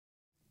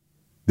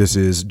This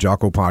is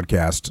Jocko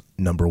Podcast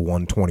number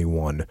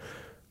 121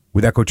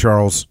 with Echo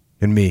Charles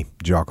and me,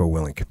 Jocko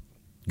Willink.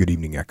 Good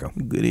evening, Echo.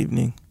 Good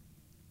evening.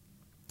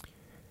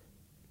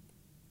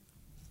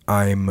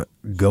 I'm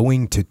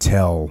going to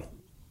tell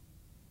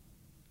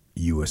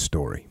you a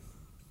story.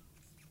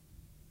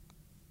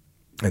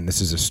 And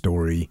this is a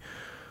story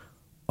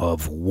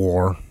of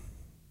war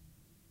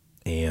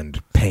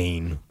and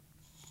pain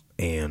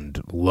and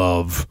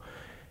love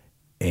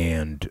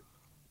and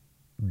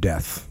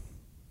death.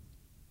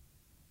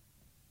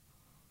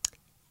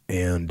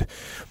 And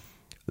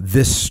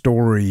this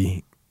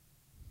story,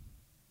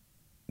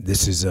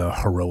 this is a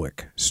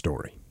heroic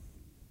story.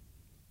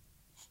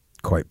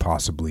 Quite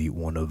possibly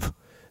one of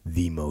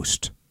the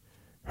most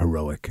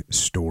heroic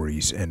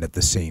stories. And at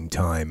the same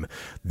time,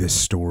 this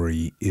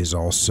story is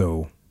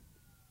also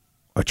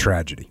a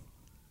tragedy.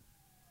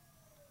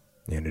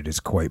 And it is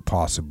quite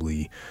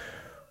possibly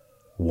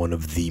one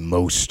of the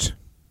most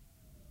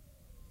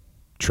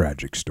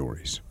tragic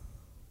stories.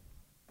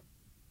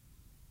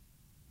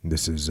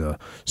 This is a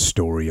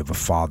story of a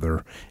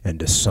father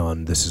and a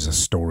son. This is a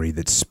story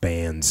that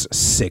spans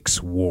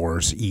 6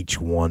 wars,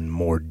 each one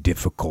more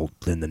difficult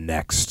than the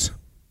next.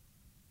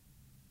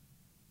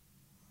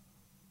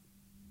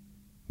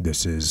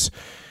 This is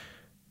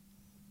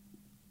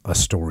a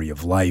story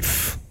of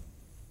life.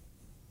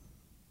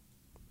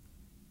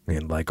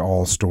 And like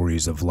all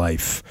stories of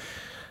life,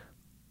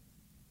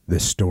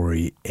 this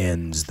story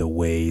ends the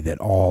way that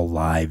all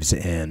lives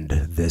end.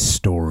 This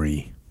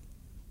story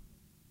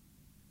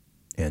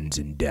ends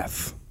in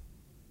death.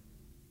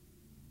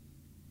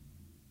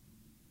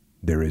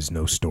 There is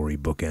no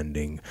storybook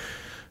ending.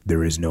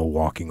 There is no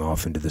walking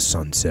off into the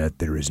sunset.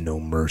 There is no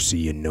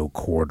mercy and no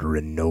quarter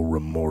and no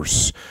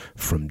remorse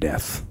from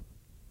death.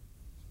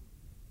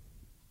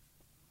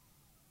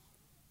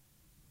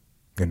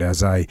 And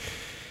as I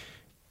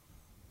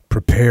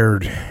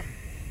prepared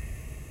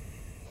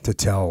to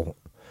tell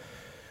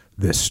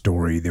this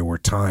story, there were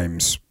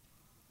times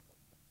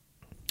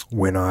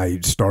when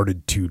I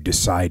started to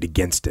decide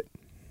against it,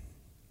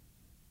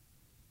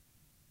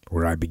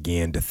 where I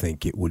began to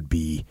think it would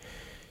be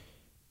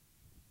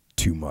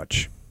too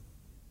much.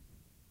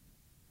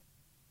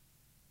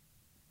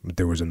 But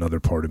there was another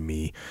part of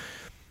me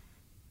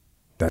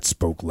that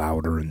spoke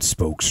louder and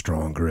spoke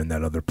stronger, and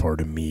that other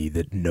part of me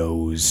that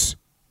knows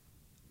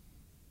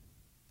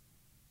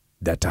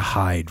that to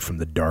hide from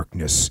the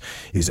darkness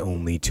is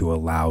only to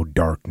allow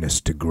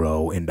darkness to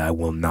grow, and I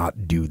will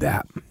not do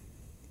that.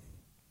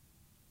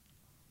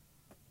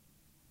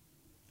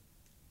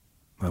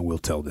 I will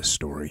tell this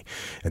story,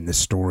 and this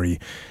story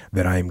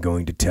that I am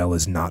going to tell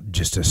is not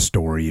just a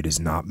story. It is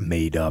not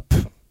made up.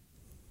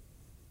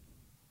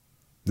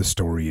 The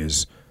story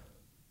is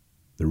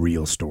the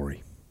real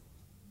story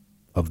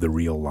of the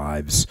real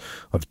lives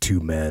of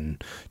 2 men,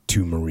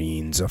 2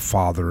 Marines, a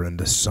father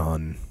and a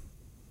son,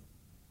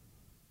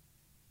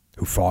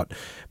 who fought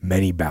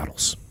many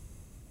battles,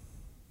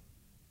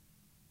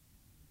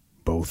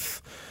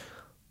 both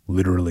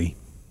literally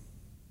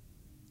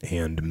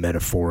and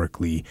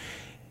metaphorically,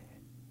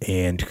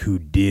 and who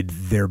did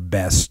their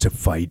best to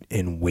fight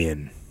and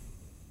win.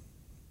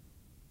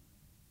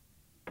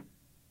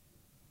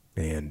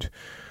 And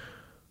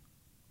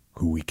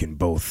who we can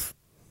both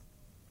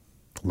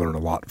learn a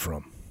lot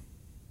from.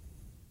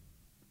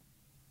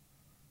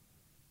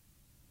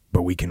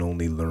 But we can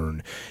only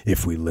learn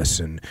if we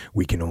listen.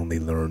 We can only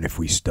learn if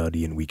we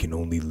study, and we can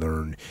only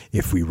learn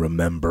if we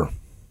remember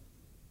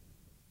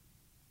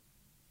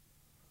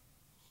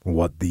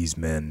what these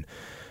men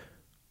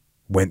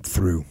went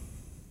through,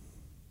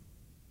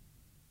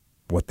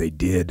 what they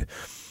did,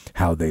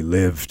 how they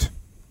lived,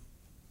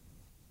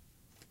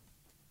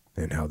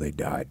 and how they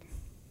died.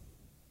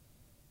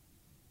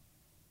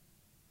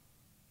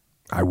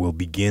 I will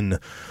begin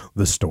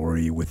the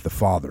story with the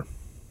father.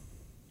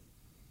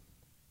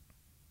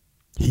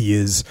 He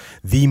is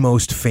the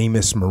most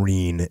famous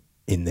Marine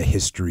in the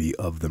history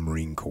of the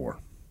Marine Corps.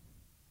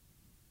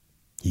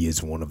 He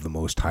is one of the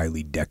most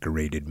highly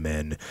decorated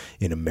men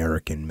in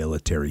American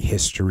military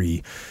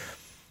history.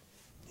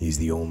 He's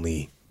the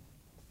only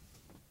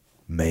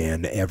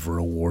man ever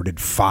awarded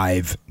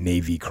 5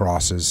 Navy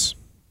Crosses.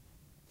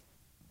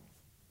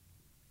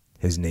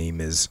 His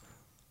name is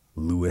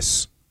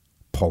Lewis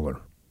Puller,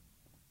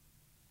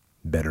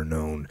 better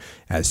known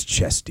as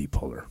Chesty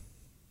Puller.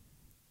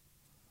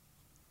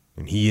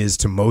 And he is,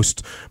 to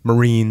most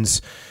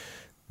Marines,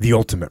 the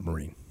ultimate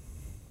Marine,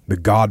 the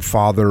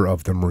godfather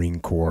of the Marine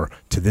Corps.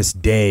 To this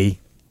day,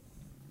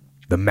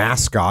 the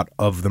mascot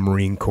of the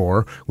Marine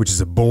Corps, which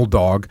is a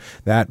bulldog,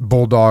 that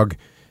bulldog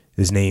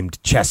is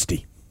named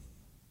Chesty,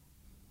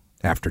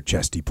 after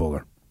Chesty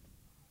Puller.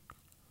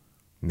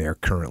 And they're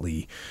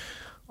currently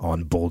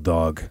on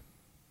bulldog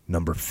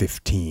number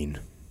 15,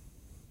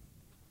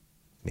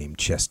 named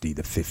Chesty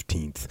the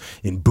 15th.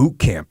 In boot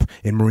camp,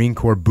 in Marine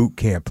Corps boot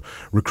camp,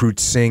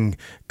 recruits sing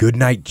 "Good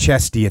Night,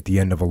 Chesty" at the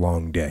end of a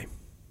long day.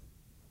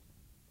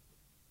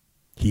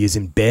 He is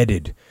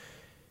embedded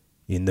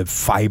in the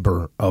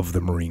fiber of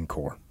the Marine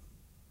Corps.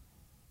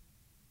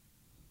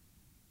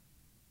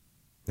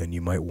 And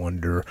you might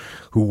wonder,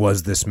 who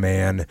was this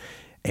man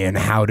and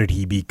how did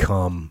he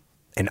become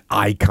an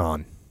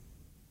icon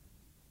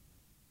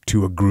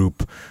to a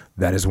group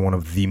that is one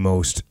of the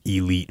most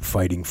elite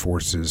fighting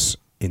forces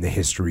in the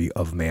history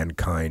of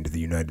mankind, the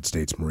United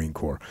States Marine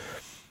Corps?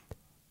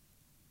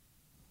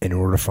 In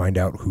order to find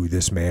out who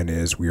this man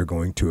is, we are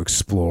going to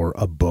explore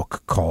a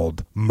book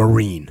called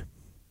Marine: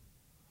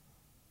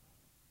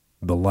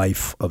 The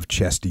Life of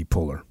Chesty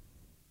Puller,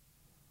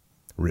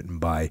 written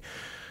by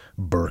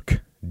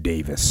Burke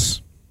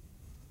Davis.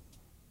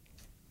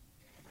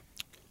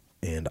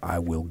 And I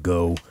will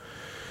go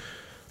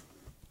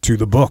to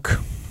the book.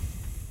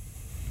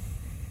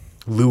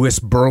 Lewis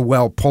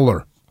Burwell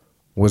Puller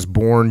was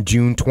born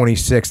June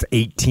 26,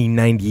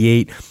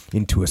 1898,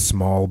 into a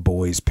small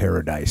boy's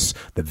paradise,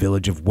 the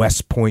village of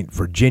West Point,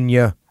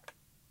 Virginia,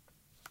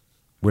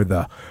 where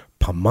the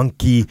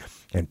Pamunkey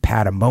and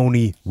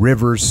Patamony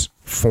rivers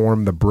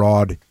form the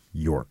broad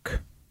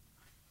York.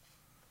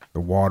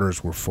 The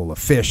waters were full of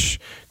fish,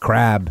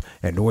 crab,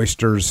 and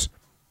oysters,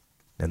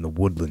 and the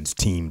woodlands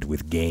teemed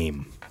with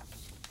game.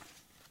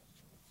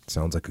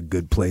 Sounds like a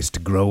good place to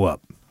grow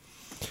up.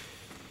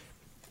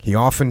 He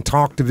often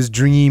talked of his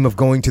dream of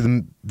going to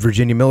the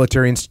Virginia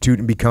Military Institute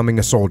and becoming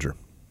a soldier.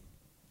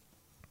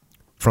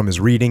 From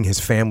his reading, his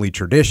family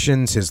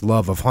traditions, his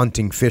love of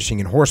hunting, fishing,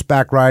 and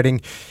horseback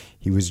riding,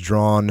 he was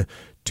drawn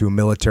to a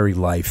military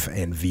life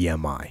and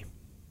VMI.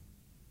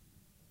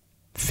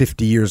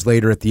 50 years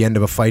later, at the end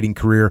of a fighting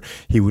career,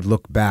 he would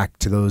look back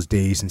to those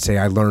days and say,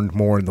 I learned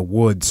more in the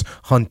woods,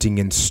 hunting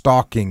and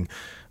stalking,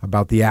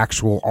 about the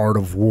actual art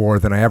of war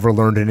than I ever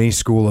learned in any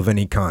school of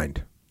any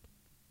kind.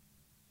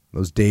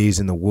 Those days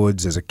in the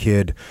woods as a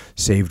kid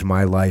saved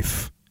my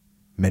life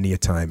many a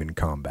time in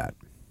combat.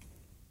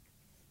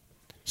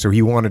 So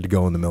he wanted to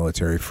go in the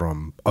military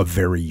from a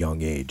very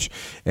young age.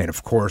 And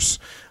of course,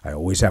 I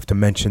always have to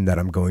mention that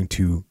I'm going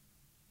to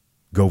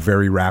go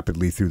very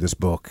rapidly through this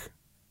book.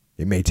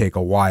 It may take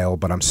a while,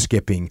 but I'm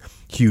skipping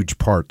huge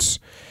parts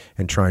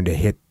and trying to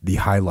hit the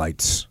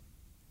highlights.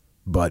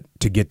 But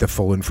to get the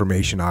full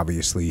information,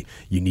 obviously,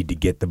 you need to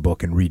get the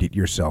book and read it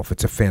yourself.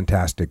 It's a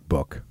fantastic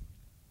book.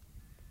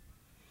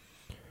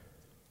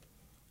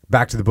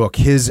 Back to the book.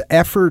 His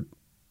efforts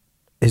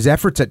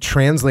at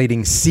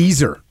translating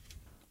Caesar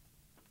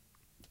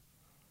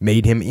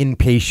made him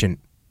impatient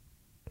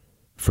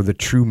for the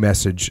true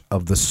message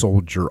of the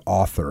soldier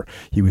author.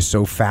 He was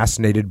so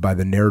fascinated by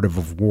the narrative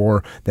of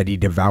war that he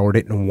devoured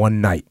it in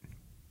one night.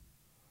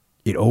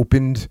 It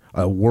opened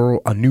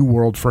a new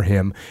world for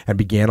him and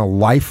began a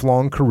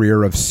lifelong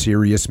career of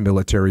serious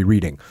military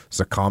reading. It's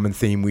a common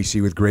theme we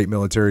see with great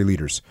military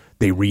leaders.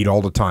 They read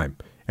all the time.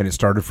 And it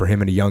started for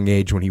him at a young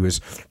age when he was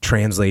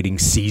translating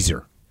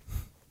Caesar.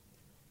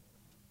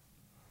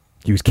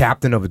 He was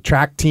captain of a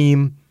track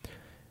team,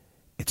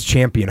 its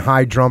champion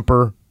high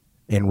jumper,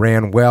 and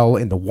ran well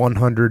in the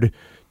 100,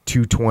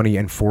 220,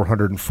 and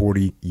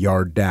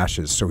 440-yard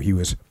dashes. So he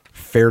was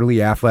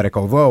fairly athletic,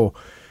 although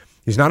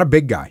he's not a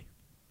big guy.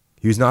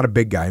 He was not a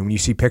big guy. And when you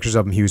see pictures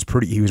of him, he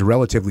was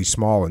relatively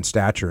small in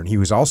stature, and he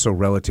was also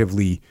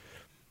relatively,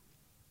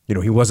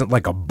 he wasn't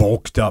like a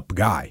bulked up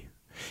guy.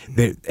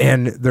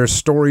 And there's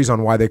stories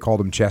on why they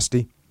called him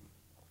Chesty.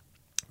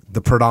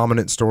 The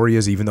predominant story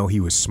is, even though he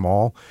was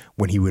small,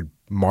 when he would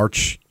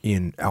march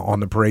on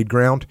the parade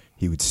ground,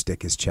 he would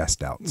stick his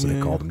chest out. So they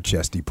called him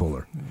Chesty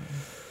Puller.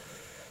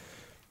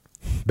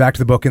 Back to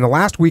the book. In the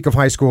last week of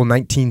high school,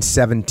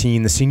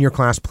 1917, the senior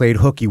class played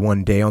hooky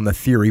one day on the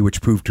theory,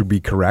 which proved to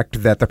be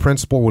correct, that the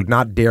principal would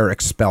not dare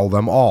expel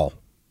them all.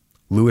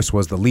 Lewis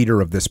was the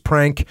leader of this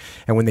prank,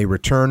 and when they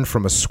returned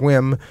from a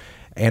swim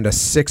and a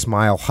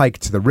 6-mile hike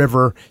to the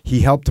river,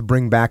 he helped to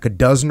bring back a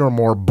dozen or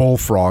more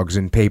bullfrogs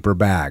in paper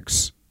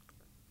bags.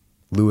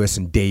 Lewis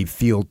and Dave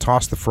Field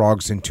tossed the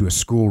frogs into a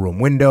schoolroom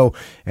window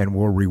and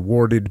were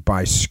rewarded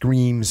by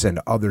screams and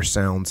other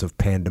sounds of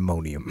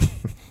pandemonium.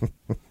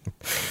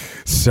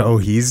 So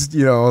he's,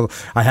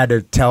 I had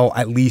to tell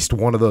at least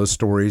one of those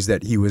stories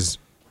that he was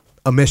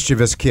a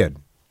mischievous kid,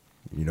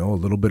 a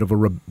little bit of a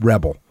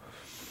rebel.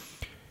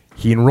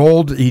 He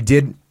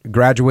did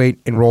graduate,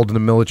 enrolled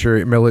in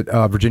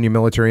the Virginia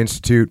Military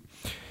Institute.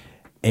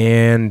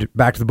 And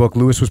back to the book,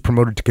 Lewis was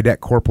promoted to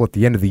cadet corporal at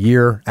the end of the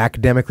year.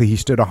 Academically, he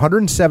stood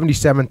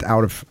 177th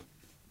out of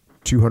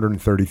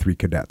 233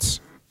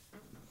 cadets.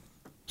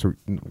 So,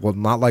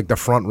 not like the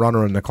front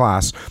runner in the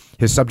class.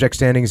 His subject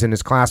standings in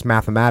his class: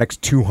 mathematics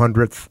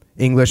 200th,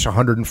 English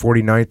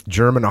 149th,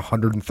 German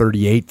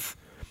 138th,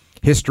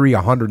 history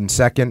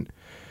 102nd,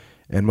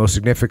 and most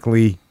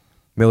significantly,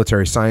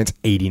 military science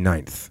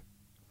 89th.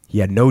 He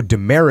had no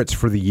demerits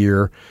for the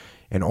year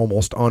and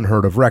almost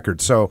unheard of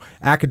record. So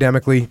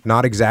academically,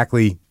 not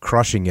exactly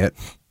crushing it,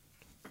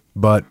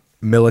 but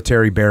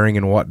military bearing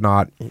and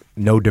whatnot,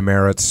 no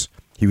demerits.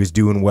 He was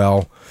doing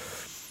well.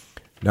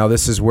 Now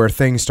this is where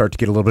things start to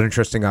get a little bit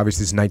interesting.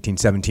 Obviously, it's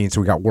 1917,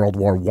 so we got World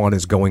War I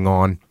is going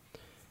on.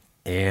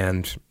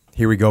 And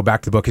here we go,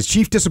 back to the book. His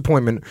chief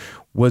disappointment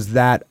was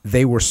that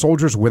they were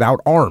soldiers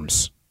without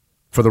arms,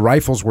 for the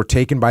rifles were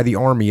taken by the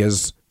Army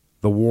as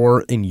The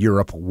war in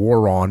Europe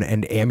wore on,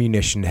 and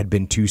ammunition had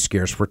been too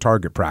scarce for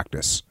target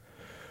practice.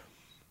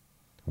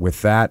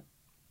 With that,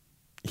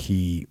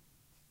 he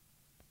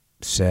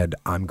said,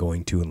 I'm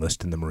going to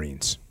enlist in the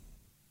Marines.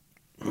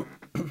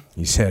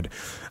 He said,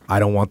 I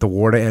don't want the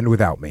war to end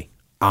without me.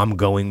 I'm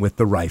going with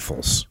the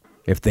rifles.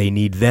 If they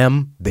need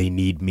them, they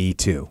need me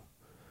too.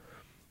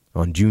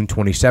 On June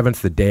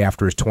 27th, the day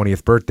after his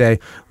 20th birthday,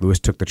 Lewis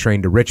took the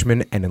train to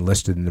Richmond and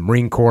enlisted in the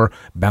Marine Corps,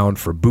 bound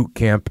for boot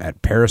camp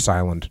at Parris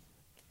Island,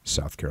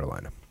 South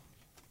Carolina.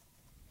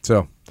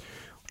 So,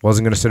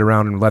 wasn't going to sit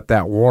around and let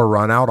that war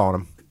run out on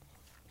him.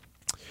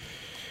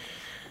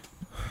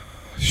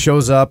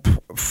 Shows up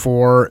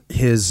for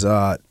his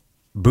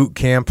boot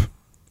camp.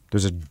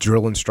 There's a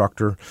drill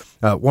instructor.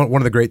 One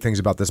of the great things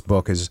about this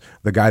book is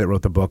the guy that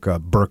wrote the book,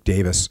 Burke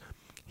Davis,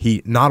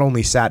 he not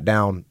only sat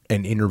down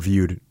and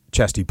interviewed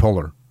Chesty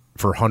Puller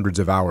for hundreds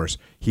of hours,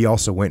 he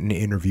also went and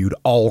interviewed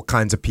all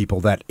kinds of people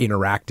that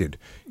interacted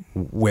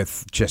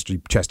with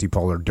Chesty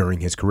Puller during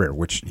his career,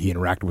 which he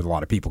interacted with a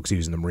lot of people because he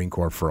was in the Marine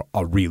Corps for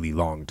a really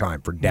long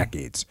time, for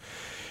decades.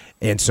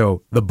 And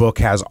so the book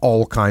has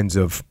all kinds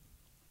of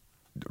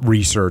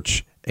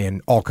research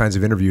and all kinds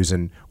of interviews,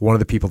 and one of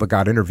the people that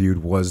got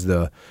interviewed was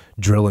the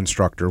drill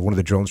instructor, one of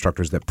the drill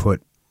instructors that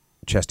put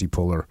Chesty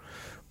Puller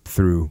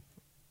through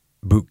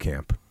boot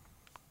camp.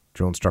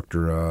 Drill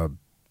instructor,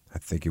 I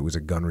think it was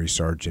a gunnery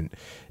sergeant,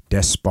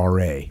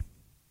 Desparet.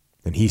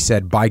 And he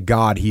said, by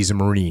God, he's a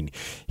Marine.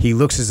 He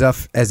looks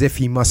as if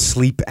he must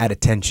sleep at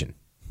attention.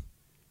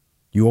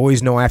 You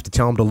always know I have to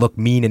tell him to look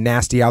mean and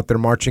nasty out there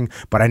marching,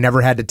 but I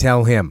never had to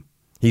tell him.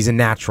 He's a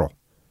natural.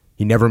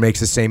 He never makes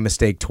the same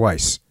mistake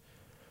twice.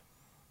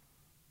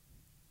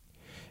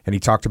 And he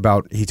talked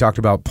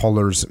about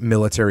Puller's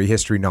military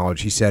history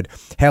knowledge. He said,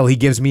 hell, he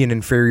gives me an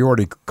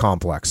inferiority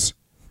complex.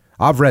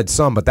 I've read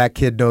some, but that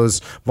kid knows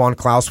von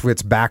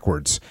Clausewitz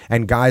backwards,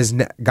 and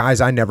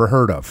guys I never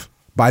heard of,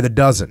 by the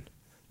dozen.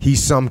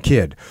 He's some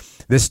kid.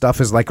 This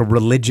stuff is like a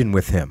religion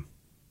with him.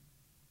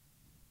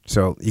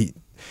 So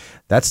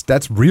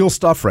that's real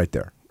stuff right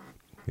there.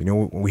 You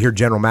know, we hear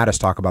General Mattis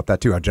talk about that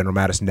too, how General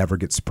Mattis never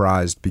gets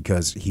surprised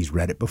because he's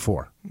read it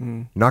before.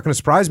 You're not going to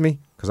surprise me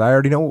because I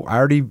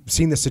already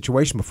seen this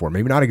situation before.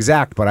 Maybe not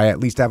exact, but I at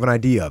least have an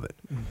idea of it.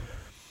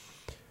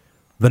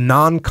 The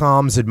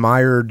non-coms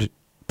admired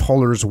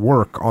Puller's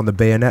work on the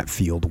bayonet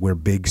field where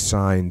big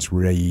signs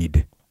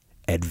read,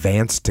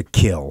 "Advance to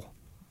kill."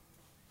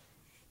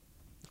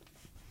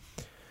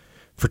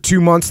 For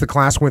 2 months, the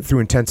class went through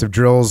intensive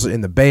drills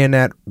in the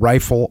bayonet,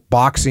 rifle,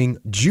 boxing,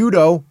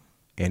 judo,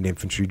 and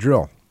infantry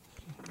drill.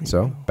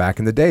 So back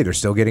in the day, they're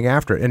still getting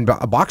after it. And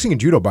boxing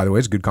and judo, by the way,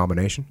 is a good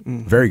combination.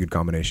 Very good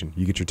combination.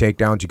 You get your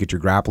takedowns, you get your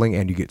grappling,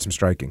 and you get some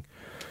striking.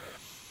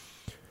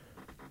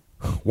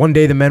 One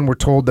day, the men were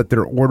told that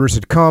their orders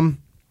had come,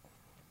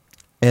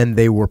 and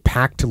they were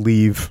packed to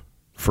leave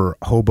for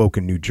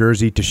Hoboken, New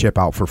Jersey, to ship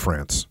out for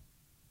France,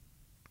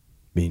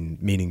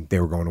 meaning they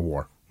were going to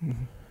war.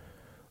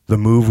 The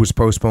move was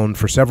postponed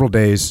for several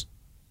days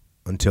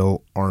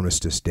until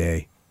Armistice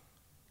Day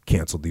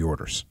canceled the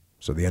orders.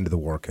 So the end of the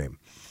war came.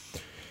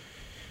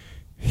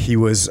 He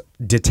was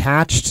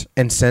detached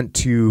and sent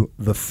to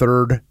the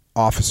 3rd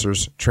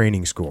Officers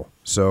Training School.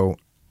 So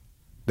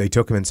they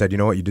took him and said, you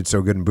know what, you did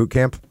so good in boot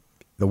camp.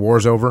 The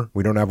war's over.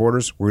 We don't have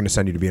orders. We're going to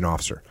send you to be an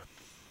officer.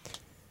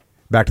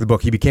 Back to the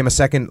book. He became a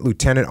 2nd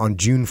lieutenant on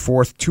June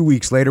 4th, 2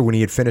 weeks later when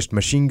he had finished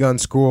machine gun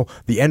school.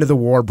 The end of the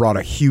war brought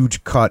a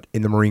huge cut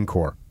in the Marine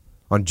Corps.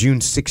 On June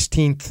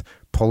 16th,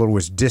 Puller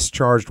was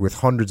discharged with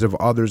hundreds of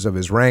others of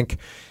his rank,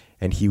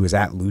 and he was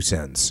at loose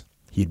ends.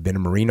 He had been a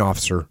Marine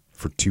officer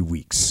for 2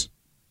 weeks.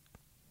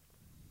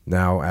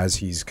 Now, as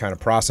he's kind of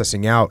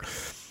processing out,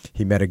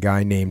 he met a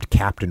guy named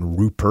Captain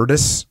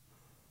Rupertus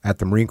at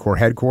the Marine Corps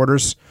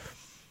headquarters,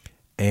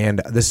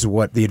 and this is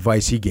what the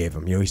advice he gave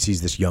him. You know, he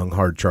sees this young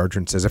hard charger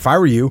and says, if I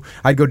were you,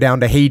 I'd go down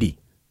to Haiti.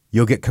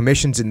 You'll get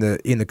commissions in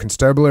the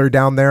constabulary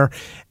down there,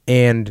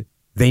 and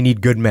they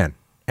need good men,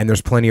 and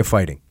there's plenty of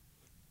fighting.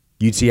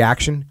 You'd see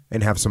action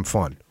and have some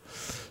fun.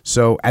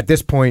 So at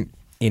this point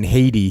in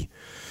Haiti,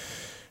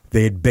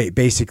 they had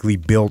basically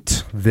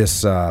built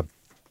this.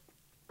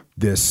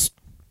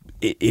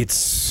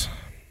 It's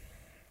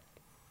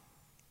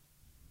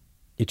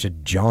a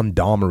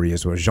gendarmerie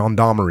is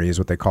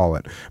what they call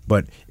it,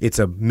 but it's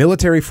a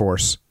military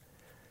force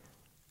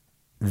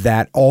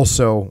that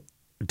also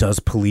does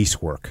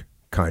police work,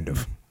 kind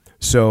of.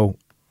 So.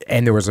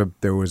 And there was a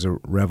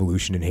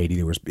revolution in Haiti.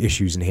 There was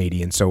issues in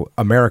Haiti. And so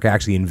America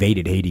actually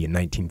invaded Haiti in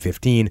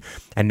 1915.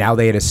 And now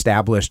they had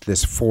established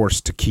this force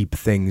to keep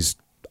things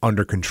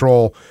under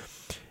control.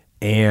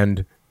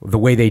 And the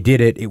way they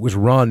did it, it was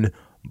run,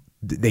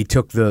 they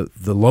took the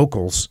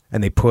locals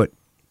and they put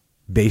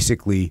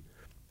basically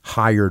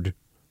hired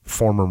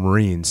former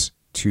Marines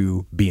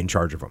to be in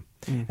charge of them.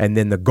 And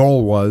then the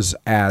goal was,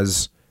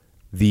 as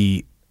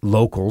the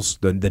locals,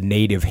 the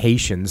native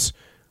Haitians,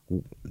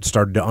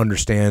 started to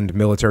understand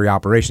military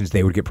operations,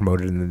 they would get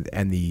promoted,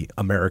 and the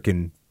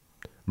American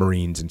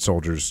Marines and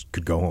soldiers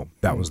could go home.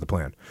 That was the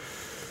plan.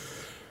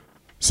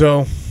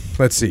 So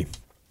let's see.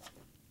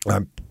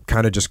 I'm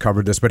kind of just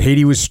covered this, but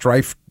Haiti was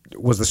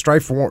the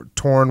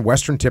strife-torn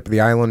western tip of the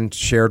island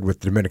shared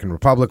with the Dominican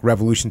Republic.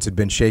 Revolutions had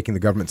been shaking the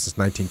government since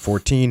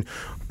 1914.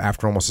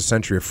 After almost a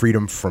century of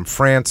freedom from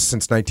France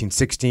since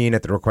 1916,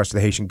 at the request of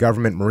the Haitian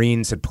government,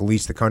 Marines had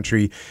policed the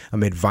country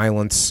amid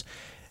violence,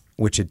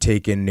 which had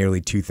taken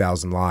nearly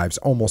 2,000 lives,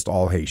 almost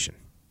all Haitian.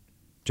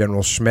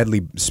 General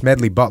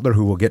Smedley Butler,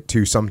 who we'll get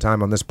to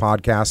sometime on this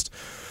podcast,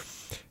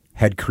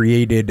 had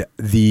created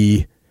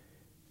the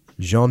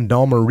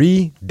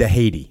Gendarmerie de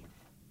Haiti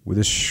with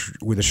a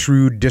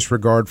shrewd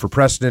disregard for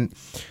precedent.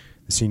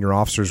 The senior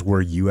officers were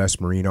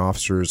U.S. Marine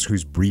officers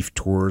whose brief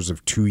tours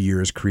of 2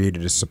 years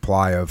created a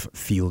supply of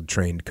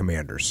field-trained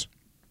commanders.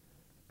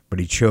 But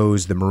he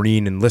chose the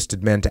Marine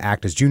enlisted men to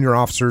act as junior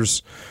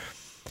officers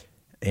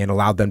and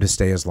allowed them to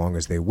stay as long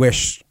as they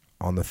wished,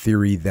 on the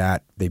theory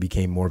that they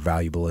became more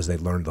valuable as they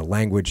learned the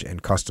language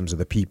and customs of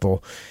the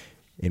people.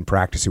 In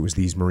practice, it was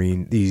these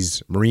Marine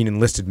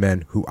enlisted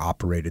men who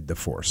operated the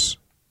force.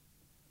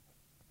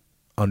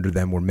 Under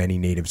them were many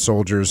native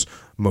soldiers,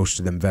 most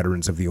of them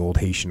veterans of the old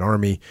Haitian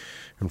army.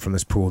 And from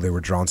this pool, they were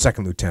drawn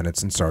second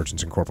lieutenants and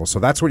sergeants and corporals. So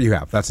that's what you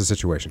have. That's the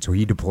situation. So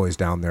he deploys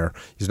down there.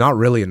 He's not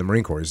really in the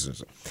Marine Corps.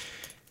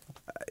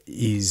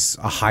 He's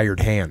a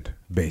hired hand,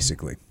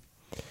 basically.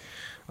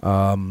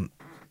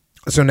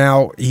 So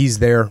now he's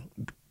there,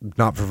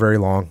 not for very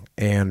long.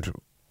 And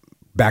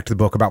back to the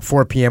book. About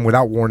 4 p.m.,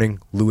 without warning,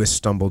 Lewis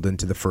stumbled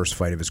into the first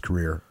fight of his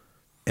career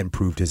and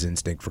proved his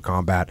instinct for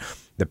combat.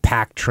 The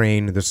pack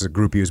train, this is a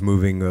group he was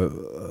moving,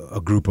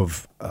 a group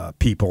of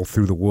people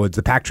through the woods.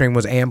 The pack train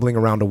was ambling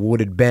around a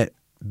wooded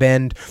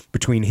bend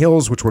between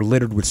hills, which were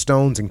littered with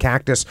stones and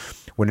cactus,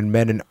 when it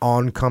met an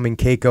oncoming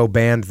Keiko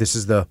band. This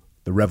is the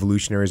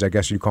revolutionaries, I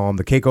guess you call them,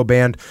 the Keiko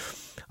band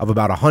of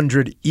about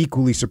 100,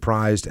 equally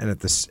surprised and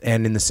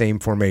in the same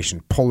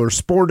formation. Puller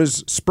spurred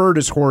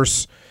his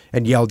horse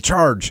and yelled,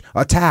 "Charge!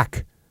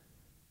 Attack!"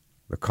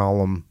 The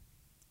column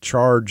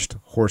charged,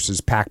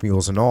 horses, pack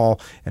mules, and all,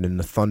 and in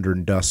the thunder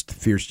and dust,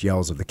 fierce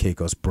yells of the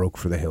Caicos broke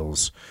for the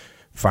hills,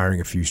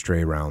 firing a few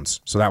stray rounds.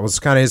 So that was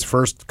kind of his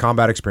first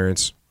combat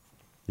experience.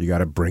 You got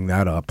to bring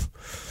that up.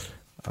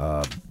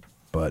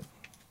 But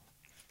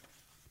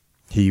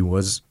he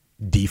was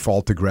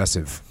default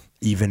aggressive,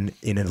 even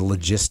in a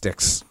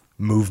logistics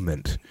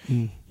movement.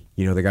 You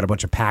know, they got a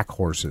bunch of pack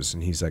horses,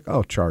 and he's like,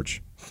 "Oh,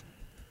 charge."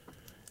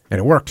 And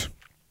it worked.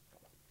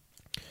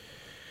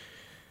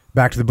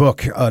 Back to the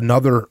book,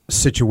 another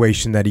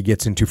situation that he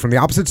gets into. From the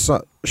opposite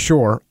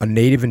shore, a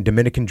native in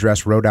Dominican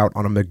dress rode out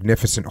on a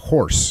magnificent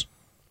horse,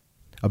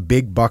 a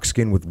big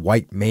buckskin with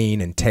white mane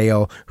and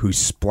tail, who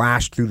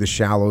splashed through the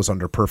shallows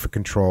under perfect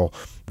control,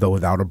 though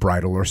without a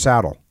bridle or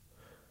saddle.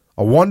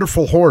 "A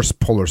wonderful horse,"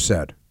 Puller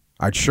said.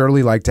 "I'd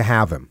surely like to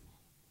have him."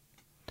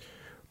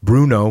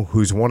 Bruno,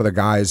 who's one of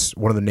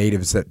the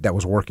natives that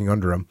was working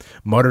under him,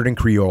 muttered in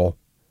Creole,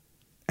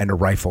 and a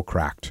rifle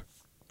cracked.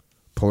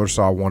 Puller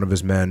saw one of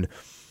his men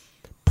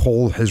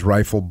pull his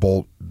rifle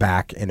bolt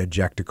back and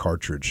eject a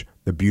cartridge.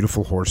 The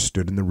beautiful horse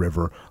stood in the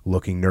river,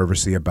 looking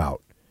nervously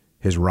about.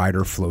 His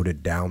rider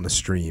floated down the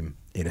stream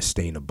in a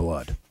stain of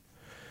blood.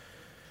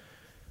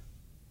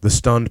 The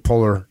stunned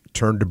Puller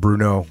turned to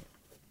Bruno.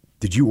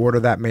 "Did you order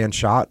that man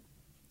shot?"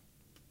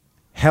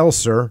 "Hell,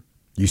 sir.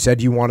 You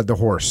said you wanted the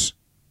horse.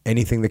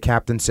 Anything the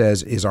captain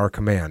says is our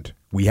command.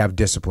 We have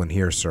discipline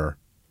here, sir."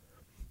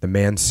 The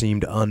man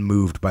seemed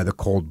unmoved by the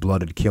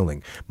cold-blooded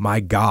killing. "My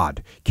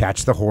God,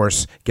 catch the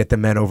horse, get the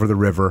men over the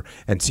river,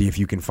 and see if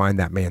you can find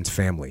that man's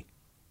family."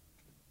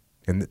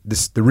 And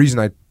the reason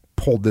I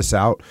pulled this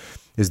out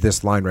is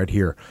this line right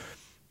here.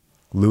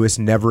 Lewis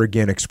never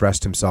again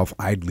expressed himself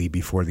idly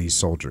before these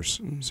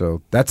soldiers.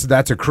 So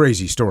that's a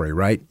crazy story,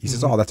 right? He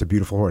says, "Oh, that's a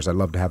beautiful horse. I'd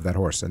love to have that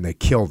horse." And they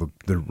kill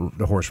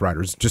the horse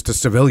rider. It's just a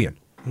civilian.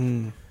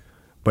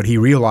 But he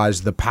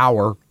realized the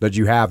power that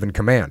you have in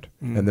command.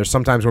 And there's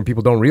sometimes when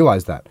people don't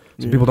realize that.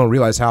 People don't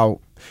realize how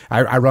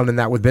I run in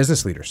that with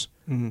business leaders.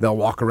 They'll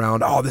walk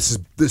around, "Oh, this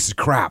is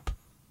crap."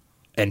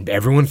 And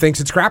everyone thinks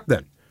it's crap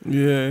then.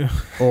 Yeah.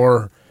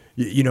 Or,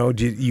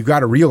 you got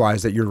to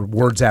realize that your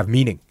words have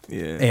meaning.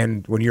 Yeah.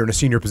 And when you're in a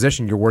senior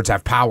position, your words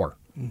have power.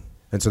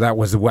 And so that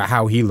was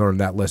how he learned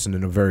that lesson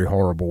in a very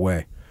horrible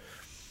way.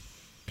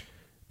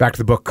 Back to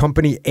the book.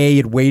 Company A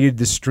had waded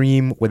the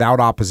stream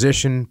without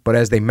opposition, but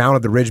as they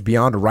mounted the ridge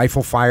beyond, a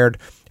rifle fired,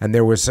 and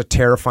there was a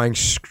terrifying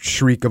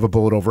shriek of a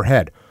bullet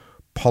overhead.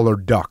 Puller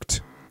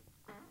ducked.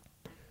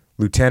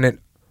 Lieutenant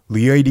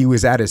Leody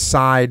was at his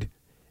side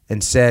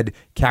and said,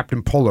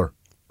 "Captain Puller,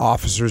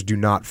 officers do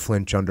not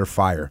flinch under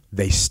fire.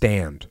 They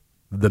stand.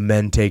 The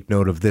men take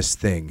note of this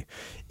thing.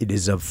 It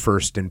is of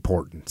first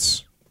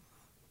importance."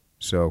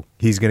 So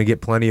he's going to get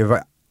plenty of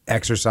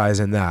exercise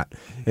in that,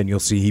 and you'll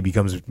see he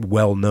becomes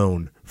well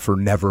known for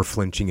never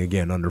flinching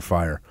again under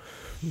fire.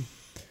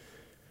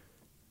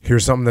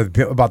 Here's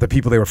something about the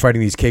people they were fighting,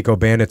 these Keiko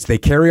bandits. They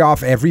carry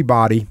off every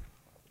body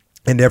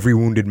and every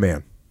wounded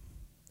man.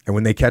 And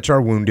when they catch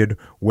our wounded,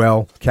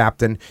 well,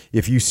 Captain,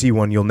 if you see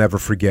one, you'll never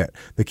forget.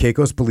 The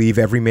Caicos believe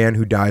every man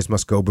who dies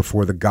must go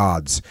before the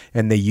gods,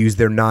 and they use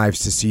their knives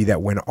to see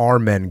that when our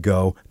men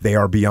go, they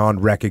are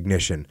beyond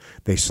recognition.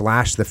 They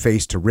slash the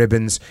face to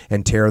ribbons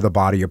and tear the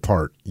body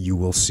apart. You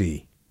will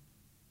see.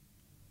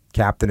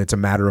 Captain, it's a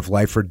matter of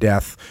life or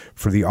death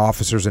for the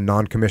officers and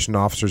non-commissioned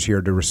officers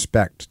here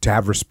to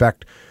have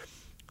respect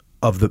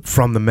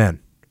from the men.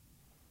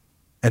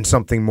 And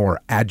something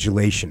more,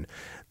 adulation.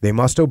 They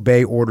must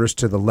obey orders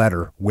to the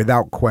letter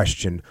without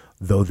question,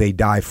 though they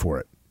die for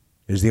it.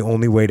 It is the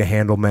only way to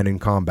handle men in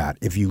combat.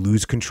 If you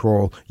lose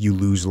control, you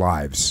lose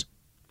lives.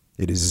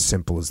 It is as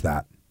simple as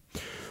that.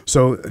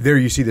 So there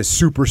you see this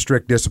super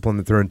strict discipline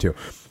that they're into.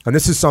 And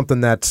this is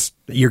something that's,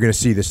 you're going to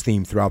see this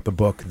theme throughout the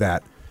book,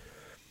 that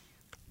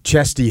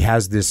Chesty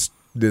has this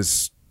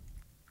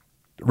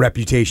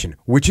reputation,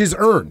 which is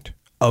earned,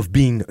 of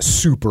being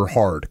super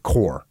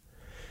hardcore.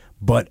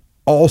 But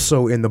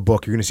also in the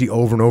book, you're going to see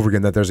over and over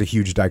again that there's a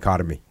huge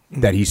dichotomy,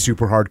 that he's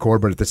super hardcore,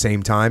 but at the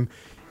same time,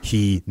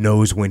 he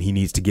knows when he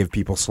needs to give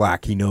people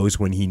slack. He knows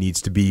when he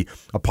needs to be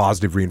a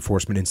positive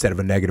reinforcement instead of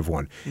a negative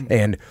one.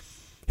 And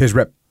his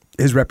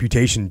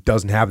reputation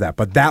doesn't have that.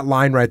 But that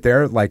line right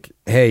there, like,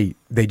 hey,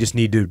 they just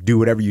need to do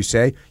whatever you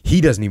say,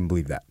 he doesn't even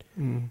believe that.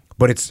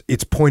 But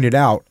it's pointed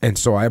out, and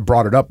so I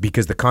brought it up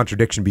because the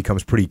contradiction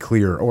becomes pretty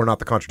clear, or not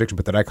the contradiction,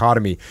 but the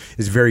dichotomy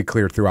is very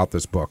clear throughout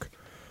this book.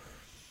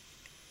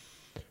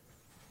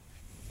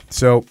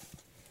 So,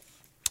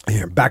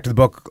 back to the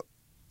book.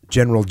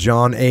 General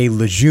John A.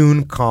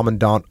 Lejeune,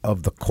 Commandant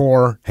of the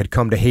Corps, had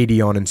come to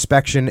Haiti on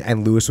inspection,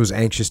 and Lewis was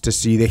anxious to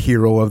see the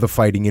hero of the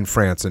fighting in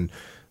France. And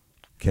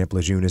Camp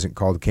Lejeune isn't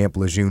called Camp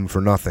Lejeune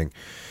for nothing.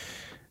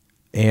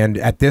 And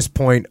at this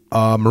point,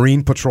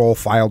 Marine Patrol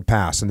filed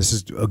past, and this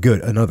is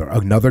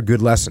another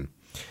good lesson.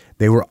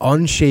 They were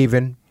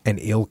unshaven and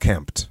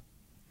ill-kempt.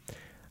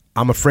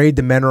 I'm afraid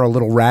the men are a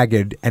little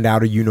ragged and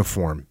out of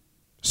uniform,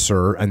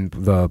 sir, and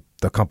the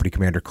company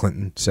commander,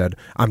 Clinton, said.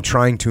 I'm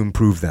trying to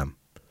improve them.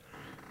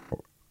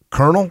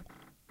 Colonel,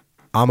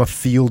 I'm a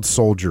field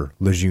soldier,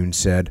 Lejeune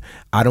said.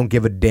 I don't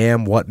give a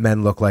damn what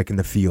men look like in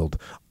the field.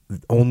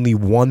 Only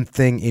one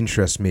thing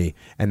interests me,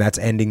 and that's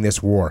ending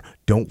this war.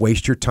 Don't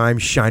waste your time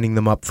shining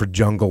them up for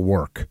jungle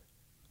work.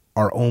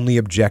 Our only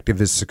objective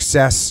is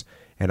success,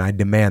 and I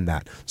demand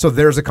that. So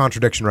there's a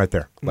contradiction right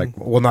there. Like,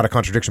 well, not a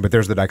contradiction, but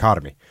there's the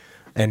dichotomy.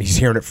 And he's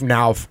hearing it from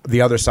now.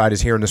 The other side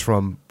is hearing this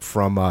from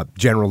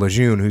General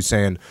Lejeune, who's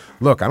saying,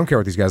 look, I don't care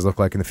what these guys look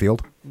like in the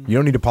field. You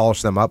don't need to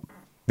polish them up.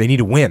 They need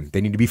to win.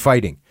 They need to be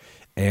fighting.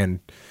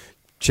 And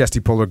Chesty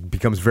Puller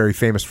becomes very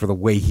famous for the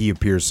way he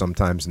appears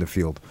sometimes in the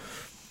field.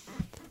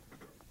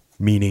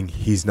 Meaning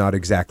he's not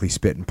exactly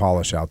spit and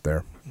polish out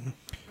there.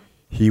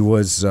 He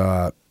was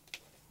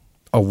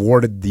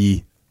awarded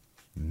the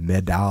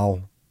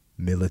Médaille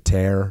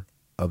Militaire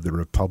of the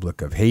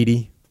Republic of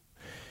Haiti.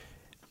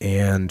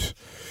 And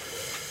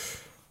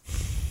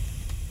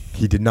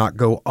he did not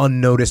go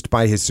unnoticed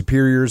by his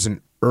superiors,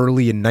 and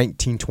early in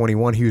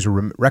 1921, he was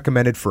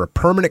recommended for a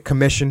permanent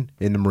commission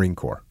in the Marine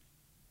Corps,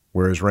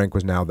 where his rank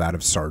was now that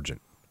of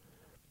sergeant.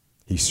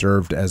 He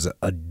served as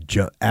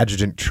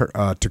adjutant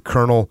to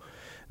Colonel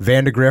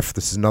Vandegrift.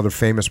 This is another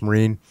famous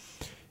Marine.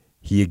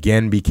 He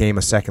again became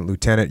a second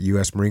lieutenant,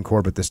 U.S. Marine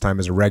Corps, but this time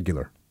as a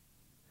regular.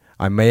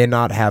 I may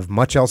not have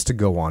much else to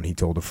go on, he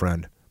told a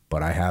friend,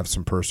 but I have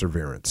some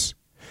perseverance.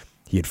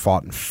 He had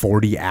fought in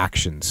 40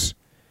 actions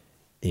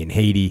in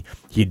Haiti.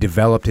 He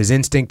developed his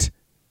instinctive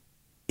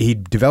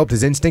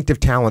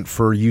talent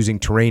for using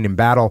terrain in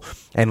battle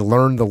and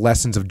learned the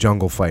lessons of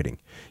jungle fighting.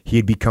 He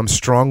had become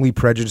strongly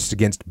prejudiced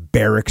against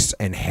barracks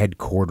and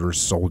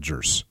headquarters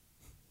soldiers.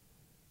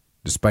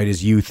 Despite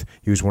his youth,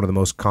 he was one of the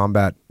most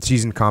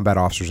seasoned combat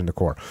officers in the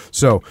Corps.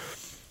 So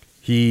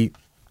he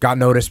got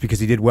noticed because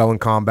he did well in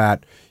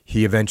combat.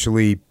 He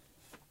eventually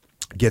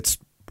gets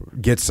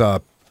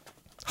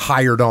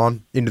hired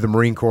on into the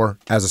Marine Corps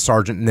as a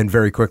sergeant, and then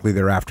very quickly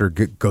thereafter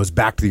goes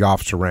back to the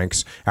officer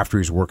ranks after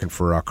he's working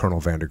for Colonel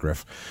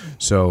Vandegrift.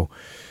 So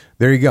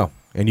there you go.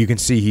 And you can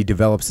see he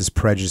develops this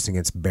prejudice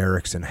against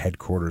barracks and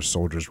headquarters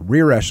soldiers.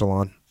 Rear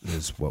echelon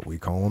is what we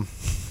call them.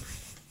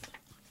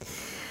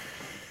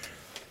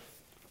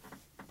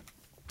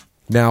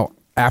 Now,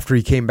 after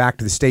he came back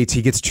to the States,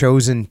 he gets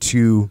chosen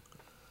to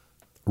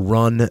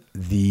run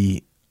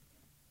the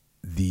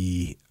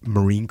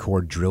Marine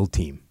Corps drill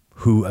team,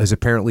 who is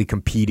apparently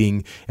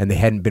competing, and they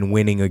hadn't been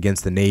winning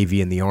against the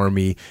Navy and the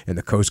Army and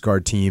the Coast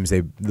Guard teams.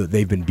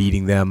 They've been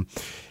beating them.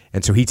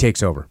 And so he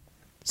takes over.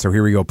 So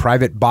here we go.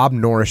 Private Bob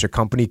Norrish, a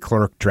company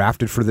clerk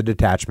drafted for the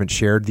detachment,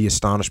 shared the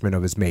astonishment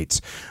of his mates.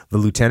 The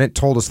lieutenant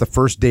told us the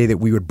first day that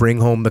we would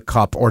bring home the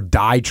cup or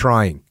die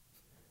trying.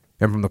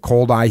 And from the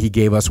cold eye he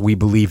gave us, we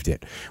believed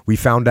it. We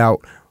found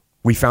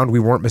we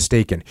weren't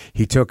mistaken.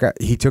 He took out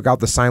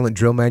the silent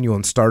drill manual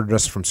and started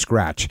us from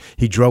scratch.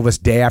 He drove us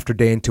day after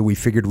day until we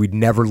figured we'd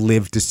never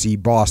live to see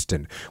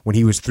Boston. When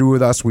he was through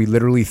with us, we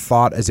literally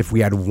thought as if we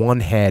had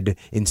one head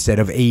instead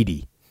of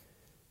 80.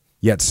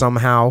 Yet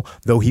somehow,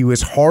 though he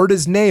was hard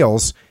as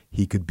nails,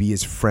 he could be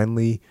as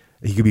friendly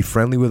He could be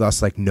friendly with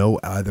us like no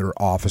other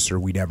officer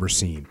we'd ever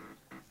seen.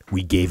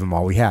 We gave him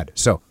all we had.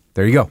 So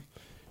there you go.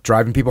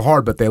 Driving people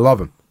hard, but they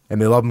love him.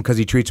 And they love him because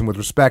he treats them with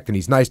respect and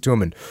he's nice to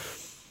them. And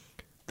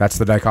that's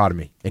the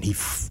dichotomy. And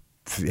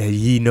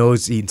he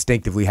knows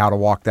instinctively how to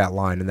walk that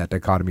line in that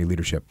dichotomy of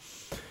leadership.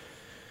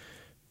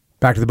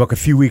 Back to the book. A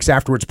few weeks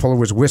afterwards, Puller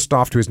was whisked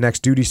off to his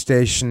next duty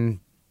station,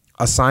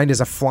 assigned as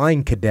a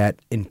flying cadet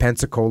in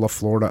Pensacola,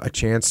 Florida, a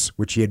chance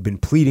which he had been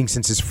pleading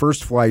since his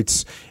first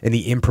flights in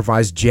the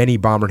improvised Jenny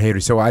bomber in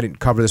Haiti. So I didn't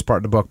cover this part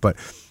in the book, but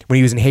when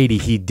he was in Haiti,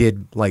 he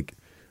did like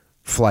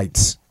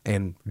flights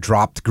and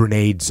dropped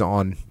grenades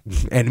on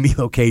enemy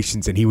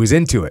locations, and he was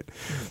into it.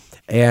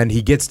 And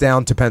he gets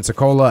down to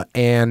Pensacola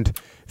and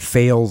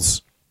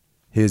fails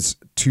his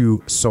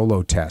 2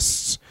 solo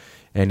tests.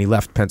 And he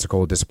left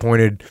Pensacola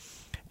disappointed.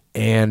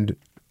 And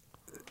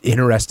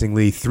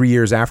interestingly, 3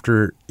 years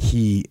after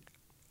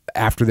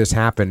this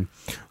happened,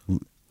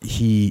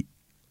 he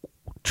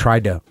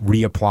tried to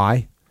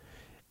reapply.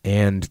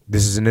 And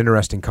this is an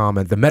interesting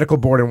comment. The medical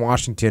board in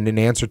Washington, in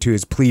answer to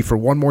his plea for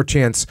one more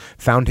chance,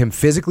 found him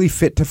physically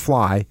fit to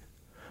fly,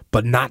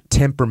 but not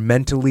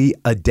temperamentally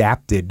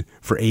adapted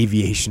for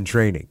aviation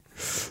training.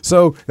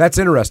 So that's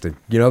interesting.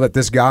 You know, that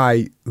this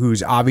guy,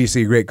 who's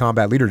obviously a great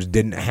combat leader, just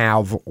didn't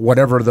have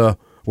whatever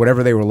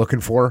they were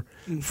looking for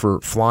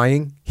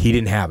flying. He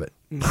didn't have it.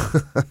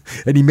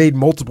 And he made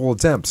multiple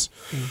attempts.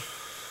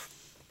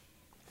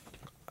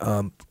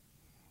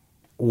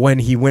 When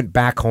he went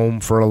back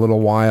home for a little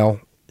while,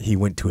 he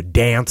went to a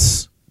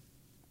dance.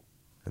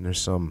 And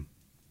there's some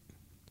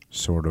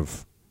sort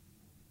of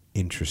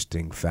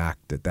interesting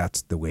fact that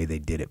that's the way they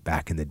did it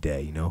back in the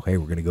day. You know, hey,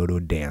 we're going to go to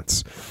a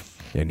dance.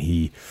 And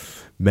he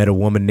met a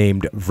woman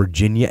named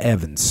Virginia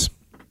Evans.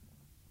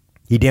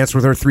 He danced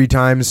with her 3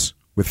 times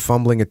with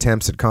fumbling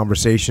attempts at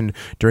conversation.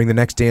 During the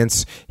next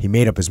dance, he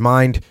made up his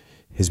mind.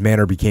 His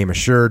manner became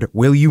assured.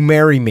 Will you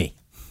marry me?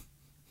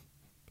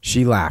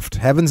 She laughed.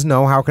 Heavens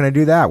no, how can I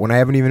do that when I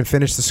haven't even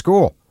finished the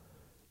school?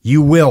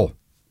 You will.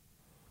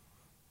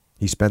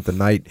 He spent the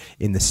night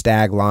in the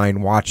stag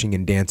line watching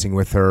and dancing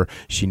with her.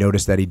 She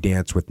noticed that he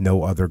danced with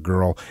no other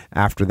girl.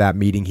 After that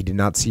meeting, he did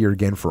not see her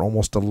again for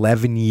almost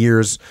 11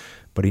 years,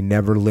 but he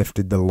never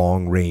lifted the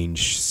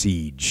long-range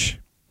siege.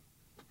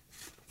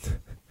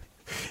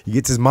 He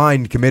gets his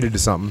mind committed to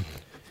something,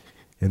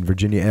 and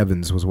Virginia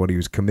Evans was what he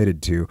was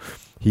committed to.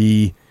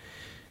 He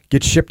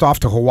gets shipped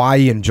off to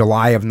Hawaii in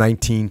July of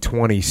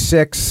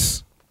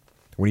 1926.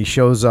 When he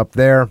shows up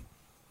there,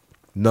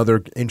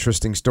 another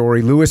interesting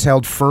story. Lewis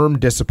held firm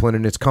discipline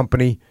in his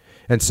company,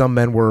 and some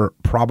men were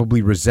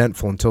probably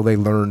resentful until they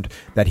learned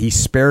that he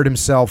spared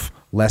himself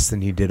less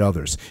than he did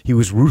others. He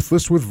was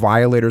ruthless with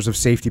violators of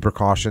safety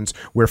precautions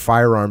where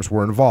firearms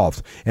were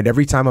involved, and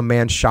every time a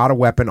man shot a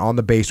weapon on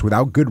the base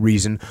without good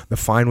reason, the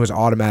fine was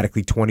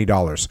automatically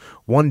 $20.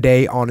 One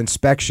day on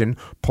inspection,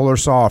 Puller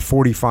saw a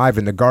 .45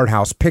 in the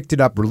guardhouse, picked it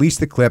up,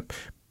 released the clip,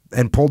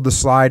 and pulled the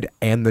slide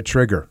and the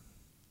trigger.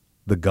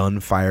 The gun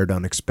fired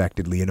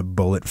unexpectedly and a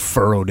bullet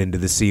furrowed into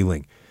the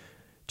ceiling.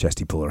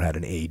 Chesty Puller had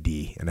an AD,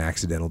 an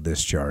accidental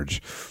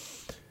discharge.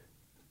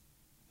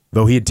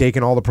 Though he had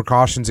taken all the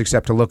precautions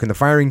except to look in the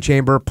firing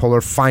chamber,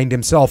 Puller fined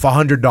himself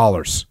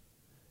 $100,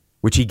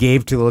 which he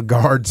gave to the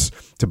guards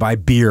to buy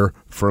beer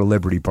for a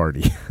Liberty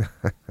Party.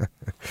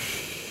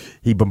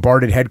 He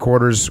bombarded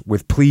headquarters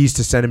with pleas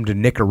to send him to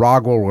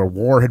Nicaragua, where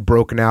war had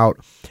broken out,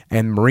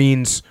 and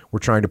Marines were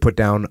trying to put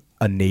down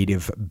a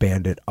native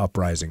bandit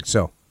uprising.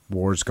 So,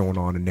 war's going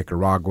on in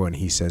Nicaragua, and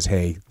he says,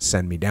 hey,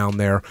 send me down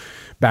there.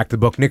 Back to the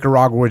book.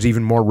 Nicaragua was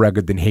even more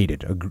rugged than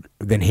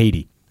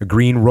Haiti, a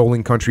green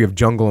rolling country of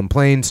jungle and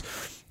plains,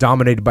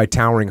 dominated by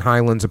towering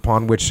highlands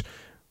upon which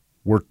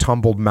were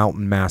tumbled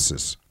mountain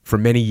masses. For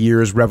many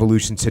years,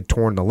 revolutions had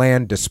torn the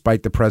land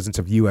despite the presence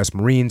of U.S.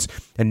 Marines,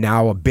 and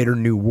now a bitter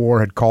new war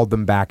had called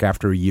them back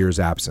after a year's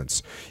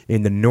absence.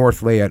 In the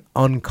north lay an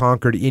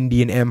unconquered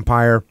Indian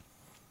empire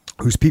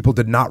whose people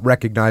did not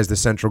recognize the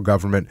central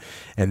government,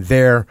 and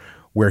there,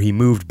 where he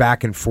moved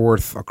back and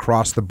forth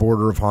across the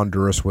border of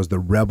Honduras, was the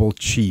rebel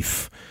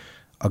chief,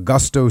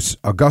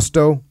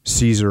 Augusto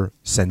Cesar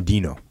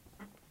Sandino.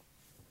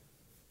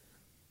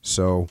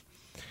 So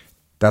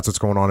that's what's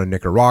going on in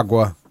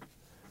Nicaragua.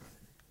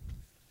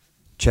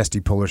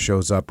 Chesty Puller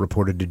shows up,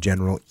 reported to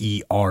General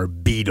E.R.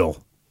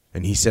 Beadle,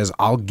 and he says,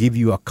 I'll give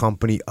you a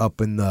company up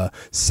in the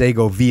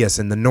Segovias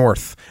in the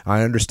north.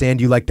 I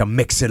understand you like to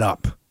mix it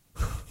up.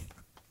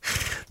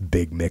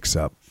 Big mix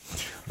up.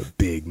 A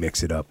big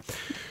mix it up.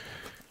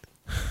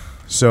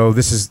 So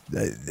this is,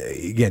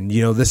 again,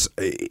 you know,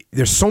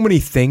 there's so many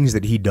things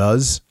that he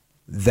does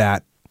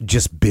that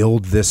just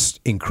build this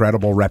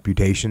incredible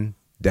reputation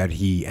that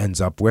he ends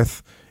up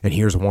with, and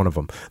here's one of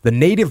them. The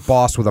native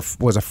boss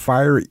was a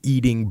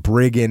fire-eating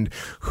brigand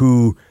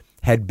who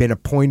had been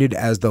appointed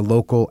as the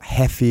local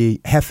jefe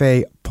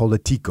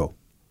politico.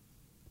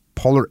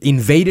 Puller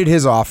invaded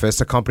his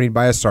office accompanied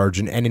by a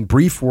sergeant and in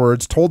brief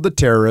words told the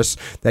terrorists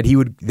that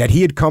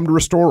he had come to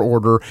restore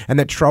order and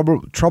that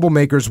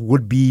troublemakers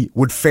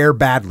would fare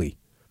badly.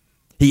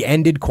 He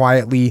ended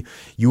quietly,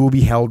 you will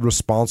be held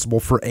responsible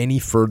for any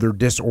further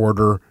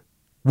disorder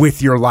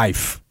with your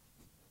life.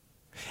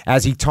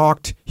 As he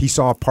talked, he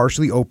saw a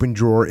partially open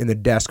drawer in the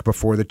desk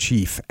before the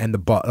chief and the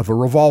butt of a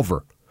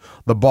revolver.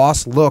 The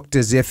boss looked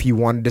as if he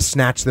wanted to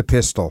snatch the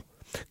pistol.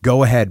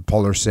 Go ahead,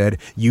 Puller said.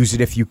 Use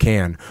it if you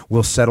can.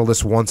 We'll settle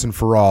this once and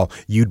for all.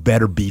 You'd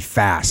better be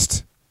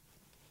fast.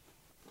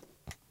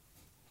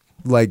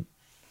 Like,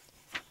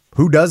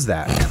 who does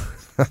that?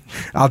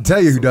 I'll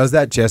tell you who does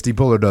that. Chesty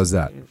Puller does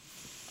that.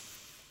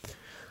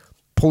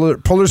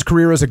 Puller's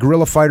career as a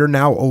guerrilla fighter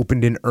now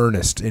opened in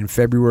earnest. In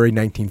February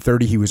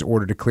 1930, he was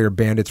ordered to clear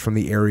bandits from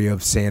the area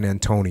of San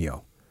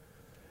Antonio.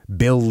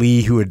 Bill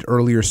Lee, who had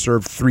earlier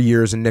served 3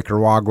 years in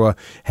Nicaragua,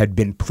 had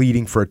been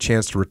pleading for a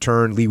chance to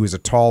return. Lee was a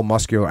tall,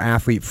 muscular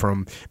athlete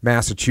from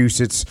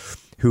Massachusetts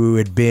who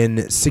had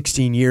been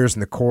 16 years in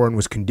the Corps and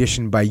was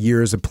conditioned by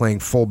years of playing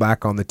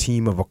fullback on the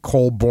team of a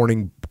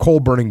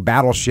coal-burning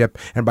battleship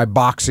and by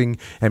boxing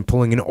and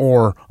pulling an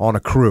oar on a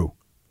crew.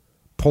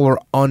 Puller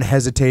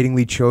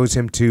unhesitatingly chose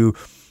him to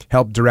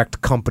help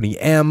direct Company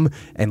M,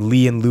 and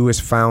Lee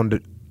found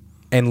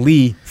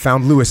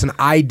Lewis an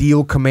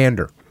ideal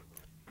commander.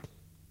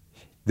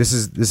 This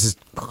is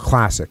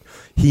classic.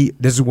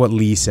 This is what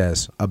Lee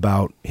says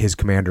about his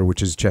commander,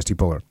 which is Chesty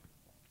Puller.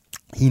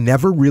 He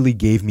never really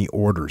gave me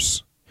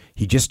orders.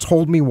 He just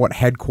told me what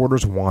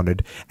headquarters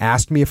wanted,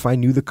 asked me if I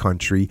knew the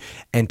country,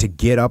 and to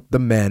get up the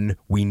men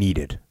we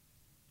needed.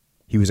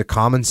 He was a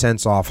common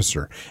sense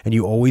officer, and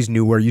you always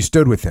knew where you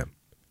stood with him.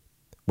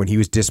 When he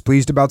was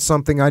displeased about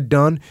something I'd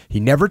done,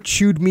 he never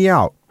chewed me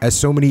out, as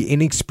so many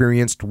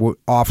inexperienced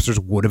officers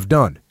would have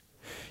done.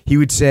 He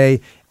would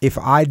say, if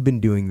I'd been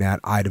doing that,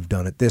 I'd have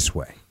done it this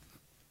way.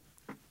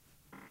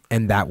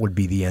 And that would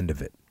be the end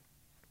of it.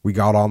 We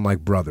got on like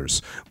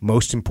brothers.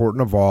 Most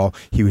important of all,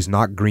 he was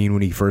not green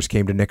when he first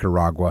came to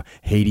Nicaragua.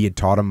 Haiti had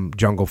taught him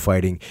jungle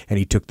fighting, and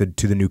he took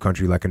to the new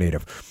country like a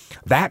native.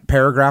 That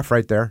paragraph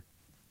right there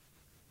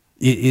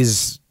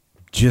is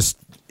just,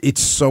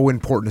 it's so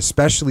important,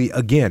 especially,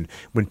 again,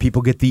 when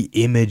people get the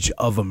image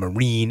of a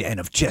Marine and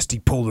of Chesty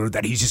Puller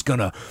that he's just going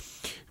to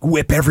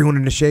whip everyone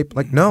into shape.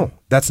 Like, no,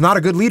 that's not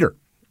a good leader.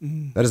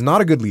 That is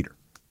not a good leader.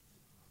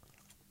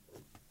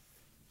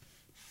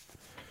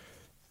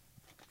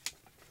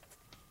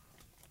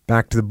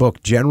 Back to the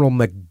book. General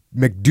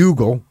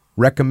McDougall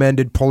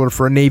recommended Puller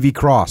for a Navy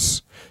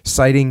Cross,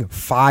 citing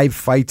 5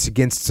 fights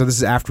against, so this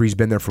is after he's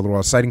been there for a little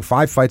while, citing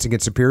 5 fights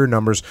against superior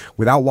numbers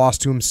without loss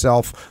to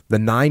himself, the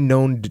 9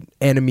 known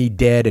enemy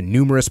dead and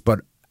numerous but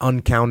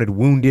uncounted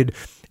wounded,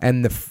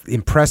 and the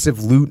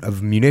impressive loot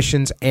of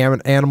munitions,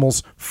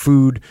 animals,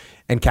 food,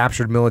 and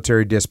captured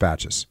military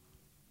dispatches.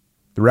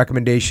 The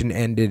recommendation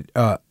ended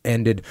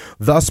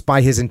thus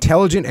by his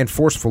intelligent and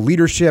forceful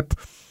leadership,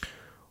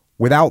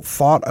 without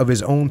thought of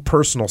his own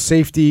personal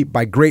safety,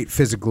 by great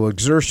physical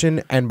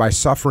exertion, and by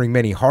suffering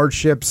many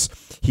hardships,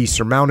 he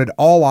surmounted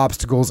all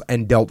obstacles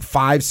and dealt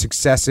 5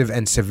 successive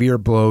and severe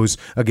blows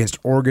against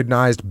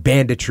organized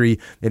banditry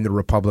in the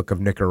Republic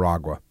of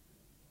Nicaragua.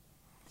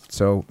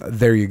 So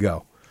there you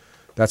go.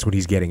 That's what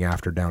he's getting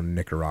after down in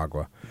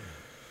Nicaragua.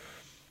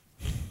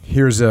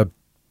 Here's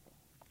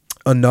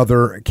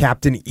another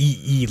Captain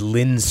E.E.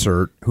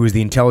 Linsert, who is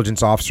the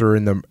intelligence officer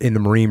in the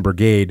Marine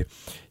Brigade.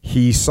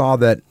 He saw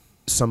that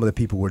some of the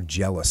people were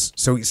jealous.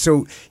 So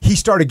he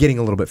started getting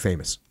a little bit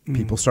famous.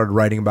 People started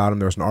writing about him.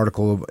 There was an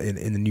article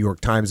in the New York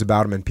Times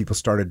about him, and people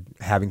started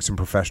having some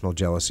professional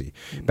jealousy.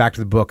 Back to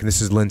the book, and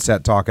this is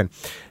Linsett talking.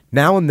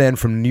 Now and then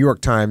the New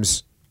York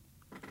Times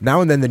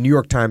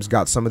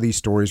got some of these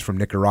stories from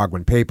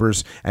Nicaraguan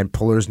papers, and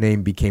Puller's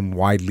name became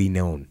widely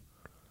known.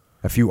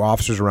 A few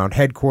officers around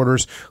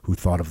headquarters, who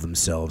thought of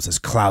themselves as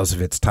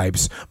Clausewitz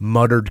types,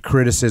 muttered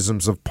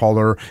criticisms of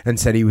Puller and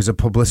said he was a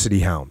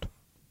publicity hound.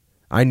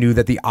 I knew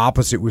that the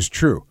opposite was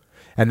true,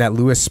 and that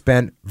Lewis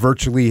spent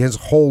virtually his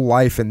whole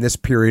life in this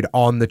period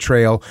on the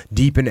trail,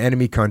 deep in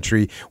enemy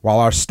country, while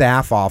our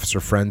staff officer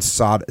friends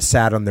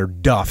sat on their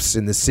duffs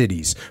in the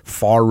cities,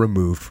 far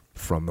removed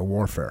from the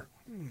warfare.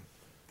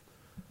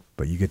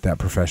 But you get that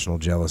professional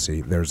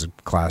jealousy. There's a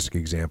classic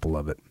example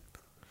of it.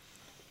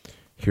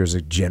 Here's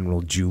a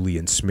General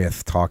Julian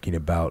Smith talking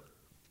about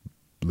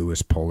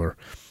Lewis Puller.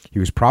 He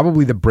was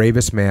probably the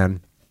bravest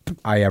man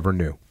I ever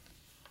knew.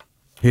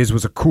 His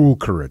was a cool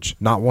courage,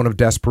 not one of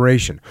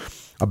desperation.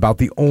 About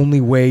the only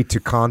way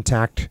to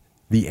contact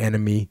the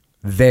enemy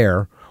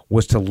there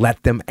was to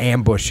let them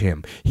ambush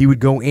him. He would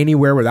go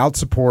anywhere without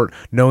support,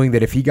 knowing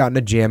that if he got in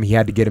a jam, he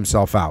had to get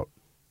himself out.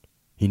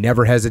 He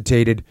never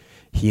hesitated.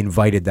 He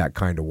invited that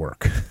kind of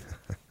work.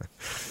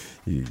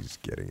 He's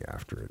getting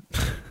after it.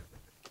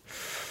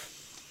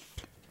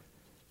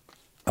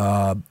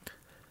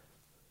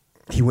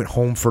 He went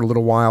home for a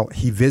little while.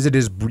 He visited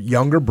his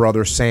younger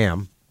brother,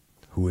 Sam,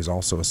 who is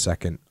also a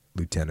second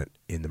lieutenant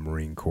in the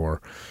Marine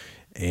Corps.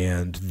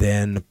 And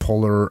then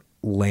Puller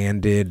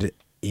landed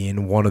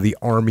in one of the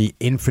Army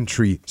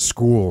infantry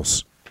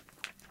schools.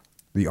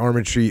 The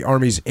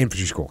Army's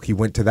infantry school. He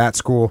went to that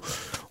school.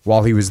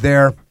 While he was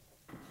there,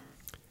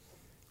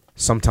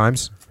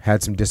 sometimes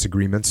had some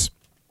disagreements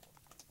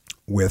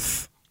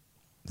with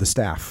the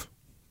staff.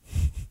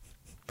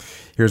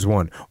 Here's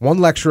one. One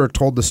lecturer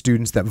told the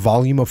students that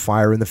volume of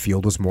fire in the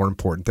field was more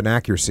important than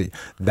accuracy.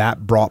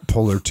 That brought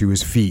Puller to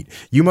his feet.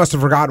 You must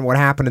have forgotten what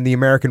happened in the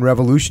American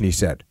Revolution, he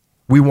said.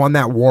 We won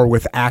that war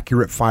with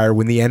accurate fire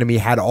when the enemy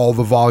had all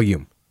the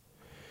volume.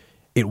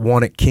 It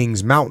won at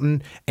Kings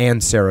Mountain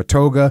and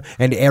Saratoga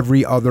and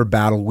every other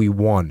battle we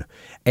won.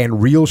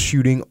 And real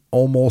shooting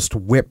almost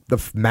whipped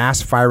the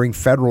mass-firing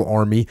Federal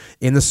Army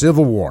in the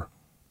Civil War.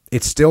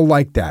 It's still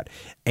like that.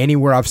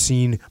 Anywhere I've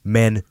seen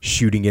men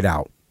shooting it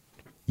out.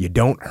 You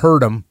don't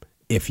hurt them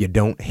if you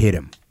don't hit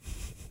them.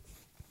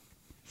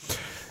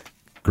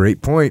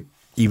 Great point.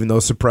 Even though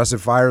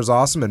suppressive fire is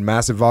awesome and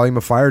massive volume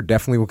of fire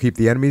definitely will keep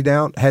the enemy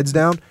down, heads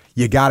down,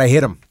 you got to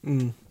hit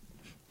them.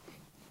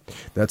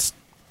 That's,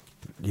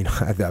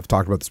 I've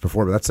talked about this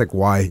before, but that's like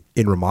why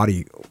in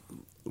Ramadi,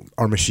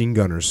 our machine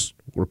gunners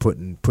were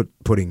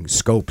putting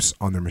scopes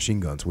on their machine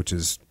guns, which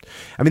is,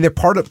 they're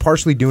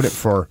partially doing it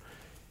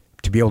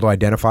to be able to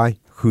identify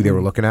who they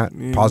were looking at,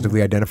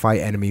 positively identify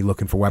enemy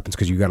looking for weapons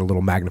because you got a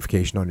little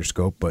magnification on your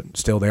scope, but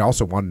still they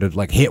also wanted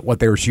to hit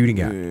what they were shooting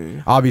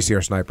at. Obviously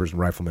our snipers and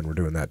riflemen were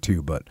doing that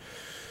too, but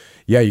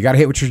yeah, you got to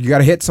hit you got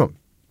to hit some.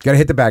 You got to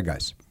hit the bad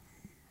guys.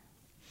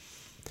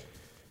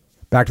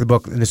 Back to the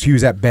book, and he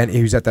was at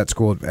that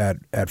school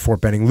at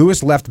Fort Benning.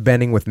 Lewis left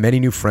Benning with many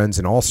new friends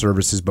in all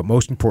services, but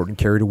most important,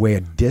 carried away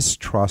a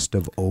distrust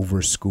of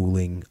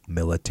overschooling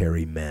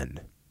military men.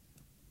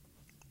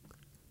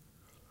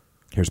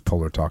 Here's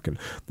Puller talking.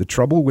 The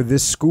trouble with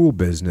this school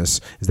business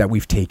is that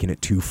we've taken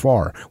it too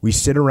far. We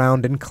sit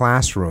around in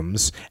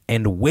classrooms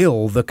and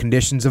will the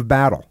conditions of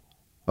battle.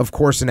 Of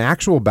course, in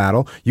actual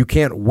battle, you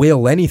can't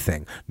will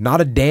anything,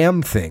 not a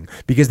damn thing,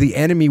 because the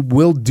enemy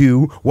will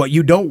do what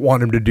you don't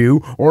want him to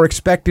do or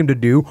expect him to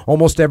do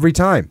almost every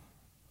time.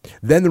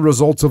 Then the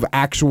results of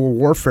actual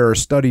warfare are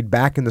studied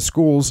back in the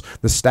schools.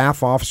 The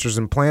staff officers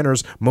and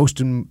planners, most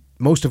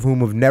of whom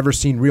have never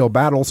seen real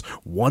battles,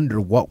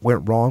 wonder what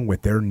went wrong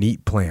with their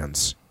neat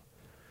plans.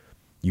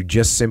 You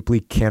just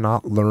simply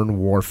cannot learn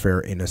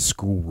warfare in a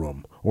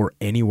schoolroom or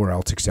anywhere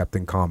else except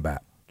in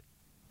combat.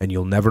 And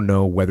you'll never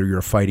know whether you're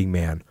a fighting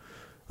man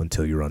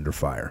until you're under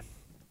fire.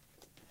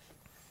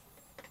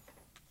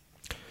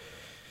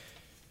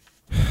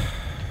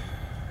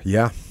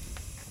 Yeah.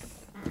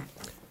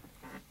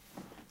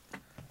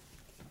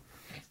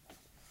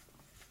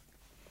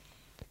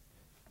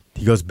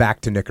 He goes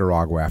back to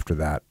Nicaragua after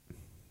that.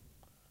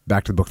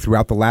 Back to the book.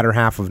 Throughout the latter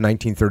half of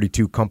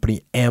 1932,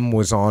 Company M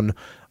was on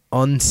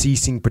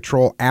unceasing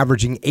patrol,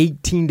 averaging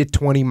 18 to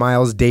 20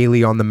 miles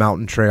daily on the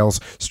mountain trails,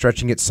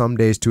 stretching it some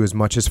days to as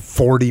much as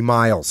 40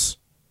 miles.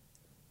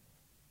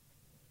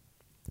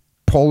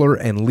 Puller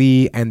and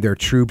Lee and their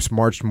troops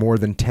marched more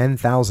than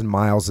 10,000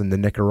 miles in the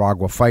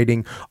Nicaragua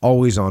fighting,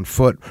 always on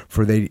foot,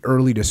 for they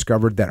early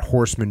discovered that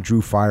horsemen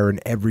drew fire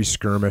in every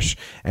skirmish,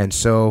 and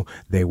so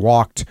they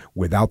walked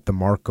without the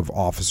mark of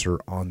officer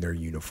on their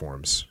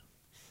uniforms.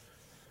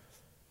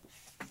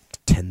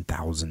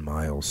 10,000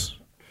 miles.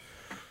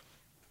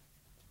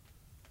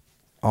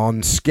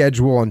 On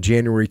schedule on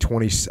January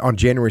 2nd,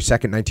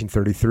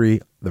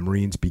 1933, the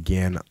Marines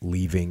began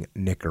leaving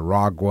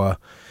Nicaragua.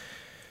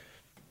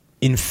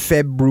 In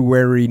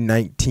February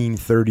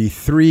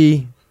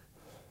 1933,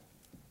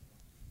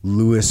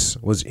 Lewis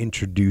was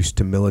introduced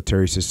to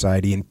military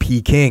society in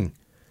Peking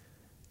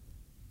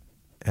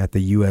at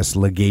the U.S.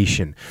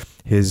 legation.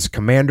 His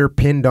commander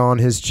pinned on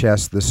his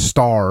chest the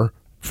star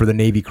for the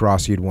Navy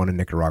Cross he had won in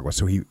Nicaragua.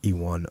 So he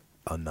won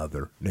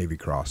another Navy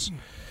Cross.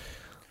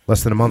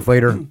 Less than a month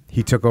later,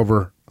 he took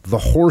over the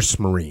Horse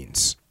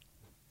Marines.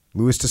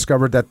 Lewis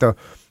discovered that the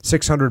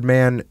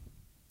 600-man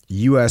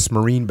U.S.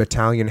 Marine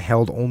Battalion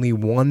held only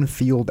one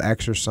field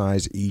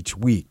exercise each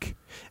week,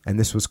 and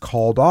this was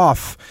called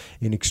off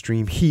in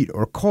extreme heat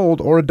or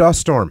cold or a dust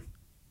storm,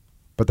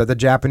 but that the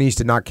Japanese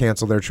did not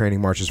cancel their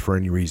training marches for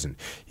any reason.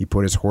 He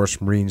put his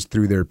Horse Marines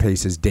through their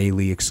paces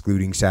daily,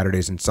 excluding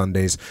Saturdays and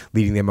Sundays,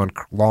 leading them on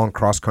long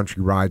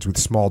cross-country rides with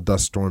small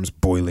dust storms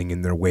boiling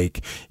in their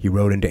wake. He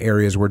rode into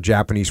areas where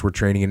Japanese were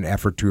training in an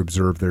effort to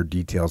observe their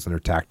details and their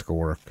tactical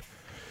work.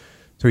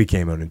 So he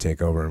came in and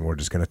take over, and we're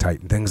just going to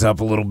tighten things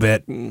up a little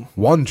bit.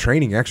 One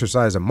training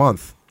exercise a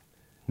month.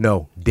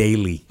 No,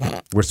 daily.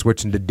 We're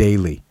switching to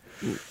daily.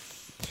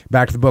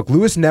 Back to the book.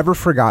 Lewis never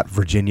forgot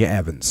Virginia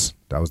Evans.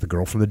 That was the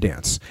girl from the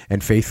dance,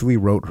 and faithfully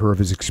wrote her of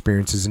his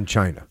experiences in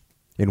China.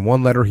 In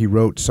one letter, he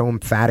wrote so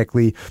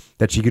emphatically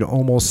that she could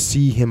almost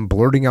see him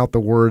blurting out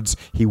the words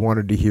he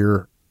wanted to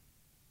hear.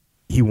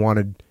 He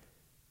wanted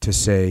to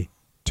say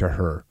to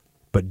her,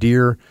 "But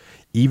dear,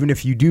 even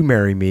if you do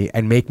marry me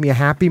and make me a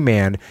happy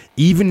man,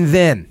 even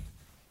then,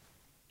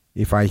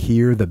 if I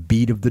hear the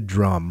beat of the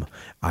drum,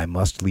 I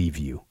must leave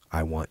you.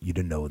 I want you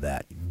to know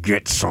that.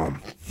 Get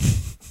some."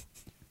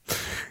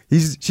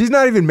 She's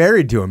not even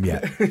married to him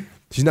yet.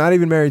 She's not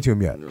even married to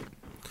him yet.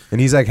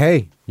 And he's like,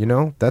 hey,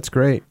 that's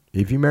great.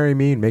 If you marry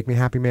me and make me a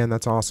happy man,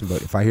 that's awesome.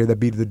 But if I hear the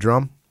beat of the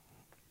drum,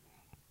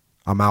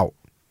 I'm out.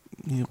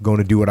 Yep. I'm going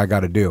to do what I got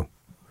to do.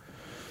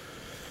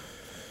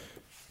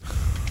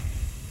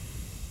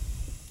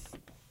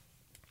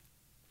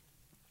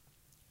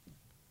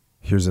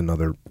 Here's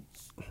another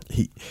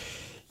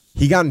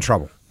he got in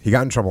trouble. He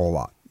got in trouble a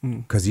lot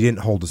because he didn't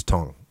hold his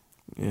tongue.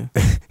 Yeah.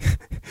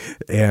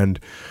 And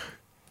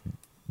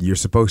you're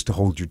supposed to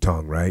hold your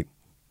tongue, right?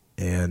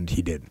 And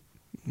he didn't.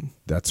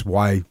 That's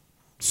why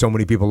so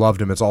many people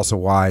loved him. It's also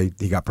why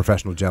he got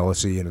professional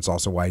jealousy, and it's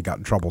also why he got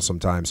in trouble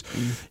sometimes.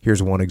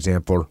 Here's one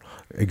example.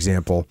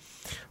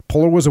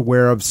 Puller was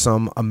aware of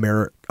some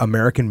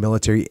American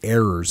military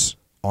errors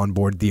on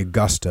board the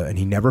Augusta, and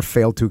he never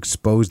failed to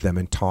expose them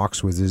in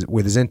talks with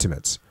his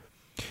intimates.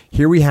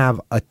 Here we have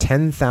a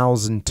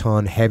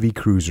 10,000-ton heavy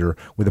cruiser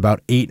with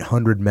about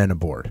 800 men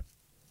aboard.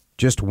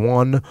 Just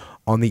one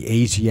on the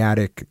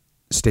Asiatic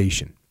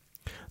station.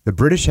 The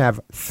British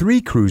have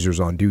 3 cruisers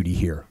on duty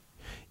here.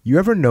 You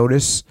ever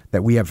notice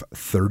that we have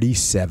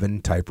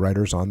 37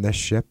 typewriters on this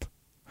ship?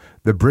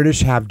 The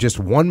British have just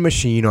one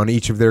machine on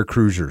each of their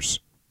cruisers.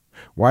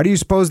 Why do you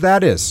suppose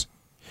that is?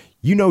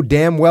 You know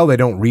damn well they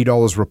don't read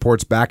all those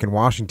reports back in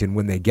Washington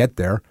when they get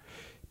there.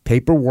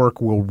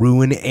 Paperwork will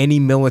ruin any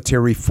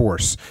military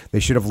force. They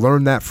should have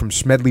learned that from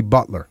Smedley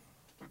Butler.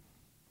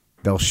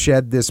 They'll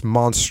shed this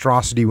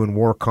monstrosity when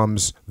war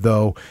comes,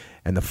 though,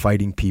 and the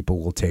fighting people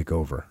will take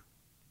over.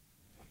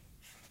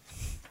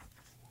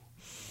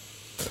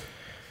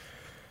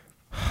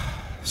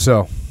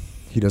 So,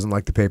 he doesn't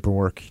like the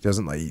paperwork. He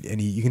doesn't like,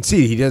 and you can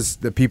see he does.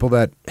 The people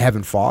that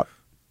haven't fought,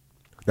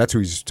 that's who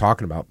he's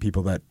talking about.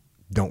 People that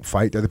don't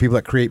fight, they're the people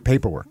that create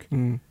paperwork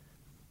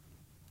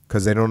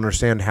because they don't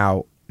understand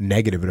how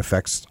negative it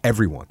affects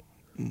everyone.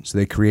 So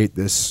they create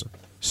this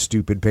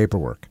stupid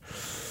paperwork,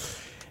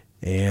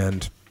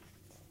 and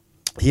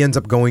he ends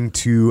up going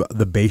to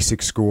the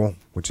basic school,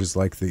 which is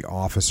like the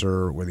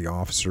officer, where the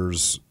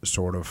officers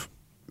sort of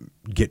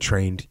get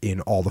trained in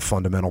all the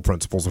fundamental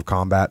principles of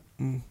combat.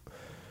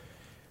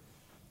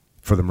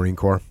 For the Marine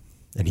Corps,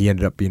 and he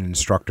ended up being an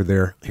instructor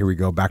there. Here we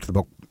go, back to the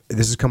book.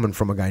 This is coming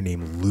from a guy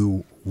named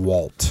Lou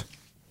Walt.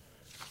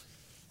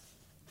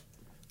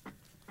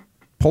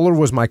 Puller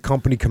was my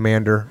company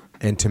commander,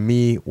 and to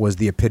me was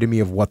the epitome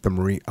of what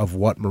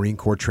Marine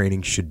Corps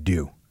training should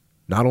do.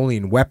 Not only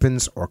in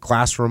weapons or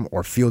classroom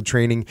or field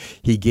training,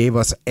 he gave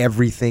us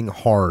everything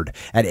hard.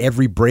 At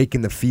every break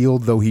in the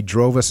field, though he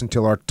drove us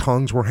until our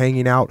tongues were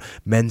hanging out,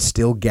 men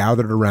still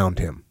gathered around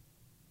him.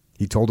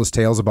 He told us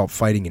tales about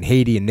fighting in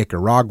Haiti and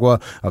Nicaragua,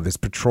 of his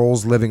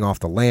patrols living off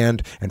the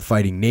land and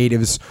fighting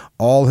natives,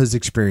 all his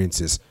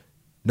experiences,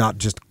 not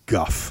just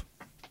guff.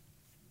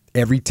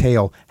 Every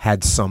tale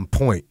had some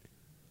point.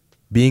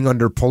 Being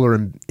under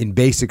Puller in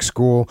basic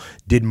school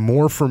did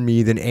more for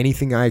me than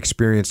anything I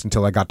experienced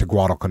until I got to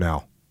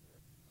Guadalcanal.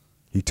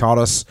 He taught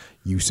us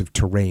use of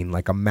terrain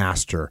like a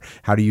master,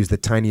 how to use the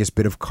tiniest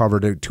bit of cover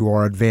to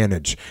our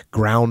advantage.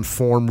 Ground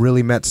form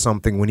really meant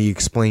something when he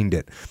explained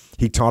it.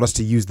 He taught us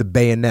to use the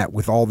bayonet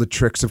with all the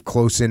tricks of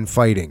close-in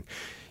fighting.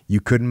 You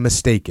couldn't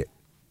mistake it.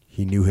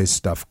 He knew his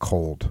stuff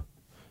cold.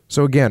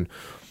 So again,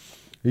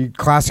 a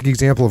classic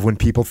example of when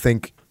people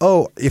think,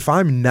 oh, if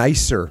I'm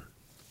nicer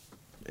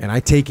and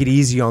I take it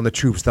easy on the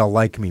troops, they'll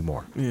like me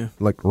more. Yeah.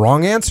 Like,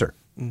 wrong answer.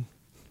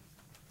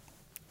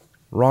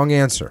 Wrong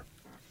answer.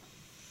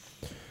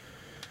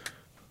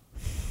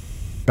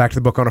 Back to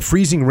the book. On a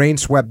freezing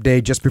rain-swept day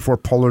just before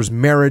Puller's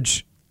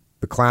marriage,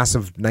 the class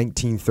of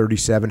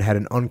 1937 had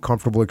an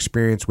uncomfortable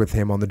experience with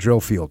him on the drill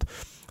field.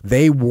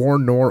 They wore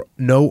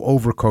no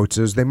overcoats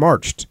as they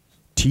marched.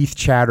 Teeth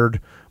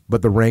chattered,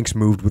 but the ranks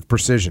moved with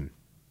precision.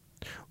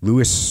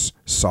 Lewis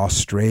saw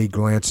stray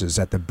glances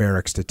at the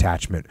barracks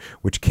detachment,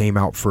 which came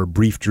out for a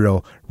brief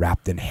drill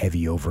wrapped in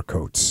heavy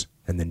overcoats,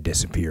 and then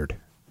disappeared.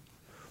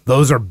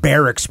 "Those are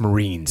barracks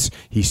Marines,"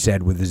 he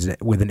said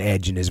with an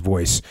edge in his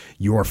voice.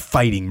 "You're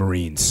fighting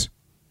Marines."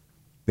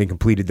 They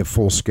completed the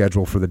full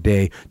schedule for the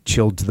day,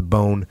 chilled to the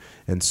bone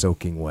and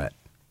soaking wet.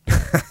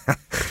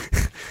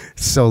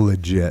 So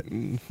legit.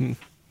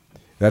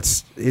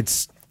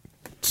 It's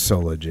so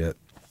legit.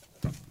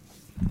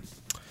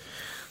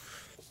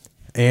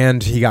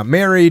 And he got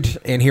married,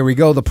 and here we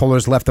go. The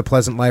Pullers left the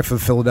pleasant life of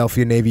the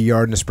Philadelphia Navy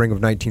Yard in the spring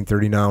of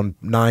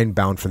 1939,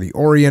 bound for the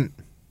Orient.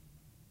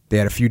 They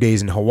had a few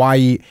days in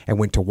Hawaii and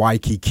went to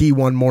Waikiki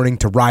one morning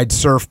to ride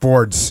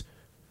surfboards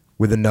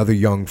with another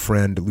young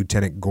friend,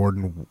 Lieutenant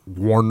Gordon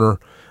Warner,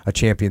 a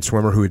champion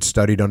swimmer who had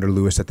studied under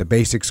Lewis at the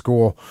basic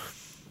school.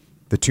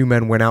 The two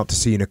men went out to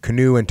sea in a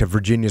canoe, and to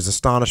Virginia's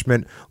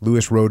astonishment,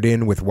 Lewis rowed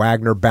in with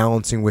Wagner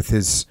balancing with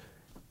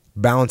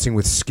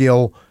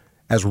skill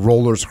as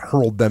rollers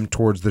hurled them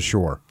towards the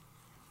shore.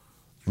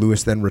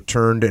 Lewis then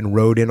returned and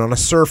rowed in on a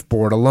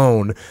surfboard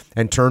alone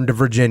and turned to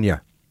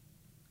Virginia.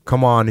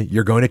 "Come on,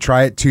 you're going to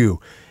try it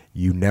too.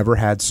 You never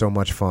had so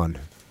much fun."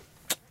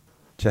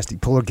 Chesty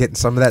Puller getting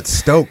some of that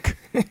stoke.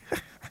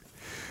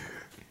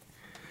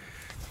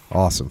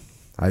 Awesome.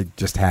 I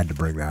just had to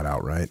bring that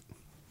out, right?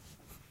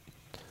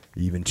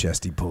 Even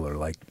Chesty Puller,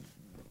 like,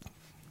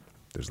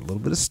 there's a little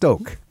bit of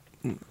stoke.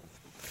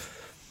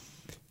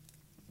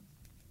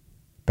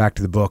 Back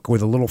to the book.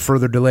 With a little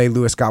further delay,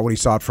 Lewis got what he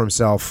sought for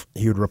himself.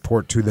 He would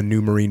report to the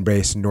new Marine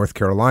base in North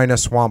Carolina,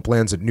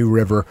 swamplands at New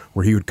River,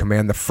 where he would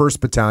command the 1st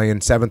Battalion,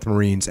 7th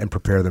Marines, and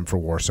prepare them for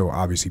war. So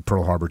obviously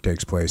Pearl Harbor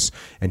takes place,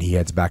 and he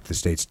heads back to the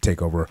States to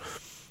take over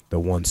the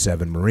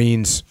 1-7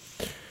 Marines.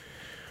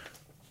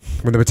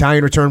 When the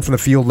battalion returned from the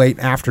field late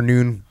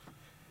afternoon,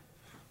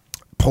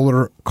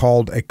 Puller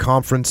called a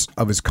conference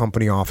of his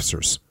company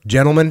officers.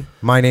 Gentlemen,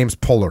 my name's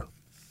Puller,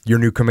 your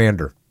new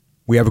commander.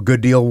 We have a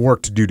good deal of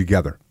work to do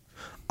together.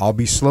 I'll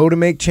be slow to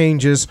make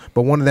changes,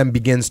 but one of them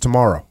begins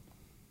tomorrow.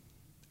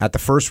 At the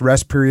first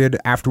rest period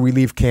after we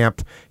leave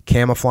camp,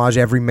 camouflage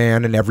every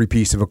man and every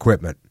piece of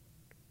equipment.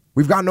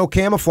 We've got no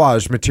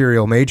camouflage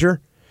material,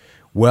 Major.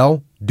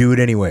 Well, do it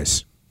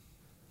anyways.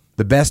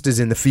 The best is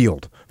in the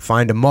field.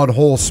 Find a mud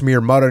hole,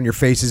 smear mud on your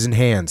faces and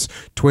hands.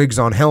 Twigs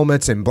on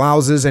helmets and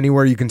blouses,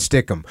 anywhere you can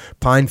stick them.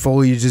 Pine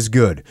foliage is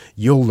good.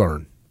 You'll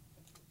learn.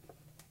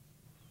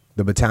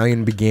 The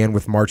battalion began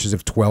with marches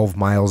of 12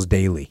 miles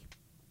daily.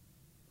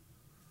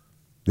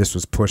 This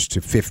was pushed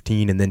to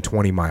 15 and then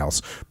 20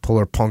 miles.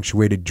 Puller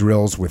punctuated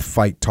drills with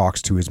fight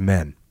talks to his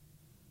men.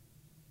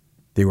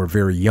 They were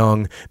very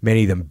young,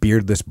 many of them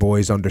beardless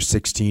boys under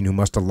 16 who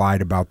must have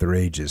lied about their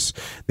ages.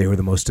 They were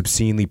the most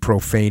obscenely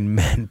profane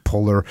men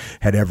Puller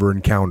had ever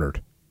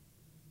encountered.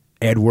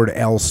 Edward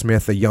L.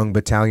 Smith, a young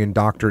battalion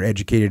doctor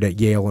educated at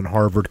Yale and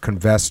Harvard,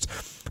 confessed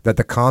that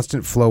the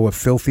constant flow of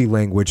filthy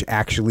language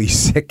actually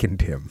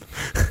sickened him.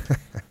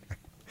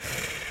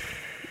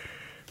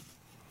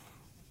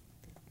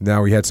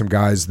 Now, we had some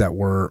guys that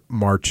were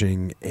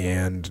marching,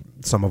 and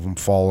some of them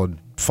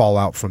fall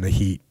out from the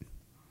heat.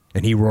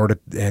 And he roared,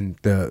 and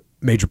the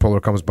Major Puller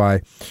comes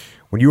by.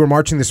 When you were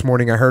marching this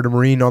morning, I heard a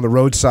Marine on the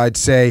roadside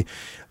say,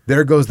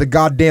 "There goes the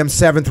goddamn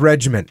 7th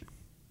Regiment."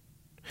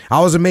 I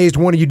was amazed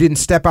one of you didn't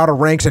step out of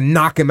ranks and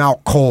knock him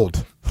out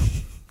cold.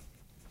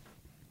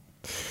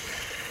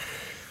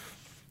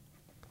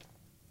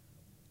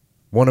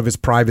 One of his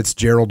privates,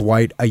 Gerald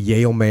White, a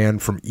Yale man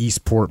from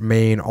Eastport,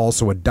 Maine,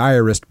 also a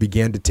diarist,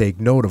 began to take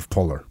note of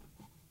Puller.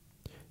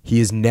 He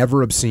is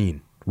never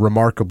obscene,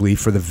 remarkably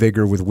for the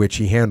vigor with which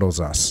he handles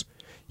us.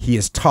 He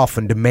is tough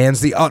and demands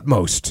the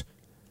utmost.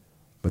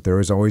 But there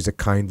is always a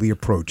kindly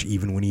approach,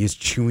 even when he is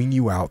chewing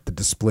you out, that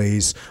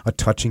displays a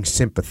touching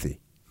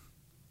sympathy.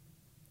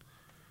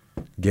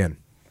 Again,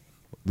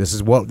 this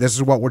is what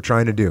we're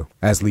trying to do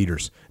as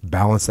leaders.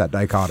 Balance that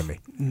dichotomy.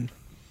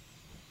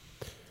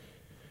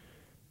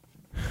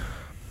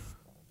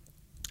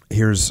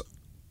 Here's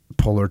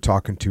Puller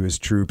talking to his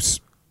troops.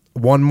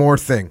 One more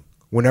thing.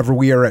 Whenever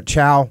we are at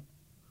chow,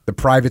 the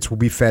privates will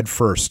be fed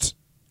first,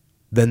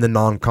 then the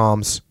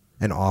non-coms,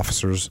 and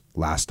officers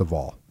last of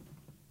all.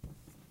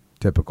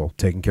 Typical,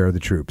 taking care of the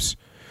troops.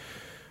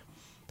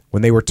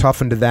 When they were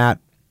toughened to that,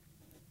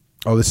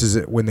 this is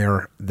it when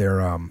they're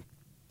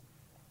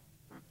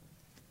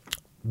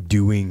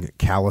doing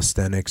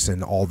calisthenics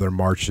and all their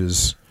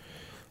marches.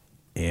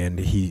 And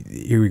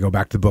here we go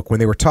back to the book.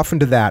 When they were toughened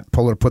to that,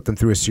 Puller put them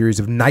through a series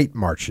of night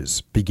marches,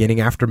 beginning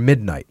after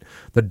midnight.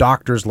 The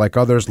doctors, like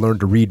others,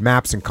 learned to read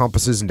maps and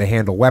compasses and to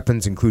handle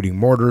weapons, including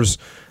mortars.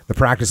 The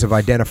practice of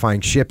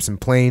identifying ships and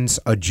planes,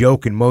 a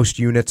joke in most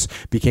units,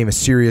 became a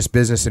serious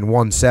business in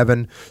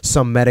 1-7.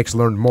 Some medics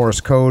learned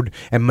Morse code,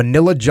 and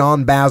Manila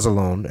John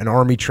Basilone, an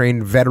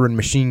Army-trained veteran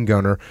machine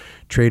gunner,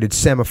 traded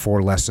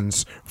semaphore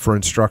lessons for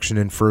instruction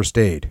in first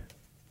aid.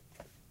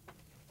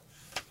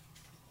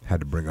 Had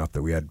to bring up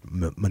that we had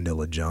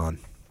Manila John.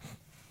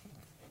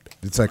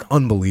 It's like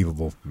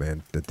unbelievable,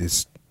 man, that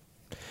these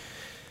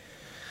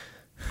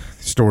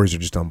stories are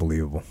just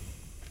unbelievable.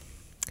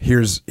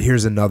 Here's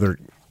another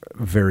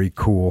very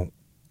cool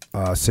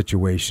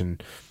situation.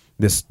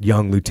 This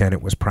young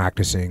lieutenant was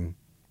practicing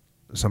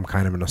some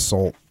kind of an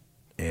assault,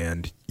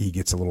 and he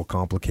gets a little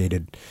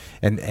complicated.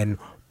 And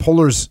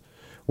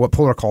what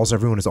Puller calls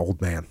everyone is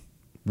old man.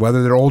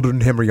 Whether they're older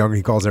than him or younger,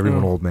 he calls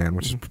everyone old man,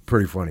 which is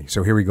pretty funny.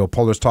 So here we go.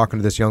 Puller's talking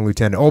to this young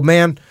lieutenant. Old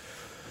man,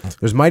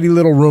 there's mighty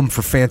little room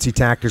for fancy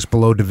tactics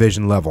below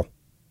division level.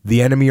 The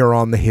enemy are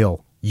on the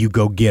hill. You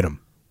go get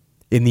them.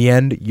 In the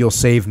end, you'll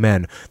save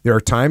men. There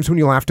are times when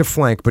you'll have to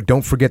flank, but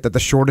don't forget that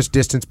the shortest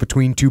distance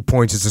between 2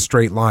 points is a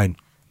straight line.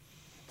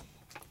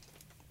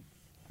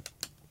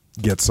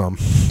 Get some.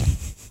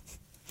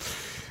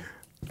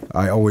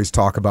 I always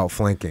talk about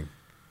flanking,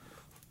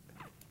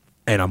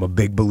 and I'm a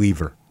big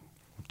believer.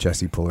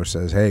 Jesse Puller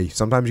says, hey,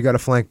 sometimes you got to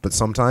flank, but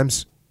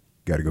sometimes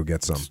you got to go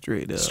get some.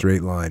 Straight up.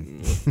 Straight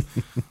line.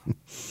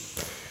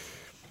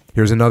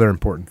 Here's another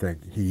important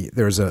thing.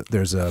 There's a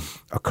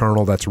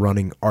colonel that's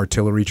running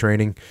artillery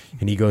training,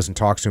 and he goes and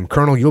talks to him.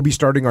 Colonel, you'll be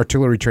starting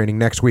artillery training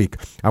next week.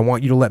 I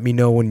want you to let me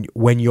know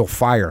when you'll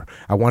fire.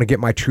 I want to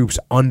get my troops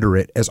under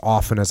it as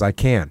often as I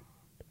can.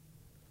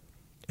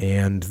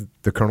 And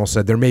the colonel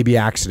said, there may be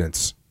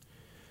accidents.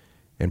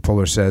 And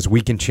Puller says,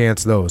 we can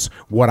chance those.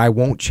 What I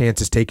won't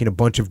chance is taking a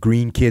bunch of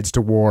green kids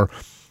to war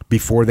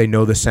before they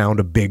know the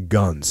sound of big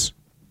guns.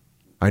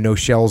 I know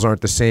shells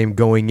aren't the same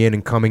going in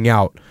and coming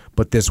out,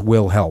 but this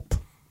will help.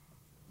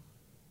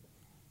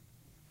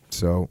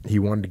 So he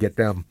wanted to get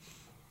them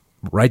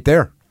right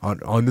there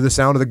under the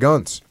sound of the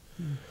guns.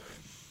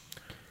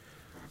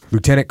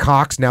 Lieutenant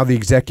Cox, now the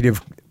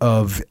executive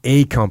of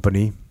A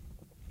Company,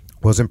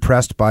 was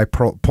impressed by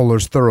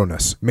Puller's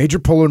thoroughness. Major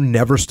Puller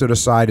never stood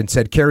aside and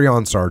said, "Carry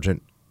on,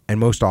 Sergeant," and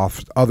most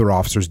other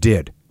officers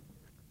did.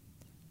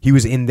 He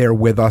was in there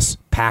with us,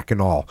 pack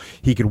and all.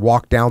 He could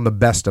walk down the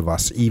best of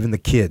us, even the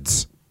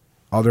kids.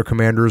 Other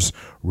commanders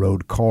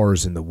rode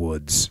cars in the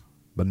woods,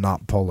 but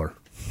not Puller.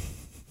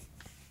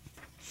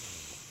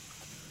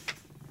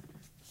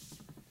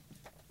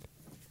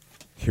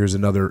 Here's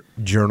another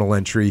journal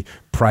entry.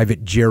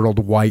 Private Gerald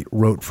White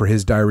wrote for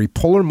his diary,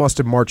 "Puller must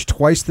have marched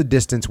twice the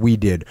distance we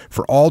did,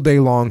 for all day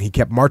long he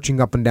kept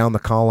marching up and down the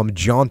column,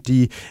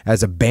 jaunty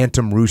as a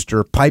bantam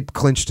rooster, pipe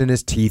clenched in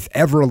his teeth,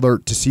 ever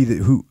alert to see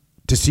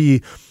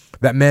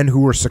that men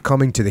who were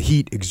succumbing to the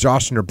heat,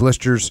 exhaustion, or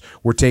blisters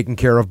were taken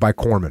care of by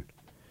corpsmen.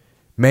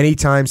 Many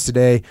times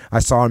today, I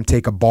saw him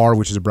take a bar,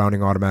 which is a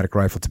Browning automatic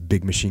rifle, it's a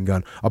big machine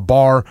gun, a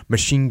bar,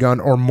 machine gun,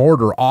 or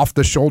mortar off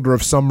the shoulder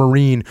of some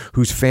Marine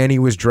whose fanny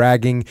was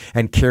dragging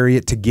and carry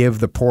it to give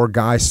the poor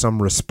guy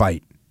some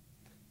respite."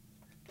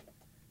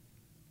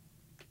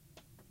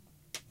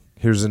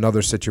 Here's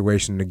another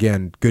situation.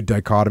 Again, good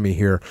dichotomy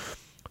here.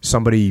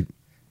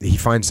 He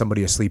finds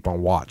somebody asleep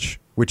on watch,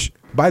 which,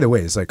 by the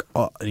way, is like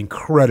an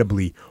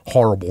incredibly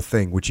horrible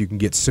thing, which you can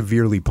get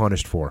severely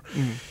punished for.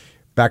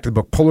 Back to the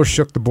book. Puller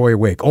shook the boy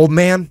awake. "Old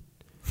man,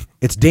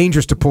 it's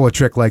dangerous to pull a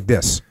trick like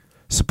this.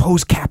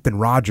 Suppose Captain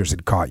Rogers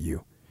had caught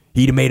you.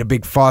 He'd have made a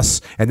big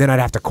fuss, and then I'd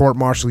have to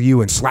court-martial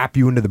you and slap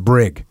you into the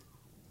brig.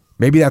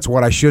 Maybe that's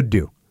what I should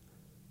do,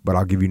 but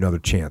I'll give you another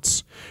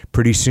chance.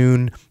 Pretty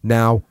soon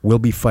now we'll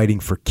be fighting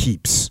for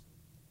keeps,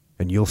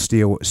 and you'll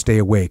stay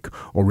awake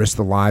or risk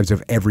the lives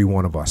of every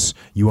one of us.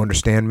 You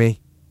understand me?"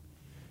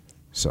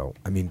 So,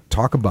 I mean,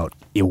 talk about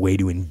a way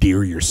to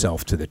endear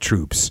yourself to the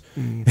troops.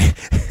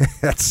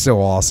 That's so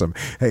awesome.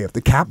 Hey, if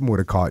the captain would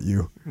have caught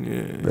you,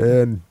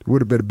 man, it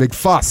would have been a big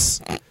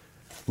fuss.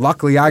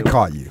 Luckily, I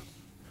caught you.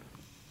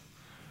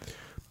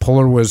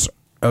 Puller was,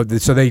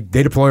 so they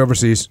deploy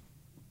overseas.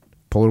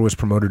 Puller was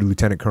promoted to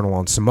lieutenant colonel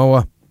on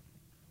Samoa.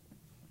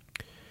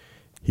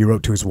 He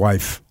wrote to his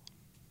wife,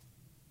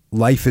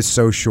 "Life is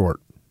so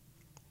short.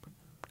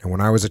 And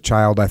when I was a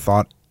child, I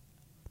thought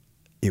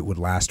it would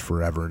last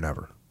forever and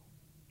ever.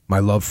 My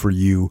love for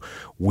you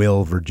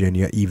will,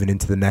 Virginia, even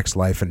into the next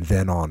life and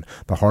then on.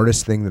 The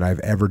hardest thing that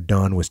I've ever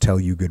done was tell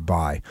you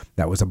goodbye.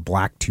 That was a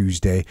Black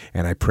Tuesday,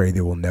 and I pray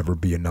there will never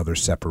be another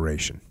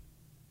separation."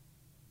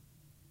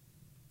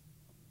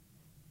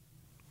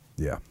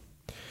 Yeah.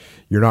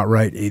 You're not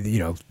right. You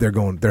know,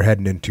 they're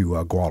heading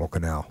into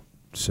Guadalcanal.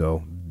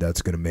 So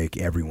that's going to make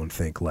everyone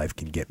think life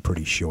can get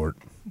pretty short.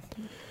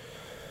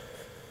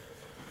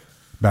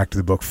 Back to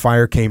the book.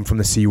 Fire came from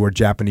the sea where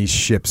Japanese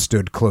ships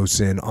stood close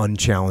in,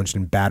 unchallenged,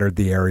 and battered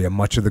the area.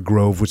 Much of the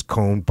grove was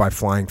combed by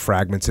flying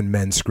fragments, and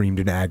men screamed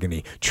in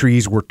agony.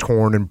 Trees were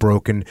torn and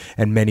broken,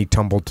 and many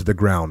tumbled to the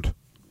ground.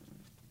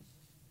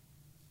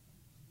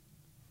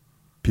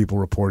 People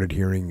reported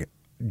hearing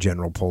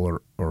General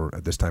Puller, or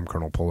at this time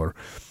Colonel Puller,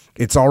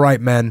 "It's all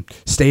right, men.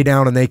 Stay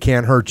down and they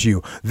can't hurt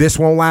you. This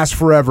won't last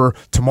forever.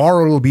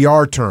 Tomorrow it'll be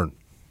our turn."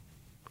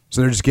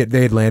 So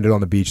they had landed on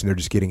the beach, and they're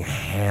just getting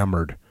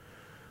hammered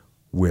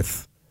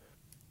with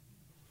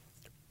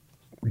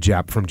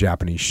from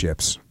Japanese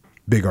ships,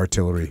 big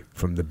artillery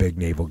from the big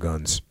naval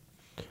guns.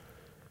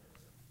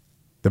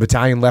 The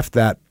battalion left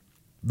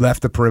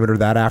the perimeter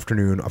that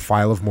afternoon, a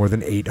file of more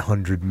than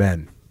 800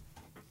 men.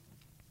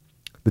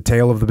 The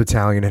tail of the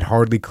battalion had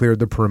hardly cleared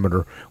the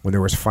perimeter when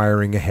there was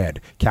firing ahead.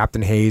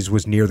 Captain Hayes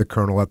was near the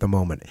colonel at the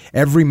moment.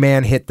 Every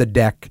man hit the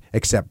deck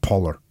except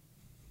Puller.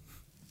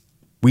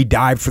 We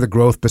dived for the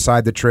growth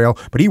beside the trail,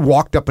 but he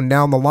walked up and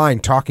down the line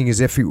talking as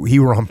if he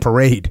were on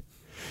parade.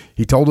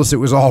 He told us it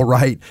was all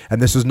right,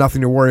 and this was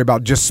nothing to worry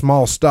about, just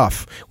small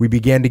stuff. We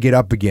began to get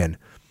up again.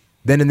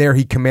 Then and there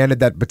he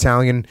commanded that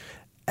battalion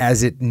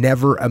as it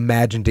never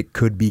imagined it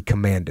could be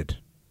commanded.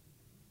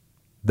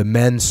 The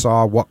men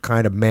saw what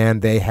kind of man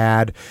they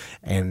had,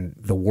 and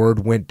the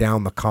word went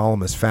down the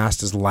column as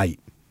fast as light.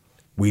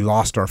 We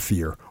lost our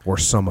fear, or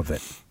some of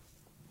it.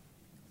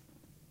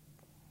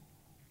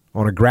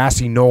 On a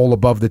grassy knoll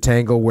above the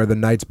tangle where the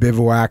night's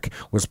bivouac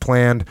was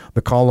planned,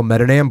 the column met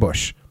an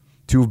ambush.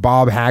 Two of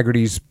Bob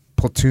Haggerty's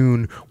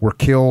platoon were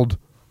killed,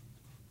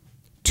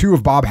 and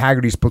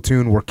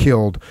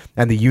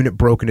the unit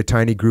broke into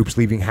tiny groups,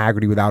 leaving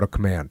Haggerty without a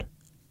command.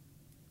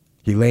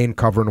 He lay in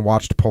cover and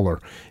watched Puller.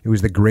 It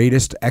was the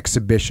greatest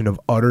exhibition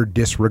of utter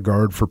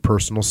disregard for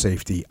personal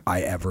safety I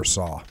ever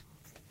saw.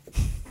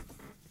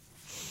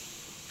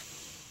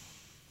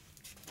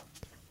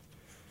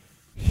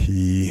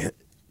 He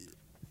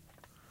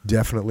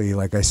definitely,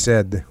 like I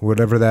said,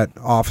 whatever that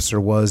officer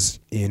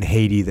was in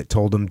Haiti that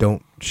told him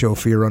don't show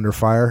fear under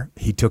fire,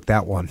 he took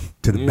that one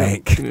to the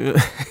bank.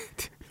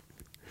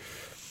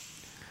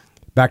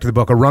 Back to the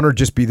book. A runner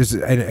just this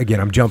is, and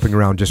again, I'm jumping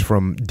around just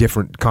from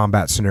different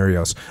combat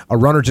scenarios. A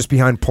runner just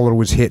behind Puller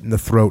was hit in the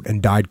throat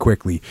and died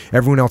quickly.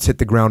 Everyone else hit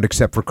the ground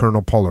except for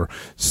Colonel Puller.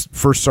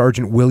 First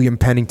Sergeant William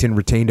Pennington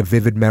retained a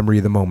vivid memory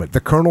of the moment. The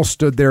colonel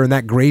stood there in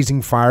that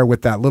grazing fire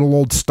with that little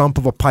old stump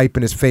of a pipe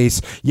in his face,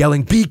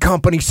 yelling, "B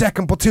Company,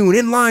 2nd Platoon,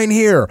 in line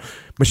here!"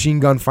 Machine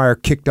gun fire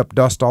kicked up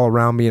dust all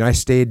around me, and I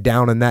stayed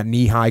down in that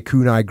knee-high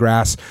kunai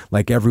grass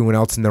like everyone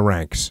else in the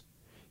ranks.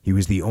 He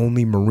was the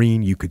only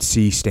Marine you could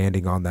see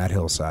standing on that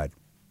hillside.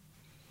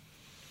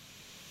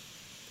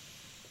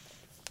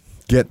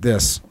 Get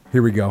this.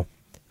 Here we go.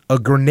 A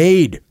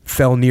grenade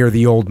fell near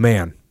the old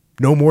man,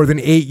 no more than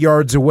 8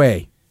 yards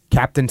away,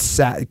 Captain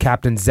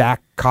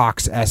Zach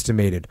Cox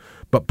estimated.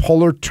 But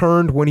Puller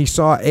turned when he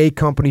saw A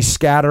Company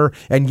scatter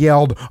and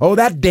yelled, "Oh,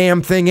 that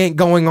damn thing ain't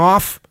going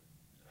off."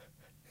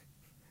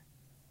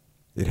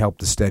 It helped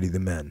to steady the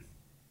men.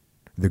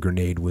 The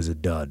grenade was a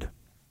dud.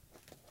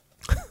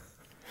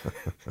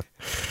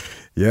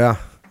 Yeah.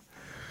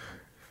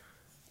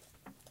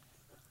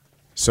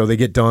 So they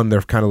get done.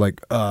 They're kind of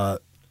like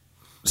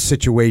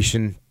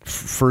situation.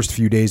 First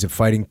few days of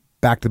fighting.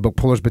 Back to the book.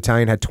 Puller's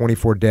battalion had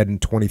 24 dead and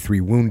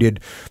 23 wounded.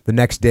 The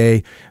next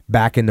day,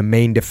 back in the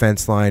main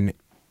defense line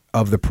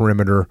of the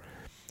perimeter,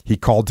 he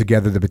called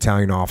together the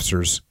battalion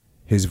officers.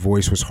 His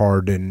voice was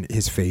hard and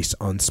his face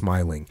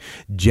unsmiling.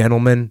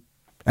 "Gentlemen,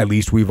 at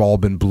least we've all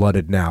been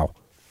blooded now.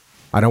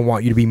 I don't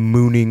want you to be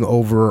mooning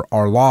over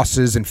our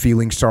losses and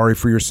feeling sorry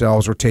for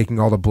yourselves or taking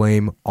all the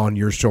blame on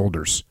your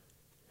shoulders.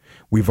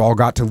 We've all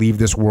got to leave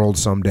this world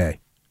someday.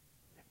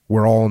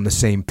 We're all in the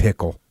same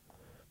pickle.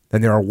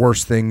 And there are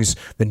worse things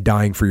than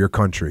dying for your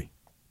country.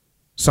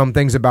 Some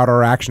things about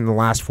our action in the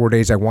last 4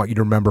 days I want you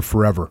to remember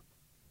forever.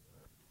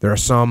 There are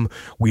some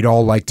we'd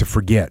all like to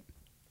forget,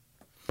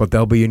 but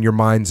they'll be in your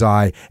mind's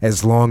eye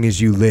as long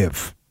as you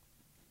live.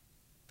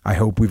 I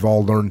hope we've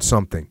all learned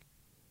something.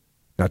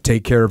 Now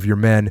take care of your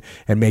men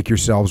and make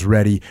yourselves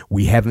ready.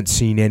 We haven't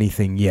seen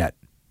anything yet."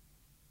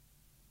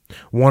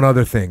 One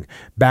other thing.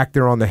 Back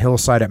there on the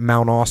hillside at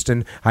Mount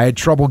Austin, I had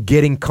trouble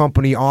getting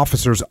company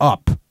officers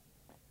up.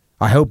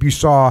 I hope you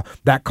saw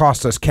that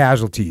cost us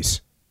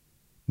casualties.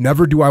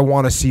 Never do I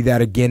want to see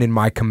that again in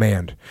my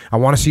command. I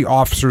want to see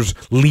officers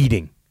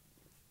leading.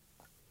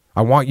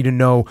 I want you to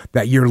know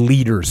that you're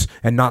leaders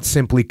and not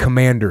simply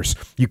commanders.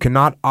 You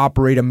cannot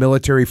operate a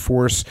military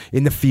force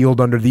in the field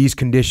under these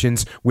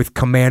conditions with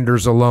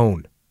commanders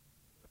alone.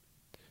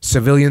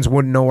 Civilians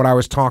wouldn't know what I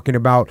was talking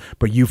about,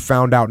 but you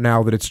found out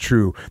now that it's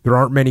true. There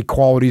aren't many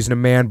qualities in a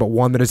man, but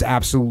one that is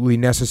absolutely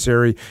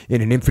necessary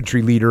in an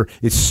infantry leader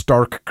is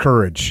stark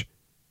courage.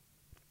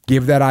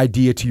 Give that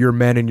idea to your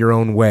men in your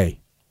own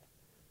way.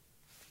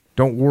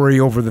 Don't worry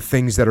over the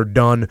things that are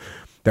done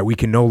that we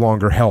can no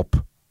longer help.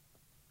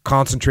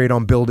 Concentrate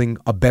on building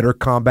a better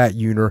combat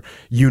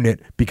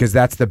unit because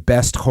that's the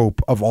best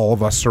hope of all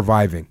of us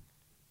surviving.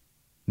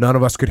 None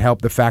of us could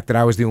help the fact that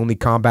I was the only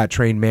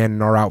combat-trained man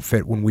in our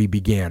outfit when we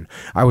began.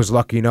 I was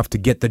lucky enough to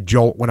get the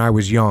jolt when I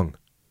was young.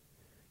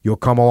 You'll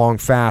come along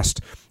fast,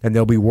 and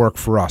there'll be work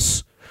for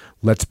us.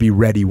 Let's be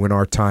ready when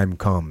our time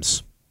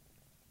comes.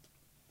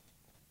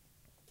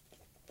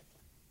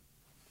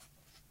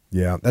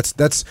 Yeah,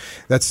 that's.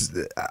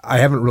 I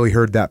haven't really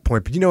heard that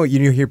point, but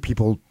you hear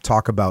people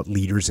talk about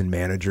leaders and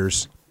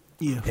managers.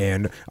 Yeah.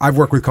 And I've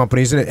worked with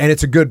companies, and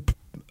it's a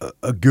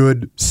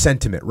good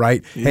sentiment,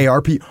 right? Yeah. Hey,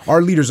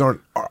 our leaders are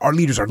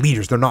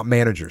leaders. They're not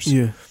managers.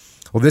 Yeah.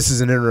 Well, this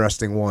is an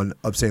interesting one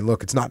of saying,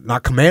 look, it's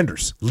not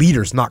commanders.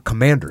 Leaders, not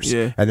commanders.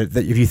 Yeah. And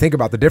if you think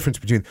about the difference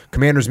between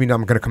commanders mean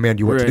I'm going to command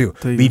you what to do.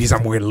 Leaders,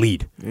 I'm going to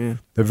lead. Yeah.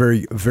 A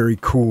very, very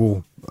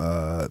cool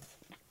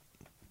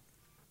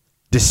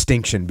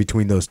distinction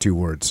between those two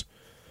words.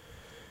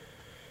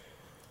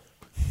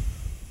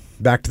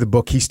 Back to the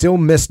book. He still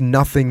missed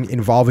nothing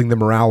involving the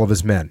morale of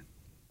his men.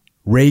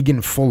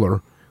 Reagan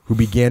Fuller, who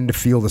began to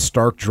feel the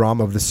stark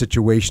drama of the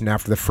situation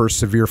after the first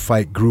severe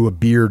fight, grew a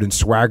beard and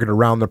swaggered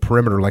around the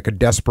perimeter like a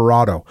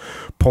desperado.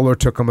 Puller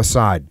took him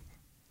aside.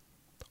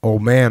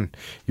 "Old man,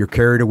 you're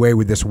carried away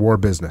with this war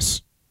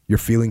business. You're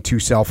feeling too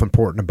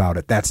self-important about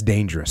it. That's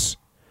dangerous.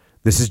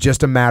 This is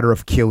just a matter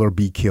of kill or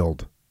be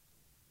killed."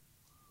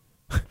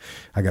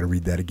 I got to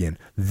read that again.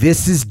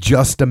 This is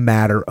just a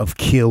matter of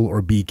kill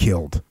or be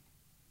killed.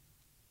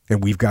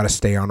 And we've got to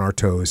stay on our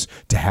toes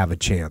to have a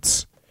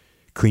chance.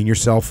 Clean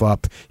yourself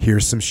up.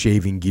 Here's some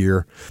shaving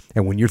gear.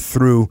 And when you're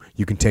through,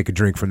 you can take a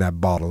drink from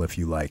that bottle if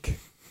you like.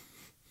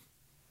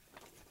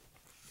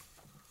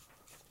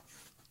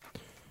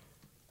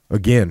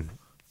 Again,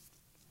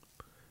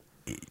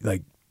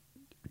 like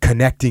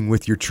connecting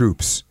with your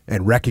troops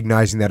and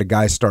recognizing that a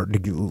guy's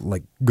starting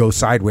to go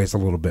sideways a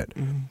little bit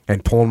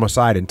and pulling him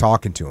aside and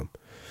talking to him.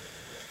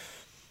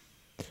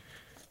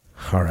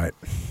 All right.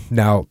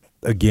 Now,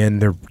 again,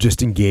 they're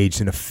just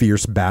engaged in a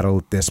fierce battle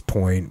at this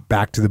point.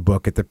 Back to the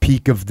book. At the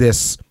peak of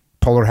this,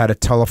 Puller had a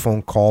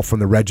telephone call from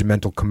the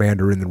regimental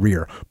commander in the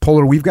rear.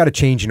 "Puller, we've got a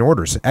change in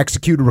orders.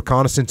 Execute a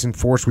reconnaissance in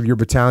force with your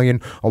battalion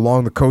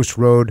along the coast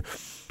road.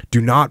 Do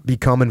not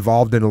become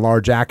involved in a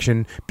large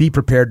action. Be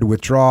prepared to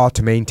withdraw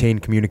to maintain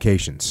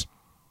communications."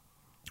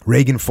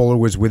 Reagan Fuller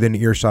was within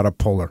earshot of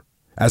Puller.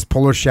 As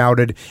Puller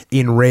shouted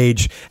in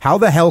rage, "How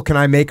the hell can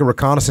I make a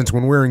reconnaissance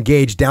when we're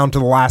engaged down to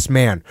the last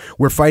man?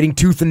 We're fighting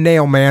tooth and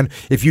nail, man.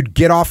 If you'd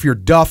get off your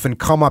duff and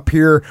come up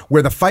here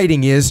where the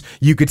fighting is,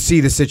 you could see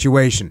the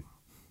situation."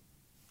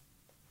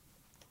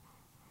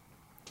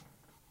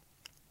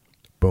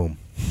 Boom.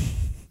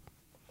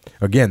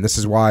 Again, this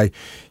is why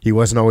he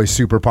wasn't always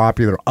super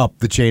popular up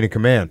the chain of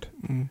command.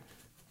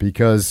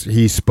 Because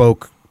he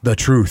spoke the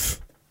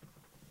truth.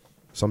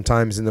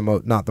 Sometimes in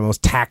the not the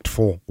most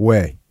tactful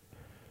way.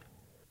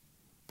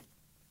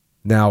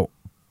 Now,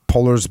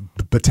 Puller's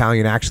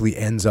battalion actually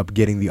ends up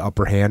getting the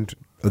upper hand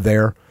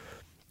there,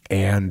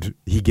 and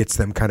he gets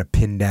them kind of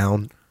pinned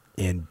down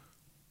and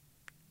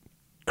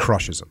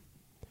crushes them.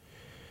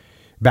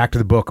 Back to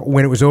the book.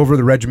 When it was over,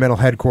 the regimental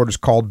headquarters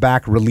called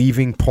back,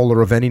 relieving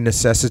Puller of any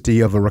necessity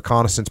of a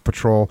reconnaissance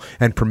patrol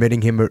and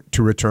permitting him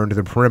to return to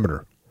the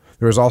perimeter.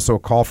 There was also a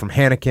call from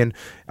Hannekin,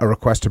 a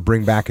request to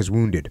bring back his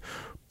wounded.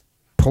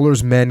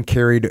 Puller's men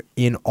carried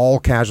in all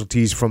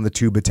casualties from the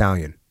two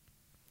battalions.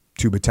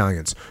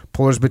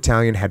 Puller's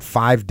battalion had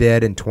 5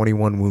 dead and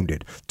 21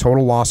 wounded.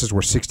 Total losses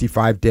were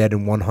 65 dead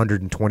and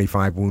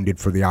 125 wounded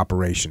for the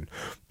operation.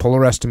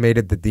 Puller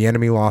estimated that the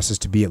enemy losses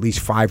to be at least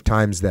 5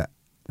 times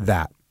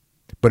that.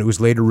 But it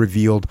was later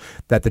revealed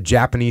that the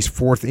Japanese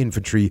 4th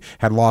Infantry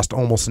had lost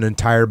almost an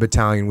entire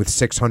battalion with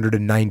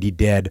 690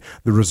 dead,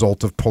 the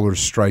result of Puller's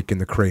strike in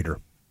the crater.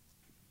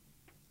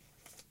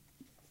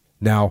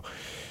 Now,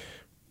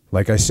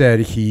 like I said,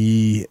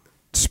 he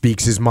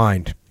speaks his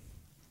mind.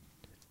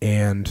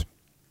 And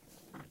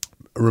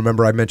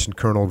remember I mentioned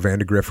Colonel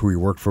Vandegrift, who he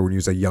worked for when he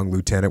was a young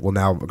lieutenant. Well,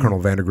 now Colonel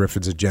Vandegrift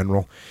is a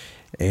general.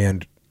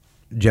 And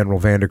General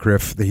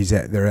Vandegrift,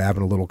 they're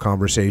having a little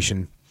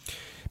conversation.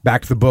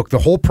 Back to the book. The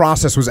whole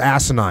process was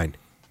asinine.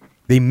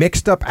 They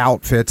mixed up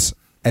outfits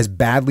as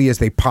badly as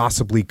they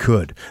possibly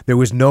could. There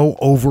was no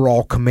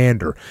overall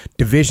commander.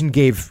 Division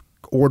gave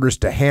orders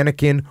to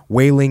Hannekin,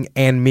 Whaling,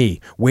 and me.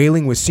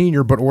 Whaling was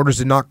senior, but orders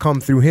did not come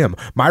through him.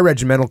 My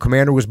regimental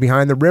commander was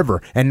behind the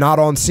river and not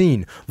on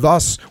scene.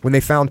 Thus, when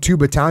they found 2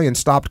 battalions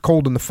stopped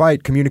cold in the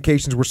fight,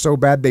 communications were so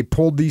bad they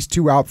pulled these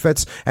 2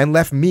 outfits and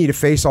left me to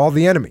face all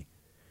the enemy.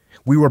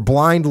 We were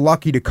blind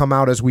lucky to come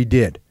out as we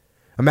did.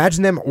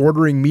 Imagine them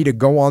ordering me to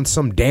go on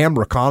some damn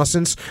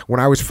reconnaissance when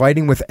I was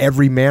fighting with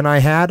every man I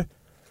had.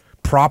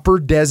 Proper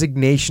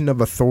designation of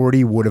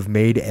authority would have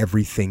made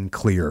everything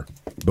clear.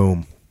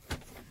 Boom.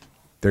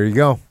 There you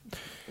go.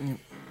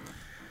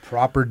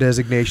 Proper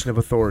designation of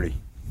authority.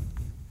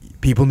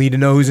 People need to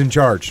know who's in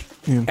charge.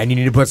 Yeah. And you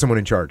need to put someone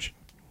in charge.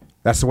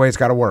 That's the way it's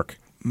got to work.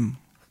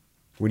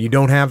 When you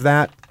don't have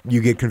that, you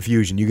get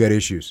confusion. You get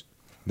issues.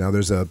 Now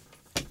there's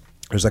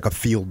like a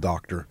field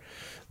doctor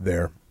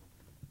there.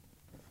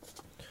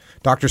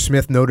 Dr.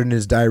 Smith noted in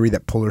his diary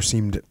that Puller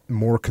seemed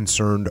more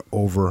concerned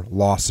over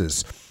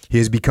losses. He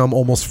has become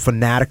almost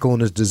fanatical in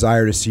his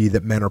desire to see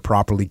that men are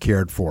properly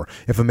cared for.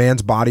 If a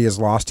man's body is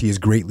lost, he is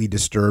greatly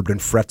disturbed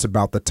and frets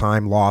about the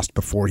time lost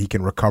before he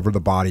can recover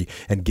the body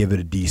and give it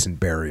a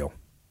decent burial.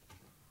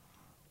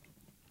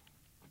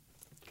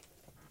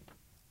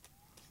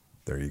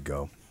 There you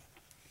go.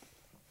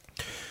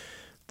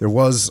 There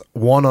was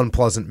one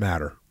unpleasant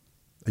matter.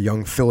 A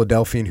young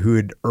Philadelphian who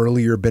had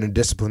earlier been a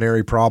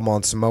disciplinary problem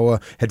on Samoa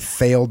had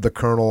failed the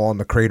colonel on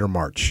the crater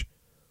march.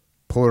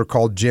 Puller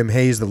called Jim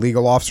Hayes, the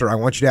legal officer. "I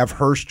want you to have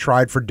Hirsch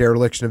tried for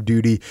dereliction of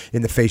duty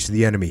in the face of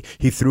the enemy.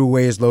 He threw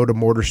away his load of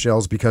mortar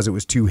shells because it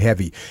was too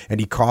heavy, and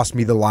he cost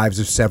me the lives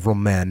of several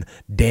men.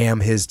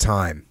 Damn his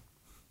time.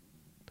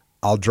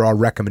 I'll draw a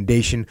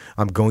recommendation.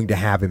 I'm going to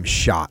have him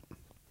shot."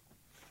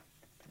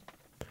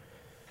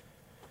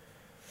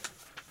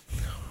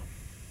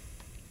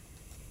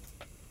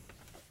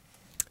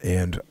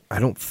 And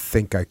I don't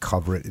think I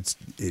cover it.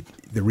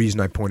 The reason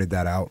I pointed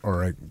that out,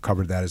 or I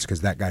covered that, is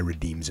because that guy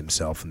redeems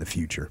himself in the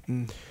future.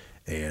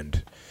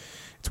 And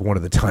it's one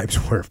of the times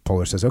where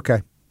Puller says,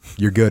 "Okay,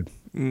 you're good."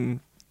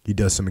 He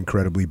does some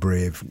incredibly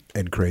brave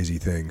and crazy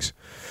things.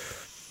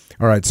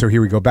 All right, so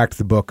here we go. Back to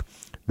the book.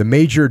 The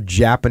major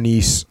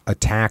Japanese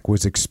attack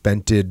was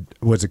expected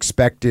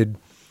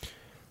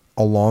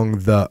along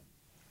the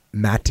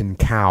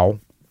Matankau,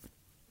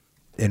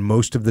 and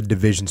most of the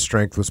division's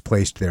strength was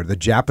placed there. The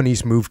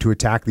Japanese moved to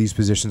attack these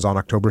positions on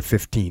October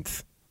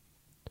 15th,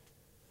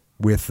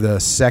 with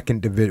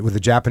the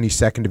Japanese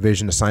 2nd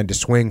Division assigned to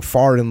swing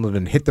far inland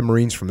and hit the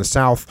Marines from the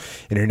south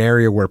in an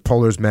area where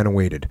Puller's men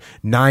awaited.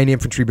 9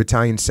 infantry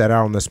battalions set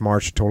out on this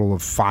march, a total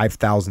of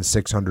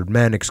 5,600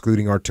 men,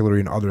 excluding artillery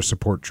and other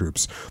support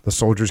troops. The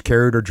soldiers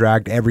carried or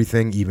dragged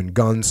everything, even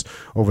guns,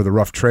 over the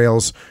rough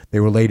trails. They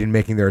were late in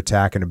making their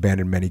attack and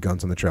abandoned many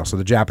guns on the trail. So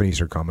the Japanese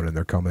are coming, and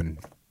they're coming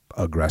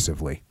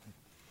aggressively.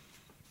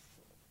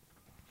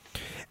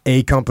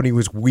 A company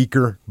was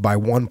weaker by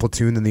 1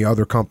 platoon than the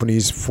other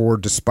companies, for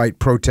despite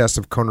protests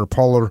of Colonel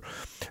Puller,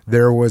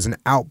 there was an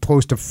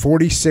outpost of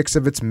 46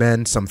 of its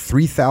men, some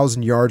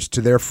 3,000 yards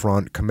to their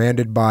front,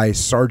 commanded by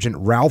Sergeant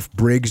Ralph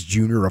Briggs,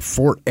 Jr. of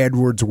Fort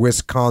Edwards,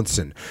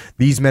 Wisconsin.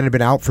 These men had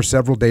been out for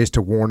several days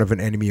to warn of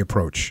an enemy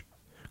approach.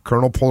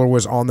 Colonel Puller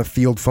was on the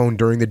field phone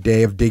during the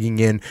day of digging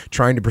in,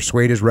 trying to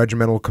persuade his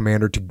regimental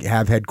commander to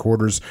have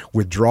headquarters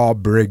withdraw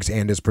Briggs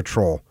and his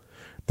patrol.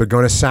 They're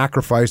going to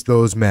sacrifice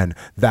those men.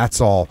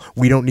 That's all.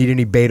 We don't need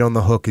any bait on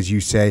the hook, as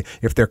you say.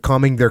 If they're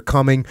coming, they're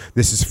coming.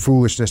 This is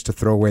foolishness to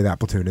throw away that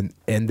platoon.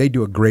 And they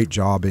do a great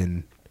job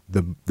in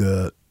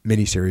the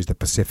miniseries, The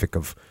Pacific,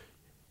 of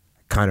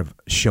kind of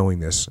showing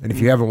this. And if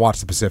you haven't watched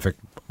The Pacific,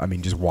 I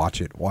mean, just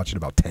watch it. Watch it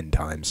about 10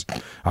 times.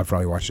 I've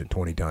probably watched it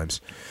 20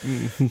 times.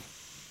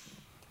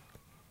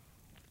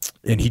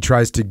 And he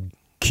tries to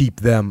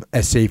keep them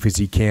as safe as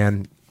he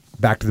can.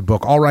 Back to the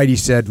book. All right, he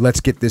said,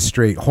 let's get this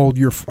straight.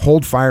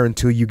 Hold fire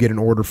until you get an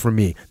order from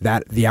me.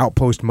 That the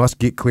outpost must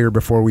get clear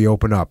before we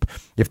open up.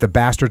 If the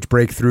bastards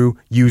break through,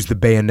 use the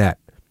bayonet.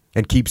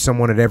 And keep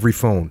someone at every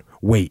phone.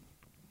 Wait.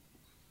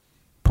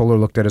 Puller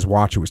looked at his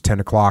watch. It was 10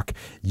 o'clock.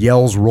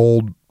 Yells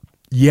rolled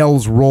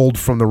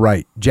from the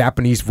right.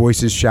 Japanese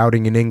voices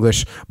shouting in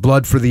English,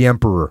 blood for the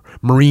Emperor.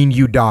 Marine,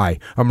 you die.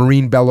 A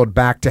Marine bellowed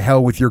back, to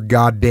hell with your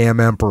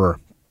goddamn Emperor.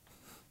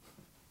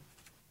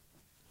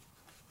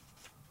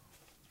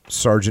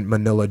 Sergeant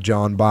Manila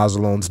John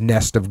Basilone's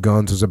nest of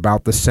guns was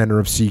about the center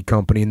of C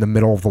Company, in the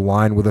middle of the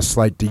line with a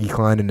slight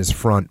decline in his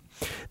front.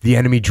 The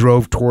enemy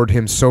drove toward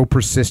him so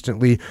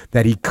persistently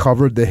that he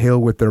covered the hill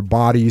with their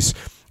bodies,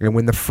 and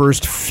when the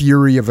first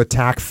fury of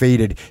attack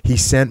faded, he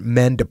sent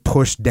men to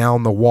push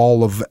down the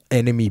wall of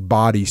enemy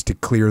bodies to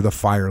clear the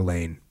fire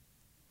lane.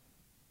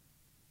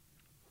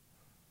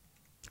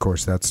 Of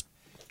course, that's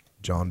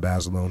John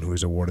Basilone, who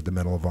was awarded the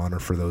Medal of Honor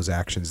for those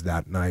actions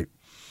that night.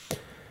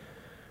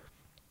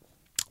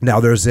 Now,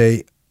 there's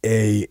a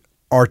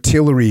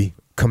artillery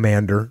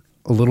commander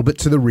a little bit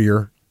to the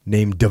rear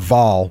named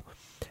Duvall,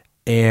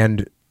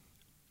 and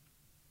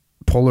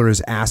Puller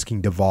is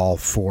asking Duvall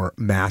for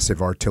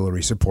massive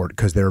artillery support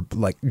because they're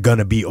like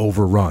gonna be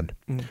overrun.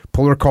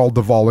 Puller called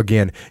Duvall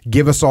again.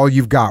 Give us all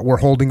you've got. We're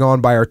holding on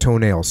by our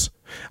toenails.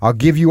 I'll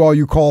give you all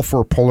you call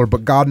for, Puller,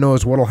 but God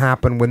knows what'll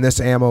happen when this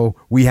ammo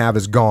we have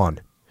is gone.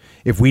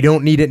 If we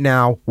don't need it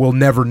now, we'll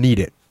never need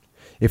it.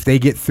 If they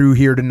get through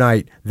here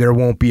tonight, there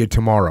won't be a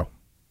tomorrow.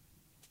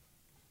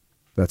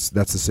 That's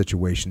the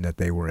situation that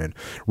they were in.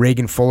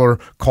 Reagan Fuller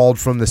called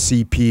from the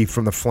CP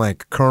from the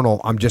flank. Colonel,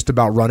 I'm just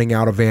about running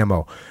out of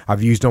ammo.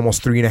 I've used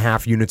almost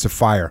 3.5 units of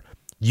fire.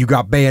 You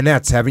got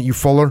bayonets, haven't you,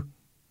 Fuller?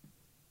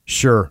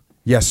 Sure.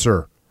 Yes,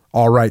 sir.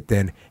 All right,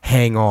 then.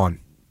 Hang on.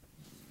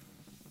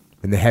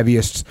 In the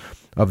heaviest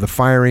of the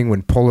firing,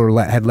 when Puller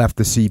had left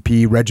the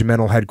CP,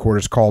 regimental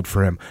headquarters called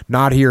for him.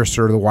 Not here,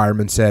 sir, the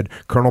wireman said.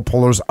 Colonel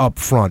Puller's up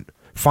front.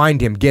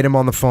 Find him. Get him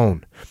on the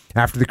phone.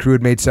 After the crew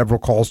had made several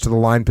calls to the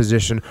line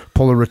position,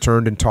 Puller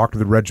returned and talked to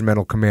the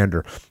regimental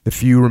commander. The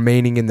few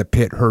remaining in the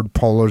pit heard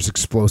Puller's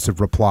explosive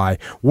reply.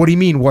 What do you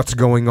mean, what's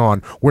going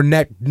on? We're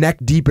neck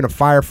deep in a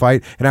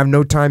firefight, and I have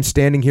no time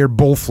standing here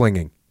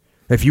bull-flinging.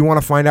 If you want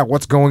to find out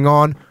what's going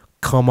on,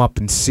 come up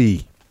and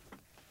see.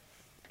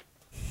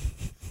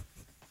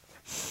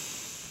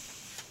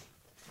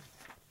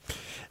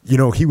 You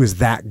know, he was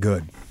that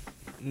good.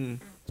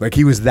 Like,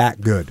 he was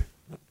that good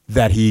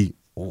that he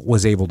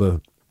was able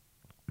to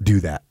do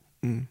that.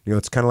 You know,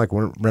 it's kind of like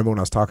remember when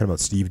I was talking about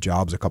Steve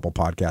Jobs a couple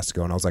podcasts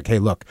ago, and I was like, "Hey,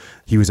 look,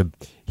 he was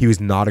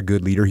not a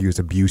good leader. He was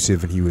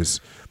abusive, and he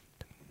was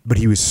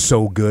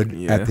so good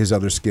at his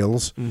other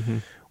skills."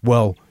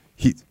 Well,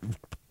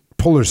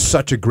 Puller's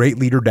such a great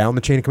leader down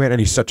the chain of command, and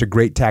he's such a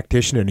great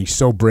tactician, and he's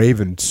so brave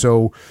and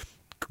so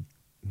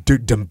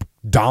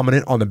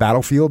dominant on the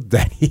battlefield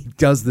that he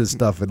does this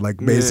stuff and like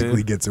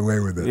basically gets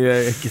away with it. Yeah,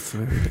 it gets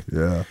away with it.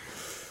 Yeah.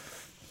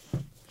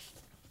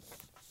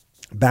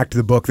 Back to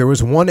the book. There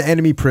was one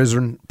enemy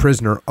prisoner,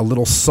 a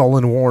little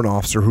sullen warrant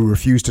officer, who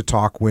refused to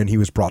talk when he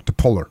was brought to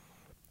Puller.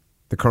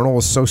 The colonel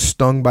was so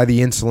stung by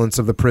the insolence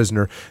of the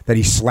prisoner that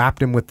he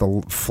slapped him with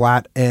the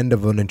flat end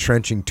of an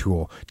entrenching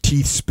tool.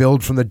 Teeth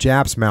spilled from the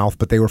Jap's mouth,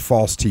 but they were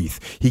false teeth.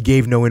 He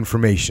gave no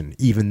information,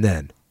 even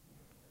then.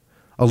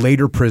 A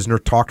later prisoner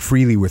talked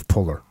freely with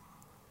Puller.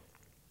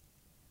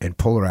 And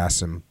Puller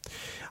asked him,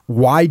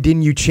 "Why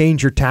didn't you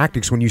change your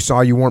tactics when you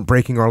saw you weren't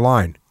breaking our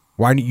line?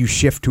 Why didn't you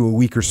shift to a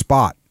weaker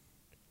spot?"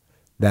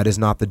 "That is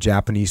not the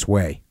Japanese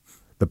way.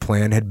 The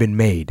plan had been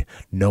made.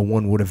 No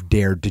one would have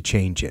dared to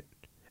change it.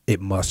 It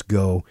must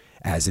go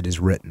as it is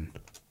written."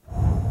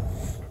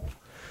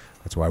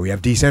 That's why we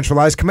have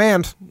decentralized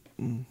command.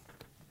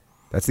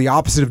 That's the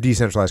opposite of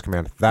decentralized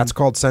command. That's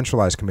called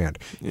centralized command.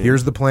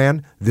 Here's the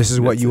plan. This is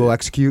what you will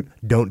execute.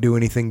 Don't do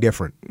anything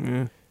different.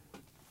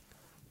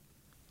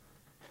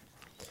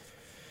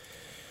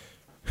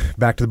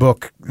 Back to the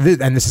book,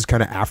 and this is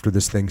kind of after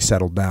this thing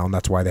settled down.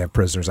 That's why they have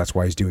prisoners. That's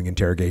why he's doing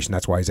interrogation.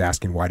 That's why he's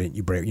asking, why didn't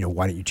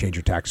you change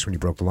your tactics when you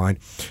broke the line?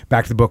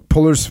 Back to the book.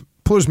 Puller's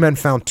men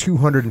found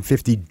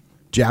 250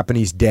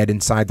 Japanese dead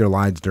inside their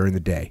lines during the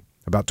day.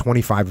 About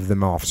 25 of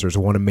them officers,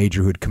 one a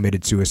major who had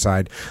committed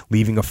suicide,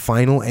 leaving a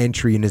final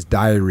entry in his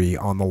diary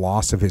on the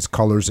loss of his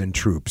colors and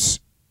troops.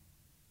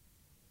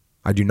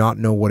 "I do not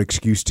know what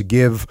excuse to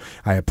give.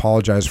 I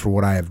apologize for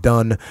what I have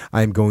done.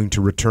 I am going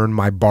to return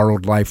my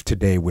borrowed life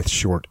today with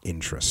short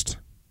interest."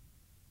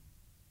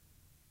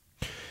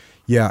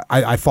 Yeah,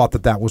 I thought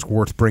that was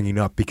worth bringing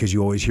up because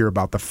you always hear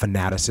about the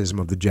fanaticism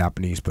of the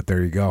Japanese, but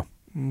there you go.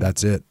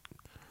 That's it.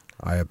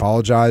 I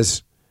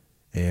apologize,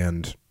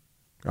 and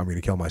I'm going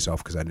to kill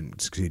myself because I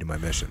didn't succeed in my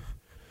mission.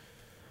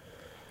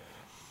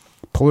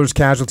 Puller's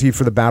casualty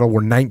for the battle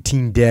were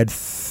 19 dead,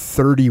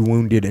 30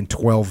 wounded, and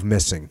 12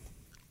 missing.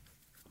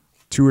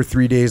 2 or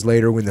 3 days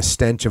later, when the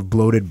stench of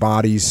bloated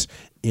bodies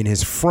in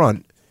his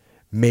front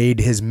made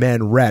his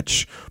men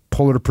retch,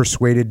 Puller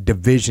persuaded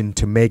division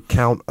to make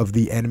count of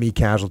the enemy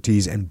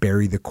casualties and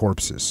bury the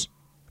corpses.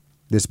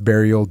 This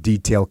burial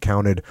detail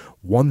counted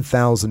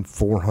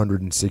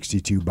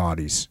 1,462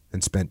 bodies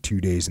and spent 2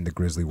 days in the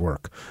grisly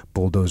work.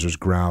 Bulldozers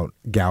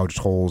gouged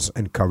holes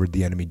and covered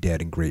the enemy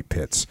dead in great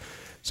pits.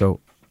 So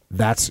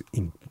that's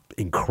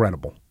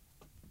incredible.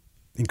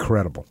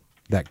 Incredible,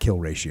 that kill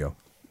ratio.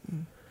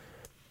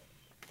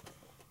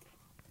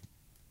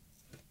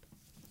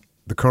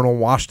 The colonel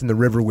washed in the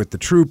river with the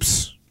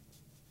troops,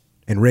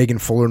 and Reagan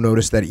Fuller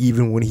noticed that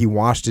even when he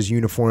washed his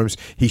uniforms,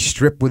 he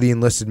stripped with the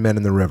enlisted men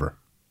in the river.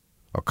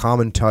 A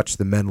common touch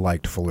the men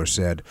liked, Fuller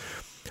said,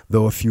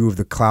 though a few of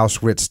the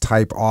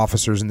Clausewitz-type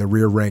officers in the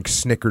rear ranks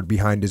snickered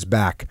behind his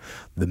back.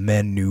 The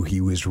men knew he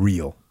was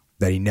real,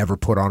 that he never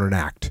put on an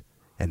act,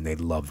 and they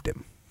loved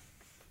him.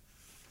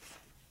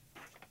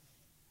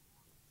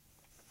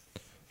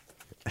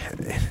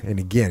 And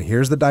again,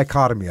 here's the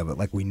dichotomy of it.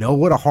 Like, we know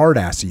what a hard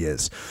ass he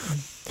is.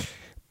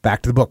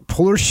 Back to the book.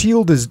 Puller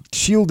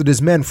shielded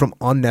his men from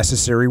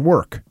unnecessary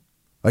work.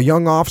 A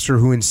young officer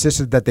who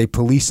insisted that they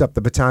police up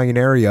the battalion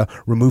area,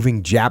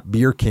 removing Jap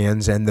beer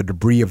cans and the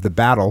debris of the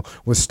battle,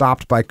 was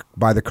stopped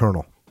by the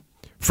colonel.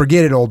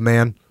 Forget it, old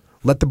man.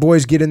 Let the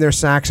boys get in their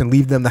sacks and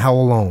leave them the hell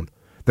alone.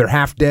 They're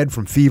half dead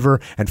from fever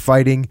and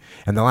fighting,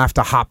 and they'll have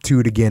to hop to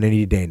it again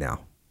any day now.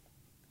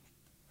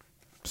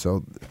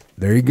 So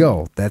there you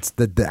go. That's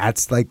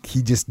like,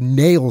 he just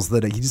nails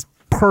that. He's just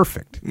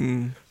perfect.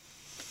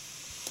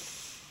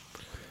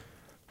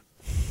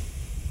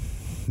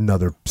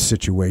 Another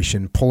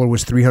situation. Puller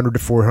was 300 to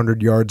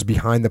 400 yards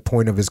behind the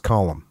point of his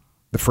column.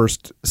 The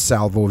first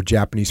salvo of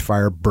Japanese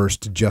fire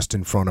burst just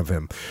in front of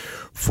him.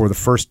 For the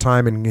first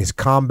time in his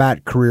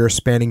combat career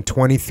spanning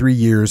 23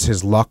 years,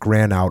 his luck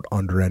ran out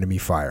under enemy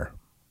fire.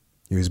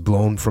 He was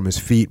blown from his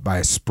feet by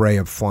a spray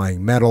of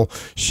flying metal.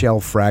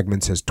 Shell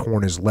fragments has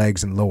torn his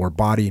legs and lower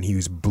body, and he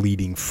was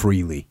bleeding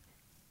freely.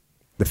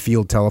 The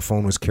field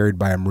telephone was carried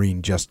by a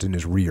Marine just in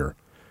his rear.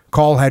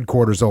 "Call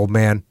headquarters, old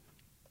man,"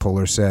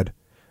 Puller said.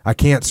 "I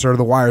can't, sir.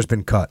 The wire's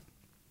been cut."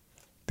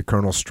 The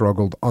colonel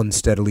struggled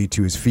unsteadily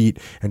to his feet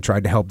and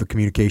tried to help the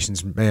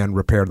communications man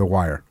repair the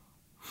wire.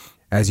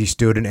 As he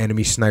stood, an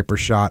enemy sniper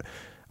shot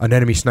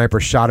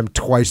him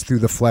twice through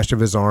the flesh of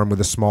his arm with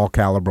a small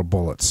caliber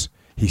bullets.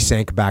 He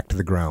sank back to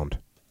the ground.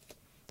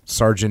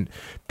 Sergeant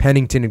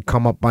Pennington had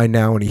come up by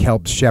now, and he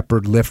helped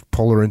Shepard lift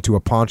Puller into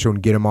a poncho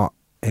and get him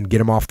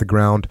off the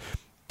ground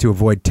to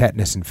avoid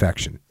tetanus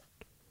infection.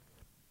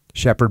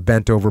 Shepard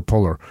bent over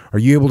Puller. "Are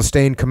you able to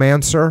stay in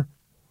command, sir?"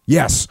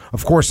 "Yes,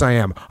 of course I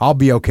am. I'll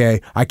be okay.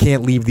 I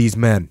can't leave these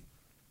men."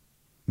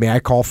 "May I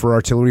call for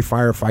artillery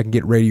fire if I can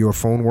get radio or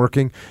phone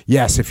working?"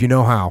 "Yes, if you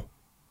know how."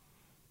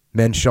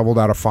 Men shoveled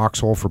out a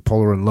foxhole for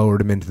Puller and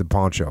lowered him into the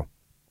poncho.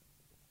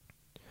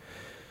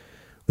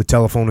 The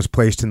telephone was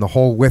placed in the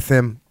hole with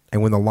him,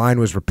 and when the line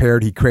was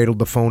repaired, he cradled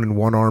the phone in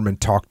one arm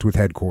and talked with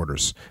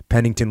headquarters.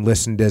 Pennington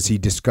listened as he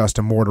discussed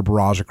a mortar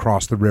barrage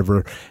across the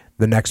river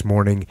the next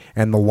morning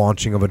and the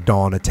launching of a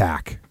dawn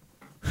attack.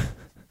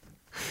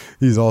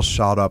 He's all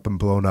shot up and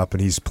blown up,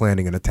 and he's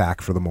planning an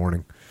attack for the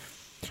morning.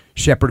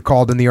 Shepard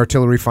called in the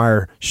artillery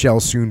fire.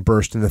 Shells soon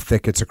burst in the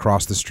thickets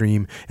across the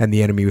stream, and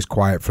the enemy was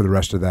quiet for the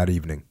rest of that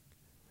evening.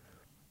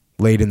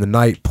 Late in the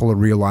night, Puller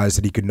realized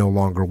that he could no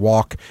longer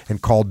walk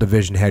and called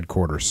division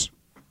headquarters.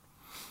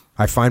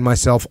 "I find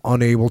myself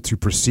unable to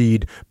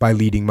proceed by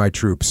leading my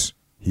troops,"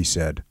 he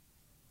said.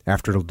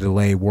 After a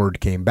delay,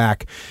 word came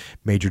back.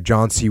 "Major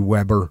John C.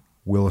 Weber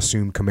will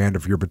assume command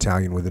of your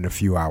battalion within a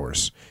few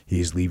hours. He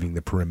is leaving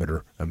the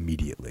perimeter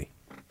immediately."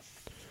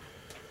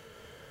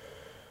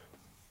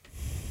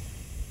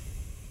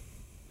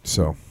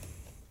 So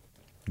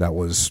that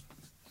was,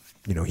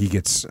 he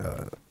gets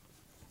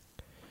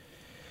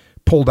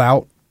pulled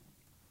out.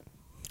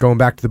 Going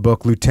back to the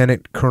book,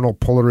 Lieutenant Colonel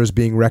Puller is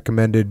being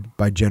recommended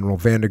by General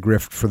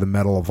Vandegrift for the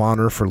Medal of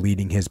Honor for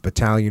leading his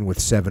battalion with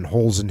 7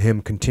 holes in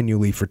him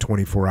continually for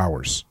 24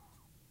 hours.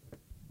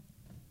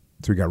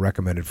 So he got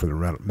recommended for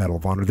the Medal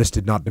of Honor. This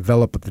did not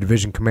develop, but the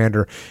division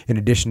commander, in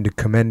addition to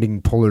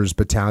commending Puller's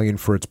battalion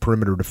for its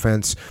perimeter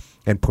defense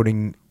and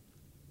putting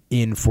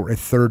in for a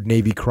 3rd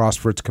Navy Cross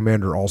for its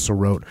commander, also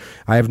wrote,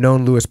 "I have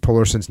known Louis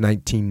Puller since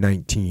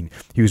 1919.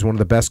 He was one of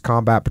the best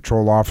combat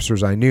patrol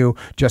officers I knew,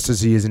 just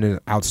as he is an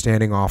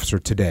outstanding officer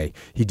today.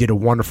 He did a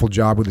wonderful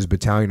job with his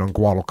battalion on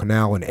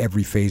Guadalcanal in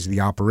every phase of the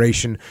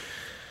operation.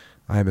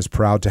 I am as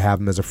proud to have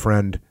him as a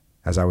friend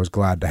as I was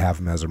glad to have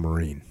him as a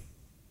Marine."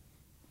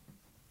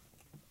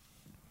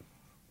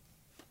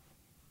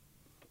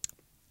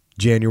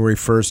 January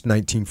 1st,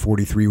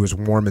 1943 was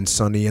warm and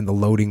sunny, and the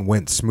loading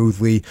went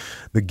smoothly.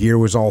 The gear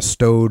was all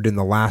stowed, and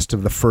the last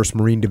of the 1st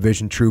Marine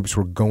Division troops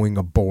were going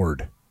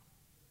aboard.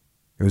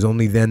 It was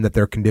only then that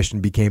their condition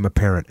became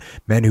apparent.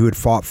 Men who had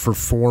fought for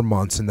 4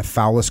 months in the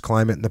foulest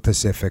climate in the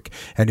Pacific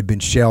and had been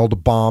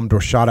shelled, bombed, or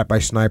shot at by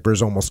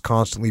snipers almost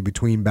constantly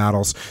between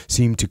battles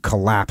seemed to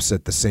collapse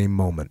at the same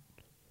moment.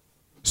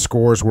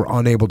 Scores were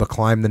unable to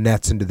climb the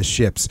nets into the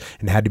ships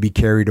and had to be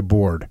carried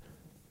aboard.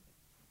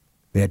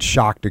 They had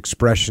shocked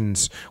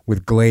expressions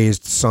with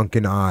glazed,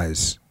 sunken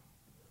eyes.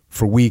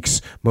 For weeks,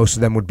 most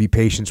of them would be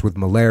patients with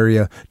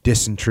malaria,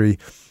 dysentery,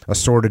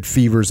 assorted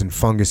fevers, and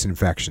fungus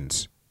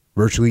infections.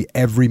 Virtually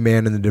every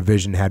man in the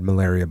division had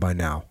malaria by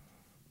now.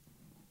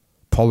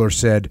 Puller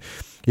said,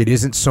 "It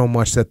isn't so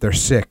much that they're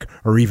sick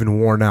or even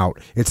worn out.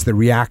 It's the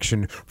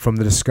reaction from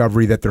the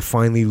discovery that they're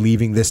finally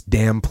leaving this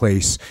damn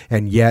place,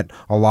 and yet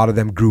a lot of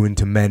them grew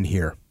into men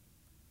here."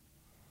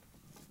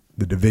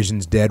 The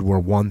division's dead were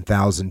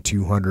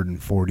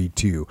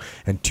 1,242,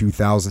 and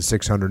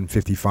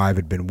 2,655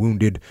 had been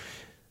wounded.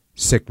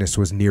 Sickness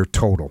was near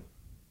total.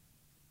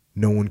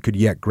 No one could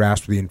yet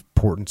grasp the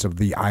importance of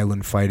the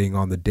island fighting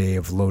on the day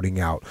of loading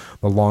out.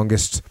 The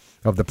longest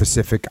of the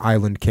Pacific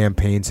Island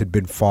campaigns had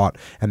been fought,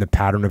 and the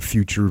pattern of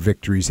future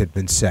victories had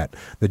been set.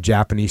 The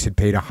Japanese had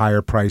paid a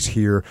higher price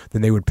here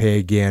than they would pay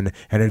again,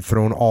 and had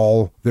thrown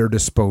all their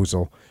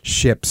disposal: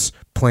 ships,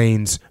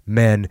 planes,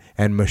 men,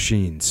 and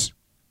machines.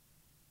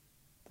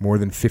 More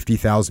than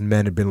 50,000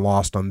 men had been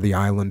lost on the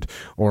island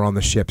or on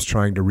the ships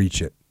trying to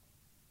reach it.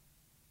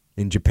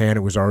 In Japan,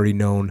 it was already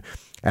known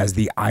as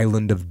the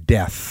Island of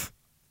Death.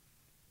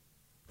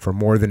 For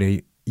more than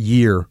a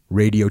year,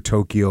 Radio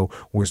Tokyo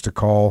was to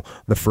call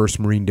the 1st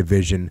Marine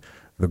Division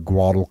the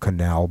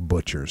Guadalcanal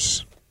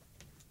Butchers.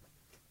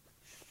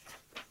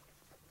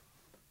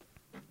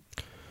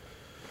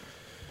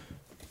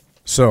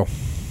 So,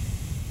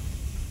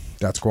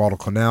 that's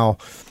Guadalcanal.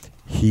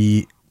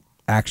 He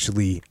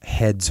actually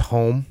heads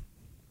home.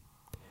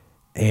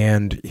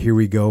 And here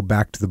we go,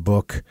 back to the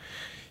book.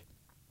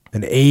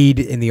 An aide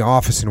in the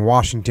office in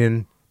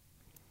Washington,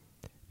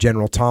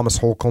 General Thomas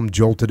Holcomb,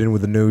 jolted in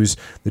with the news.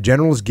 "The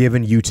general has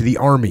given you to the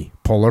Army,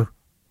 Puller.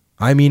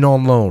 I mean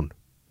on loan.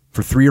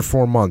 For 3 or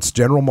 4 months.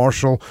 General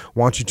Marshall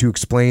wants you to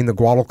explain the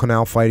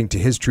Guadalcanal fighting to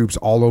his troops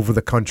all over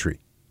the country.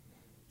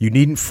 You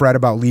needn't fret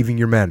about leaving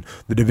your men.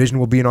 The division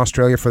will be in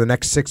Australia for the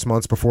next 6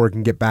 months before it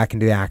can get back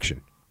into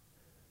action.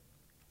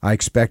 I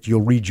expect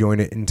you'll rejoin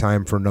it in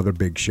time for another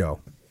big show."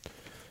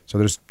 So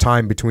there's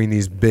time between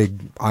these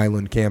big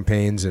island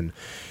campaigns, and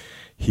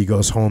he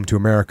goes home to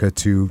America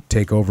to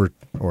take over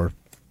or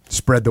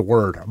spread the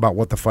word about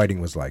what the fighting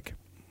was like.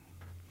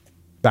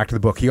 Back to the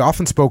book. He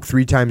often spoke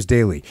 3 times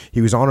daily.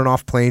 He was on and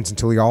off planes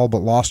until he all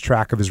but lost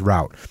track of his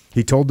route.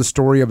 He told the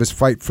story of his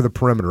fight for the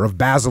perimeter, of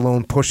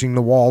Basilone pushing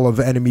the wall of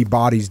enemy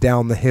bodies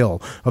down the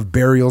hill, of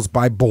burials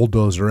by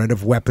bulldozer, and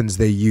of weapons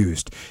they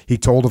used. He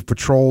told of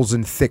patrols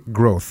in thick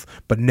growth,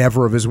 but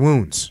never of his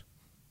wounds.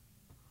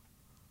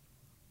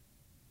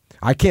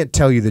 "I can't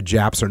tell you the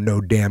Japs are no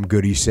damn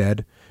good," he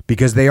said,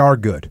 "because they are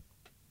good.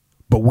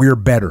 But we're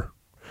better.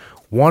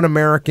 One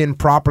American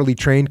properly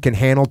trained can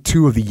handle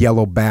 2 of the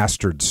yellow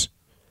bastards.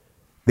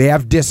 They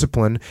have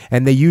discipline,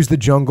 and they use the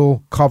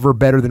jungle cover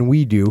better than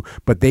we do,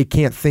 but they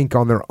can't think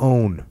on their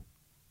own."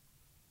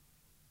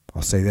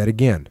 I'll say that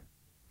again.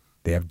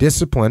 They have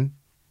discipline,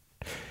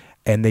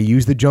 and they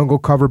use the jungle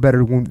cover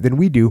better than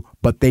we do,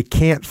 but they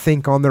can't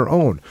think on their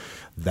own.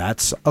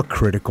 That's a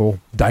critical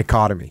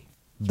dichotomy.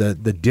 The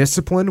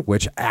discipline,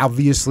 which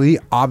obviously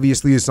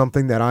is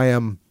something that I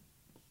am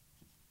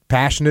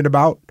passionate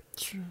about.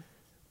 True.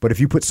 But if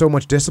you put too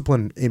much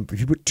discipline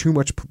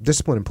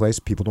in place,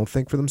 people don't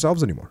think for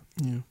themselves anymore.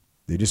 Yeah.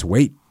 They just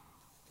wait.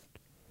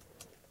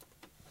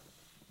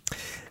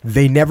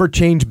 "They never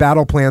change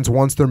battle plans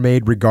once they're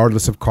made,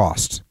 regardless of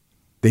cost.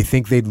 They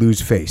think they'd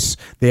lose face.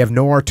 They have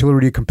no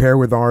artillery to compare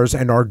with ours,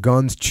 and our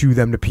guns chew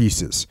them to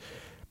pieces.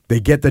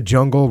 They get the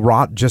jungle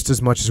rot just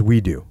as much as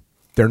we do.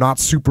 They're not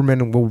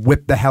Superman and will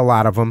whip the hell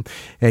out of them,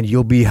 and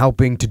you'll be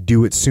helping to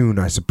do it soon,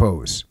 I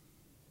suppose.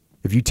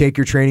 If you take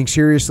your training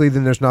seriously,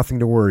 then there's nothing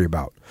to worry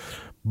about.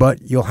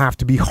 But you'll have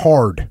to be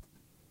hard.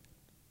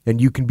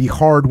 And you can be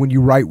hard when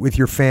you write with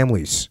your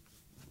families.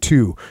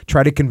 2,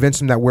 try to convince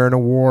them that we're in a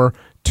war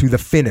to the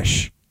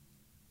finish,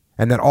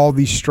 and that all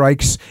these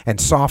strikes and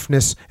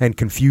softness and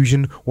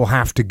confusion will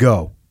have to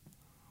go.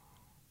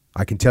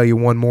 I can tell you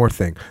one more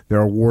thing.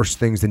 There are worse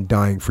things than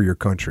dying for your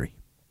country."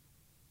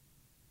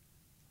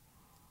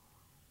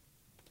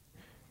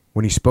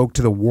 When he spoke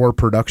to the War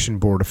Production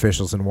Board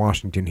officials in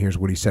Washington, here's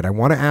what he said. "I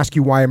want to ask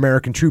you why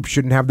American troops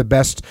shouldn't have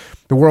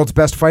the world's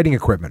best fighting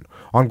equipment.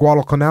 On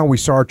Guadalcanal, we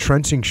saw our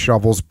trenching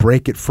shovels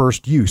break at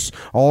first use.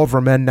 All of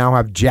our men now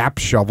have Jap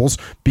shovels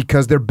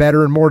because they're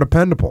better and more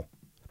dependable.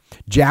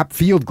 Jap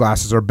field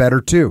glasses are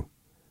better too.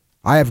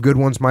 I have good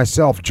ones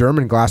myself,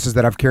 German glasses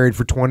that I've carried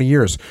for 20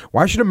 years.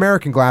 Why should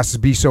American glasses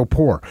be so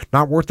poor?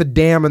 Not worth a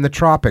damn in the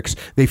tropics.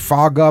 They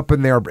fog up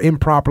and they are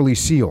improperly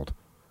sealed.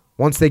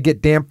 Once they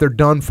get damp, they're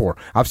done for.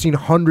 I've seen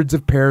hundreds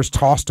of pairs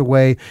tossed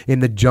away in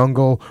the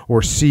jungle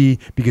or sea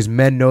because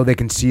men know they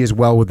can see as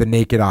well with the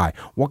naked eye.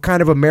 What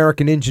kind of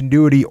American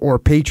ingenuity or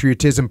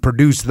patriotism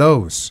produced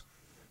those?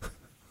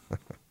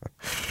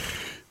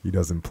 He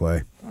doesn't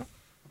play.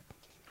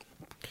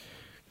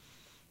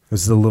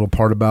 This is a little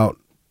part about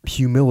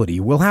humility.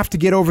 We'll have to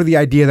get over the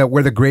idea that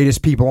we're the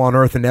greatest people on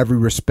earth in every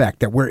respect,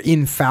 that we're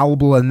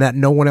infallible and that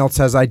no one else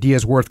has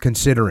ideas worth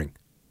considering.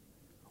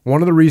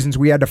 One of the reasons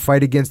we had to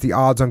fight against the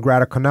odds on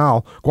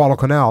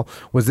Guadalcanal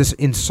was this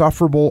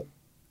insufferable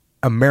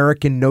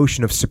American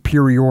notion of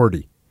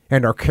superiority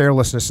and our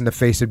carelessness in the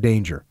face of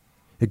danger.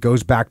 It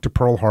goes back to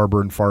Pearl Harbor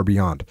and far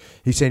beyond.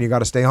 He's saying you got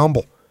to stay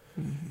humble.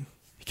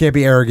 You can't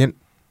be arrogant.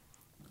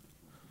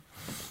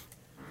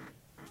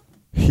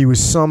 He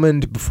was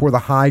summoned before the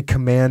high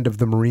command of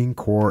the Marine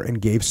Corps and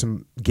gave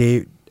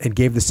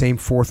the same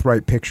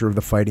forthright picture of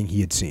the fighting he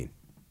had seen.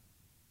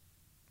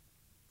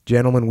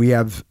 Gentlemen, we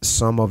have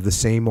some of the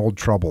same old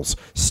troubles.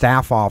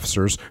 Staff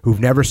officers who've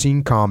never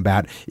seen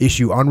combat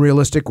issue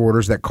unrealistic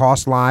orders that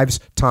cost lives,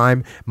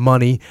 time,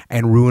 money,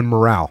 and ruin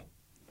morale.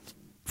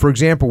 For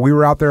example, we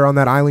were out there on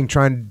that island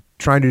trying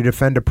to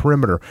defend a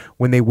perimeter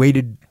when they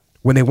wanted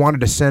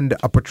to send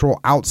a patrol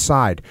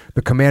outside.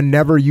 The command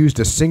never used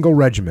a single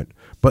regiment,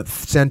 but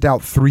sent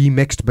out 3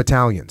 mixed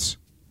battalions.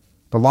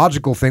 The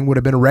logical thing would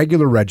have been a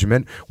regular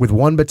regiment with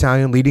 1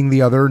 battalion leading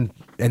the other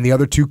and the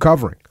other 2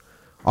 covering.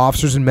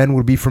 Officers and men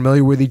would be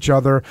familiar with each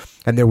other,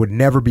 and there would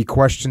never be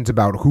questions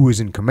about who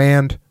is in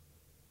command.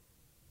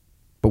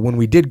 But when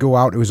we did go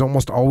out, it was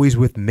almost always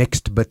with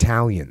mixed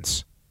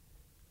battalions.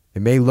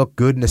 It may look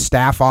good in a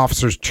staff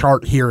officer's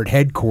chart here at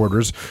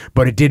headquarters,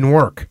 but it didn't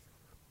work.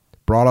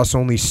 Brought us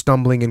only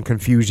stumbling and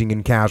confusion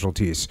and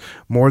casualties.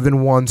 More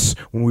than once,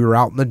 when we were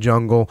out in the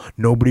jungle,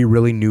 nobody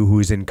really knew who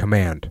was in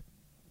command.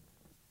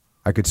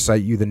 I could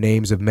cite you the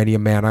names of many a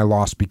man I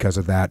lost because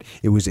of that.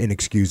 It was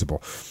inexcusable.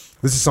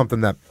 This is something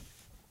that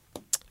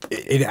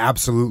it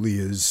absolutely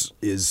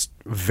is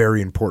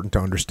very important to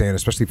understand,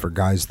 especially for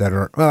guys that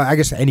are, well, I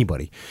guess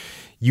anybody.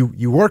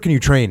 You work and you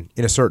train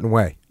in a certain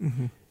way.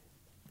 Mm-hmm.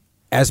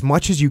 As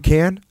much as you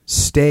can,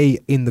 stay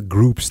in the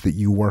groups that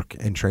you work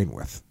and train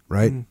with,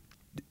 right? Mm-hmm.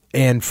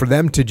 And for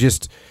them to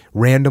just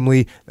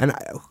randomly, and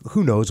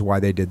who knows why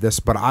they did this,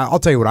 but I'll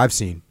tell you what I've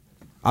seen.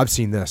 I've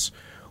seen this,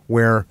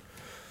 where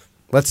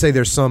let's say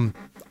there's some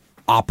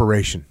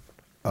operation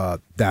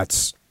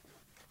that's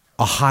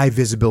a high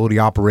visibility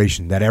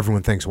operation that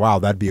everyone thinks, wow,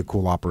 that'd be a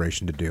cool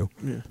operation to do.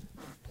 Yeah.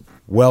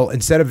 Well,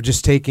 instead of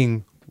just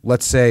taking,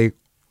 let's say,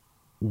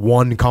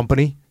 one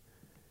company,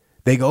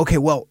 they go, okay,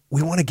 well,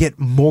 we want to get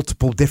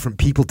multiple different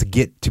people to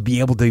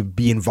be able to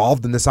be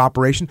involved in this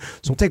operation.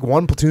 So we'll take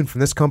 1 platoon from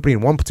this company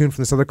and 1 platoon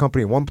from this other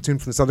company and 1 platoon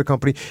from this other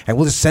company, and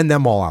we'll just send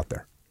them all out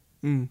there.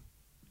 Mm.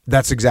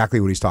 That's exactly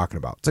what he's talking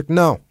about. It's like,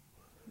 no.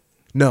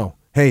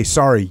 Hey,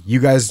 sorry, you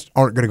guys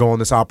aren't going to go on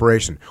this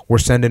operation. We're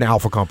sending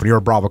Alpha Company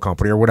or Bravo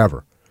Company or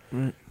whatever.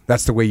 Right.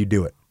 That's the way you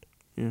do it.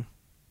 Yeah.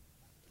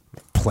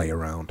 Play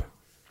around.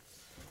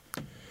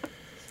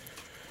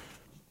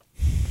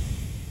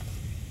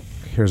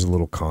 Here's a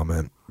little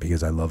comment,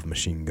 because I love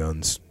machine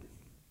guns.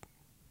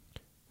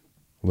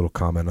 A little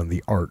comment on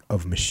the art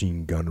of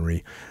machine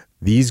gunnery.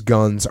 These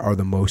guns are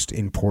the most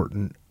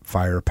important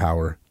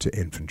firepower to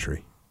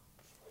infantry.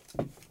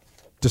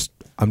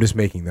 I'm just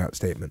making that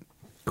statement.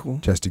 Cool.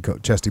 Chesty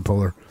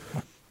puller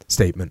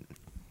statement.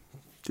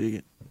 Dig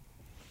it.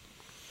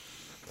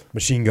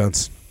 Machine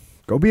guns.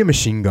 Go be a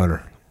machine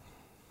gunner.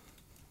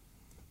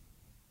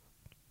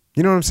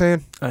 You know what I'm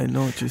saying? I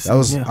know what you're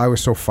saying. I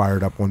was so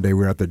fired up one day.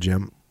 We were at the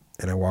gym,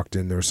 and I walked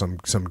in. There was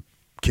some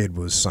kid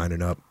was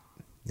signing up,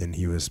 and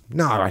he was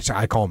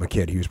I call him a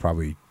kid. He was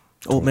probably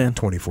old man,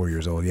 24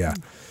 years old. Yeah.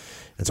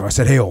 And so I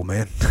said, "Hey, old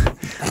man."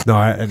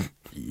 I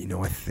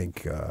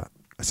think I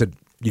said,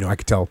 I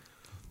could tell.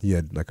 He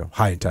had like a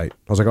high and tight.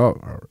 I was like, "Oh,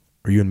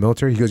 are you in the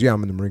military?" He goes, "Yeah,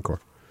 I'm in the Marine Corps."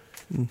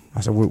 Mm.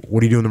 I said, "What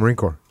do you do in the Marine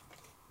Corps?"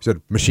 He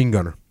said, "Machine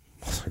gunner."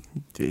 I was like,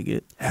 dig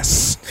it.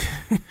 Yes.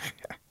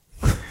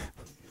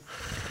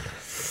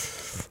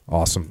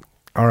 Awesome.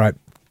 All right.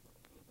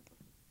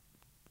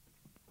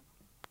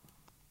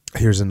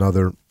 Here's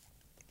another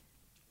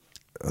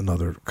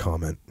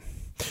comment.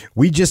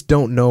 We just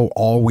don't know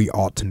all we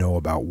ought to know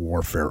about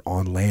warfare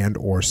on land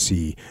or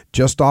sea.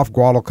 Just off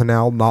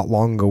Guadalcanal, not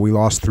long ago, we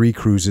lost 3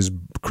 cruisers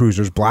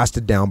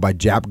blasted down by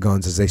Jap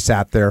guns as they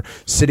sat there,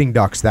 sitting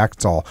ducks,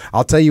 that's all.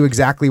 I'll tell you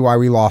exactly why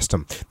we lost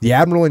them. The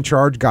admiral in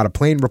charge got a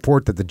plane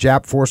report that the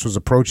Jap force was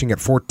approaching at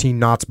 14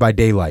 knots by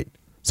daylight.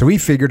 So he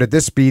figured at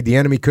this speed, the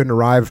enemy couldn't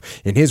arrive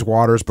in his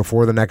waters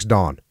before the next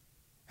dawn.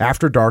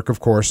 After dark,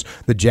 of course,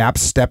 the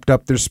Japs stepped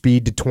up their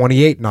speed to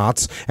 28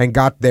 knots and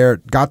got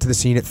to the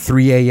scene at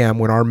 3 a.m.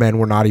 when our men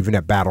were not even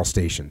at battle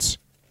stations.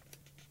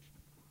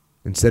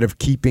 Instead of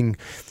keeping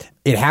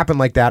it happen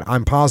like that,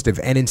 I'm positive.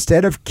 And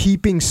instead of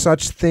keeping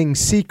such things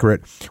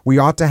secret, we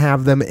ought to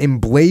have them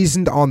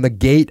emblazoned on the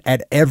gate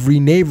at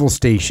every naval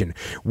station.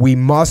 We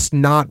must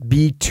not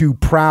be too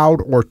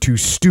proud or too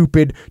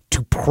stupid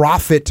to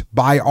profit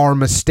by our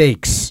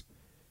mistakes.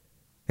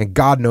 And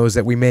God knows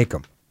that we make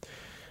them.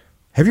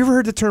 Have you ever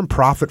heard the term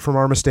profit from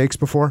our mistakes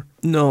before?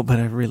 No, but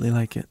I really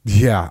like it.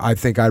 Yeah, I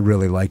think I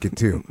really like it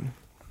too.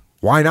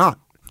 Why not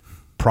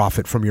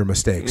profit from your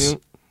mistakes?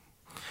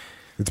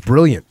 It's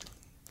brilliant.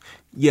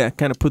 Yeah,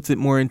 kind of puts it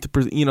more into,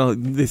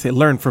 they say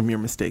learn from your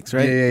mistakes,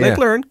 right? Yeah.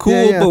 Learn,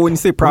 cool, but when you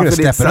say profit,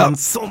 it sounds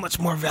up. so much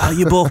more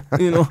valuable,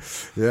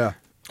 Yeah.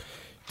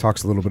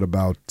 Talks a little bit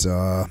about,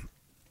 the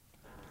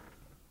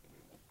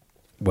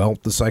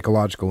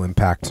psychological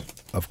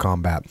impact of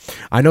combat.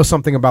 I know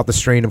something about the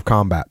strain of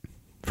combat.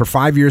 For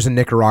 5 years in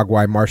Nicaragua,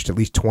 I marched at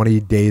least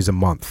 20 days a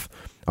month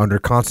under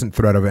constant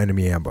threat of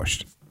enemy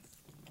ambush.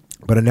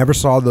 But I never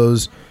saw in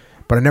those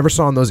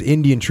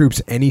Indian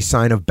troops any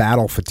sign of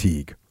battle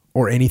fatigue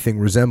or anything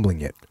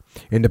resembling it.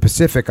 In the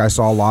Pacific, I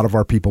saw a lot of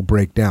our people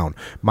break down.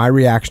 My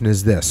reaction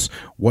is this: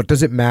 what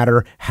does it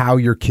matter how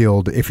you're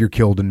killed if you're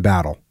killed in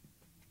battle?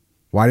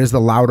 Why does the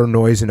louder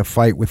noise in a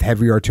fight with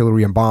heavy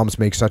artillery and bombs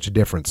make such a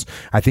difference?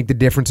 I think the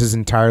difference is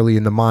entirely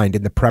in the mind,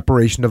 in the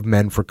preparation of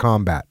men for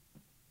combat.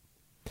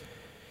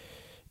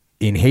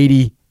 In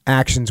Haiti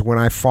actions, when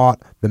I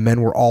fought, the men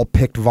were all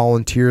picked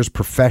volunteers,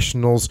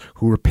 professionals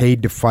who were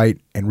paid to fight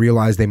and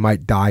realized they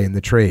might die in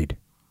the trade.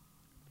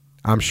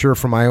 I'm sure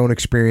from my own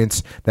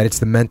experience that it's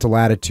the mental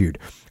attitude.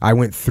 I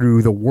went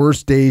through the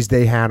worst days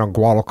they had on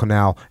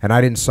Guadalcanal, and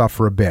I didn't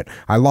suffer a bit.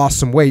 I lost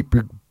some weight,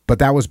 but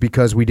that was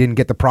because we didn't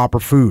get the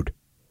proper food.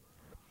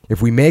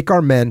 If we make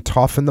our men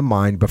tough in the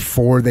mind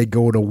before they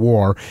go to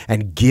war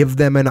and give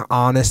them an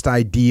honest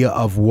idea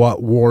of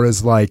what war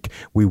is like,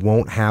 we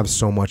won't have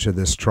so much of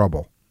this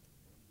trouble.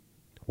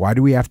 Why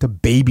do we have to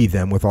baby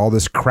them with all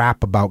this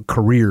crap about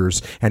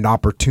careers and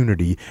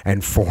opportunity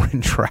and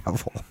foreign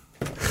travel?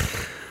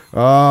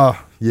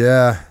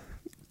 Yeah.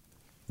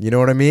 You know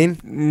what I mean?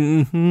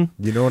 Mm-hmm.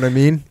 You know what I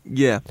mean?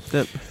 Yeah,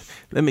 that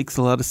makes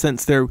a lot of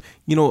sense there.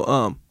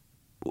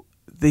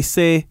 They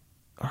say,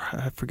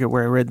 I forget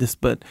where I read this,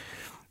 but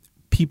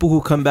people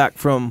who come back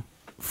from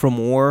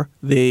war,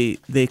 they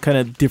kind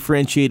of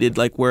differentiated,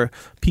 like, where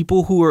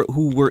people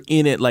who were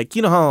in it, like,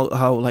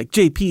 how like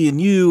JP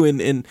and you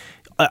and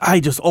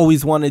I just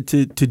always wanted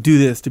to do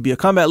this, to be a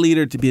combat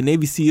leader, to be a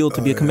Navy SEAL,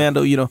 to be a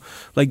commando,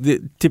 like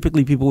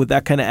typically people with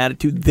that kind of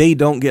attitude, they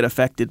don't get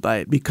affected by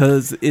it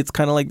because it's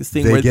kind of like this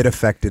thing they where get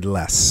affected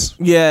less.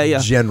 Yeah.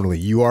 Generally,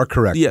 you are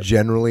correct. Yeah.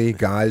 Generally,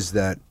 guys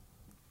that,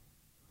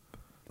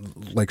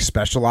 like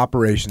special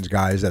operations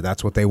guys,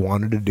 that's what they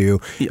wanted to do.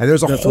 Yeah, and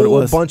there's a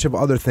whole bunch of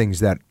other things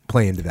that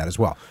play into that as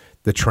well.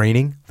 The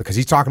training, because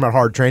he's talking about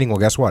hard training. Well,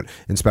 guess what?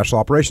 In special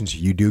operations,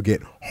 you do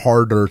get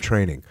harder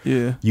training.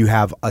 Yeah. You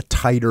have a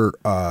tighter,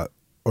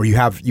 or you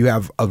have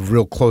a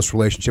real close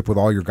relationship with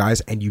all your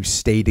guys, and you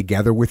stay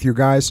together with your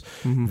guys.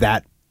 Mm-hmm.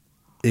 That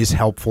is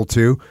helpful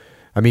too.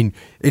 I mean,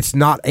 it's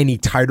not any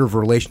tighter of a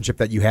relationship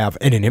that you have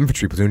in an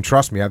infantry platoon.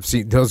 Trust me, I've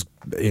seen those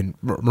in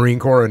Marine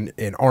Corps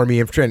and Army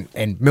infantry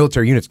and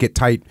military units get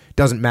tight.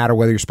 Doesn't matter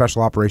whether you're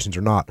special operations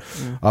or not.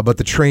 Yeah. But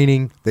the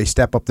training, they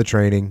step up the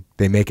training.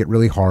 They make it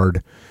really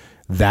hard.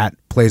 That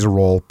plays a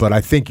role. But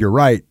I think you're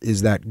right,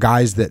 is that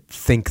guys that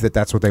think that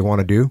that's what they want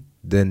to do,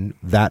 then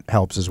that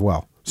helps as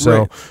well. So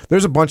right.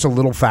 There's a bunch of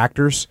little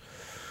factors.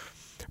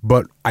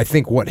 But I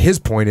think what his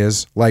point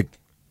is, like,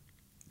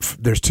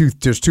 there's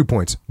two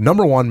points.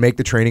 Number one, make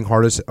the training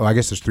hard as... I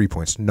guess there's 3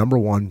 points. Number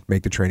one,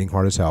 make the training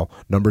hard as hell.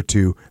 Number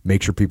two,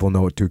 make sure people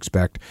know what to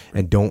expect.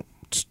 And don't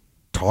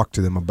talk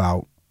to them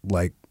about,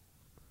 like,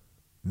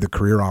 the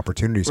career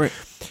opportunities. Right.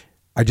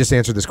 I just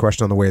answered this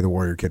question on the Way of the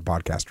Warrior Kid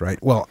podcast, right?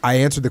 Well, I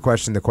answered the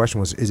question. The question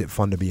was, is it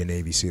fun to be a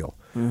Navy SEAL?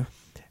 Mm.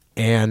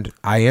 And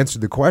I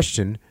answered the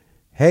question,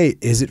 hey,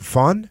 is it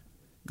fun?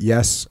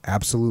 Yes,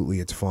 absolutely,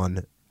 it's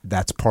fun.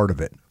 That's part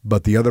of it.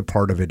 But the other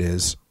part of it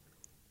is,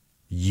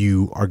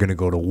 you are going to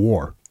go to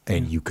war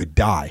and you could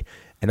die.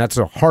 And that's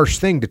a harsh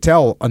thing to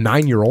tell a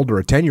 9-year-old or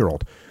a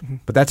 10-year-old. Mm-hmm.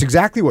 But that's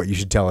exactly what you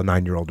should tell a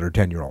 9-year-old or a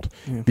 10-year-old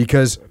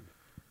because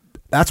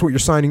that's what you're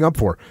signing up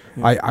for.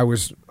 Yeah. I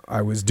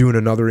was doing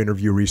another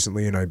interview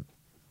recently and I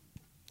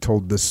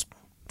told this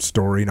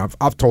story, and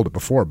I've told it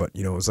before, but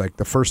it was like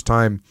the first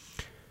time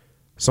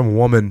some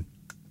woman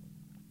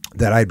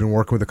that I had been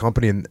working with a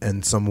company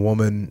and some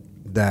woman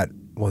that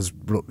was,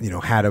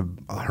 had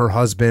her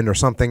husband or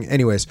something.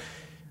 Anyways,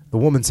 the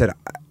woman said,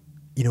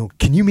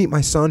 can you meet my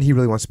son? He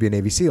really wants to be a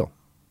Navy SEAL.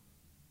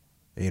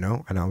 And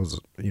I was,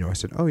 I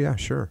said, oh yeah,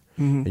 sure.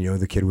 Mm-hmm. And,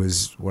 the kid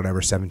was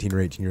 17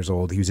 or 18 years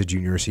old. He was a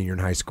junior or senior in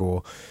high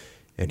school.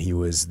 And he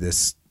was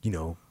this,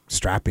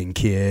 strapping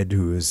kid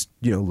who was,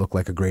 looked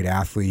like a great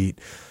athlete.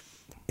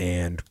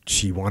 And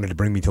she wanted to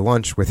bring me to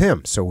lunch with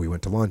him. So we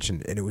went to lunch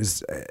and it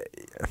was,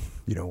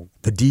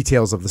 the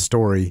details of the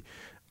story,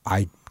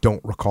 I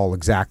don't recall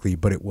exactly,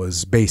 but it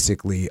was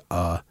basically,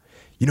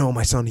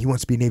 my son, he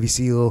wants to be a Navy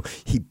SEAL.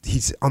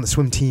 He's on the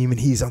swim team and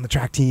he's on the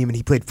track team and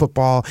he played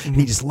football and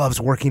he just loves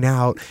working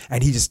out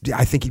and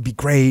I think he'd be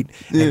great.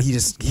 Yeah. And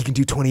he can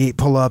do 28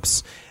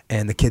 pull-ups.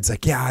 And the kid's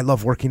like, yeah, I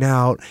love working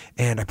out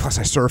and plus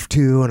I surf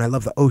too and I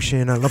love the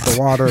ocean. I love the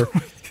water.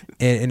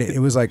 and it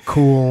was like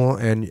cool.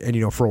 And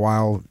for a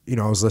while,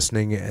 I was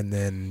listening and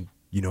then,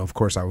 of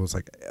course I was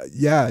like,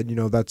 yeah,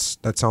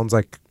 that sounds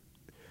like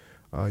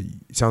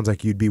it sounds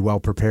like you'd be well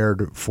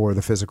prepared for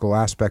the physical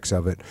aspects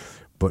of it.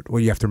 But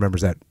what you have to remember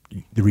is that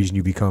the reason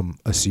you become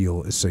a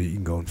SEAL is so you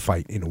can go and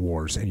fight in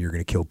wars, and you're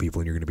going to kill people,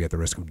 and you're going to be at the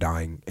risk of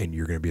dying, and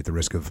you're going to be at the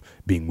risk of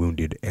being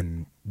wounded,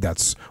 and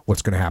that's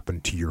what's going to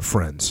happen to your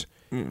friends,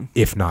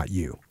 if not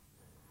you.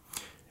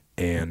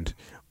 And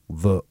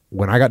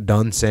when I got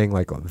done saying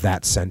like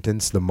that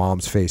sentence, the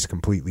mom's face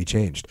completely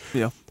changed.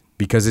 Yeah.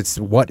 Because it's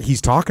what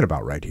he's talking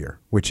about right here,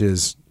 which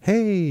is,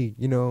 hey,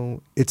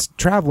 it's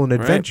travel and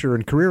adventure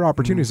and career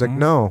opportunities. Like,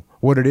 no,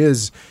 what it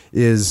is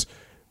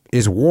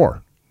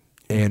war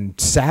and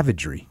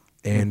savagery,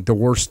 and the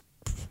worst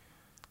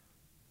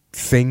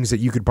things that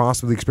you could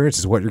possibly experience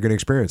is what you're going to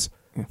experience.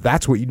 Yeah.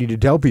 That's what you need to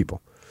tell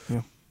people.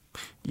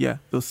 Yeah,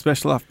 those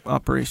special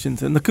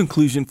operations. And the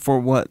conclusion for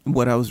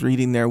what I was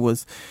reading there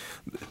was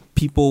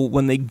people,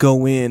 when they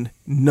go in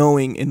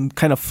knowing and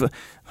kind of,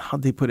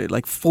 how'd they put it,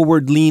 like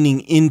forward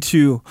leaning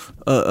into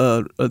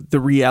the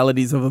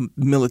realities of a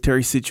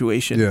military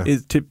situation,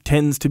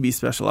 tends to be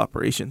special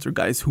operations, or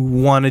guys who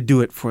want to do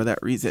it for that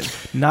reason.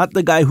 Not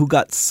the guy who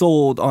got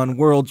sold on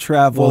world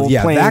travel,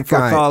 playing for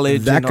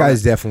college. That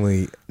guy's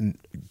definitely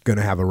going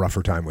to have a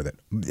rougher time with it.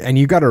 And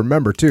you got to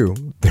remember,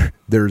 too,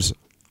 there's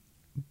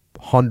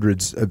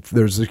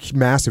there's a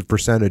massive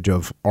percentage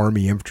of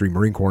Army infantry,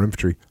 Marine Corps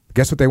infantry.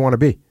 Guess what they want to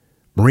be?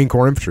 Marine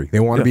Corps infantry. They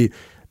want to be.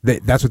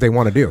 That's what they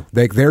want to do.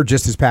 They're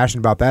just as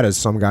passionate about that as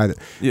some guy that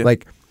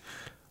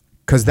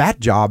because that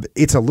job,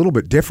 it's a little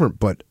bit different,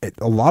 but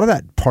a lot of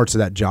that parts of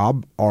that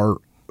job are,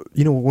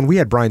 when we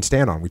had Brian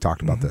Stan on, we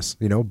talked about this.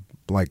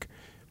 Like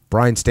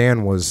Brian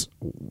Stan was,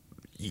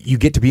 you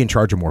get to be in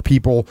charge of more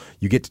people.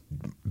 You get,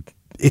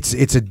 it's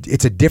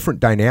a different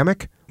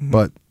dynamic,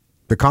 but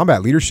the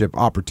combat leadership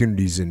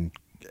opportunities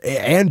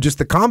and just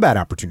the combat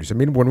opportunities. I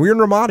mean, when we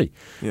were in Ramadi,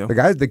 the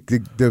guys,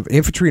 the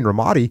infantry in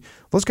Ramadi,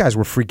 those guys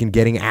were freaking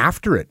getting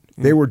after it.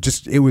 They were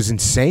just, it was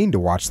insane to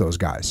watch those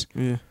guys.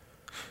 Yeah.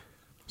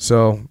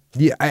 So,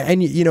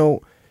 and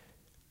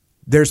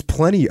there's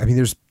plenty,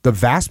 there's the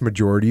vast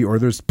majority, or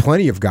there's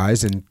plenty of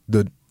guys in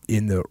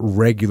the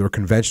regular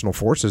conventional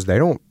forces. They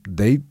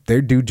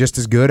do just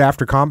as good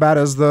after combat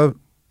as the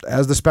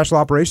special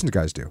operations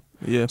guys do.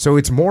 Yeah. So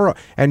it's more,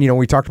 and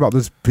we talked about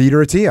this, Peter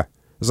Attia.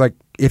 It's like,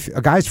 if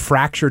a guy's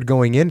fractured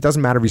going in, it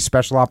doesn't matter if he's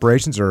special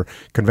operations or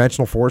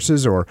conventional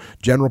forces or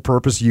general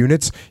purpose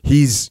units.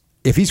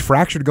 If he's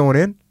fractured going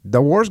in,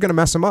 the war's going to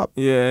mess him up.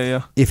 Yeah,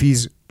 yeah. If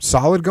he's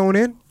solid going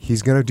in,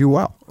 he's going to do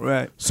well.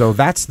 Right. So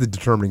that's the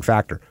determining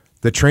factor.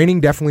 The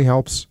training definitely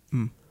helps.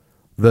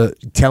 The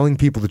telling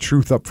people the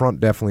truth up front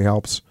definitely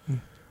helps.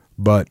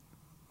 But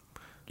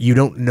you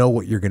don't know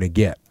what you're going to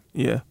get.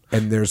 Yeah.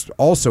 And there's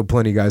also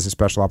plenty of guys in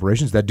special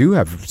operations that do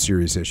have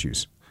serious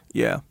issues.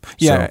 Yeah.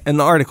 Yeah. So, and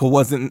the article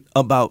wasn't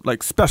about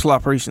like special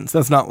operations.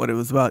 That's not what it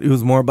was about. It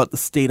was more about the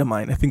state of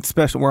mind. I think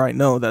where I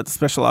know that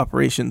special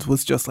operations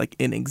was just like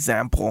an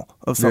example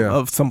of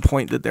some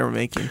point that they were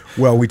making.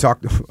 Well, we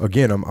talked,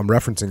 again, I'm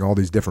referencing all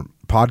these different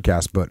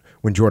podcasts, but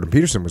when Jordan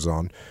Peterson was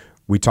on,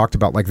 we talked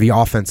about like the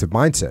offensive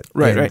mindset.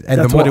 Right, right.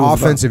 And the more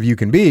offensive you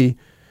can be,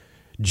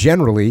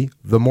 generally,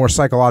 the more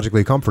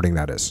psychologically comforting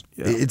that is.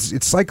 Yeah.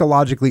 It's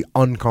psychologically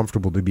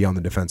uncomfortable to be on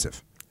the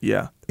defensive.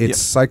 Yeah. It's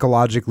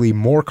psychologically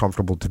more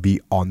comfortable to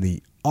be on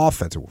the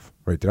offensive.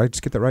 Right? Did I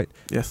just get that right?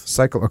 Yes.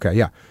 Okay,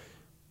 yeah.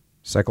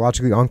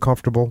 Psychologically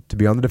uncomfortable to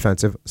be on the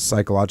defensive.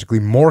 Psychologically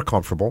more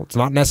comfortable. It's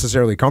not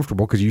necessarily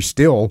comfortable because you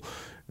still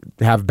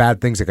have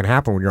bad things that can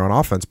happen when you're on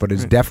offense, but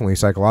it's definitely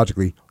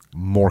psychologically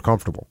more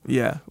comfortable.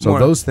 Yeah. So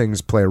those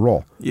things play a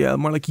role. Yeah,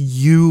 more like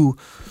you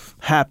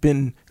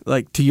happen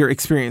like to your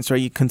experience,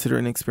 right? You consider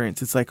an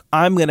experience. It's like,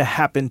 I'm going to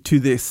happen to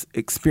this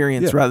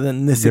experience rather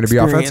than this experience.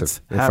 You're going to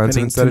be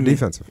offensive instead of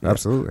defensive. Yeah.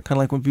 Absolutely. Kind of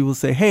like when people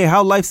say, hey,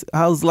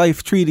 how's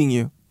life treating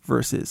you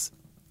versus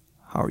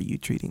how are you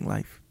treating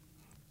life?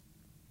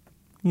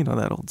 You know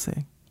that old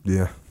saying.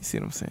 Yeah. You see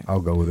what I'm saying?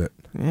 I'll go with it.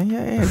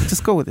 Yeah.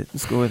 Just go with it.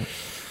 Just go with it.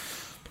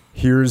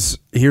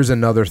 Here's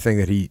another thing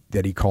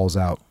that he calls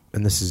out,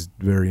 and this is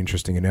very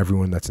interesting, and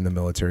everyone that's in the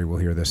military will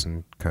hear this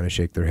and kind of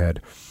shake their head.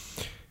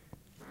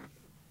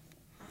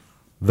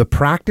 The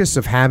practice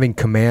of having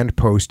command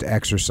post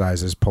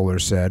exercises, Puller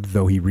said,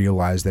 though he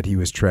realized that he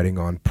was treading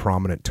on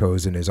prominent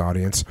toes in his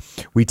audience.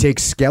 We take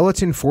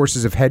skeleton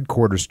forces of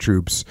headquarters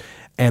troops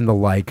and the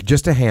like,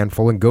 just a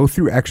handful, and go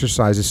through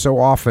exercises so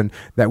often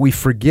that we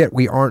forget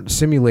we aren't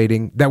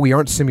simulating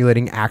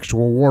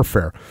actual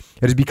warfare.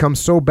 It has become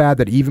so bad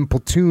that even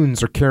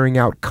platoons are carrying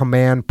out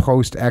command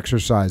post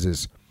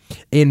exercises.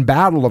 In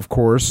battle, of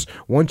course,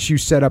 once you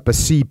set up a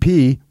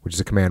CP, which is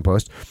a command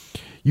post,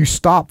 you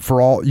stop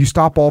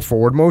all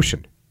forward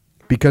motion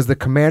because the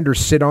commanders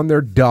sit on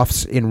their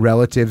duffs in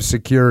relative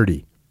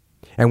security.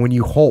 And when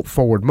you halt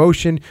forward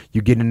motion,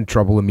 you get into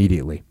trouble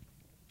immediately.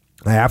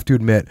 I have to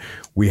admit,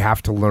 we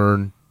have to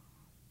learn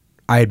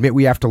how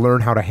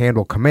to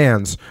handle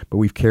commands, but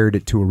we've carried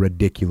it to a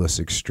ridiculous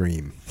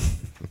extreme.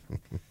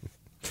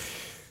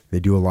 They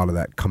do a lot of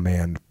that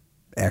command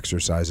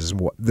exercises.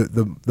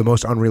 The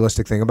most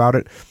unrealistic thing about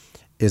it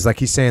is, like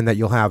he's saying, that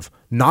you'll have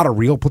not a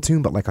real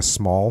platoon, but like a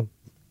small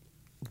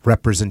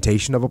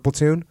representation of a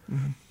platoon.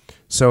 Mm-hmm.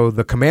 So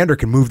the commander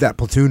can move that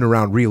platoon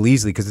around real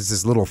easily because it's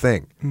this little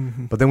thing.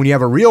 But then when you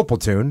have a real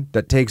platoon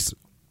that takes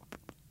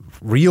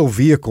real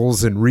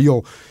vehicles and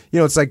real,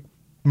 it's like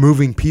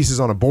moving pieces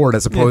on a board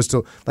as opposed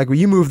to like when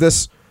you move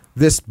this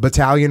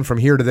battalion from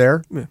here to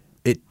there.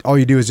 All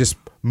you do is just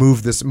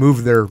move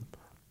their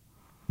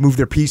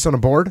piece on a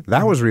board.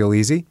 That was real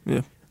easy.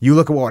 Yeah. You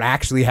look at what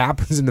actually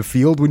happens in the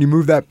field when you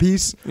move that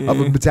piece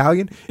of a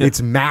battalion. Yeah.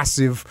 It's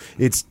massive.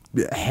 It's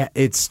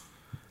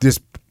this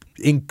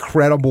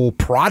incredible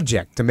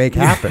project to make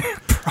happen.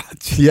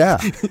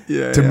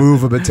 To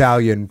move a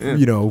battalion,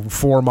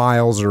 4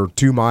 miles or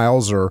 2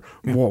 miles or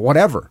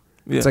whatever.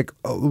 Yeah. It's like,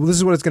 this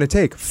is what it's going to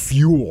take: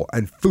 fuel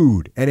and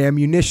food and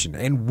ammunition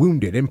and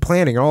wounded and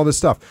planning and all this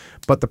stuff.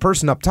 But the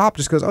person up top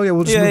just goes,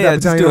 we'll just move that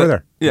battalion over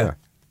there. Yeah.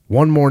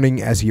 One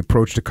morning, as he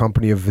approached a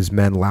company of his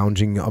men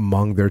lounging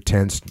among their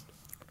tents,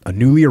 a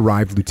newly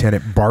arrived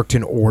lieutenant barked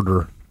an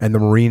order, and the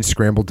Marines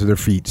scrambled to their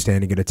feet,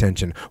 standing at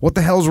attention. "What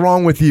the hell's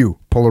wrong with you?"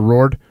 Puller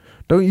roared.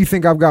 "Don't you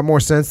think I've got more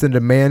sense than to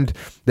demand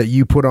that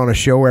you put on a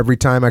show every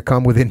time I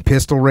come within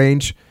pistol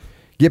range?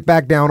 Get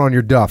back down on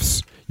your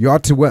duffs. You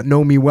ought to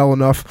know me well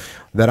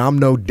enough that I'm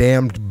no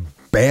damned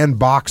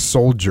bandbox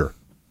soldier.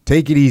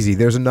 Take it easy.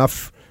 There's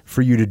enough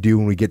for you to do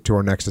when we get to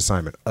our next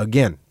assignment."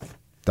 Again,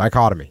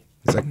 dichotomy.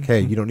 It's like, hey,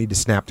 you don't need to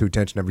snap to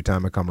attention every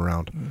time I come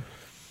around.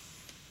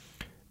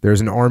 There's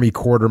an army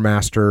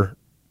quartermaster,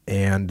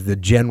 and the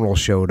general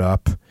showed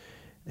up,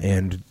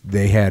 and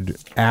they had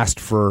asked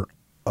for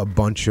a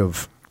bunch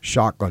of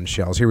shotgun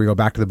shells. Here we go,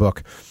 back to the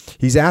book.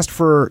 He's asked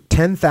for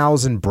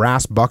 10,000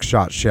 brass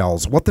buckshot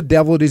shells. What the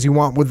devil does he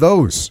want with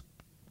those?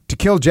 To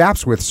kill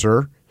Japs with,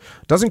 sir.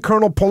 Doesn't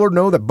Colonel Puller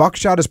know that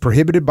buckshot is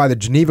prohibited by the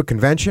Geneva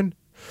Convention?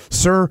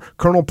 Sir,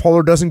 Colonel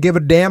Puller doesn't give a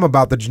damn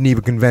about the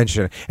Geneva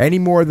Convention any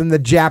more than the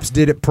Japs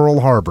did at Pearl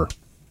Harbor.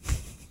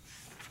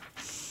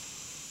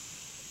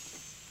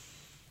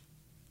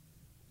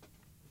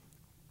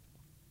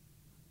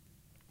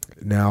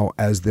 Now,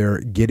 as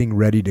they're getting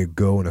ready to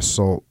go and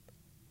assault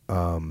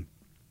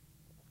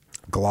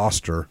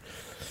Gloucester,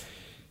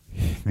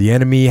 the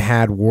enemy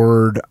had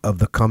word of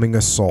the coming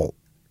assault.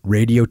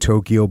 Radio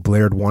Tokyo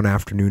blared one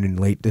afternoon in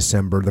late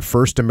December. The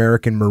 1st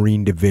American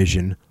Marine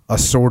Division,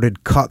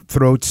 assorted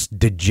cutthroats,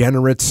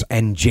 degenerates,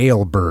 and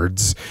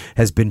jailbirds,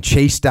 has been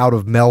chased out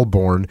of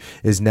Melbourne,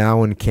 is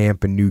now in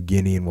camp in New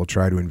Guinea, and will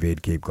try to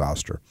invade Cape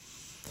Gloucester.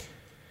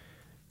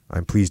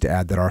 I'm pleased to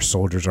add that our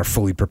soldiers are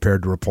fully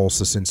prepared to repulse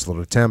this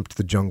insolent attempt.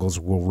 The jungles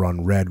will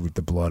run red with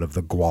the blood of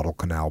the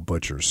Guadalcanal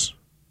butchers.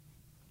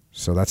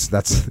 So that's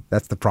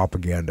the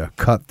propaganda.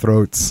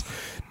 Cutthroats,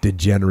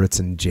 degenerates,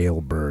 and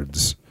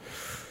jailbirds.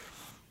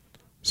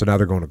 So now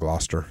they're going to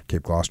Gloucester,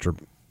 Cape Gloucester.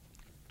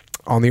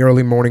 On the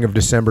early morning of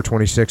December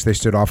 26th, they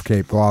stood off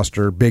Cape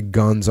Gloucester. Big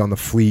guns on the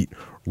fleet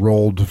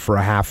rolled for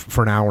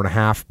an hour and a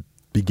half,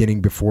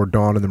 beginning before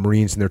dawn, and the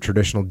Marines in their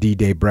traditional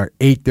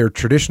ate their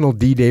traditional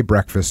D-Day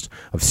breakfast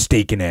of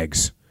steak and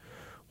eggs,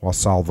 while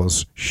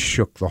salvos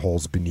shook the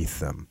holes beneath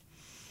them.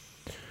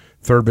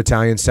 3rd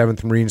Battalion,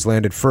 7th Marines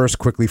landed first,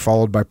 quickly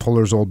followed by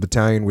Puller's old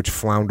battalion, which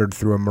floundered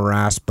through a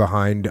morass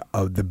behind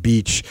the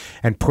beach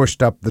and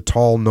pushed up the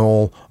tall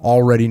knoll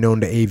already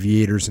known to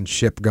aviators and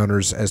ship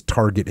gunners as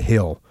Target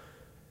Hill.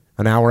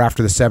 An hour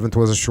after the 7th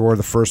was ashore,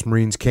 the 1st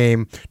Marines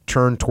came,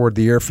 turned toward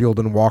the airfield,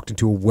 and walked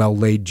into a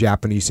well-laid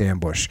Japanese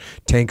ambush.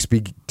 Tanks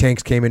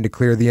came in to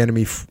clear the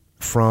enemy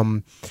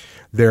from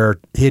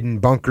their hidden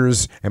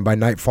bunkers, and by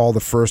nightfall,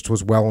 the 1st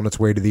was well on its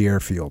way to the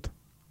airfield.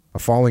 A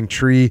falling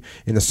tree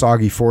in the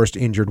soggy forest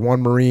injured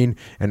 1 Marine,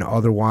 and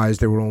otherwise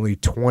there were only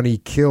 20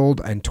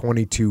 killed and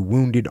 22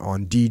 wounded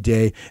on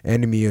D-Day.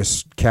 Enemy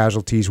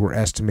casualties were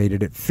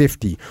estimated at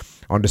 50.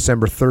 On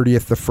December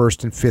 30th, the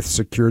 1st and 5th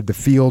secured the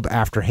field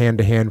after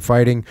hand-to-hand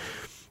fighting,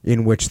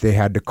 in which they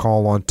had to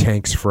call on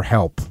tanks for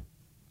help.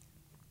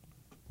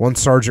 One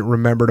sergeant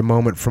remembered a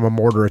moment from a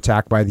mortar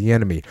attack by the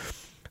enemy.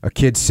 A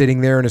kid sitting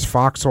there in his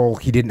foxhole,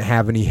 he didn't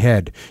have any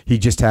head. He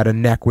just had a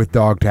neck with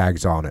dog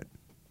tags on it.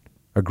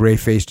 A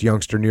gray-faced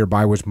youngster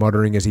nearby was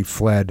muttering as he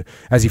fled,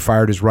 as he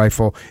fired his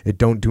rifle. "It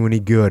don't do any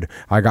good.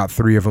 I got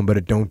 3 of them, but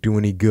it don't do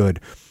any good."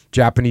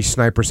 Japanese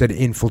snipers had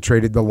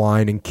infiltrated the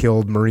line and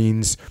killed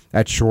Marines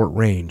at short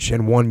range,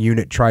 and 1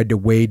 unit tried to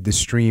wade the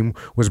stream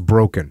was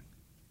broken.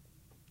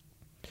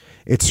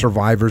 Its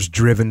survivors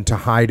driven to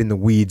hide in the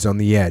weeds on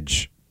the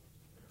edge.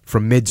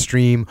 From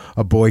midstream,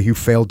 a boy who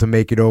failed to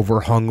make it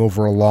over hung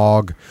over a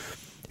log,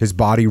 his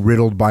body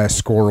riddled by a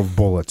score of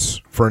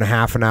bullets. For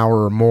half an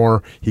hour or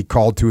more, he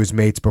called to his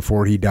mates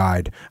before he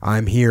died.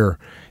 "I'm here.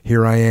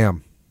 Here I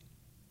am."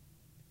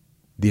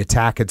 The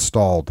attack had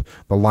stalled.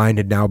 The line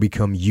had now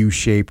become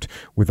U-shaped,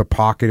 with a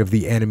pocket of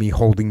the enemy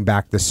holding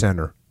back the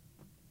center.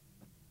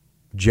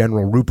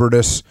 General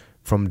Rupertus,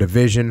 from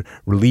division,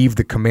 relieved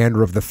the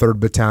commander of the 3rd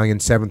Battalion,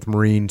 7th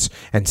Marines,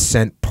 and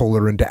sent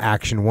Puller into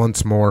action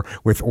once more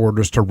with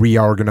orders to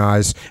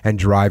reorganize and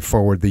drive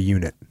forward the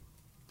unit.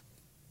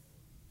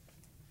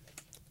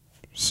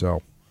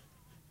 So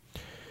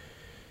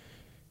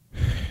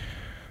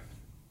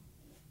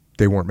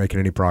they weren't making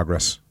any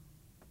progress.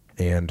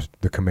 And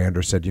the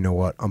commander said, "You know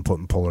what? I'm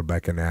putting Puller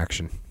back in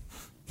action."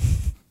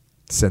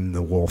 Send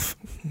the wolf.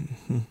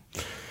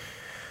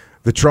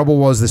 The trouble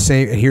was the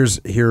same. And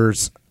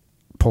here's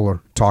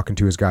Puller talking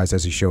to his guys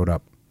as he showed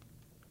up.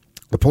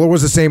 The puller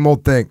was the same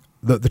old thing.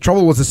 The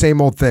trouble was the same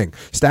old thing.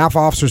 Staff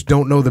officers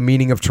don't know the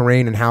meaning of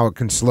terrain and how it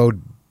can slow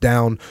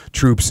down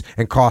troops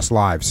and cost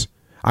lives.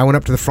 I went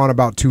up to the front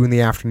about 2 in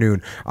the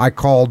afternoon. I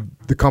called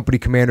the company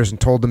commanders and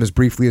told them as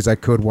briefly as I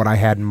could what I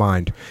had in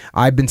mind.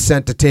 I've been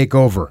sent to take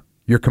over.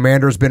 Your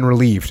commander has been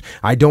relieved.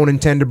 I don't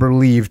intend to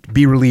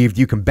be relieved.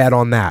 You can bet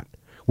on that.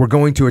 We're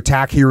going to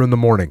attack here in the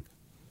morning.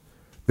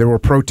 There were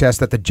protests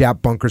that the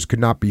Jap bunkers could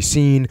not be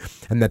seen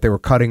and that they were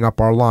cutting up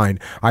our line.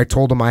 I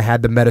told them I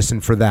had the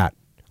medicine for that.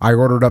 I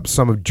ordered up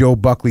some of Joe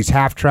Buckley's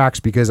half-tracks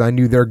because I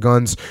knew their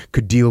guns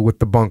could deal with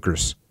the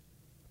bunkers.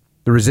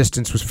 The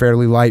resistance was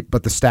fairly light,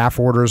 but the staff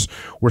orders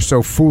were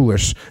so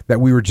foolish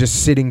that we were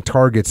just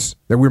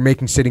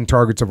making sitting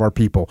targets of our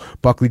people.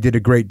 Buckley did a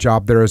great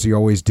job there, as he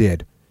always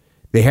did.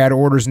 They had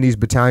orders in these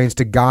battalions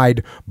to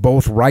guide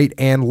both right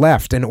and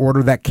left, an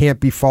order that can't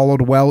be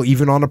followed well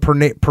even on a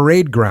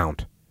parade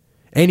ground.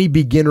 Any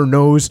beginner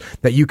knows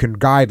that you can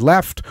guide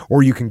left,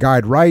 or you can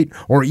guide right,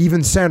 or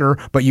even center,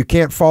 but you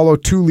can't follow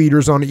 2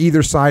 leaders on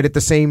either side at the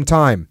same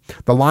time.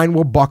 The line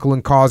will buckle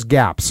and cause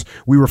gaps.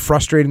 We were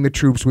frustrating the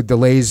troops with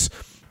delays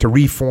to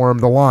reform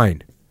the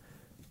line.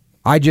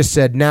 I just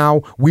said,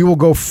 now we will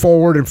go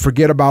forward and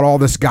forget about all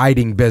this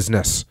guiding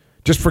business.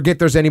 Just forget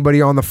there's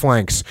anybody on the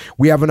flanks.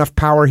 We have enough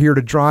power here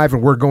to drive,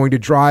 and we're going to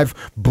drive.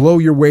 Blow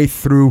your way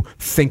through.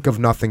 Think of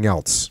nothing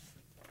else.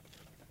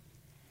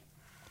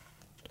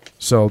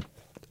 So,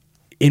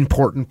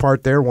 important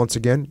part there, once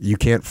again, you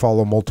can't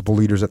follow multiple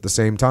leaders at the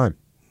same time.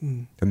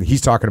 And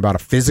he's talking about a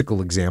physical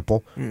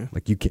example.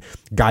 Like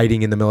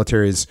guiding in the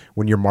military is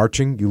when you're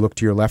marching, you look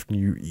to your left and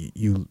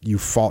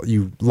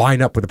you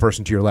line up with the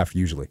person to your left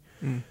usually.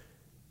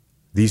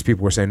 These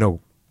people were saying,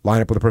 no,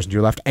 line up with the person to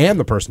your left and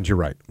the person to your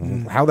right.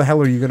 How the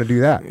hell are you going to do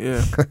that?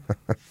 Yeah.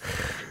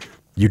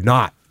 You'd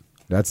not.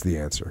 That's the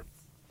answer.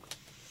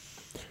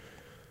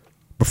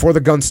 Before the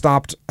gun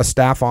stopped, a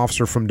staff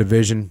officer from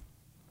division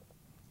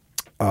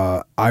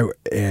a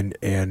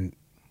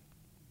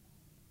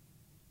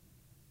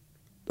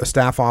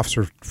staff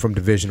officer from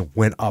division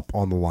went up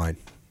on the line.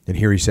 And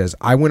here he says,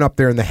 I went up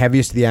there in the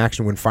heaviest of the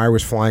action when fire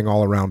was flying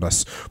all around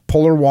us.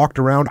 Puller walked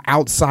around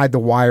outside the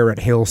wire at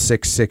Hill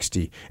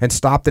 660 and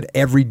stopped at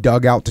every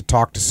dugout to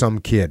talk to some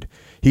kid.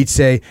 He'd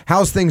say,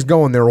 how's things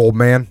going there, old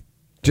man?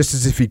 Just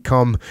as if he'd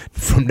come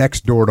from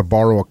next door to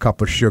borrow a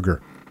cup of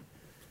sugar.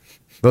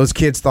 Those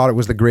kids thought it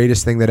was the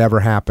greatest thing that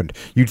ever happened.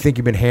 You'd think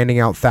he'd been handing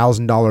out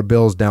 $1,000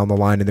 bills down the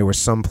line and there was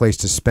some place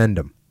to spend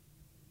them.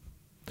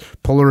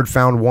 Puller had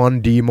found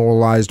one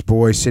demoralized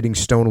boy sitting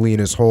stonily in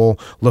his hole,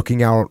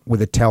 looking out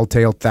with a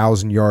telltale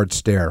 1,000-yard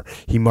stare.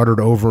 He muttered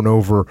over and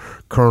over,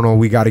 Colonel,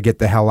 we got to get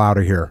the hell out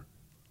of here.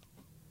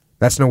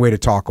 That's no way to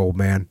talk, old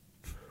man.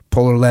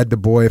 Puller led the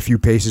boy a few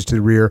paces to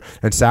the rear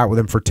and sat with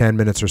him for 10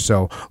 minutes or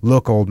so.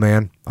 Look, old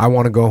man, I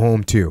want to go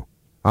home too.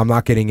 I'm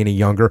not getting any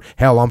younger.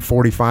 Hell, I'm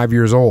 45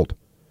 years old.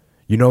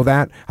 You know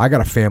that? I got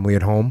a family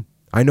at home.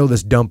 I know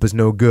this dump is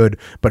no good,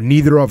 but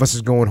neither of us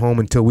is going home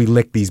until we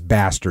lick these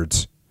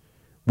bastards.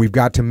 We've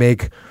got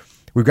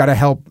to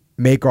help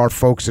make our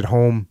folks at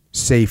home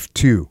safe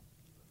too.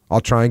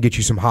 I'll try and get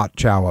you some hot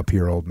chow up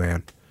here, old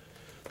man.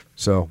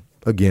 So,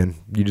 again,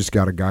 you just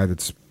got a guy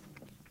that's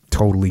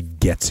totally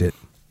gets it.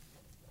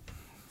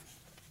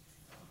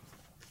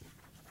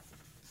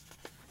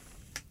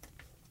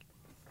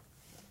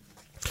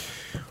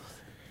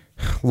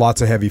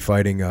 Lots of heavy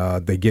fighting.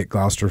 They get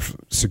Gloucester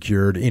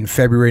secured. In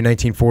February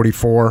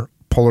 1944,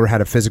 Puller had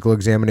a physical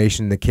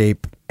examination in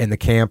the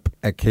camp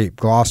at Cape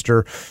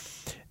Gloucester,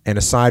 and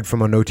aside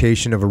from a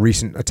notation of a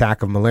recent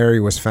attack of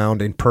malaria, was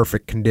found in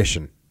perfect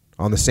condition.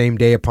 On the same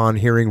day, upon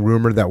hearing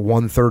rumor that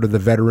 1/3 of the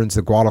veterans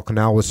of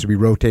Guadalcanal was to be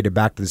rotated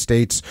back to the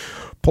States,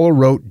 Puller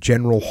wrote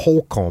General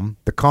Holcomb,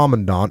 the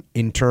commandant,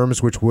 in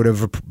terms which would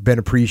have been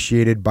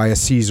appreciated by a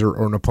Caesar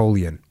or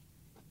Napoleon.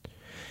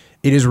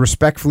 It is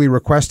respectfully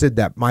requested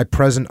that my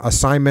present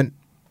assignment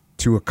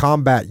to a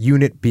combat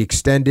unit be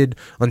extended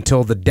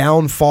until the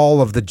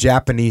downfall of the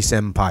Japanese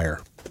Empire.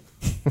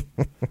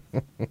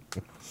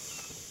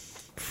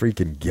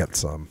 Freaking get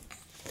some.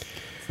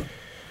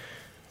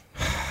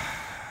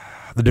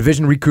 The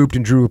division recouped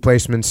and drew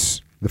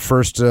replacements. The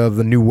first of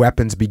the new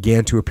weapons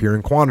began to appear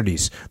in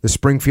quantities. The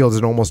Springfields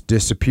had almost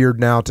disappeared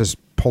now, to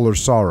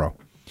Puller's sorrow.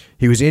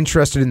 He was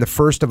interested in the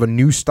first of a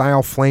new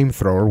style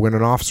flamethrower when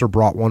an officer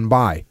brought one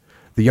by.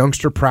 The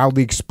youngster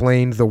proudly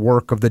explained the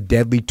work of the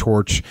deadly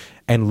torch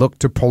and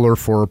looked to Puller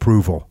for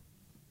approval.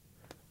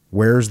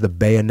 Where's the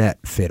bayonet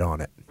fit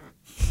on it?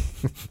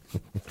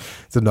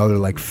 It's another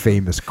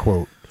famous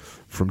quote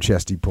from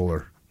Chesty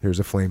Puller. Here's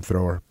a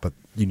flamethrower, but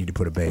you need to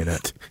put a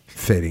bayonet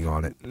fitting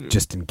on it,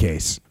 just in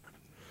case.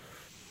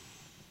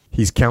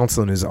 He's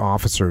counseling his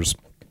officers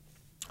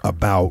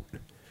about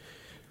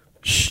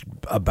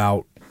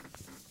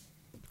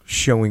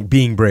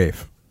being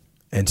brave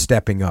and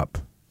stepping up.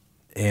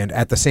 And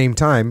at the same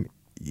time,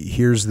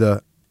 here's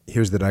the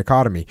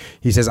dichotomy.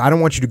 He says, I don't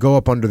want you to go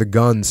up under the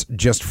guns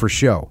just for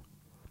show.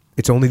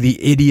 It's only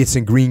the idiots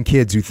and green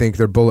kids who think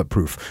they're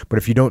bulletproof. But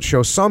if you don't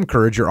show some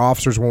courage, your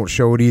officers won't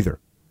show it either.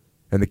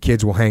 And the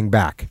kids will hang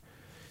back.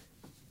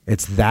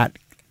 It's that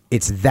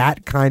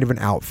kind of an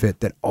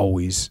outfit that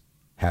always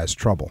has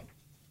trouble.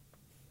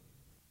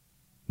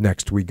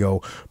 Next we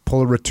go.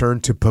 Puller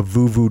returned to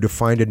Pavuvu to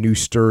find a new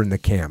stir in the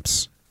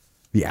camps.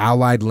 The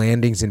Allied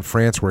landings in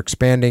France were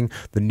expanding.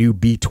 The new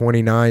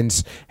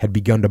B-29s had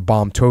begun to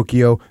bomb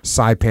Tokyo.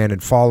 Saipan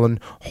had fallen.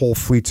 Whole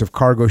fleets of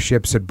cargo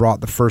ships had brought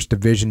the 1st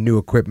Division new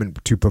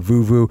equipment to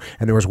Pavuvu,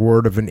 and there was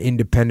word of an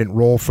independent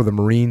role for the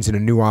Marines in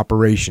a new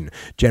operation.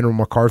 General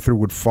MacArthur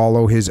would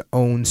follow his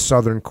own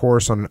southern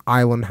course on an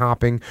island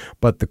hopping,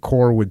 but the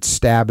Corps would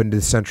stab into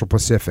the Central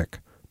Pacific.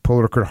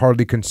 Puller could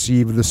hardly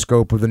conceive of the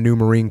scope of the new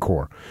Marine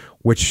Corps,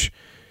 which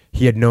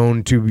he had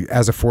known to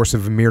as a force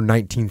of a mere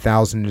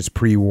 19,000 in his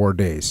pre-war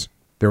days.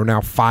 There were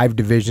now 5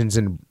 divisions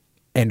and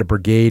a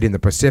brigade in the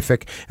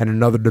Pacific and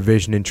another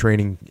division in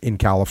training in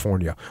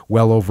California,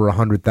 well over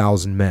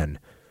 100,000 men.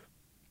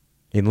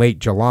 In late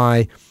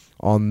July,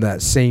 on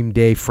that same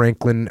day,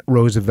 Franklin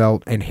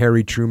Roosevelt and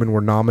Harry Truman were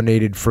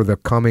nominated for the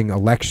coming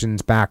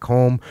elections back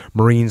home.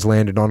 Marines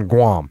landed on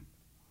Guam.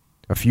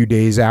 A few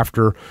days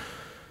after,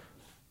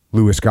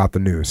 Lewis got the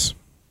news.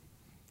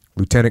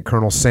 Lieutenant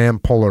Colonel Sam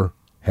Puller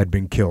had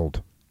been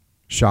killed,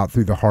 shot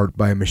through the heart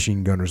by a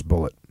machine gunner's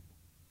bullet.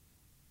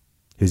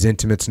 His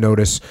intimates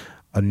notice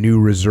a new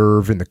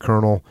reserve in the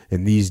colonel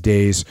in these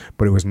days,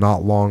 but it was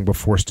not long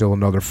before still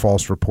another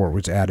false report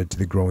was added to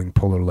the growing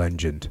Puller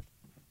legend.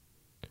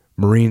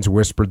 Marines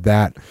whispered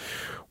that,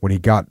 when he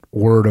got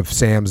word of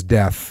Sam's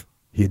death,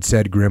 he had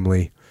said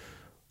grimly,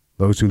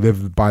 "Those who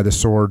live by the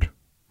sword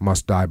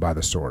must die by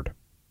the sword."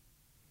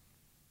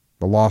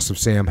 The loss of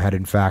Sam had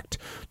in fact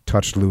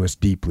touched Lewis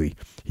deeply.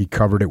 He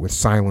covered it with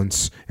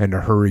silence and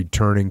a hurried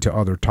turning to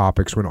other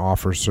topics when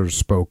officers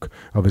spoke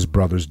of his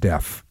brother's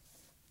death.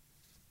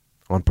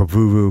 On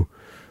Pavuvu,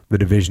 the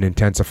division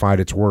intensified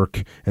its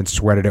work and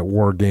sweated at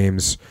war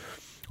games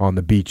on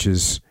the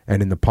beaches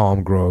and in the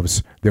palm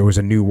groves. There was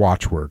a new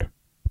watchword: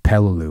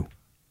 Peleliu,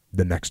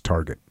 the next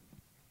target.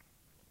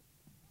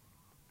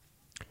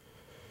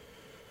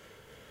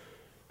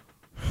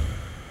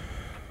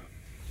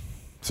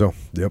 So,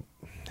 yep.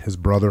 His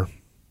brother,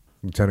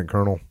 Lieutenant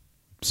Colonel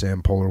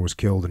Sam Puller, was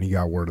killed, and he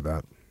got word of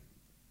that.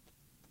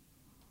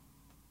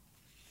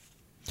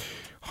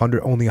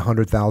 Only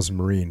 100,000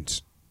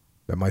 Marines.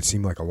 That might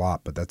seem like a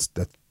lot, but that's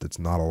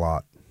not a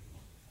lot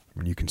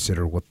when you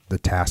consider what the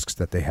tasks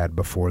that they had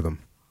before them.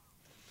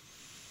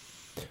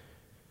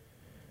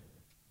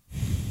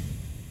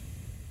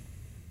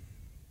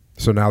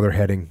 So now they're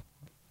heading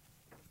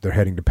to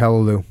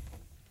Peleliu,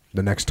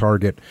 the next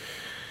target.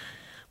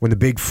 When the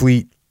big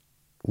fleet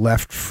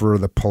left for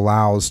the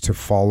Palaus to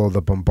follow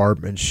the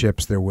bombardment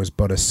ships, there was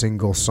but a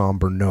single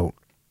somber note.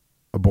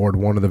 Aboard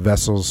one of the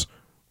vessels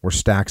were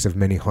stacks of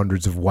many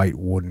hundreds of white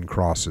wooden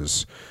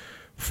crosses,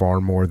 far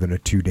more than a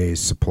 2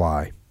 days'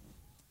 supply.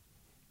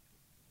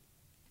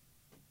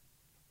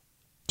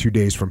 2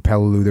 days from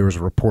Peleliu, there was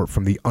a report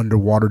from the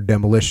underwater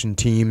demolition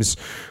teams,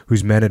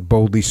 whose men had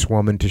boldly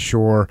swum into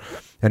shore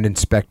and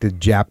inspected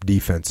Jap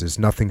defenses.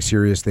 Nothing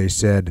serious, they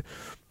said.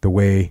 The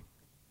way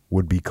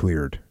would be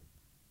cleared.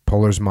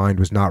 Puller's mind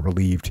was not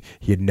relieved.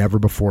 He had never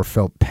before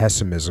felt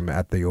pessimism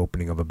at the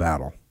opening of a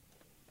battle.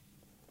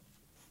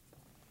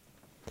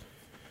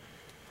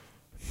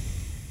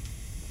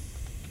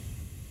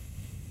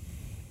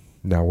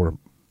 Now we're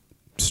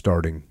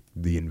starting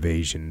the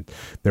invasion.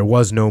 There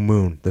was no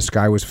moon. The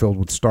sky was filled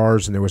with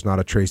stars, and there was not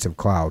a trace of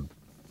cloud.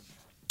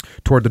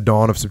 Toward the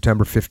dawn of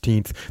September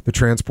 15th, the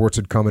transports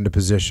had come into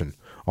position.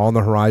 On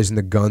the horizon,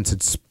 the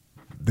guns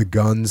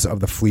of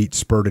the fleet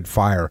spurted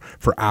fire.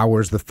 For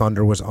hours the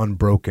thunder was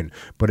unbroken,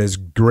 but as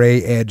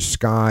gray-edged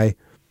the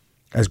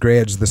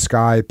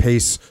sky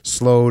pace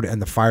slowed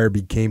and the fire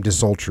became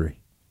desultory.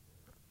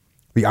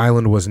 The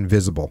island was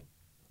invisible.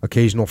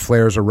 Occasional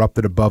flares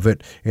erupted above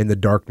it in the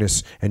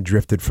darkness and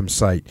drifted from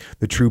sight.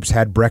 The troops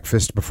had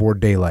breakfast before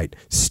daylight,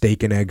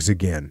 steak and eggs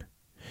again.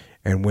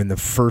 And when the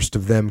first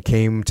of them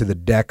came to the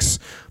decks,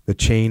 the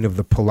chain of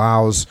the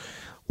Palaus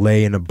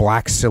lay in a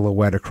black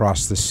silhouette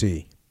across the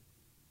sea.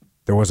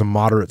 There was a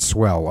moderate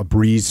swell. A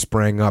breeze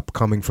sprang up,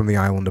 coming from the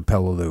island of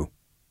Peleliu.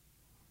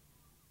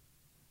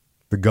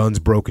 The guns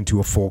broke into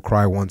a full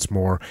cry once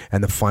more,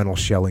 and the final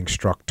shelling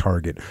struck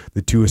target.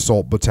 The 2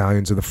 assault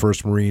battalions of the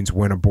 1st Marines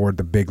went aboard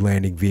the big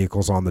landing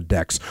vehicles on the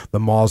decks. The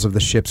maws of the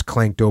ships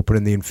clanked open,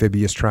 and the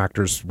amphibious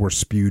tractors were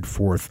spewed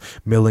forth,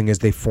 milling as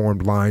they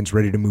formed lines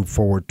ready to move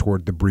forward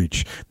toward the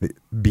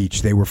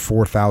beach. They were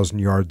 4,000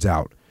 yards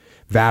out.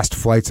 Vast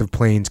flights of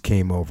planes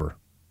came over,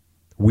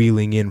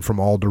 wheeling in from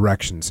all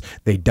directions.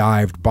 They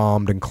dived,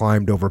 bombed, and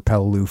climbed over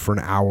Peleliu for an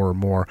hour or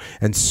more,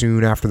 and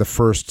soon after the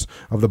first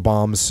of the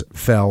bombs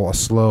fell, a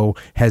slow,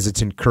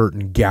 hesitant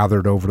curtain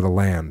gathered over the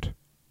land.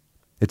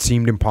 It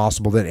seemed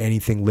impossible that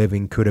anything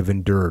living could have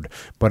endured,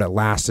 but at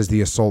last, as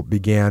the assault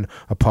began,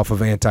 a puff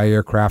of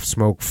anti-aircraft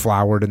smoke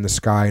flowered in the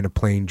sky and a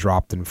plane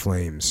dropped in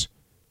flames.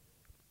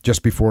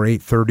 Just before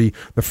 8:30,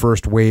 the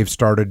first wave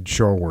started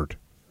shoreward.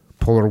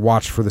 Puller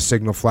watched for the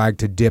signal flag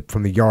to dip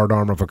from the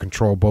yardarm of a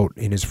control boat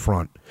in his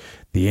front.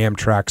 The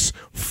Amtracs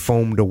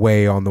foamed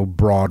away on the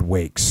broad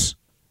wakes.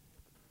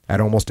 At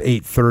almost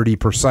 8:30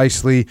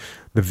 precisely,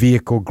 the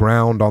vehicle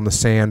ground on the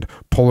sand.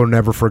 Puller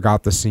never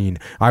forgot the scene.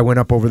 I went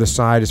up over the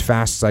side as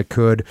fast as I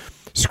could,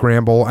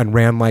 scramble, and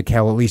ran like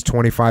hell at least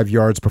 25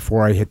 yards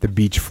before I hit the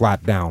beach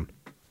flat down.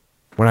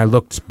 When I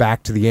looked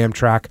back to the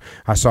Amtrak,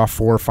 I saw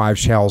 4 or 5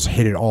 shells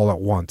hit it all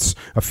at once.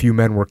 A few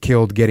men were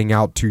killed getting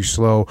out too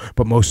slow,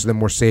 but most of them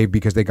were saved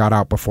because they got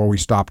out before we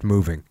stopped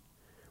moving.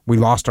 We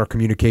lost our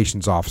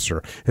communications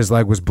officer. His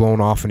leg was blown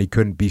off and he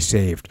couldn't be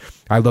saved.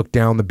 I looked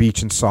down the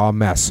beach and saw a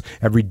mess.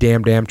 Every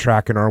damned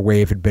Amtrak in our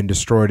wave had been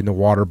destroyed in the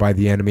water by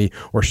the enemy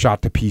or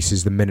shot to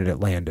pieces the minute it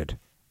landed.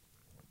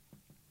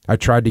 I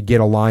tried to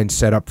get a line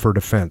set up for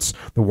defense.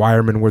 The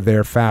wiremen were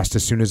there fast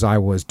as soon as I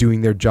was,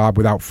 doing their job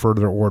without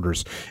further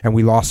orders, and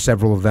we lost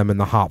several of them in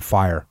the hot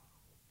fire.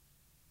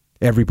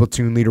 Every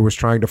platoon leader was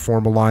trying to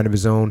form a line of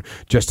his own,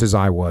 just as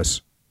I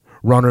was.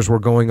 Runners were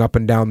going up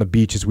and down the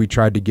beach as we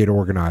tried to get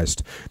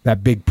organized.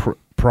 That big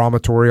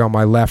promontory on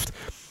my left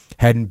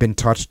hadn't been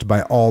touched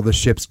by all the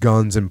ship's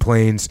guns and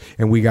planes,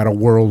 and we got a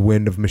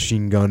whirlwind of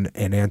machine gun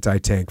and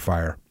anti-tank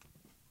fire.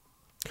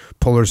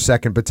 Puller's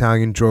 2nd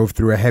Battalion drove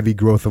through a heavy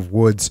growth of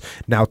woods,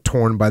 now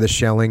torn by the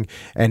shelling,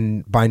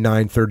 and by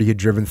 9:30 had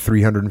driven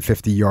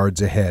 350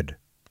 yards ahead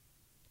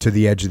to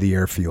the edge of the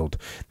airfield.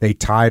 They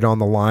tied on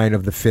the line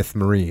of the 5th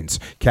Marines.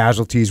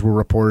 Casualties were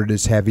reported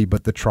as heavy,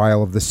 but the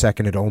trial of the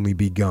 2nd had only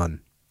begun.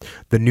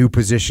 The new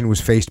position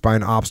was faced by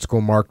an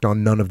obstacle marked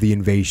on none of the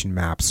invasion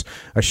maps,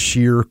 a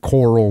sheer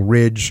coral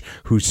ridge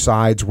whose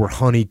sides were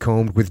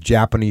honeycombed with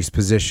Japanese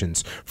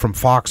positions, from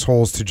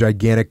foxholes to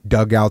gigantic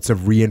dugouts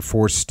of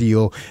reinforced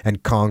steel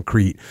and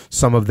concrete,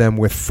 some of them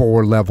with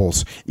 4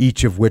 levels,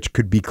 each of which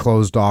could be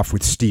closed off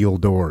with steel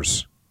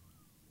doors.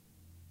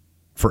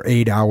 For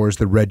 8 hours,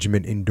 the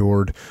regiment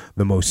endured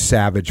the most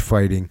savage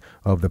fighting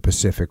of the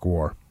Pacific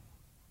War.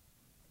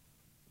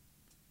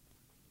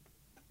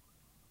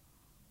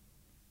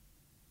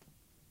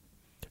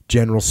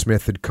 General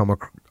Smith had come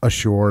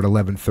ashore at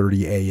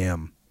 11:30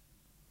 a.m.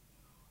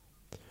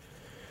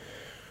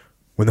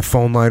 When the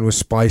phone line was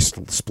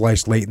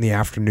spliced late in the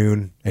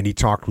afternoon and he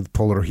talked with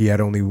Puller, he had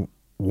only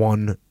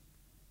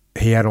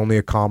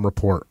a calm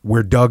report.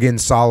 We're dug in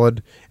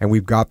solid and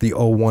we've got the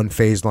 01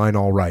 phase line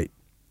all right.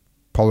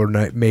 Puller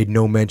made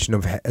no mention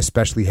of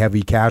especially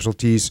heavy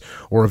casualties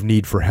or of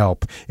need for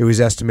help. It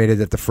was estimated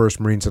that the 1st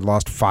Marines had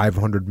lost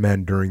 500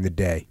 men during the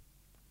day.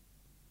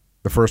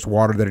 The first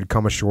water that had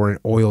come ashore in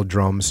oil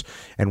drums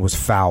and was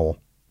foul.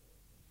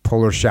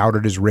 Puller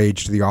shouted his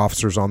rage to the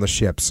officers on the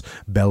ships,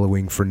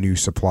 bellowing for new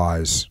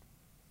supplies.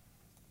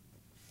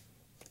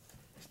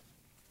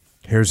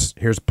 Here's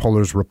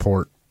Puller's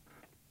report.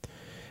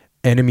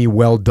 Enemy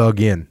well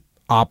dug in.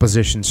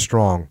 Opposition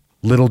strong.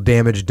 Little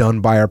damage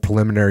done by our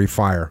preliminary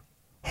fire.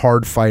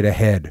 Hard fight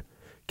ahead.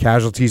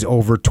 Casualties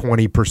over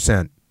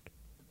 20%.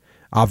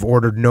 I've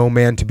ordered no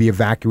man to be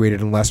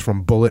evacuated unless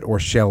from bullet or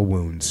shell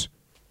wounds.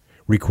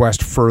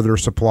 Request further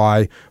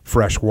supply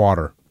fresh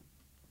water.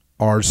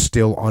 Ours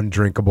still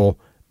undrinkable.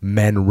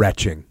 Men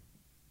retching.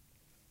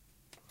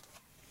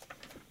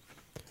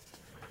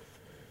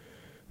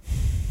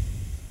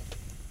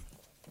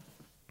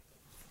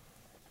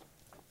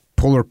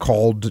 Puller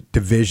called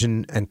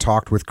division and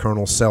talked with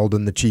Colonel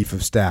Selden, the chief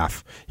of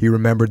staff. He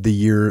remembered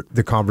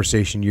the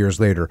conversation years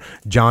later.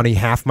 Johnny,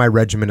 half my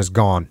regiment is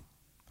gone.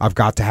 I've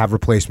got to have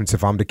replacements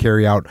if I'm to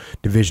carry out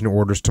division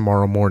orders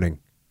tomorrow morning.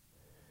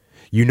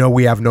 You know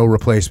we have no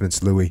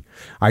replacements, Louis.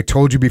 I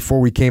told you before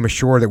we came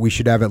ashore that we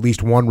should have at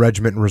least 1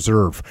 regiment in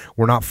reserve.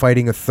 We're not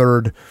fighting a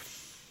third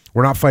of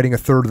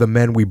the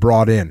men we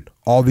brought in.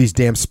 All these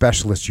damn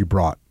specialists you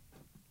brought.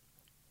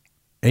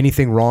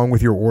 Anything wrong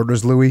with your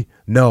orders, Louis?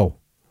 No.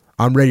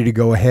 I'm ready to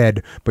go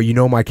ahead, but you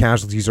know my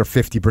casualties are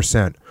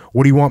 50%.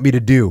 What do you want me to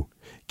do?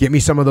 Get me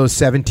some of those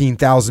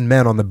 17,000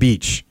 men on the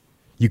beach.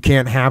 You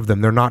can't have them.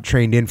 They're not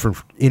trained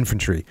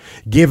infantry.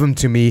 Give them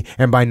to me,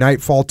 and by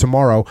nightfall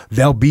tomorrow,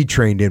 they'll be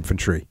trained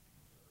infantry.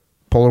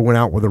 Puller went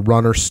out with a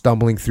runner,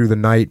 stumbling through the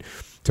night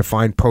to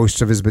find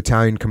posts of his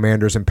battalion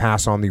commanders and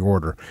pass on the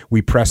order.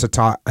 We press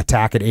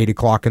attack at 8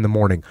 o'clock in the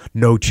morning.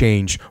 No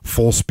change.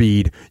 Full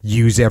speed.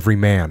 Use every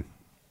man.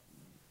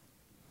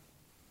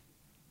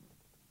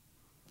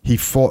 He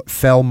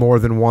fell more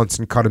than once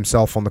and cut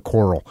himself on the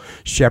coral.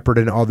 Shepard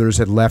and others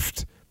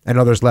left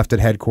at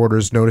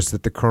headquarters noticed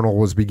that the colonel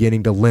was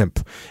beginning to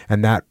limp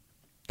and that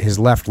his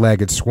left leg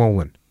had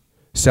swollen.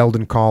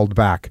 Selden called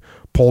back,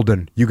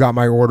 Polden, you got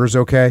my orders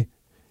okay?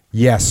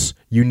 Yes,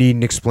 you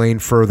needn't explain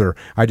further.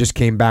 I just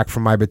came back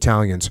from my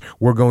battalions.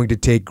 We're going to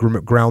take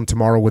ground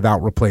tomorrow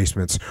without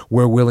replacements.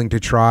 We're willing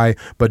to try,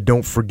 but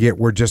don't forget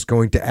we're just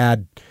going to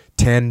add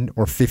 10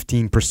 or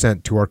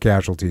 15% to our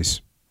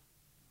casualties.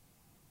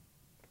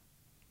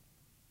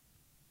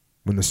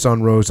 When the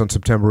sun rose on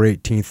September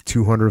 18th,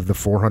 200 of the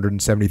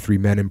 473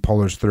 men in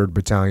Puller's 3rd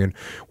Battalion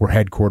were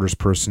headquarters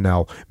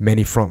personnel.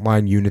 Many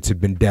frontline units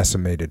had been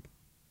decimated.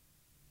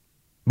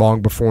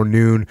 Long before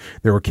noon,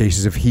 there were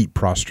cases of heat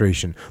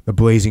prostration. The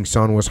blazing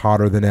sun was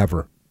hotter than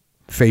ever.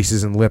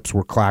 Faces and lips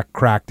were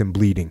cracked and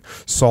bleeding.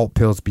 Salt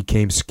pills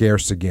became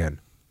scarce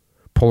again.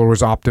 Puller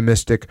was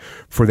optimistic,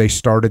 for they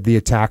started the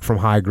attack from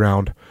high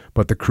ground,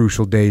 but the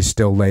crucial days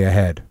still lay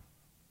ahead.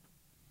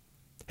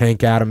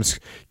 Hank Adams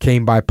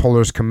came by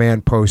Puller's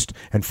command post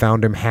and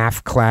found him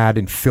half-clad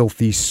in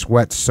filthy,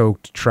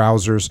 sweat-soaked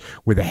trousers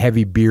with a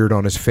heavy beard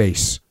on his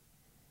face.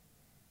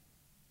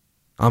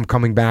 "I'm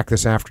coming back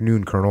this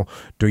afternoon, Colonel.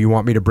 Do you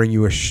want me to bring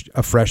you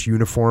a fresh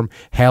uniform?"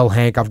 "Hell,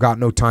 Hank, I've got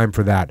no time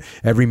for that.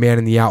 Every man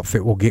in the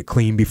outfit will get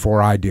clean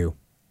before I do."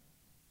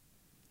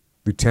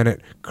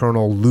 Lieutenant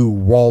Colonel Lew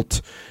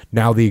Walt,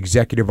 now the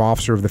executive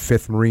officer of the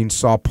 5th Marines,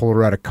 saw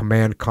Puller at a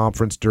command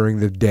conference during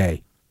the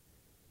day.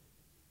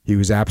 He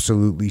was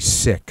absolutely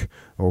sick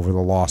over the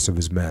loss of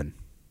his men.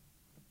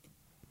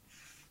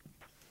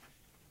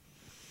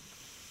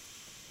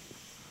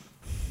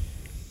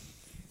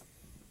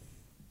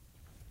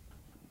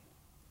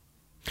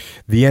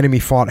 The enemy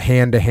fought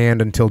hand to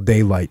hand until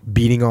daylight,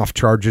 beating off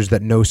charges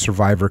that no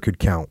survivor could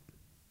count.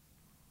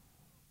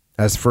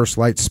 As first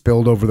light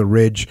spilled over the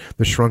ridge,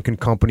 the shrunken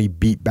company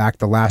beat back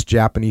the last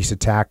Japanese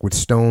attack with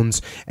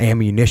stones,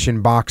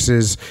 ammunition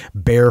boxes,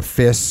 bare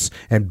fists,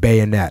 and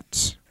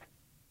bayonets.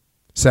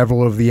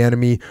 Several of the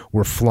enemy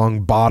were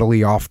flung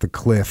bodily off the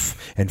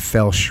cliff and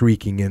fell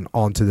shrieking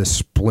onto the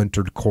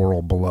splintered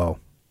coral below.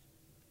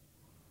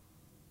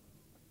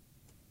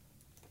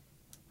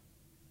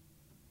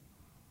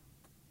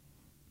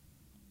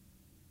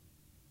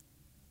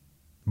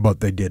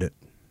 But they did it.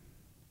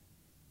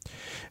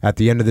 At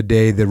the end of the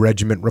day, the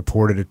regiment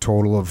reported a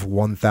total of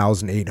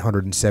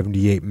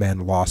 1,878 men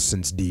lost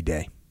since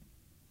D-Day.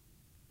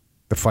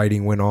 The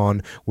fighting went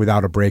on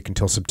without a break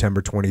until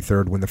September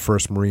 23rd, when the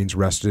 1st Marines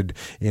rested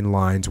in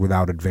lines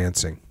without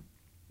advancing.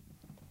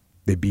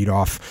 They beat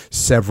off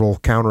several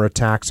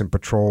counterattacks and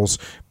patrols,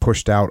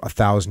 pushed out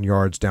 1,000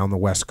 yards down the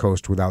west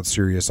coast without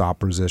serious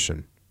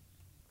opposition.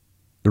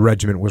 The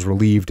regiment was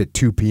relieved at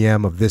 2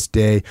 p.m. of this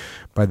day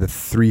by the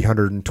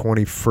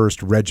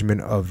 321st Regiment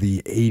of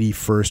the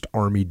 81st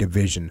Army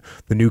Division.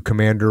 The new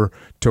commander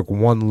took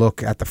one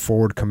look at the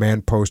forward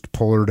command post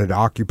Puller had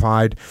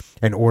occupied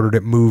and ordered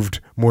it moved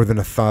more than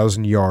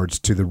 1,000 yards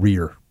to the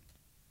rear.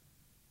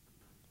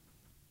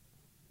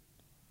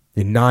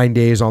 In 9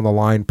 days on the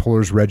line,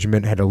 Puller's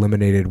regiment had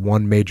eliminated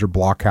one major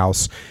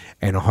blockhouse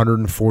and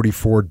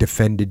 144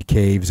 defended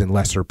caves and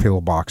lesser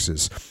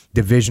pillboxes.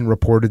 Division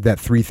reported that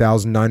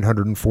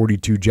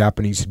 3,942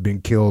 Japanese had been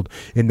killed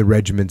in the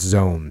regiment's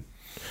zone.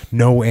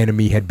 No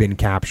enemy had been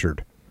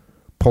captured.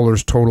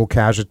 Puller's total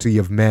casualty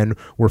of men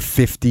were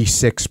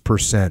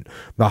 56%,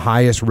 the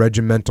highest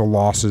regimental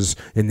losses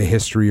in the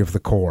history of the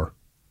Corps.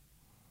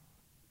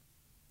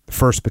 The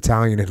 1st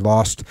Battalion had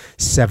lost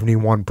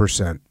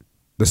 71%.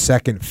 The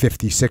 2nd,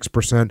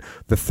 56%,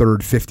 the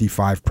 3rd,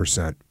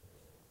 55%.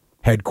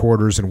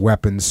 Headquarters and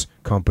weapons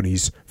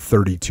companies,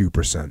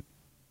 32%.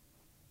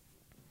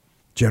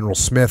 General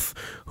Smith,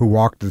 who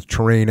walked the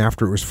terrain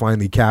after it was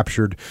finally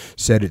captured,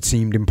 said it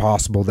seemed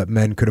impossible that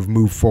men could have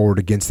moved forward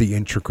against the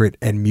intricate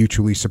and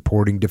mutually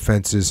supporting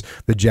defenses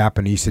the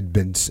Japanese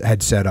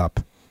had set up.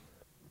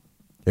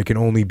 It can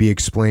only be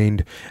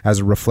explained as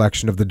a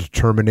reflection of the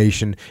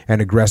determination and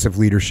aggressive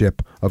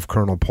leadership of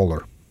Colonel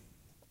Puller.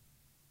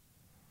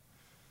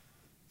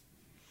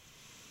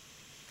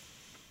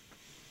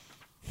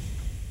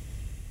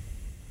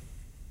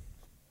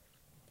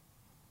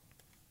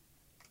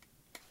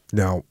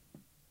 Now,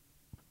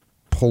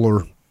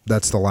 Puller,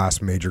 that's the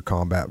last major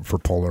combat for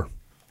Puller,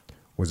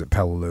 was at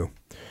Peleliu.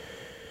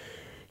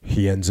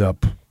 He ends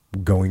up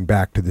going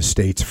back to the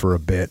States for a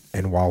bit,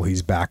 and while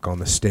he's back in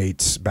the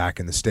States,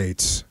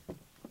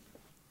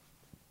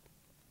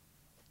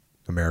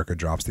 America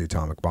drops the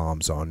atomic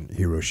bombs on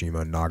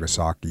Hiroshima and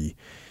Nagasaki,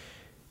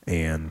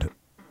 and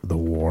the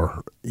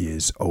war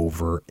is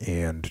over,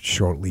 and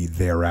shortly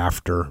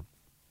thereafter,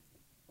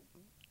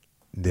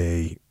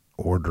 they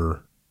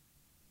order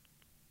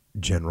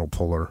General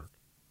Puller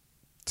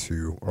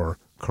or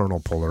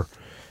Colonel Puller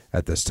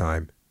at this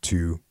time,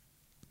 to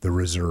the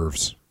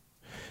reserves.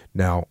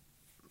 Now,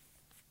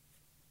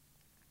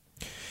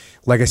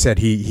 like I said,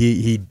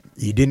 he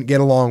didn't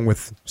get along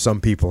with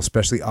some people,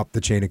 especially up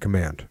the chain of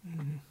command.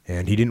 Mm-hmm.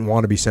 And he didn't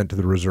want to be sent to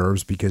the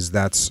reserves because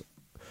that's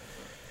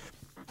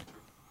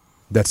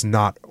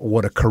not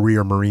what a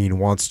career Marine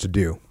wants to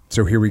do.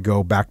 So here we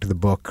go, back to the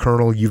book.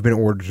 Colonel, you've been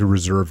ordered to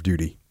reserve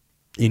duty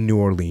in New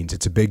Orleans.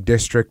 It's a big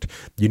district,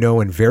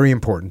 and very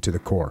important to the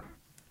Corps.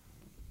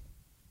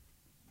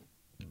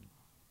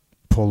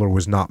 Puller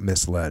was not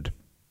misled.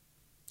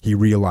 He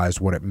realized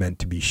what it meant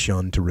to be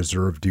shunned to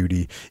reserve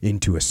duty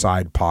into a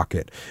side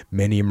pocket.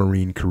 Many a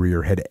Marine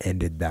career had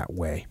ended that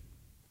way.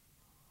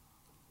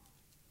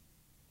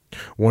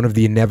 One of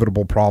the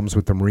inevitable problems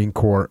with the Marine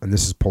Corps, and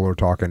this is Puller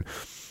talking,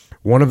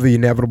 one of the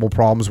inevitable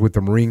problems with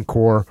the Marine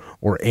Corps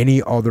or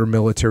any other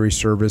military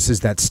service is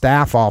that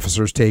staff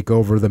officers take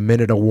over the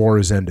minute a war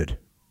is ended.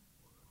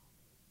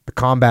 The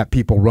combat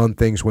people run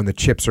things when the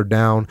chips are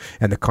down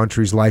and the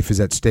country's life is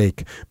at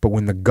stake. But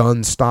when the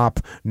guns stop,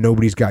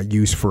 nobody's got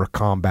use for a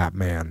combat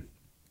man.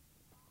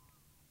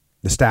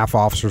 The staff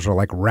officers are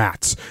like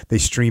rats. They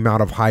stream out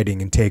of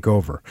hiding and take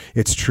over.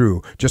 It's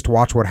true. Just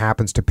watch what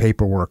happens to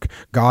paperwork.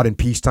 God, in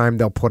peacetime,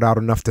 they'll put out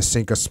enough to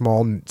sink a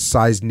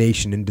small-sized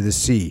nation into the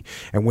sea.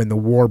 And when the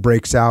war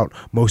breaks out,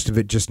 most of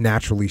it just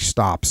naturally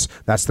stops.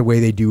 That's the way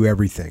they do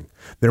everything.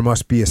 There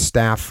must be a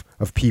staff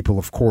of people,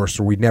 of course,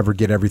 or we'd never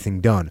get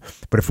everything done.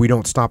 But if we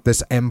don't stop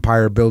this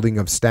empire building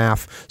of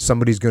staff,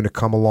 somebody's going to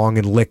come along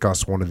and lick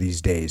us one of these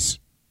days.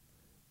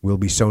 We'll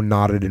be so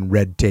knotted in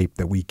red tape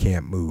that we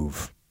can't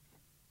move.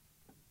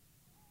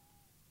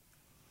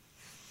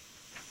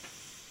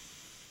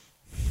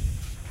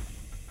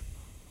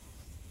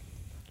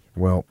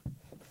 Well,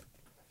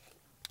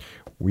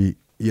 you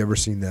ever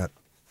seen that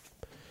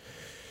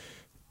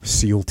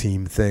SEAL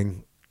team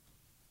thing?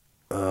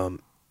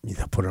 You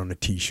know, put it on a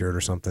T-shirt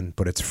or something,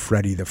 but it's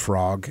Freddy the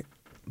Frog,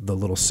 the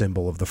little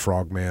symbol of the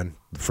Frogman,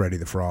 Freddy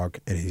the Frog,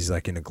 and he's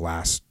like in a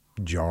glass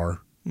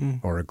jar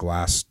or a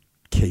glass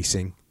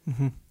casing,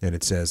 and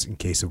it says, "In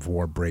case of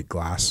war, break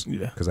glass."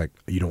 Yeah, because like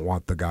you don't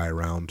want the guy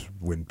around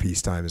when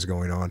peacetime is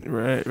going on.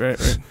 Right.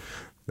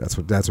 That's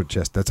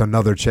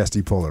another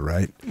chesty puller,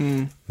 right?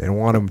 They don't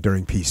want him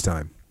during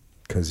peacetime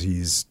because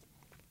he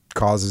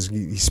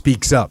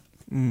speaks up.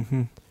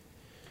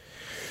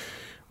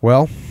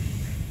 Well,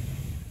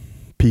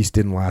 peace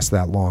didn't last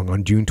that long.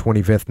 On June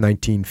 25th,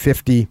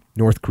 1950,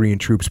 North Korean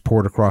troops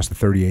poured across the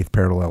 38th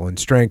parallel in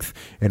strength,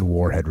 and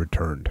war had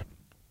returned.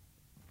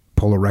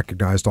 Puller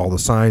recognized all the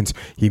signs.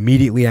 He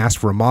immediately asked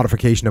for a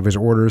modification of his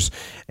orders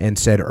and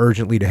said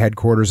urgently to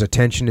headquarters,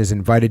 "Attention is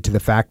invited to the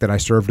fact that I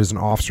served as an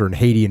officer in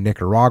Haiti and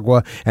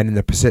Nicaragua and in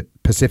the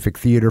Pacific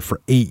Theater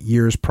for 8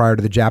 years prior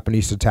to the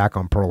Japanese attack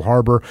on Pearl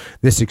Harbor.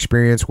 This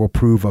experience will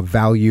prove of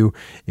value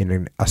in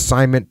an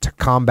assignment to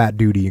combat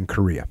duty in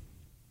Korea."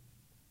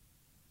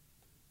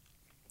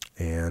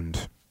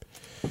 And,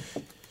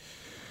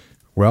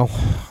 well,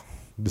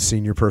 the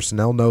senior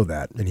personnel know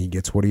that, and he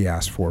gets what he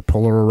asked for.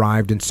 Puller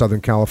arrived in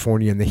Southern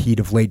California in the heat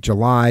of late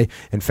July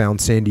and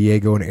found San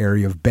Diego an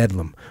area of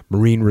bedlam.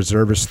 Marine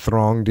reservists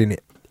thronged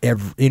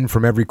in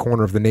from every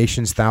corner of the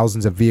nation.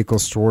 Thousands of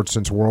vehicles stored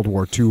since World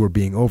War II were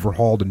being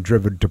overhauled and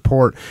driven to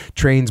port.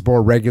 Trains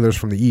bore regulars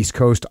from the East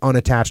Coast.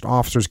 Unattached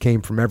officers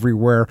came from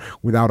everywhere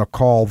without a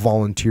call,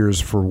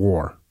 volunteers for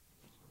war.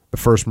 The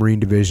 1st Marine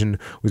Division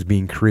was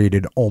being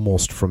created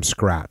almost from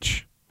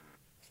scratch.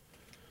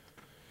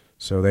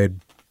 So they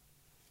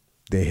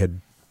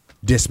had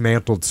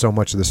dismantled so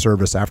much of the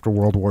service after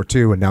World War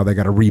II, and now they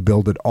got to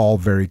rebuild it all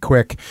very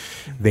quick.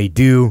 They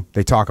do.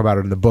 They talk about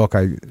it in the book.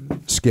 I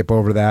skip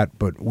over that,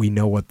 but we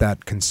know what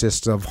that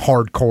consists of.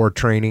 Hardcore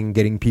training,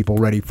 getting people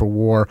ready for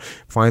war.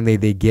 Finally,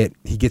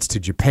 he gets to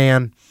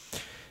Japan,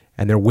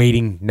 and they're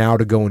waiting now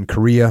to go into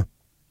Korea.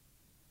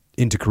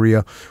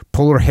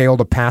 Puller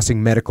hailed a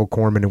passing medical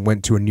corpsman and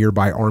went to a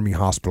nearby army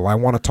hospital. "I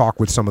want to talk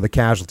with some of the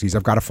casualties.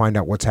 I've got to find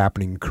out what's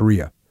happening in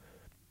Korea."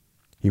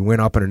 He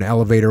went up in an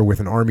elevator with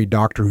an army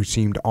doctor who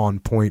seemed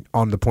on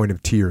the point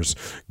of tears.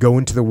 "Go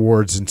into the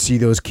wards and see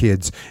those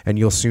kids, and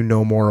you'll soon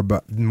know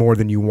more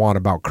than you want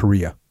about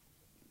Korea.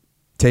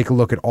 Take a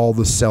look at all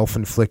the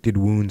self-inflicted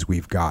wounds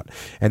we've got.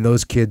 And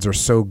those kids are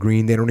so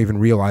green they don't even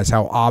realize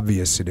how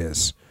obvious it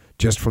is,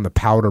 just from the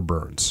powder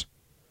burns."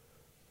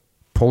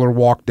 Puller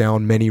walked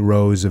down many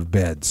rows of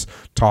beds,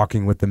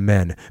 talking with the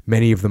men,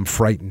 many of them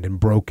frightened and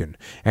broken,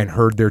 and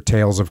heard their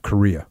tales of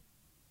Korea.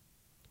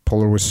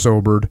 Puller was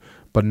sobered,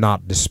 but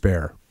not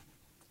despair.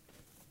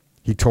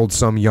 He told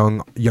some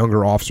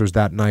younger officers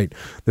that night,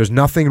 "There's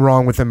nothing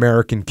wrong with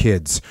American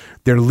kids.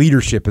 Their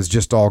leadership has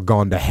just all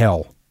gone to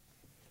hell.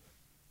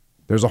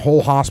 There's a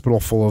whole hospital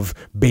full of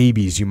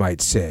babies, you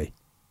might say.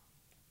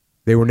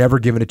 They were never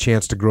given a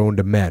chance to grow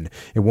into men.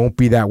 It won't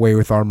be that way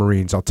with our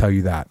Marines, I'll tell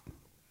you that."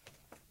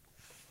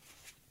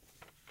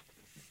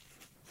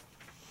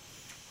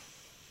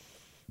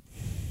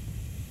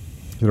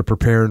 They're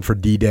preparing for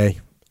D-Day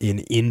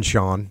in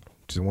Incheon,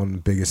 which is one of the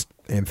biggest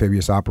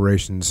amphibious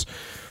operations,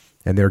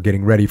 and they're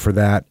getting ready for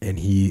that, and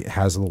he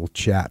has a little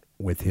chat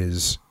with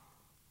his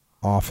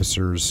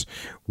officers.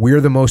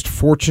 "We're the most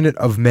fortunate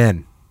of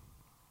men.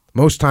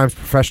 Most times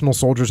professional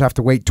soldiers have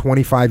to wait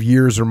 25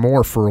 years or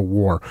more for a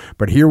war,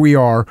 but here we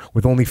are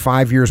with only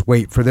 5 years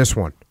wait for this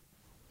one.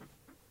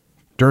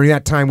 During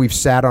that time, we've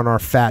sat on our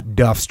fat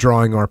duffs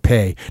drawing our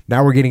pay.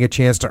 Now we're getting a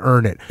chance to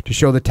earn it, to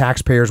show the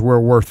taxpayers we're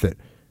worth it.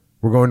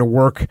 We're going to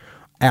work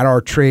at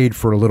our trade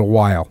for a little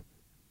while.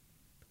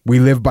 We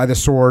live by the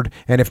sword,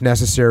 and if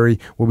necessary,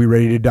 we'll be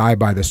ready to die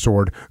by the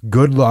sword.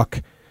 Good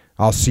luck.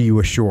 I'll see you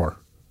ashore.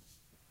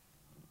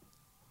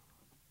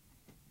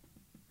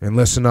 And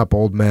listen up,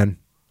 old men.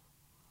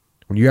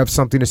 When you have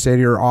something to say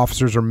to your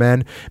officers or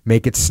men,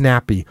 make it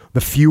snappy.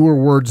 The fewer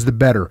words, the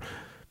better.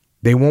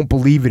 They won't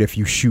believe it if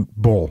you shoot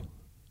bull.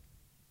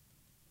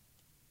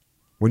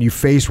 When you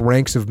face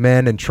ranks of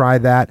men and try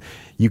that,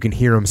 you can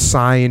hear them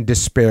sigh in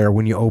despair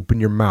when you open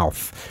your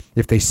mouth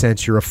if they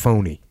sense you're a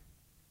phony.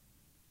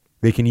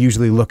 They can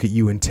usually look at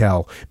you and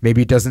tell.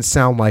 Maybe it doesn't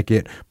sound like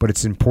it, but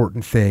it's an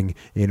important thing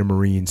in a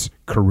Marine's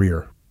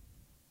career.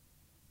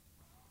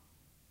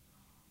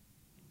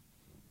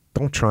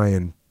 Don't try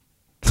and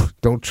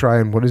Don't try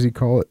and, what does he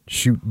call it?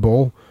 Shoot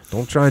bull?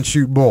 Don't try and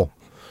shoot bull.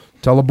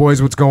 Tell the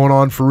boys what's going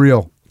on for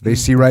real. They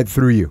see right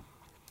through you.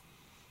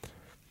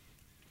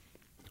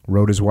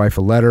 Wrote his wife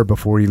a letter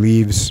before he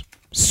leaves.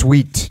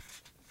 Sweet.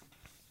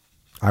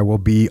 I will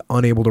be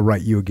unable to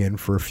write you again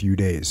for a few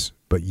days.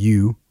 But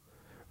you,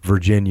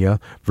 Virginia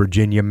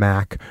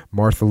Mack,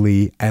 Martha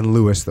Lee, and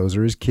Lewis, those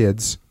are his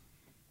kids,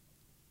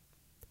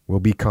 will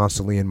be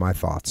constantly in my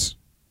thoughts.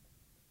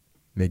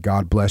 May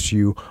God bless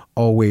you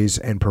always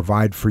and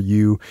provide for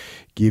you,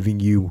 giving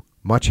you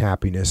much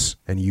happiness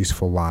and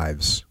useful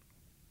lives.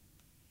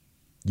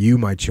 You,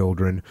 my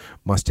children,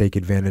 must take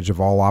advantage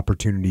of all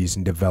opportunities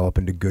and develop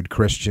into good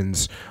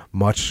Christians.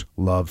 Much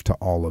love to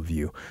all of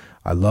you.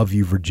 I love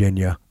you,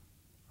 Virginia.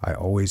 I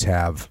always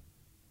have,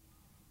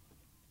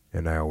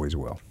 and I always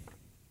will.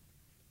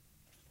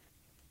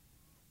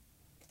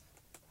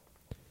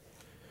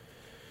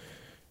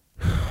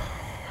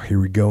 Here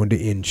we go into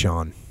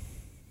Incheon.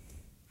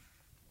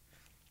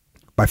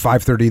 By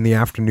 5:30 in the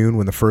afternoon,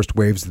 when the first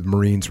waves of the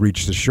Marines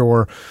reached the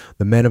shore,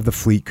 the men of the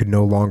fleet could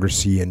no longer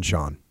see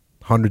Incheon.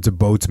 Hundreds of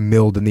boats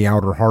milled in the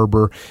outer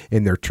harbor,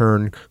 in their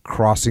turn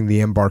crossing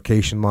the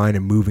embarkation line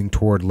and moving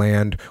toward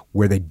land,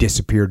 where they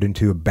disappeared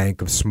into a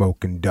bank of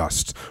smoke and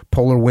dust.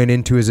 Polar went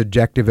into his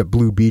objective at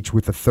Blue Beach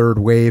with the third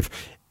wave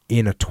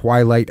in a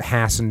twilight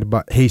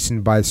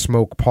hastened by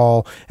smoke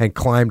pall, and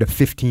climbed a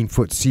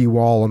 15-foot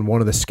seawall on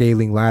one of the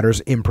scaling ladders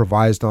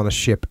improvised on a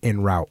ship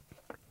en route.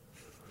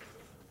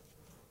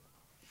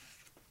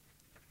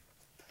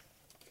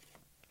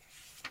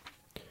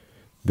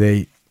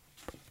 They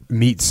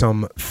meet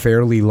some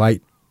fairly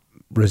light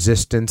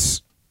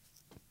resistance.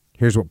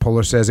 Here's what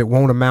Puller says. It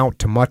won't amount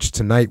to much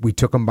tonight. We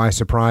took them by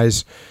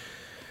surprise.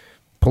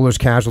 Puller's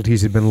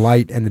casualties had been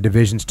light, and the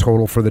division's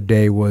total for the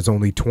day was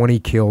only 20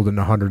 killed and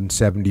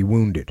 170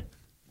 wounded.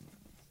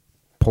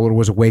 Puller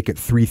was awake at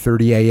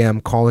 3:30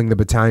 a.m., calling the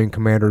battalion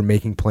commander and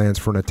making plans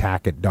for an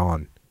attack at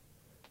dawn.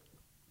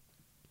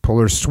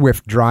 Puller's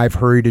swift drive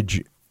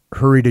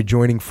hurried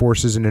adjoining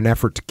forces in an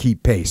effort to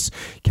keep pace.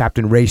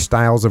 Captain Ray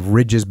Stiles of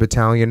Ridge's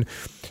battalion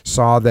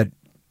saw that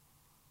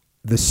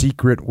the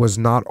secret was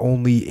not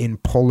only in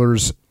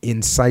Puller's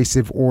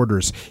incisive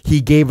orders. He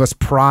gave us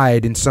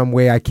pride in some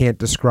way I can't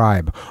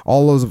describe.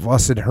 All of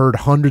us had heard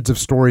hundreds of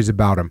stories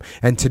about him,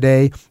 and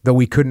today, though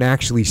we couldn't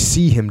actually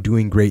see him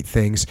doing great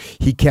things,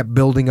 he kept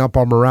building up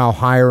our morale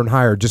higher and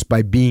higher just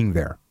by being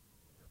there.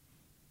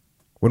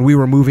 When we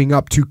were moving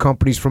up, 2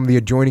 companies from the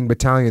adjoining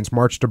battalions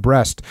marched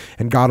abreast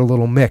and got a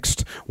little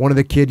mixed. One of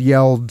the kids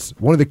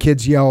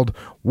yelled,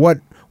 What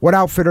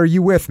outfit are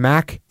you with,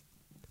 Mac?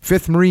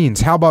 5th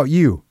Marines, how about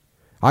you?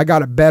 I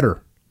got it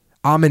better.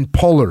 I'm in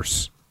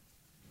Puller's.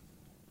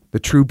 The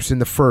troops in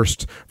the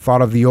 1st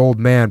thought of the old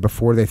man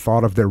before they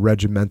thought of their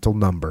regimental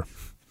number.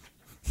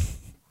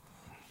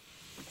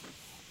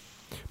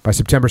 By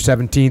September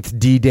 17th,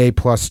 D-Day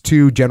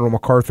 +2, General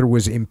MacArthur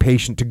was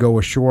impatient to go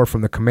ashore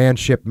from the command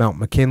ship Mount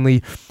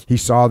McKinley. He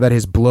saw that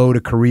his blow to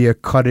Korea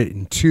cut it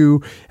in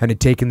two and had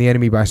taken the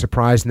enemy by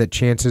surprise, and that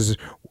chances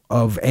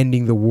of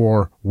ending the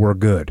war were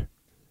good.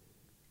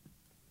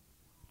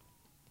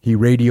 He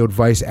radioed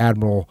Vice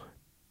Admiral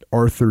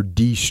Arthur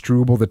D.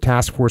 Struble, the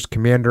task force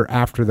commander,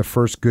 after the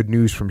first good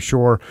news from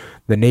shore.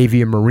 The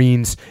Navy and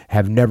Marines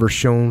have never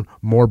shone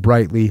more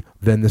brightly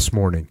than this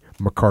morning.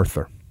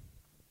 MacArthur.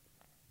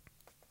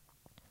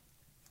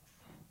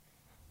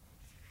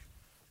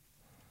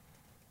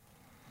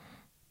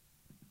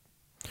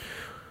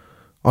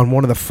 On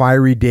one of the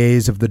fiery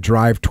days of the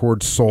drive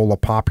towards Seoul, a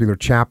popular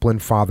chaplain,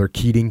 Father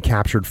Keating,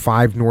 captured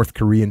 5 North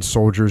Korean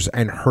soldiers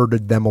and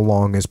herded them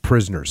along as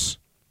prisoners.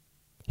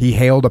 He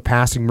hailed a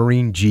passing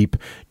Marine jeep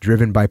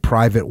driven by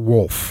Private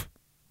Wolf.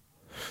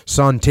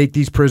 "Son, take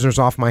these prisoners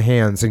off my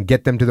hands and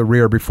get them to the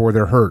rear before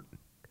they're hurt."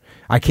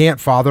 "I can't,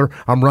 Father.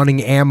 I'm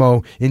running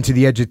ammo into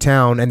the edge of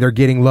town and they're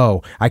getting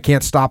low. I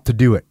can't stop to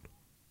do it."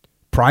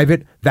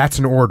 "Private, that's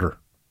an order.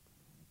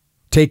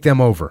 Take them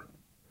over."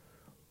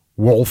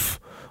 Wolf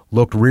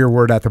looked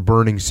rearward at the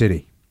burning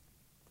city.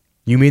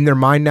 "You mean they're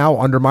mine now,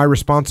 under my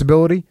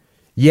responsibility?"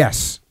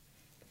 "Yes."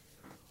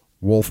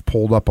 Wolf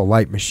pulled up a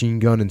light machine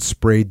gun and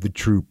sprayed the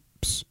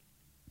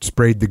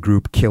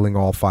group, killing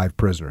all 5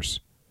 prisoners.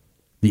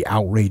 The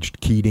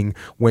outraged Keating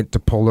went to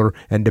Puller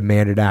and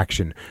demanded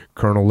action.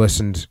 Colonel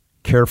listened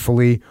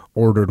carefully,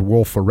 ordered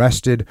Wolf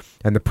arrested,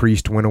 and the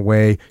priest went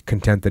away,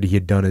 content that he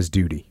had done his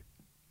duty.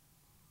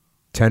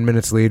 10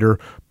 minutes later,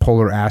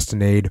 Puller asked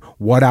an aide,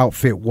 "What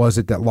outfit was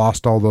it that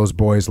lost all those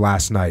boys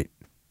last night?"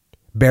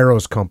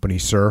 "Barrow's company,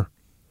 sir."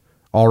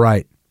 "All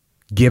right.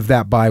 Give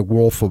that boy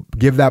Wolf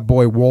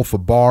a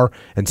bar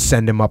and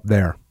send him up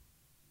there."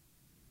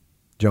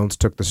 Jones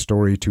took the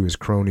story to his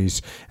cronies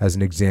as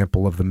an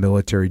example of the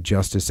military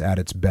justice at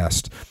its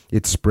best.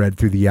 It spread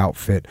through the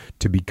outfit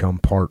to become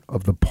part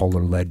of the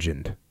Puller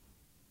legend.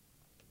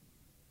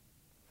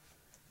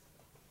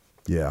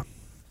 Yeah.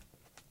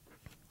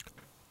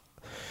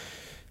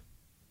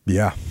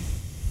 Yeah.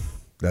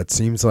 That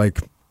seems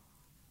like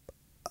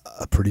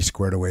a pretty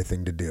squared away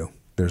thing to do.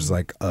 There's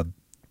like a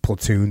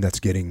platoon that's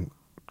getting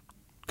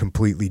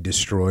completely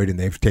destroyed and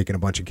they've taken a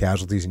bunch of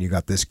casualties, and you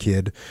got this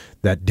kid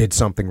that did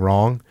something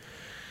wrong,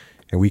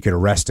 and we could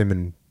arrest him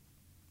and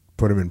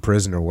put him in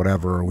prison or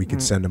whatever, or we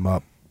could send him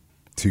up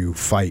to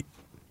fight.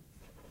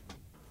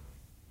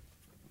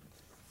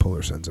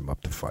 Puller sends him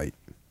up to fight.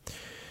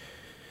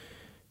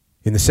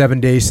 In the 7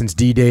 days since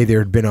D-Day, there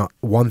had been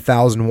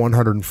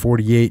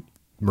 1,148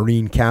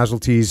 Marine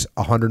casualties.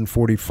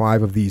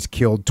 145 of these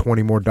killed,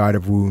 20 more died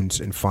of wounds,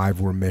 and 5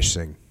 were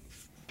missing.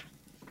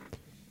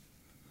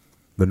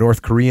 The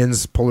North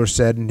Koreans, Puller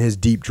said in his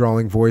deep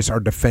drawling voice, are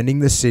defending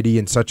the city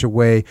in such a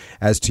way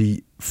as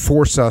to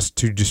force us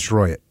to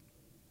destroy it.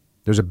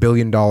 There's $1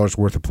 billion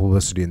worth of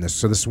publicity in this.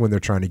 So this is when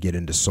they're trying to get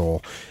into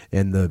Seoul.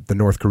 And the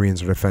North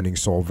Koreans are defending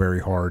Seoul very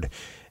hard.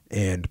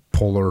 And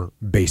Puller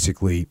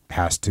basically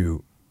has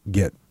to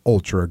get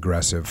ultra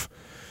aggressive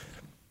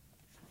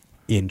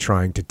in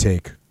trying to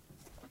take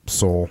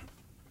Seoul.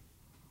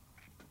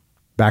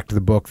 Back to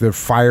the book. The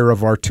fire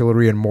of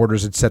artillery and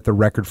mortars had set the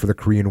record for the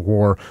Korean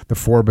War. The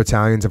 4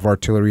 battalions of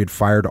artillery had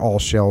fired all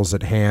shells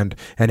at hand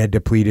and had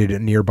depleted a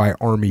nearby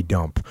army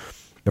dump.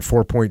 The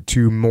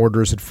 4.2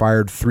 mortars had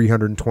fired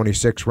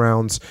 326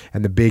 rounds,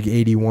 and the big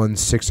 81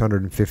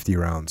 650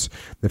 rounds.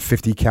 The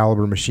 50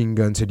 caliber machine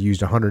guns had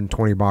used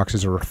 120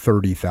 boxes or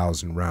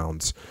 30,000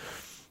 rounds.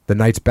 The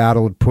night's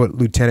battle had put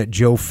Lieutenant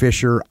Joe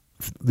Fisher's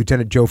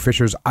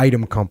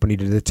item company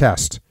to the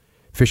test.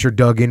 Fisher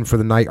dug in for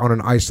the night on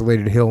an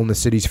isolated hill in the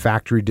city's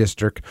factory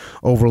district,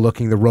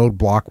 overlooking the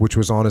roadblock which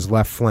was on his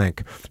left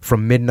flank.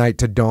 From midnight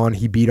to dawn,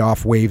 he beat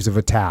off waves of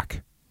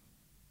attack.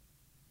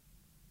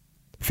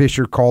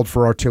 Fisher called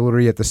for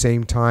artillery at the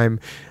same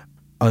time.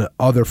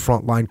 Other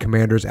frontline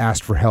commanders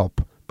asked for help,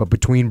 but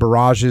between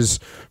barrages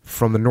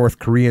from the North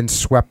Koreans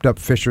swept up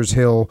Fisher's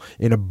Hill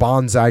in a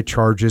bonsai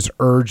charges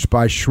urged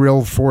by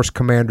shrill force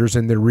commanders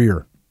in their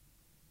rear.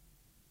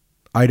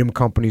 Item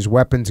company's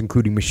weapons,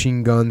 including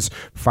machine guns,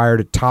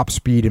 fired at top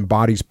speed and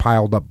bodies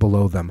piled up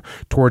below them.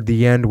 Toward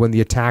the end, when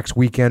the attacks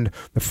weakened,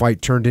 the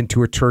fight turned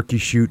into a turkey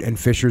shoot and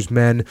Fisher's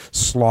men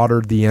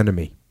slaughtered the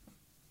enemy.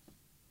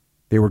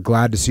 They were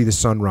glad to see the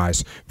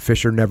sunrise.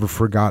 Fisher never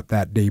forgot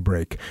that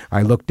daybreak.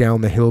 I looked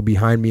down the hill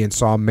behind me and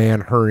saw a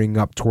man hurrying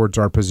up towards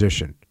our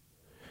position.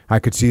 I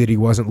could see that he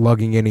wasn't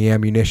lugging any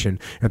ammunition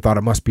and thought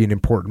it must be an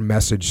important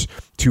message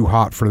too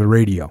hot for the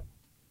radio.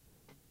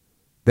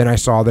 Then I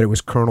saw that it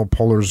was Colonel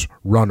Puller's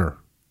runner,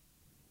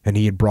 and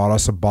he had brought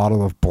us a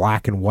bottle of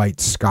black and white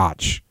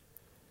scotch.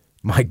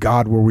 My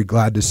God, were we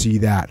glad to see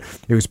that.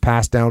 It was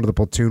passed down to the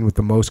platoon with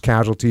the most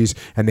casualties,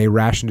 and they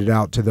rationed it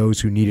out to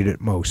those who needed it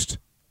most.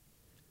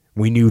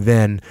 We knew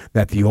then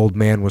that the old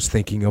man was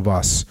thinking of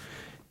us,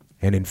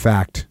 and in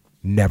fact,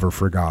 never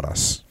forgot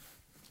us.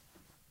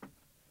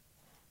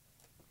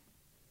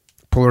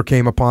 Puller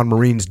came upon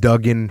Marines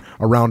dug in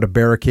around a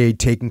barricade,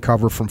 taking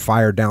cover from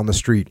fire down the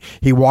street.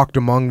 He walked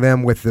among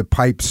them with the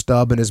pipe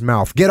stub in his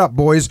mouth. Get up,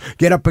 boys.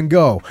 Get up and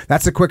go.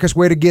 That's the quickest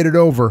way to get it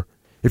over.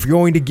 If you're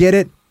going to get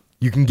it,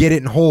 you can get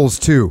it in holes,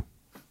 too.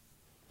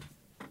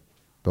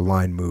 The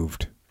line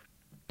moved.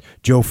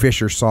 Joe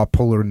Fisher saw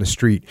Puller in the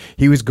street.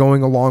 He was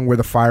going along where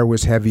the fire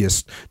was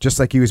heaviest, just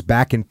like he was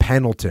back in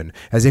Pendleton,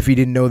 as if he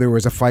didn't know there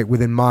was a fight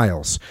within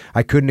miles.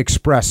 I couldn't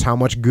express how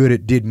much good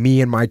it did me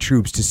and my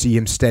troops to see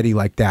him steady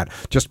like that,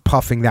 just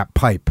puffing that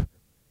pipe.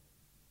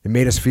 It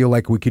made us feel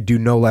like we could do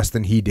no less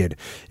than he did.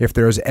 If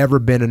there has ever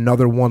been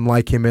another one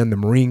like him in the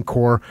Marine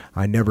Corps,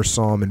 I never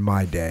saw him in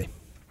my day.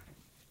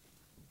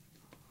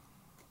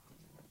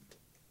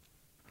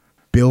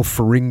 Bill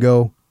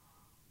Faringo,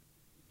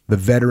 the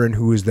veteran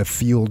who is the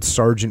field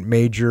sergeant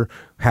major,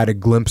 had a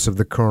glimpse of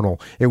the colonel.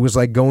 It was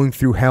like going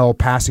through hell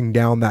passing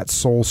down that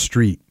Seoul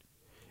street.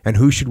 And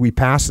who should we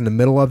pass in the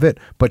middle of it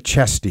but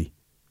Chesty?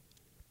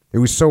 It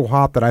was so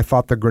hot that I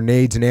thought the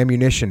grenades and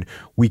ammunition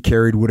we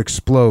carried would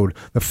explode.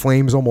 The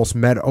flames almost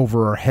met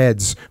over our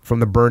heads from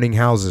the burning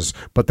houses,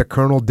 but the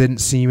colonel didn't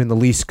seem in the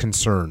least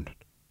concerned.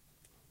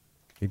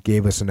 It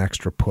gave us an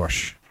extra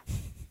push.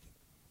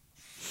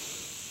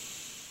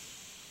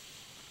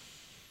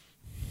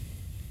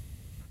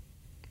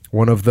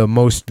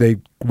 They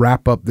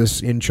wrap up this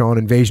Incheon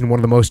invasion, one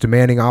of the most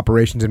demanding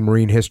operations in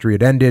Marine history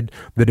had ended.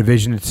 The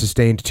division had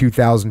sustained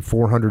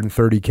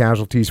 2,430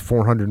 casualties,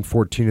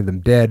 414 of them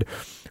dead.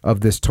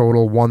 Of this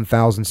total,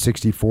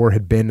 1,064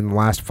 had been in the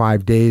last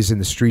 5 days in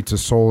the streets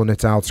of Seoul and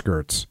its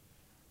outskirts.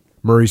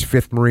 Murray's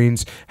 5th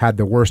Marines had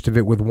the worst of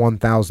it with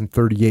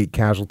 1,038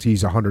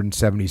 casualties,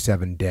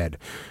 177 dead.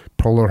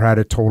 Puller had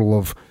a total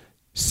of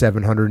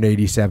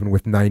 787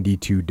 with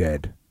 92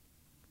 dead.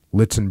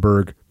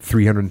 Litzenberg,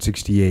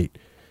 368,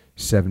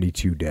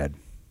 72 dead.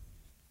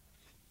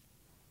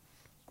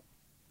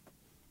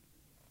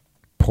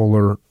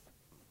 Puller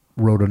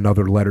wrote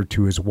another letter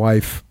to his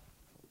wife.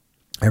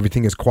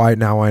 Everything is quiet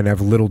now and I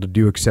have little to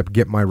do except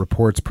get my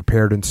reports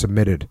prepared and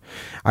submitted.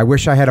 I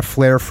wish I had a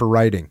flair for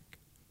writing,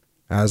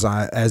 as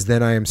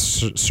then I am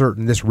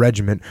certain this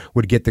regiment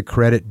would get the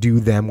credit due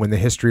them when the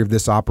history of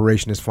this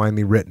operation is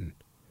finally written.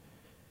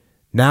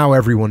 Now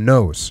everyone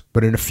knows,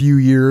 but in a few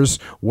years,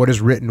 what is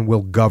written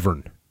will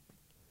govern.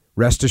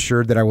 Rest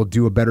assured that I will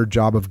do a better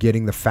job of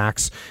getting the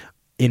facts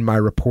in my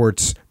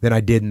reports than I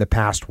did in the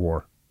past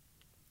war.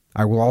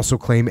 I will also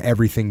claim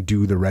everything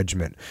due the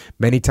regiment.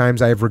 Many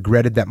times I have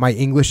regretted that my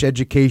English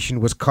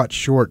education was cut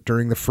short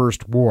during the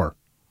First War.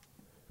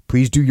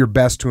 Please do your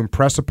best to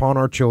impress upon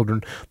our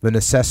children the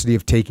necessity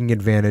of taking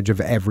advantage of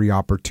every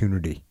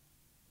opportunity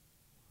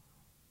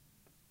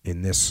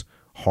in this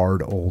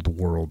hard old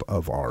world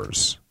of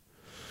ours.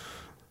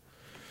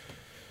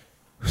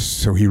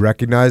 So he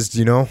recognized,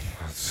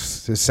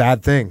 it's a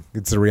sad thing.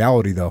 It's a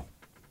reality, though.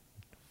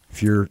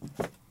 If you're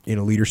in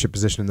a leadership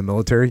position in the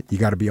military, you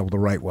got to be able to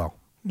write well.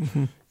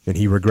 Mm-hmm. And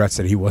he regrets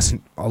that he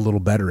wasn't a little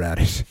better at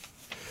it.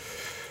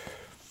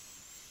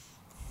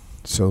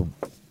 So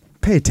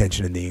pay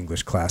attention in the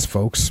English class,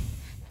 folks.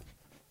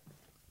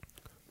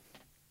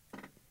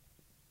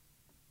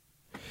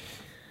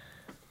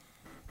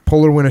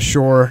 Puller went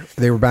ashore.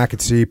 They were back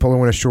at sea. Puller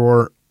went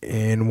ashore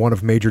in one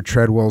of Major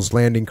Treadwell's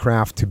landing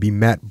craft to be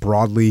met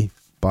broadly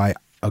by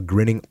a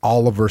grinning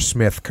Oliver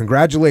Smith.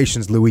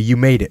 Congratulations, Louis. You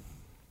made it.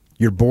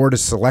 Your board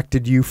has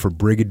selected you for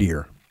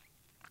brigadier.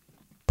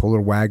 Puller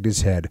wagged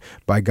his head.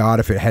 By God,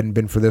 if it hadn't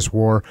been for this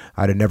war,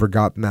 I'd have never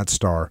gotten that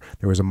star.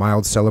 There was a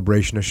mild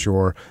celebration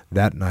ashore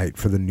that night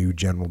for the new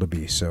general to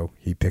be. So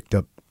he picked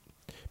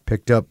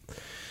up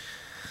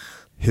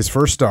his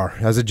first star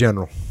as a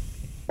general.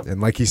 And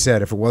like he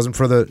said, if it wasn't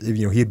for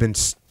he had been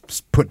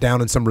put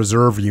down in some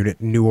reserve unit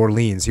in New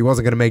Orleans, he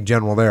wasn't going to make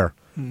general there.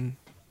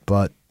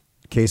 But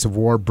case of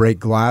war, break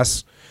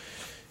glass.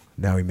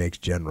 Now he makes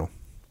general.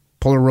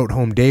 Puller wrote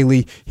home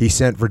daily. He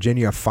sent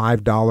Virginia a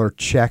 $5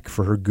 check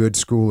for her good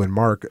school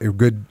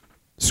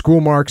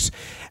marks,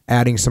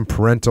 adding some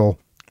parental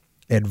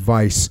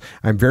advice.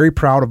 I'm very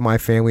proud of my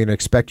family and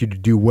expect you to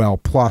do well,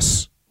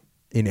 plus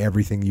in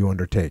everything you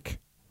undertake.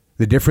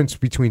 The difference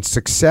between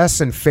success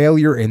and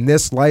failure in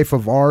this life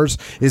of ours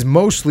is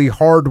mostly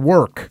hard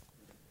work.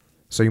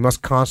 So you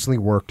must constantly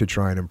work to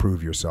try and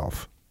improve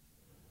yourself.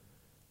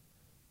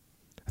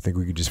 I think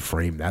we could just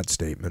frame that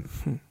statement.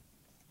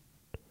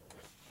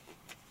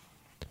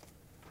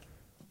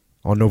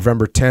 On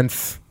November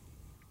 10th,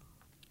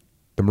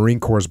 the Marine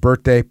Corps'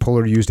 birthday,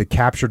 Puller used a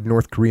captured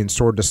North Korean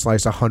sword to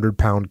slice a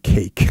 100-pound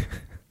cake.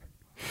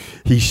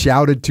 He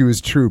shouted to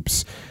his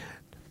troops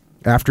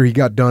after he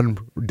got done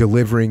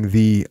delivering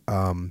the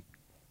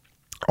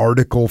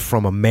article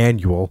from a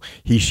manual.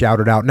 He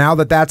shouted out, "Now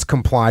that that's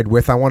complied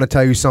with, I want to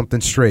tell you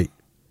something straight.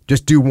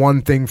 Just do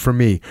one thing for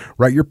me.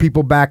 Write your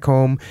people back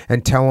home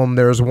and tell them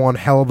there's one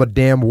hell of a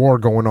damn war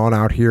going on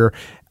out here,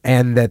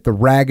 and that the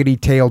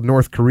raggedy-tailed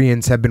North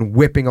Koreans have been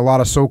whipping a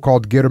lot of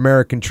so-called good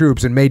American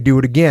troops and may do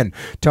it again.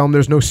 Tell them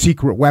there's no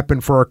secret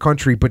weapon for our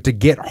country but to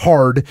get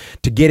hard,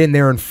 to get in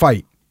there and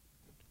fight.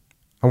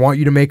 I want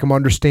you to make them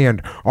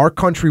understand our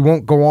country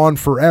won't go on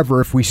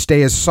forever if we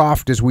stay as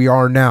soft as we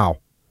are now.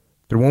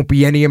 There won't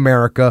be any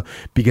America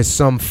because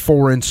some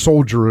foreign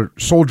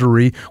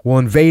soldiery will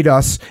invade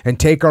us and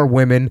take our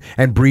women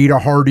and breed a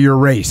hardier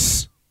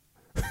race."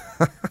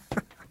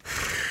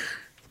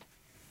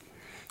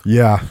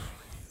 Yeah.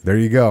 There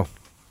you go.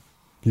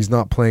 He's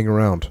not playing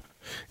around.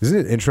 Isn't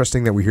it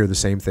interesting that we hear the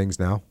same things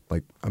now?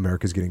 Like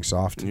America's getting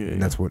soft,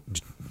 and that's what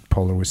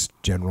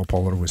General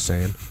Puller was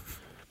saying.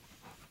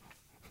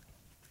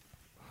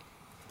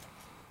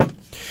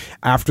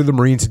 After the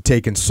Marines had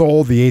taken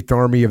Seoul, the 8th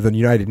Army of the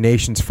United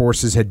Nations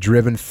forces had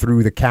driven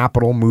through the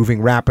capital,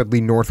 moving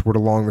rapidly northward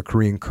along the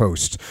Korean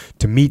coast.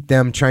 To meet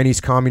them, Chinese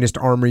communist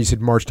armies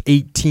had marched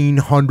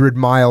 1,800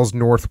 miles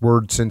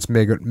northward since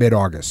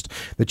mid-August.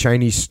 The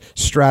Chinese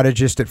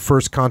strategist at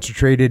first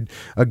concentrated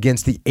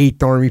against the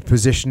 8th Army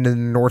positioned in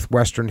the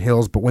northwestern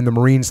hills, but when the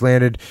Marines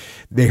landed,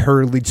 they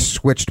hurriedly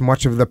switched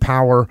much of the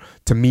power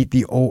to meet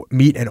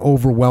and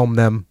overwhelm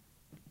them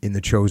in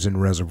the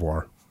Chosin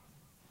Reservoir.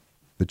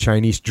 The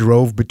Chinese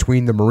drove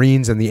between the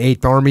Marines and the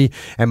 8th Army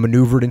and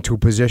maneuvered into a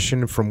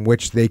position from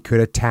which they could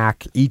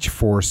attack each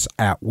force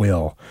at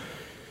will.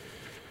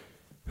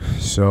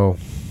 So,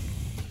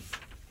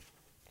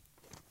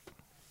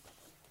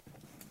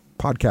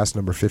 podcast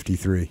number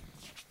 53,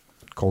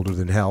 Colder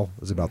Than Hell,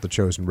 is about the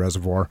Chosin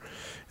Reservoir.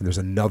 And there's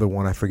another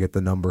one, I forget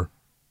the number,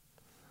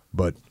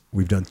 but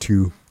we've done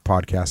 2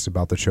 podcasts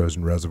about the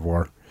Chosin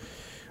Reservoir.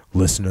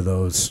 Listen to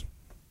those.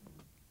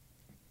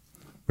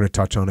 I'm going to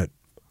touch on it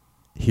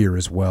here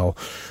as well.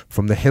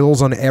 From the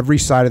hills on every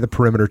side of the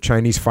perimeter,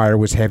 Chinese fire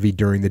was heavy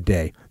during the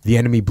day. The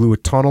enemy blew a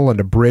tunnel and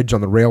a bridge on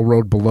the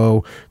railroad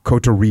below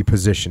Kotori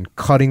position,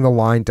 cutting the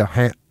line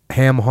to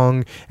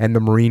Hamhung and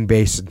the Marine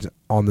base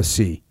on the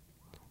sea.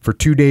 For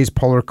 2 days,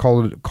 Puller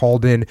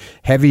called in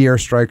heavy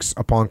airstrikes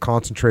upon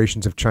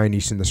concentrations of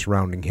Chinese in the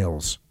surrounding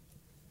hills.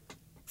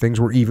 Things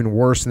were even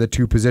worse in the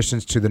 2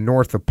 positions to the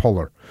north of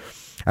Puller.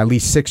 At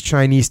least 6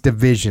 Chinese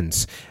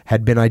divisions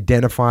had been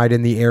identified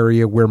in the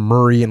area where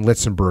Murray and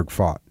Litzenberg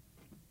fought.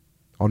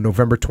 On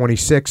November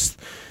 26th,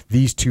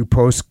 these 2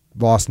 posts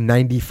lost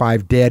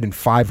 95 dead and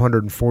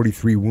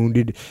 543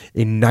 wounded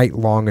in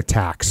night-long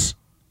attacks.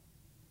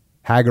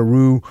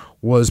 Hagaru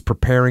was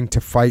preparing to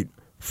fight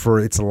for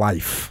its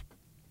life.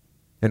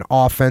 An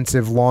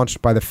offensive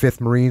launched by the 5th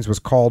Marines was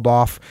called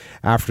off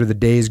after the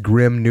day's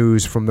grim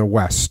news from the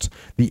west.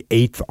 The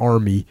 8th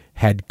Army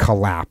had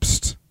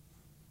collapsed.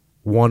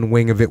 One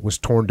wing of it was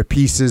torn to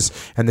pieces,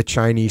 and the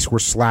Chinese were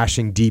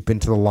slashing deep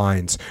into the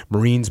lines.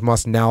 Marines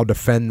must now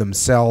defend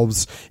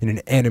themselves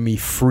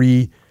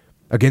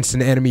against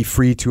an enemy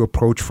free to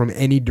approach from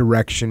any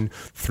direction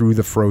through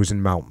the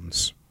frozen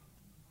mountains.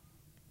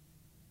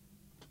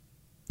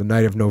 The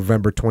night of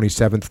November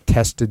 27th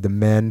tested the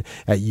men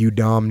at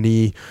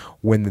Udamni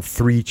when the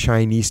 3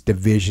 Chinese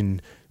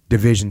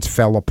divisions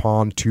fell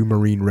upon 2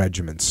 Marine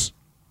regiments.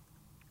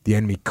 The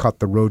enemy cut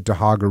the road to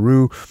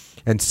Hagaru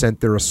and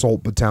sent their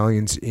assault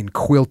battalions in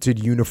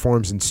quilted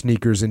uniforms and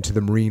sneakers into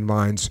the Marine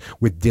lines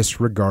with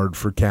disregard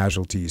for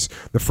casualties.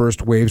 The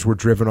first waves were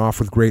driven off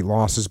with great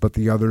losses, but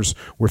the others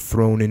were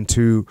thrown in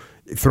through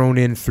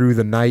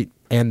the night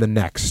and the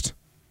next.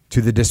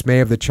 To the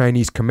dismay of the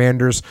Chinese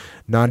commanders,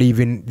 not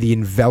even the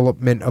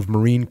envelopment of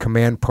Marine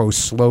command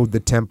posts slowed the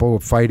tempo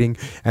of fighting,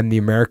 and the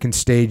Americans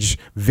staged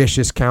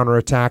vicious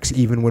counterattacks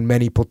even when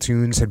many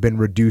platoons had been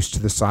reduced to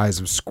the size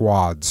of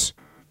squads.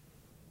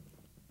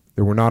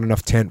 There were not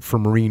enough tent for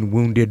Marine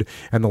wounded,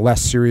 and the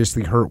less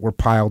seriously hurt were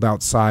piled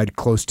outside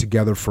close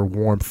together for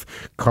warmth,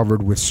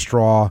 covered with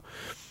straw,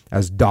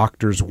 as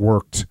doctors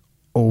worked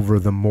over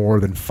the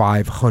more than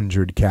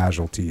 500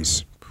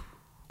 casualties.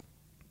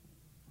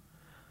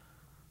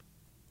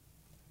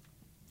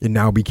 It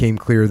now became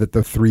clear that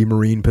the 3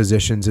 Marine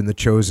positions in the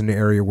chosen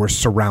area were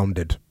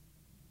surrounded.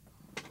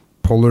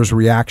 Puller's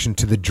reaction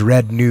to the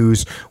dread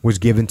news was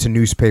given to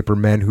newspaper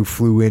men who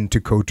flew into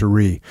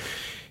Coterie.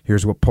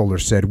 Here's what Puller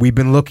said. "We've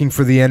been looking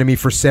for the enemy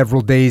for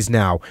several days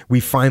now. We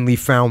finally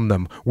found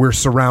them. We're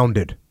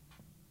surrounded.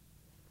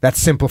 That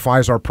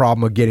simplifies our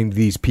problem of getting to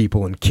these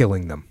people and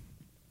killing them."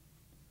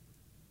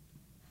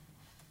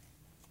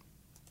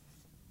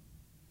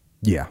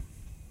 Yeah.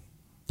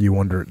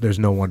 There's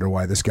no wonder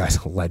why this guy's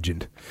a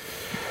legend.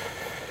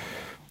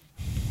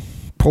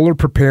 Puller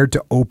prepared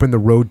to open the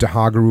road to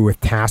Hagaru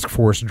with Task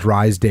Force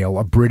Drysdale,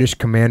 a British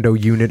commando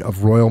unit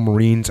of Royal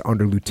Marines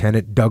under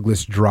Lieutenant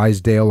Douglas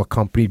Drysdale,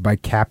 accompanied by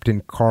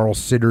Captain Carl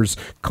Sitter's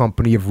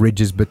company of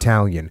Ridges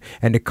Battalion,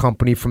 and a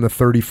company from the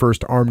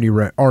 31st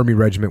Army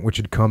Regiment which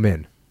had come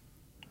in.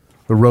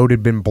 The road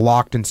had been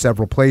blocked in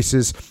several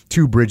places,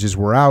 2 bridges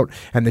were out,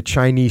 and the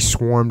Chinese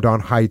swarmed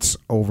on heights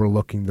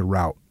overlooking the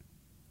route.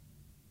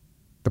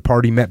 The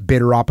party met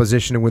bitter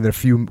opposition and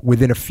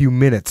within a few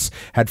minutes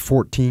had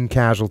 14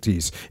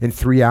 casualties. In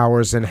 3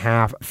 hours and a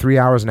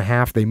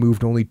half, they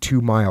moved only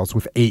 2 miles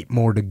with 8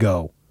 more to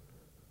go.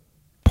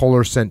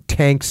 Puller sent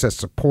tanks as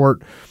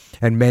support,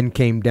 and men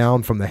came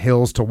down from the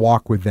hills to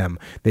walk with them.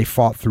 They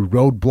fought through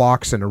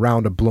roadblocks and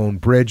around a blown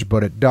bridge,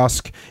 but at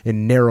dusk,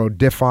 in narrow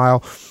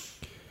defile,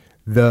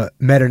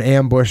 met an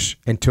ambush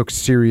and took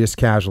serious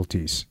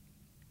casualties.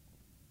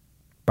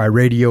 By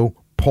radio,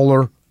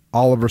 Puller,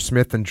 Oliver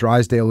Smith, and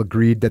Drysdale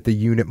agreed that the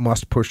unit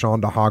must push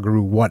on to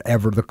Hagaru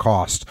whatever the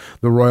cost.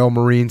 The Royal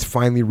Marines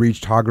finally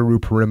reached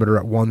Hagaru perimeter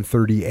at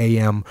 1:30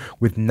 a.m.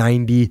 with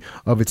 90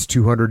 of its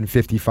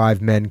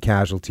 255 men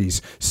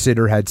casualties.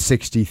 Sitter had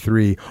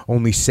 63.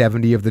 Only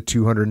 70 of the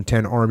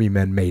 210 Army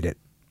men made it.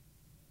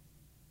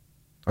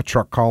 A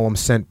truck column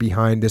sent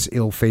behind this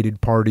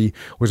ill-fated party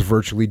was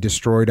virtually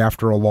destroyed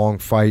after a long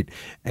fight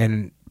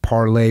and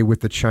parley with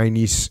the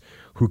Chinese,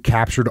 who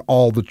captured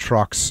all the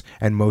trucks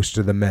and most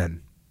of the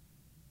men.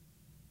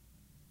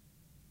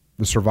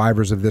 The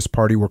survivors of this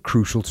party were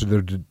crucial to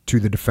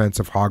the defense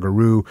of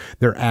Hagaru.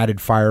 Their added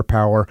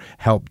firepower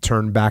helped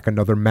turn back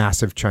another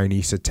massive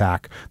Chinese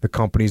attack. The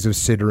companies of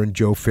Sitter and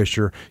Joe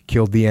Fisher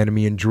killed the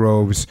enemy in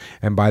droves,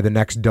 and by the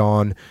next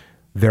dawn,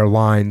 their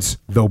lines,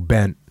 though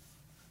bent,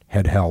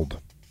 had held.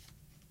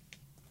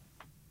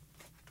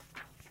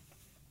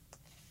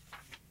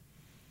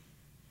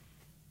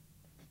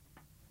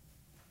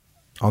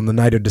 On the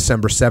night of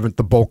December 7th,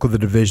 the bulk of the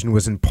division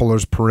was in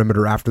Puller's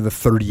perimeter after the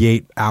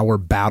 38-hour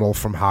battle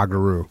from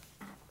Hagaru.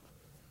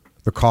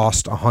 The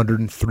cost,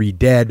 103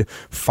 dead,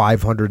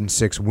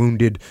 506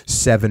 wounded,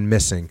 7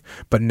 missing.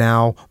 But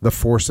now the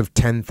force of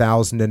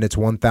 10,000 and its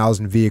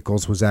 1,000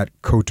 vehicles was at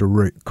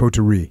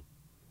Coterie.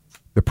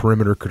 The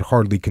perimeter could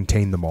hardly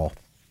contain them all.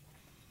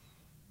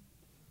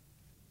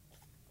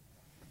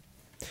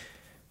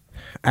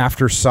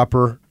 After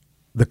supper,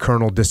 the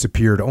colonel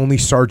disappeared. Only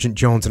Sergeant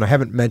Jones, and I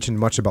haven't mentioned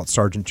much about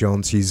Sergeant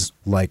Jones. He's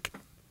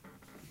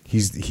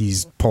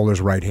Puller's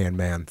right-hand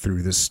man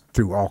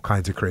through all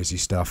kinds of crazy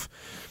stuff.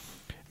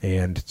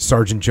 And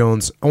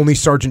only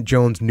Sergeant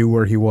Jones knew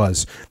where he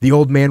was. The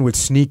old man would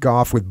sneak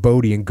off with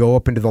Bodie and go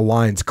up into the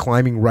lines,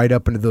 climbing right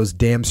up into those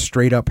damn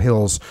straight-up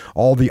hills,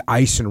 all the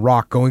ice and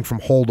rock going from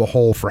hole to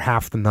hole for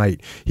half the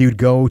night. He would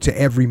go to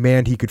every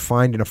man he could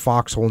find in a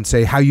foxhole and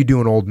say, "How you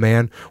doing, old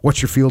man?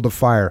 What's your field of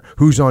fire?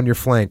 Who's on your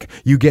flank?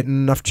 You getting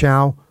enough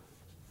chow?"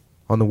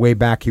 On the way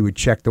back, he would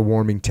check the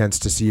warming tents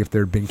to see if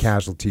there had been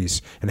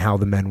casualties and how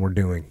the men were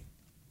doing.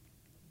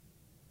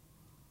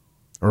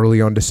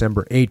 Early on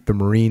December 8th, the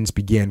Marines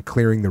began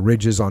clearing the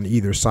ridges on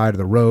either side of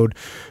the road.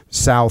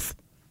 South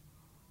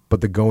but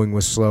the going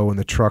was slow and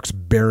the trucks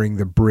bearing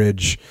the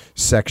bridge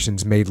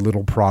sections made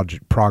little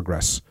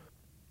progress.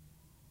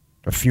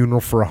 A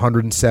funeral for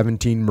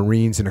 117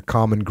 Marines in a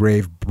common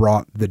grave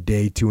brought the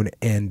day to an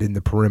end in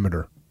the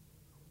perimeter.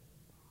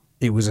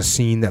 It was a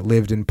scene that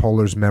lived in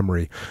Puller's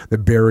memory, the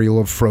burial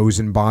of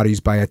frozen bodies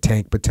by a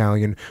tank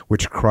battalion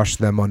which crushed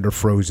them under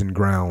frozen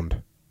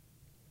ground.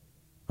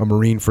 A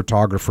Marine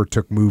photographer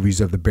took movies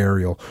of the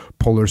burial.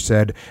 Puller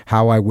said,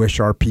 "How I wish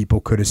our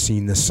people could have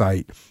seen the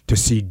sight, to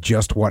see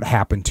just what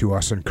happened to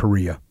us in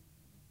Korea."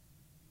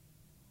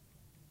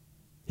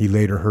 He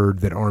later heard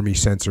that Army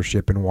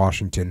censorship in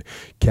Washington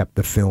kept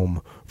the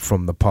film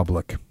from the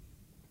public.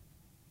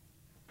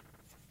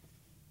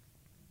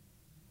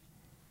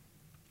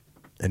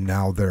 And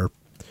now they're,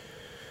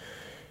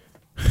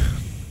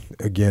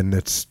 again,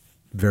 it's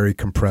a very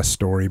compressed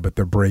story, but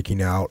they're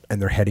breaking out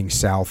and they're heading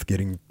south,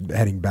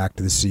 heading back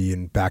to the sea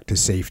and back to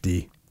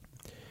safety,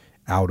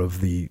 out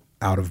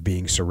of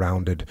being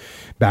surrounded.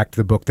 Back to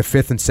the book. The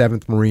 5th and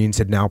 7th Marines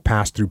had now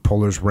passed through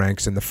Puller's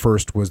ranks, and the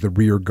 1st was the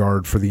rear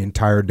guard for the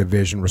entire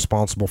division,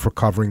 responsible for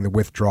covering the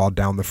withdrawal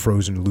down the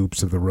frozen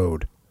loops of the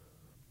road.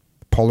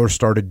 Puller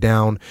started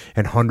down,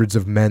 and hundreds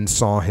of men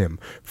saw him,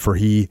 for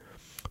he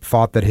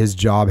thought that his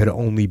job had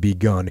only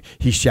begun.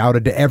 He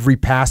shouted to every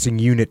passing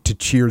unit to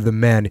cheer the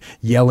men,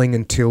 yelling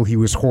until he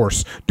was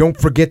hoarse,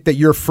 "Don't forget that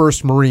you're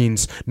 1st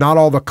Marines. Not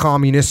all the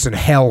communists in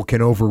hell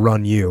can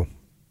overrun you."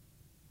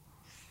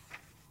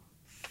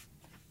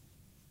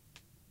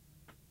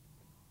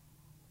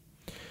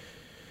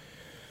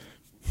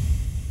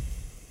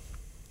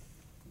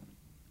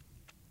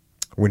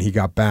 When he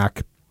got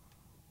back,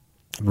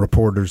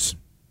 reporters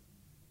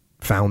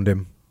found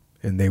him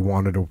and they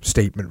wanted a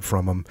statement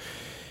from him.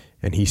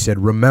 And he said,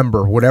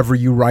 "Remember, whatever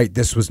you write,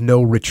 this was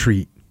no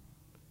retreat.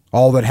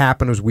 All that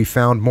happened was we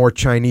found more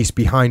Chinese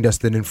behind us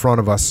than in front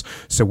of us,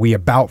 so we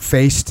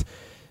about-faced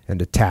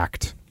and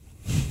attacked."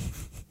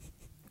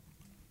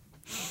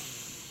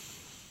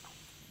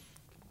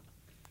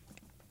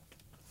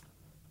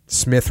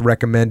 Smith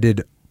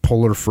recommended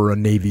Puller for a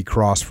Navy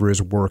Cross for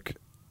his work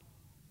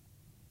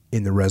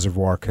in the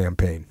Reservoir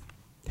Campaign,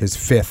 his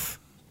 5th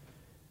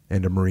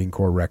and a Marine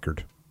Corps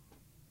record.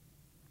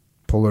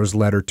 Puller's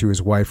letter to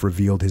his wife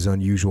revealed his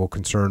unusual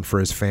concern for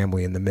his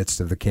family in the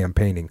midst of the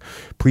campaigning.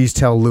 "Please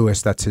tell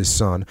Lewis," that's his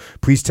son,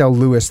 "please tell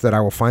Lewis that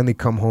I will finally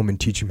come home and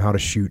teach him how to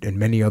shoot and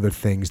many other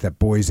things that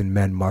boys and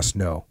men must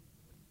know.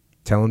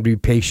 Tell him to be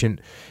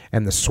patient,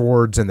 and the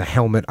swords and the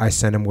helmet I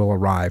sent him will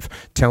arrive.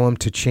 Tell him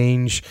to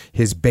change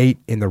his bait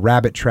in the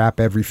rabbit trap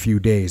every few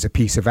days, a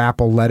piece of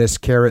apple, lettuce,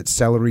 carrot,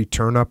 celery,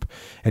 turnip,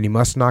 and he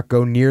must not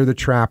go near the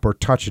trap or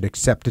touch it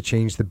except to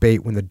change the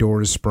bait when the door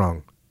is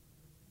sprung.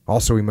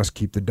 Also, he must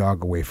keep the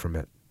dog away from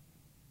it."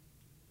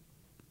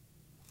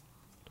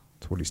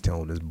 That's what he's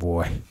telling his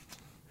boy.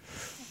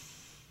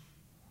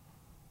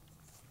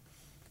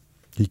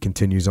 He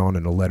continues on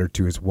in a letter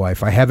to his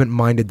wife. "I haven't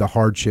minded the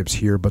hardships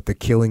here, but the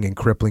killing and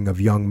crippling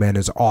of young men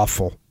is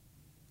awful.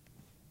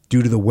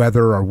 Due to the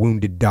weather, our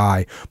wounded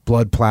die.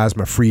 Blood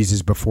plasma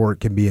freezes before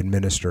it can be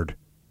administered.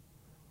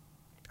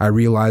 I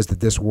realize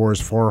that this war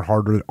is far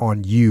harder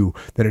on you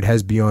than it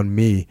has been on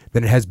me,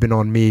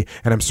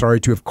 and I'm sorry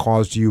to have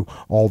caused you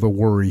all the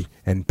worry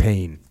and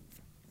pain."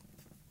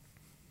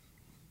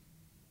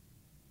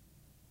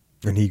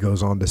 And he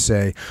goes on to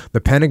say, "The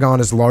Pentagon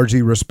is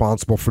largely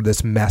responsible for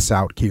this mess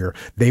out here.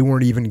 They were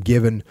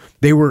given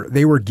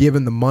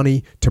the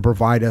money to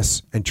provide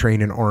us and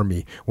train an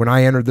army. When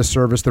I entered the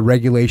service, the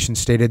regulations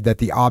stated that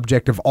the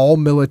object of all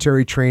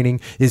military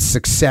training is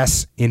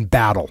success in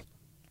battle.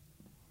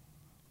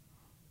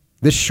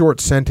 This short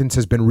sentence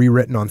has been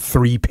rewritten on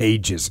 3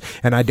 pages,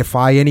 and I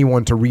defy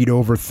anyone to read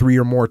over 3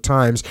 or more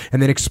times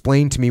and then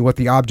explain to me what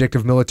the object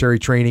of military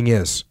training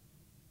is.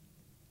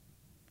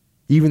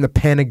 Even the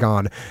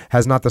Pentagon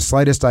has not the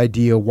slightest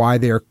idea why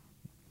they are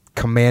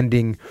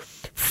commanding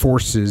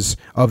forces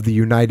of the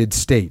United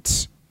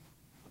States.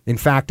 In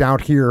fact,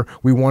 out here,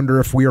 we wonder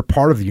if we are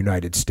part of the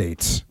United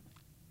States."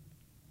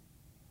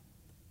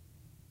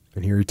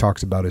 And here he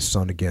talks about his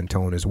son again,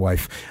 telling his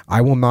wife, "I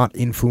will not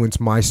influence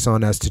my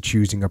son as to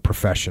choosing a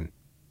profession.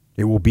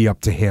 It will be up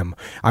to him.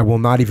 I will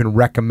not even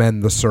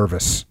recommend the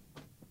service.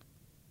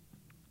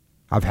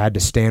 I've had to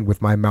stand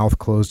with my mouth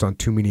closed on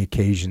too many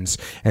occasions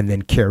and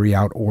then carry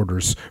out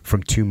orders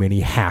from too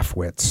many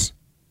half-wits."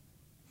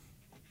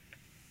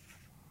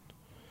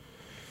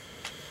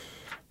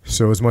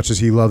 So as much as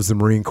he loves the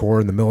Marine Corps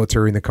and the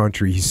military in the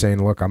country, he's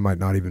saying, look, I'm not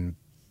going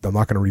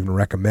to even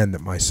recommend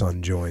that my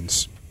son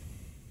joins.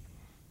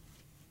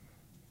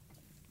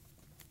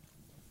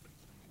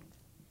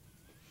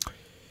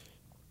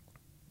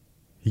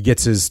 He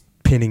gets his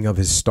pinning of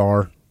his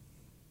star.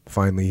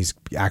 Finally, he's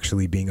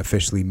actually being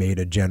officially made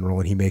a general,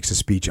 and he makes a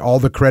speech. "All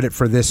the credit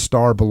for this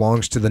star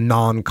belongs to the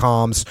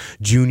non-coms,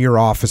 junior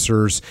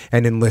officers,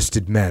 and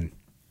enlisted men.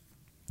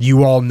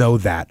 You all know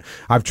that.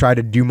 I've tried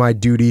to do my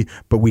duty,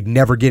 but we'd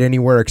never get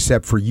anywhere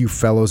except for you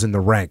fellows in the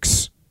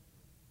ranks.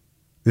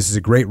 This is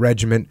a great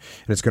regiment,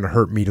 and it's going to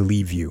hurt me to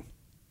leave you.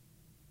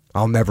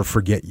 I'll never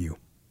forget you.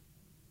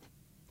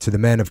 To the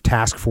men of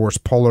Task Force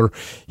Polar,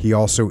 he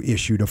also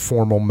issued a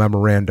formal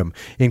memorandum.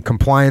 In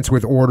compliance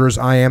with orders,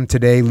 I am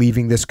today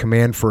leaving this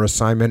command for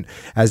assignment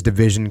as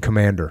division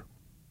commander,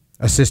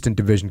 assistant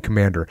division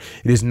commander.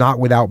 It is not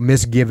without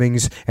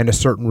misgivings and a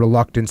certain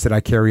reluctance that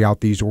I carry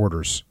out these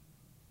orders.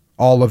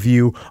 All of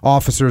you,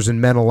 officers and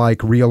men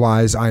alike,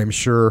 realize, I am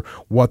sure,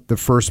 what the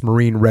 1st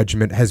Marine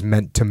Regiment has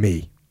meant to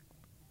me.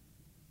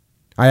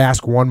 I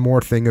ask one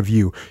more thing of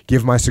you.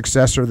 Give my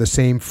successor the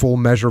same full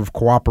measure of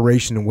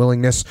cooperation and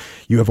willingness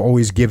you have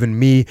always given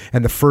me,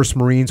 and the 1st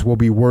Marines will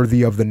be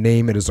worthy of the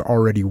name it has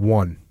already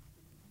won.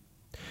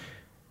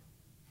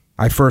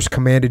 I first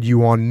commanded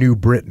you on New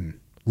Britain,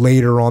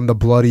 later on the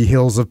bloody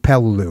hills of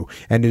Peleliu,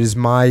 and it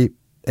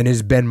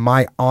has been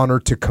my honor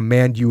to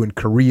command you in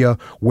Korea,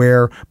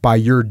 where, by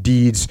your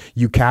deeds,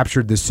 you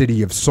captured the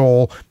city of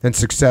Seoul and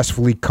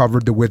successfully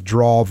covered the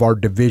withdrawal of our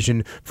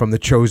division from the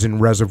chosen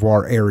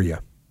reservoir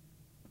area.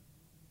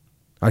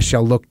 I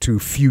shall look to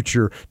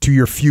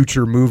your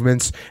future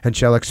movements and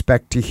shall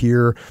expect to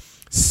hear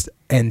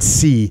and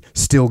see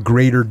still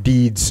greater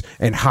deeds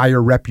and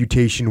higher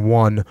reputation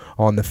won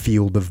on the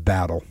field of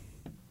battle.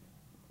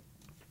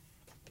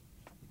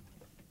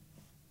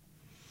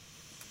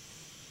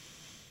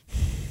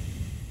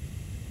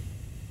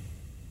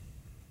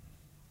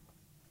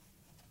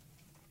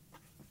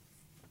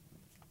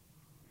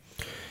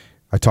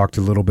 I talked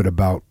a little bit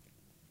about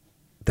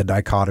the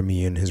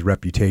dichotomy in his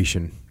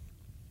reputation.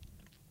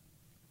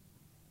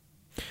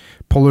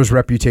 Polar's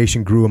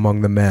reputation grew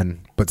among the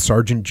men, but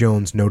Sergeant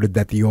Jones noted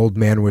that the old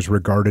man was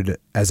regarded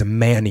as a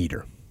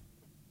man-eater.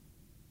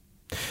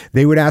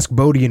 They would ask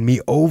Bodie and me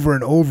over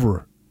and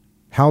over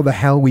how the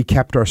hell we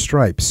kept our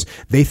stripes.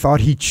 They thought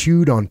he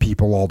chewed on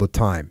people all the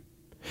time,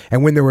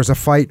 and when there was a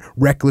fight,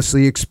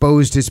 recklessly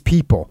exposed his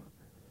people.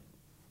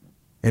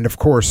 And of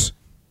course,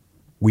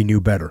 we knew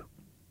better.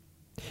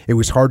 It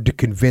was hard to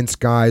convince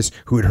guys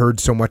who had heard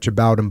so much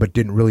about him but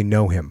didn't really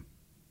know him.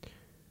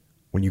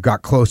 When you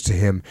got close to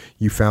him,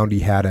 you found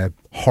he had a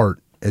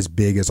heart as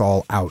big as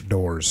all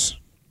outdoors.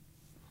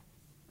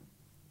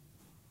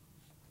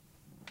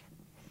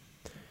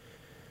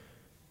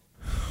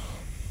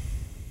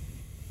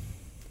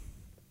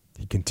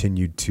 He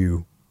continued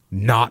to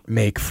not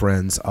make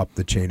friends up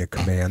the chain of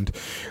command.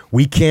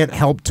 We can't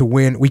hope to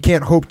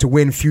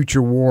win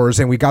future wars,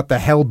 and we got the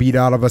hell beat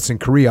out of us in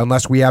Korea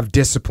unless we have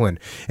discipline,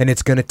 and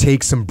it's going to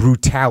take some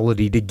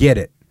brutality to get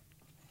it.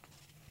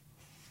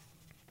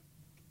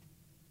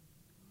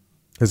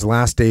 His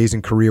last days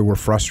in Korea were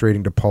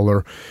frustrating to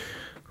Polar,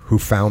 who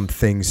found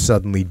things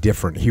suddenly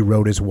different. He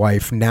wrote his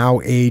wife,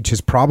 "Now age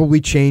has probably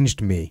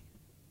changed me,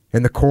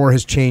 and the Corps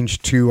has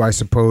changed too, I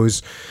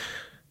suppose,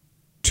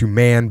 to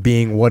man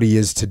being what he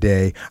is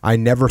today. I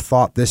never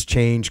thought this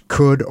change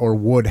could or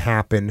would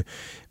happen.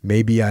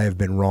 Maybe I have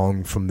been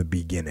wrong from the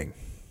beginning."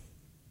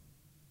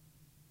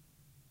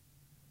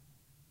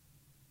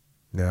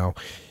 Now,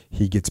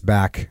 he gets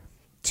back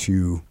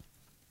to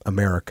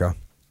America.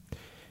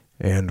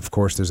 And, of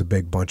course, there's a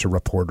big bunch of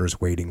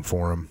reporters waiting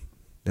for him.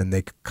 And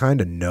they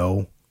kind of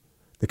know.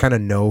 They kind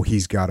of know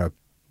he's got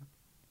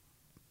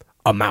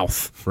a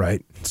mouth,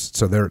 right?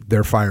 So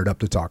they're fired up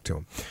to talk to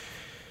him.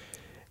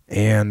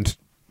 And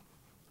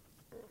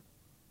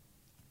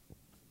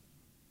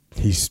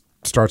he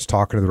starts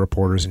talking to the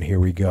reporters, and here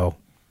we go.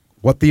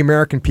 What the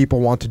American people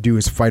want to do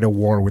is fight a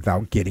war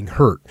without getting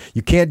hurt.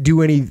 You can't do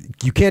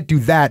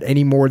that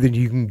any more than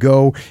you can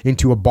go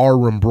into a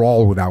barroom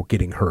brawl without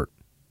getting hurt.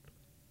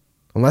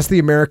 Unless the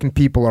American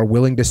people are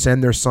willing to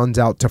send their sons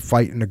out to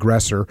fight an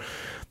aggressor,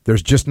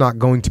 there's just not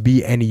going to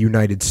be any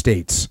United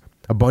States.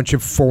 A bunch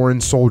of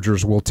foreign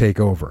soldiers will take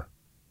over.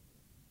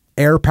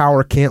 Air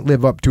power can't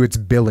live up to its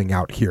billing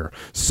out here.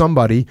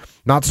 Somebody,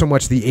 not so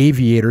much the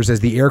aviators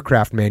as the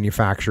aircraft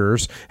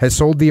manufacturers, has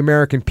sold the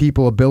American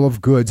people a bill of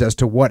goods as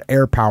to what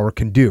air power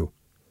can do.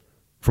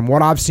 From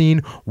what I've seen,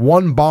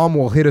 one bomb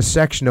will hit a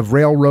section of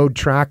railroad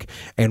track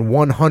and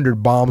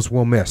 100 bombs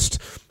will miss,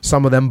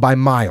 some of them by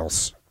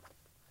miles.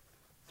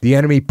 The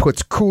enemy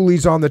puts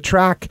coolies on the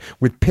track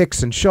with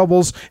picks and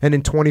shovels, and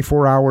in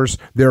 24 hours,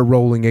 they're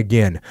rolling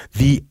again.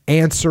 The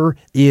answer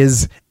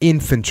is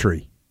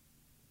infantry.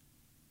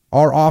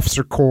 Our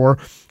officer corps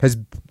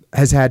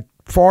has had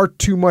far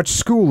too much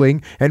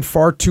schooling and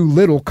far too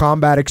little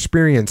combat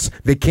experience.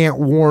 They can't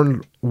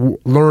learn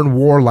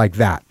war like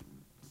that.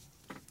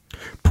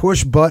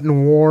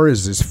 Push-button war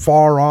is as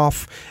far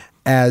off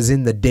as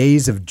in the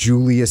days of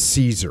Julius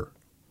Caesar.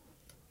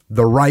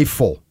 The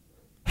rifle,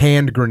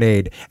 hand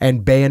grenade,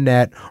 and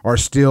bayonet are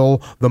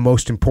still the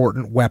most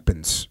important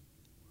weapons.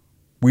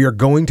 We are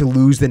going to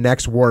lose the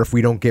next war if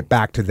we don't get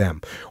back to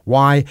them.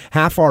 Why?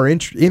 Half our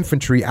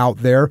infantry out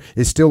there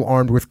is still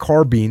armed with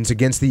carbines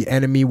against the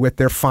enemy with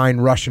their fine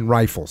Russian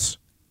rifles.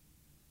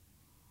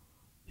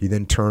 He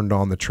then turned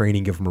on the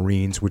training of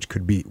Marines,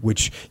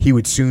 which he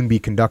would soon be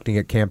conducting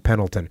at Camp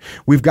Pendleton.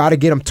 We've got to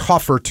get them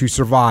tougher to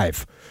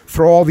survive.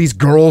 Throw all these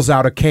girls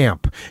out of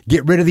camp.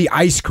 Get rid of the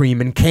ice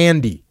cream and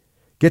candy.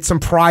 Get some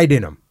pride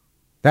in them.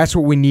 That's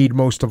what we need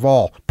most of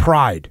all,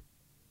 pride.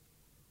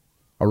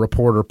 A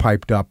reporter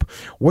piped up.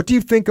 What do you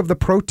think of the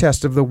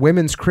protest of the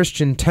Women's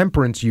Christian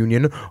Temperance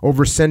Union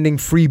over sending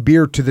free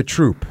beer to the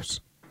troops?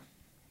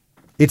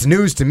 It's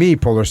news to me,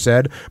 Puller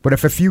said, but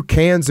if a few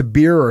cans of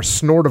beer or a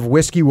snort of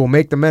whiskey will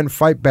make the men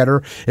fight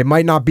better, it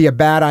might not be a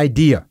bad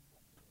idea.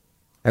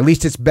 At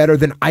least it's better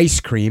than ice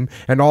cream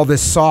and all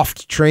this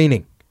soft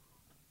training.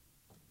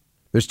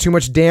 There's too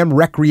much damn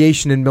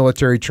recreation in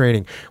military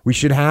training. We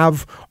should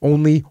have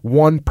only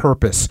one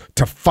purpose,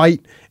 to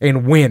fight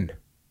and win.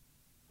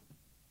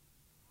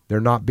 They're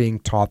not being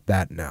taught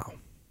that now.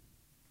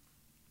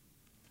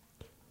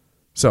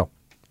 So,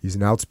 he's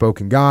an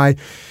outspoken guy.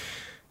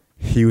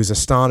 He was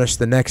astonished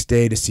the next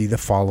day to see the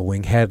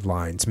following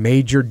headlines.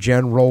 Major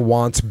General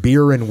wants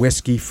beer and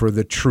whiskey for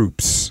the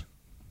troops.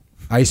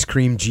 Ice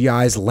cream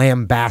GIs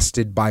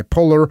lambasted by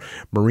Puller.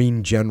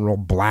 Marine General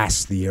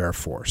blasts the Air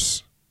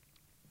Force.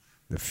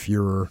 The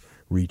furor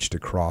reached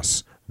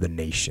across the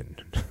nation.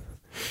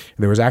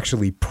 There was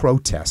actually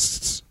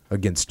protests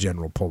against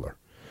General Puller.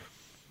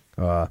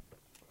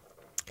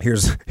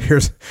 Here's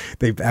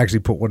they've actually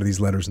put one of these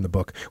letters in the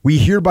book. We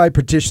hereby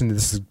petition,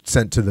 this is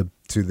sent to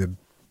the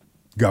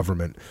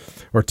government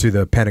or to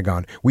the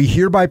Pentagon. We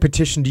hereby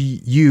petition to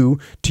you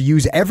to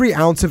use every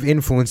ounce of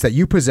influence that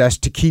you possess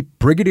to keep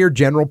Brigadier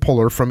General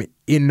Puller from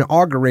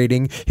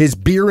inaugurating his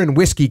beer and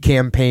whiskey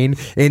campaign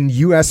in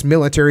U.S.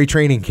 military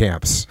training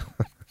camps.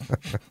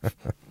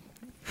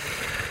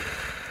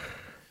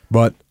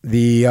 But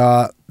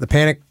the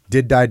panic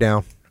did die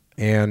down,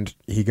 and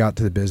he got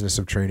to the business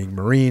of training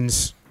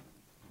Marines.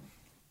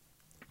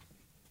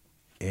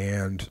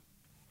 And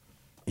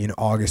in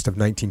August of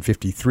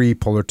 1953,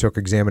 Puller took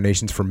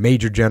examinations for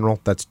Major General,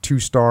 that's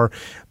 2-star.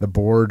 The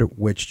board,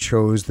 which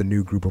chose the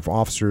new group of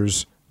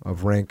officers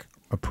of rank,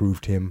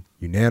 approved him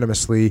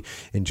unanimously.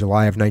 In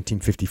July of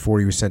 1954,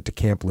 he was sent to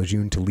Camp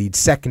Lejeune to lead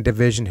 2nd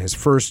Division, his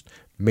first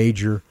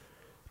major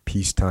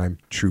peacetime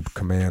troop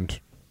command.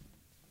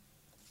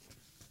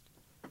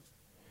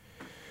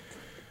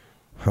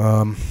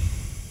 There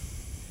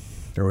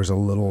was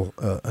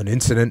an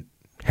incident,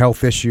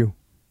 health issue.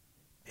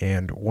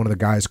 And one of the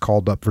guys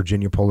called up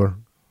Virginia Puller,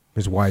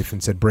 his wife,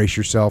 and said, brace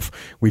yourself.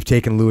 We've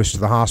taken Lewis to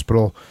the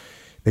hospital.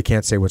 They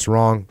can't say what's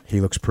wrong. He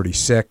looks pretty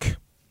sick.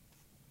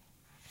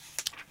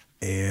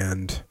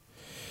 And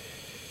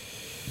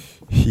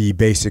he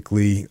gets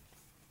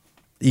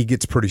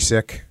pretty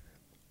sick.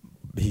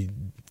 He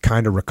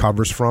kind of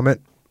recovers from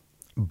it.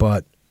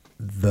 But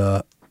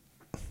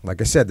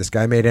like I said, this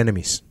guy made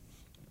enemies.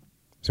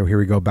 So here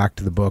we go back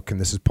to the book, and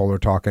this is Puller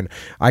talking.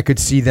 I could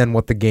see then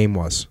what the game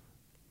was.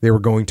 They were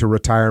going to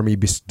retire me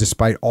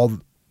despite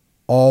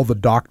all the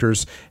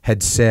doctors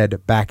had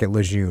said back at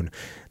Lejeune.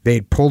 They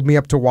had pulled me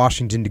up to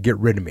Washington to get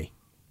rid of me.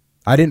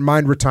 I didn't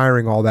mind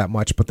retiring all that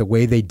much, but the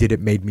way they did it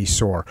made me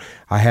sore.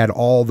 I had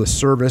all the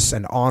service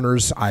and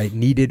honors I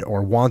needed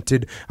or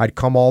wanted. I'd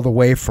come all the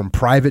way from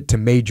private to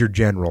Major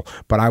General,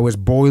 but I was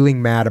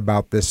boiling mad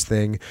about this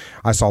thing.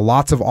 I saw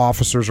lots of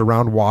officers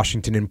around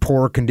Washington in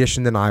poorer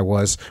condition than I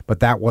was, but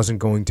that wasn't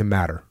going to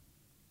matter.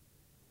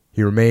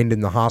 He remained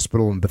in the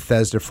hospital in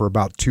Bethesda for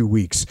about 2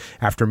 weeks.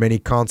 After many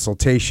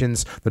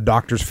consultations, the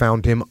doctors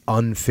found him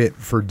unfit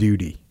for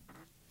duty.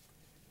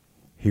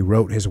 He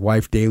wrote his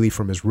wife daily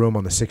from his room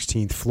on the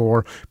 16th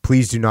floor,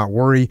 please do not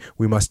worry,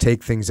 we must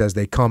take things as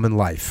they come in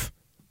life.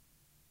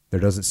 There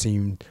doesn't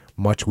seem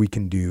much we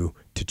can do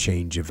to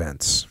change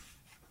events.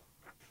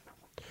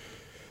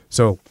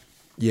 So,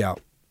 yeah,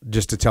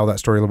 just to tell that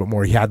story a little bit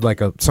more, he had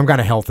some kind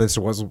of health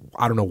issue.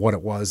 I don't know what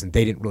it was, and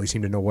they didn't really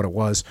seem to know what it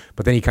was.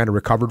 But then he kind of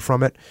recovered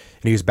from it,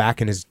 and he was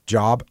back in his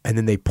job. And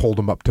then they pulled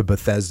him up to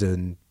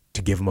Bethesda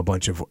to give him a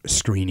bunch of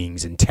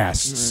screenings and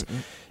tests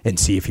and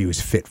see if he was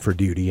fit for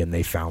duty. And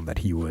they found that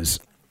he was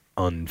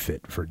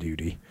unfit for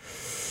duty.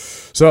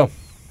 So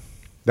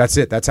that's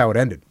it. That's how it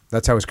ended.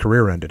 That's how his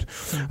career ended.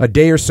 A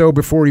day or so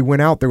before he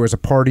went out, there was a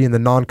party in the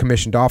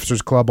non-commissioned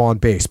officers club on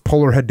base.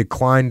 Puller had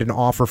declined an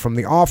offer from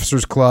the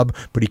officers club,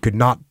 but he could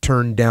not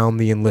turn down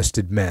the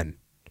enlisted men.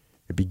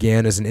 It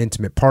began as an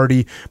intimate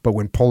party, but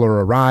when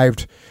Puller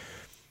arrived,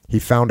 he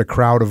found a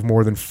crowd of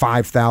more than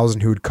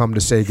 5,000 who had come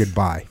to say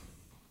goodbye.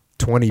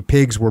 20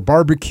 pigs were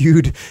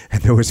barbecued,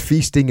 and there was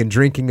feasting and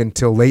drinking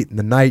until late in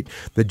the night.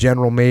 The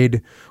general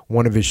made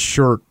one of his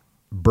short,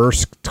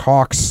 brusque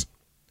talks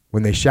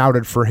when they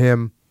shouted for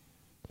him,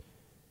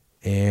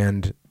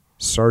 and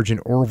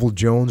Sergeant Orville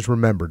Jones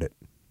remembered it.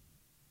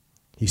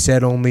 He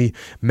said only,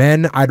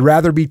 men, I'd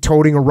rather be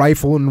toting a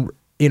rifle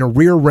in a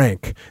rear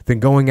rank than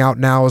going out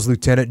now as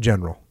Lieutenant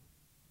General.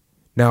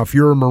 Now, if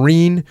you're a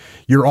Marine,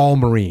 you're all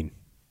Marine.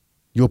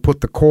 You'll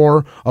put the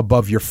Corps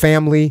above your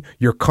family,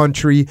 your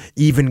country,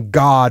 even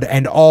God,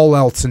 and all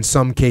else in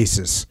some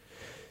cases.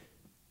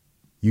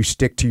 You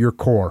stick to your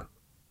Corps.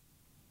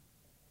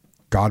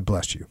 God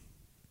bless you.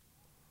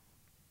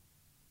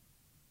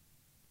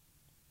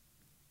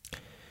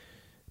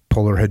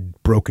 Puller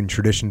had broken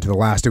tradition to the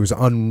last. It was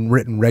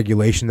unwritten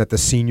regulation that the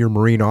senior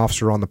Marine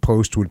officer on the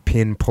post would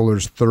pin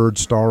Puller's 3rd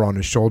star on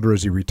his shoulder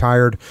as he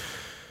retired.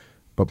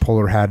 but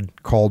Puller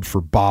had called for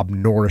Bob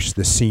Norris,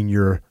 the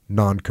senior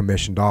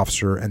non-commissioned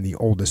officer and the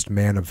oldest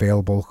man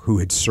available who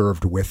had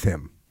served with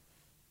him.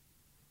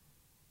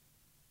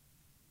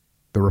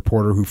 The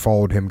reporter who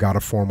followed him got a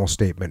formal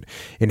statement.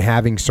 In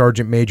having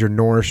Sergeant Major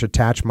Norris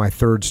attach my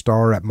 3rd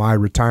star at my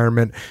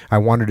retirement, I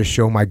wanted to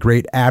show my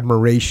great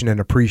admiration and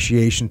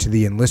appreciation to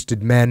the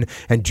enlisted men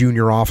and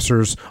junior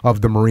officers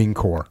of the Marine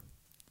Corps.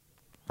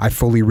 I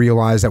fully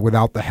realize that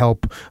without the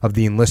help of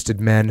the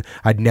enlisted men,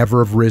 I'd never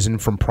have risen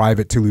from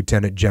private to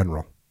lieutenant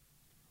general.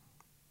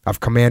 I've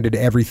commanded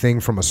everything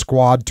from a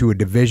squad to a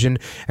division,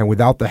 and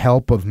without the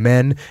help of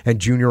men and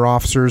junior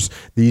officers,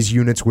 these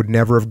units would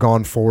never have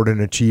gone forward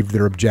and achieved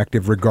their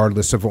objective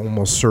regardless of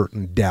almost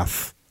certain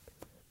death.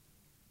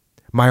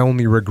 My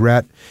only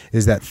regret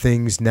is that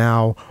things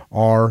now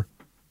are,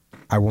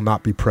 I will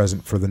not be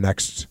present for the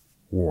next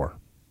war.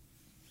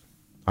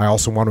 I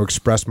also want to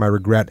express my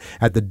regret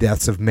at the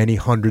deaths of many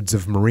hundreds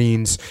of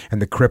Marines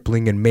and the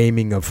crippling and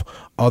maiming of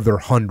other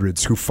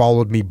hundreds who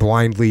followed me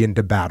blindly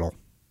into battle.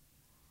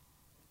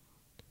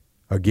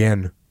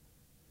 Again,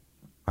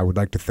 I would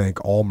like to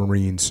thank all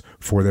Marines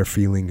for their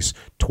feelings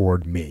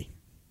toward me.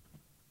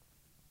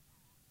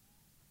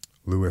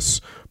 Lewis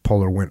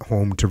Puller went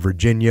home to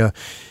Virginia.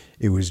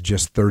 It was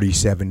just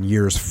 37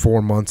 years,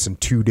 4 months, and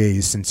 2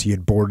 days since he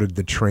had boarded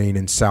the train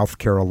in South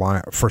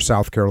Carolina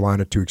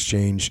to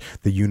exchange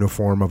the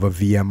uniform of a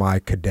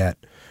VMI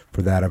cadet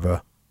for that of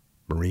a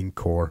Marine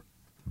Corps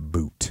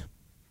boot.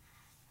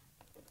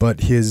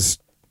 But his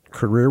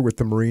career with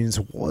the Marines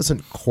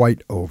wasn't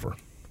quite over.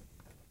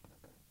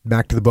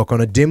 Back to the book.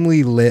 On a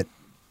dimly lit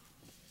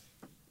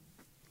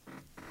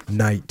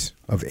night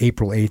of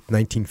April 8th,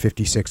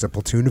 1956, a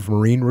platoon of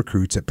Marine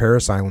recruits at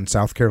Parris Island,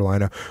 South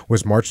Carolina,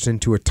 was marched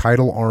into a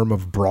tidal arm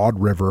of Broad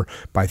River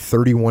by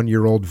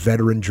 31-year-old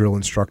veteran drill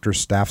instructor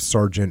Staff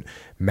Sergeant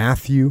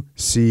Matthew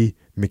C.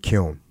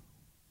 McKeown.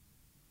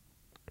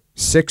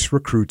 6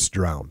 recruits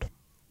drowned.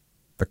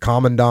 The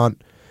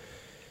commandant,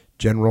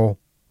 General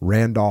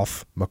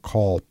Randolph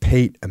McCall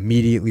Pate,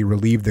 immediately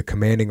relieved the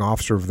commanding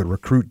officer of the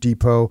recruit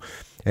depot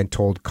and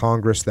told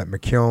Congress that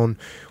McKeown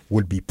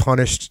would be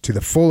punished to the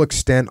full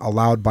extent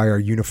allowed by our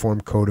Uniform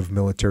Code of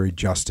Military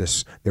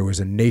Justice. There was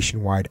a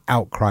nationwide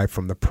outcry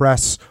from the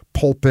press,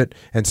 pulpit,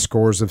 and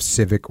scores of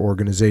civic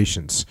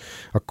organizations.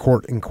 A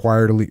court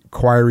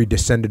inquiry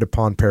descended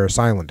upon Parris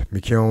Island.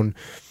 McKeown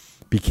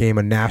became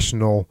a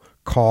national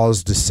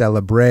cause de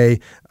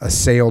célébrer,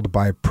 assailed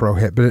by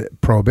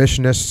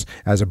prohibitionists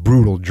as a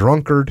brutal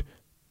drunkard,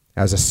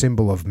 as a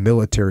symbol of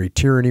military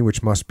tyranny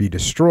which must be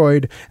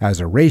destroyed,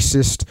 as a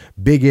racist,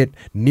 bigot,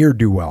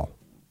 ne'er-do-well.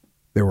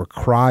 There were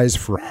cries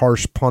for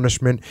harsh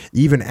punishment,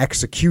 even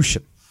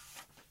execution.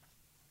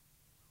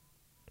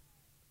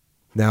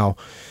 Now,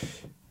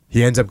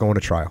 he ends up going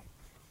to trial.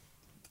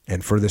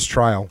 And for this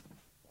trial,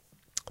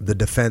 the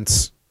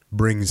defense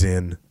brings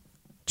in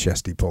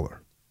Chesty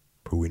Puller,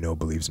 who we know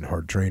believes in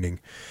hard training.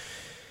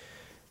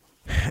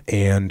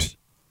 And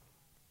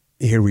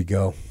here we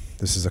go.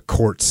 This is a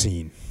court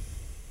scene.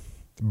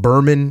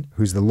 Berman,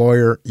 who's the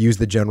lawyer, used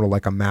the general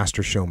like a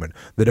master showman.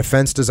 The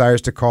defense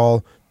desires to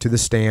call to the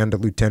stand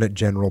Lieutenant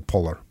General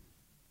Puller.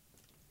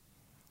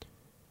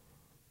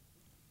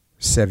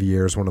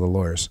 Sevier is one of the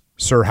lawyers.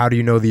 Sir, how do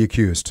you know the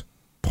accused?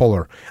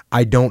 Puller,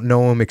 I don't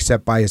know him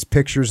except by his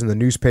pictures in the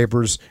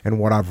newspapers and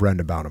what I've read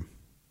about him.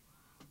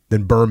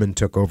 Then Berman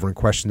took over and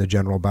questioned the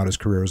general about his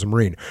career as a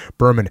Marine.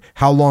 Berman,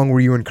 how long were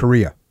you in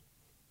Korea?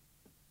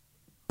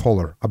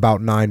 Puller,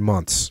 about 9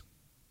 months.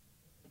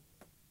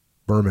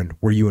 Berman,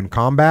 were you in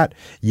combat?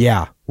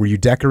 Yeah. Were you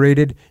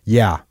decorated?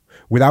 Yeah.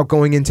 Without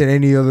going into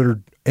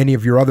any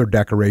of your other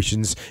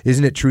decorations,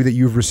 isn't it true that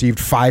you've received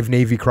 5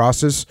 Navy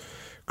Crosses?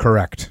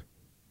 Correct.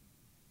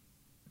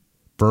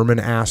 Berman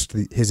asked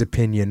his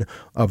opinion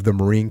of the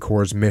Marine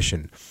Corps'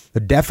 mission. The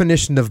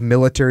definition of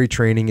military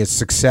training is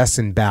success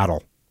in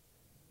battle.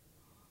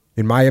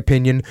 In my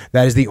opinion,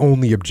 that is the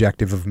only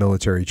objective of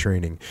military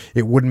training.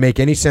 It wouldn't make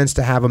any sense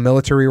to have a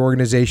military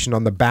organization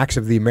on the backs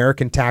of the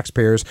American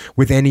taxpayers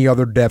with any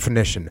other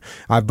definition.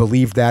 I've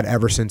believed that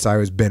ever since I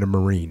was been a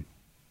Marine.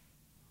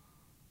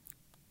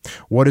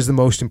 What is the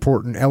most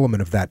important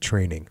element of that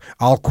training?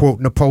 I'll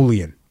quote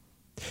Napoleon.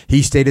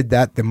 He stated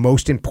that the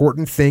most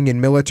important thing in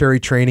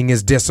military training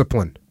is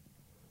discipline.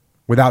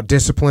 Without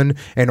discipline,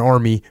 an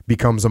army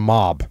becomes a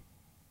mob.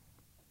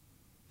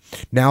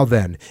 Now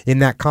then, in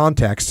that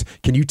context,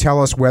 can you tell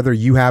us whether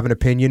you have an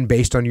opinion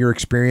based on your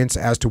experience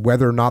as to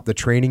whether or not the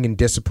training and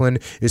discipline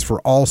is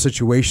for all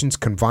situations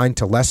confined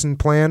to lesson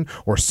plan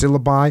or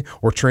syllabi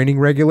or training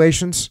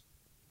regulations?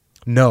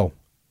 No.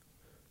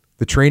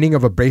 The training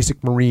of a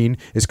basic Marine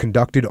is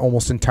conducted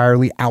almost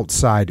entirely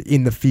outside,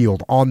 in the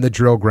field, on the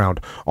drill ground,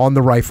 on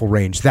the rifle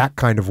range, that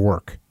kind of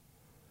work.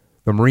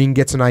 The Marine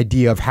gets an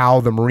idea of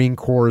how the Marine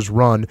Corps is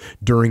run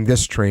during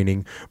this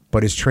training,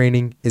 but his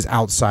training is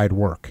outside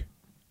work.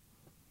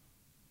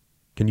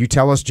 Can you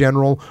tell us,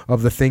 General,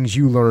 of the things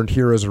you learned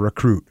here as a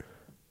recruit?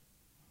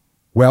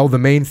 Well, the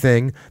main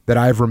thing that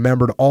I've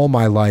remembered all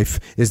my life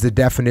is the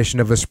definition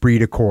of esprit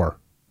de corps.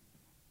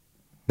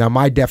 Now,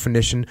 my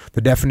definition,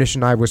 the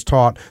definition I was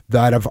taught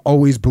that I've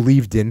always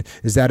believed in,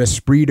 is that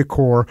esprit de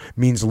corps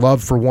means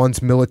love for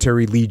one's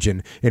military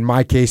legion, in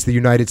my case, the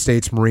United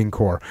States Marine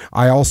Corps.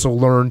 I also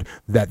learned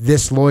that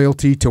this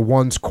loyalty to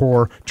one's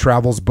corps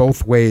travels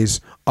both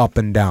ways, up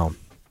and down.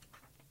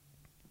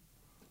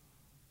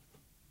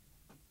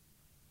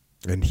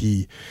 And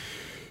he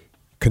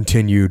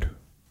continued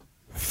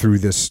through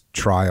this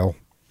trial,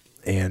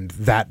 and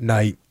that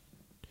night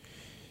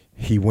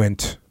he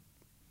went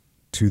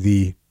to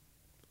the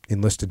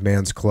enlisted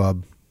man's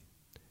club,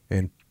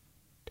 and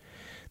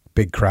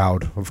big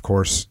crowd, of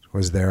course,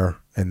 was there,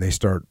 and they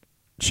start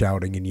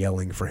shouting and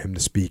yelling for him to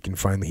speak. And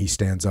finally he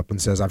stands up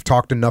and says, "I've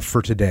talked enough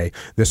for today.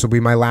 This will be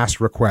my last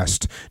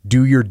request.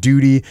 Do your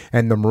duty,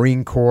 and the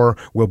Marine Corps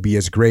will be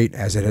as great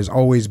as it has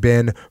always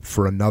been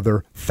for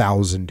another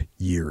 1,000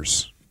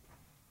 years."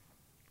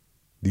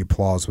 The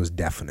applause was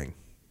deafening.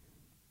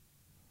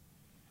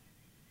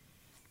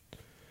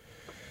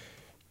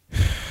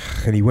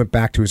 And he went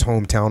back to his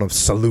hometown of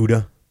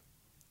Saluda,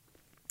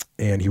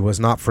 and he was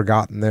not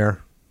forgotten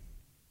there.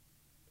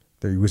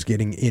 He was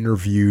getting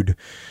interviewed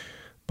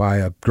by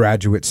a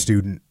graduate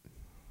student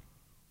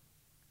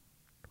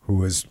who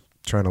was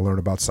trying to learn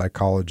about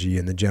psychology,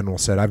 and the general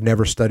said, "I've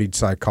never studied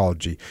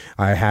psychology.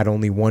 I had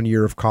only 1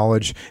 year of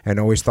college and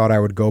always thought I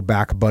would go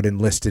back, but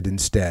enlisted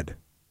instead.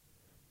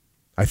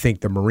 I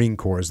think the Marine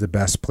Corps is the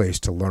best place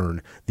to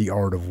learn the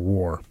art of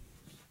war."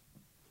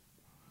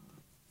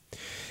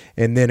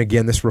 And then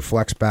again, this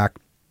reflects back,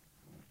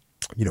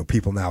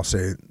 people now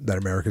say that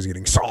America's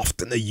getting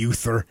soft and the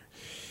youth are,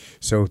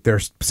 so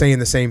they're saying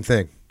the same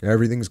thing.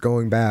 Everything's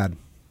going bad.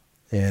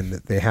 And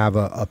they have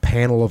a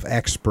panel of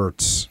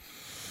experts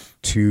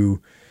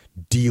to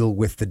deal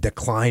with the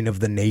decline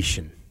of the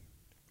nation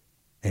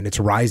and its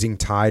rising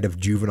tide of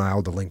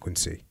juvenile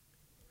delinquency.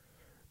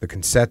 The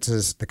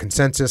consensus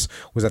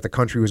was that the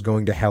country was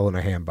going to hell in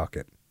a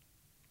handbucket.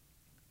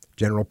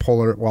 General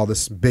Puller, while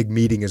this big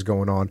meeting is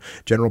going on,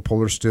 General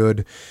Puller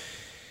stood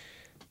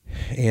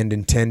and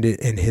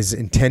his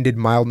intended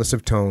mildness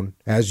of tone,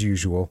 as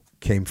usual,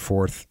 came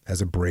forth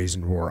as a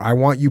brazen roar. "I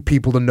want you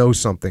people to know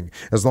something.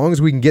 As long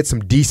as we can get some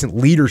decent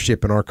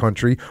leadership in our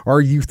country, our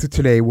youth of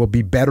today will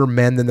be better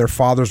men than their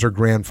fathers or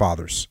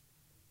grandfathers.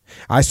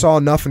 I saw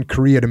enough in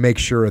Korea to make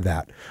sure of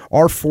that.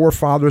 Our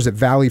forefathers at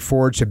Valley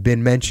Forge have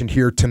been mentioned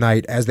here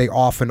tonight, as they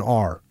often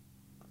are.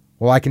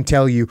 Well, I can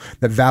tell you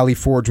that Valley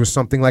Forge was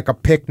something like a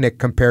picnic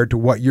compared to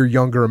what your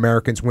younger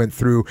Americans went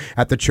through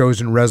at the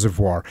Chosin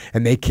Reservoir,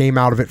 and they came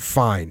out of it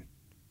fine.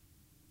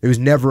 It was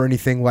never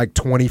anything like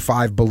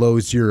 25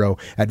 below zero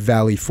at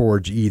Valley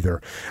Forge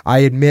either. I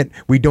admit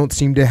we don't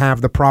seem to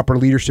have the proper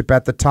leadership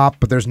at the top,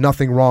 but there's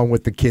nothing wrong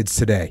with the kids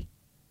today.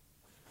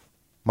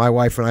 My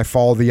wife and I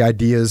follow the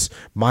ideas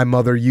my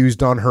mother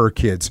used on her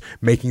kids,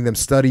 making them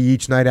study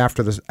each night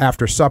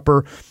after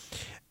supper,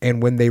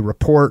 and when they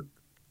report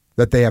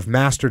that they have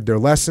mastered their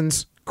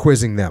lessons,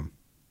 quizzing them.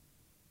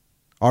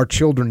 Our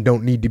children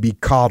don't need to be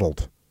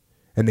coddled,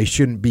 and they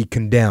shouldn't be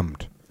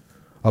condemned.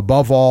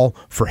 Above all,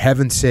 for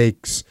heaven's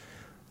sakes,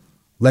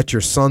 let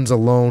your sons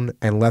alone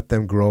and let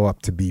them grow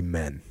up to be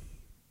men."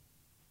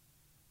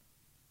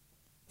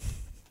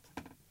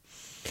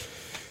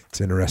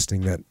 It's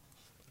interesting that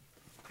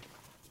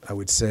I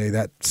would say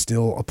that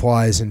still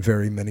applies in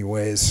very many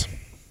ways.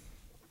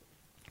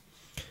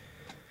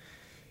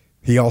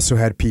 He also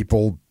had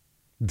people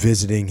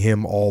visiting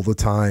him all the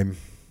time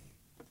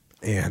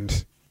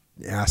and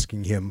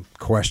asking him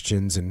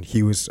questions, and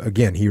he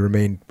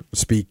remained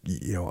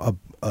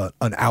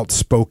an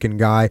outspoken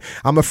guy.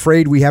 "I'm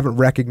afraid we haven't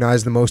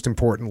recognized the most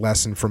important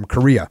lesson from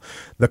Korea.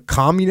 The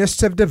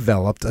communists have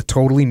developed a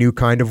totally new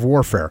kind of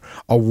warfare,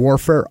 a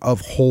warfare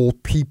of whole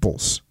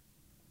peoples.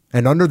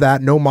 And under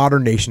that, no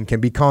modern nation can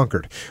be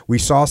conquered. We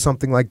saw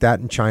something like that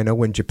in China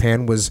when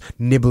Japan was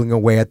nibbling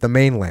away at the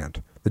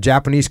mainland. The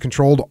Japanese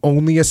controlled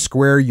only a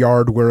square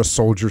yard where a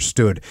soldier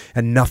stood,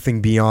 and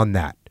nothing beyond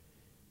that.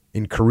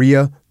 In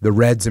Korea, the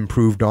Reds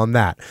improved on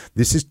that.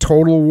 This is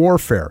total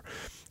warfare,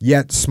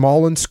 yet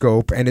small in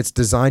scope, and it's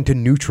designed to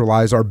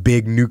neutralize our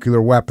big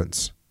nuclear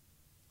weapons.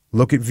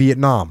 Look at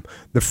Vietnam.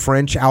 The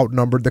French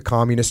outnumbered the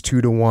communists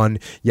 2-1,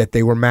 yet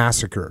they were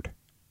massacred.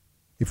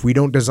 If we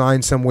don't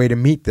design some way to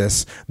meet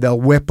this, they'll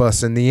whip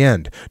us in the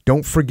end.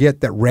 Don't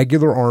forget that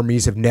regular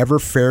armies have never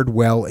fared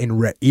well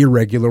in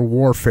irregular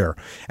warfare,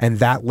 and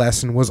that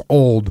lesson was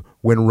old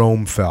when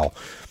Rome fell."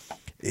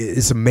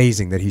 It's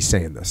amazing that he's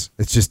saying this.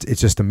 It's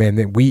just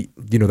amazing.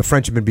 The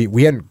French have been beat.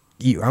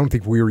 I don't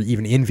think we were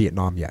even in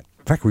Vietnam yet.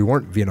 In fact, we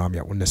weren't in Vietnam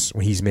yet when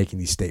he's making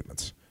these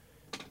statements.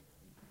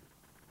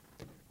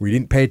 We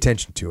didn't pay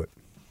attention to it.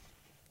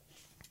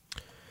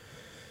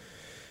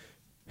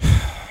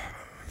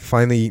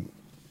 Finally,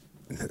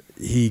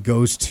 he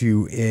goes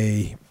to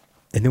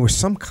and there was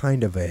some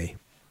kind of a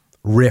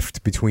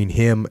rift between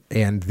him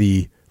and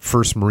the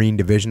 1st Marine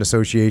Division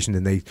Association,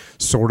 and they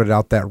sorted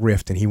out that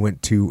rift, and he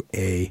went to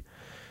a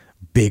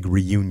big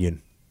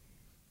reunion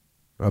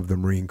of the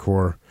Marine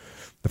Corps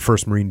the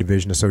 1st Marine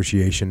Division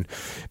Association.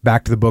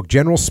 Back to the book.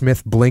 General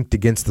Smith blinked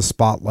against the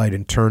spotlight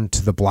and turned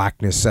to the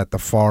blackness at the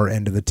far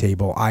end of the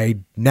table. I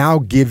now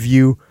give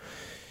you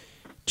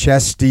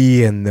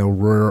Chesty, and the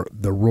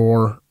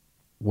roar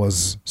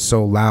was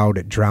so loud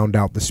it drowned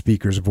out the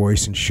speaker's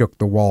voice and shook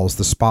the walls.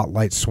 The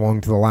spotlight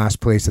swung to the last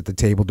place at the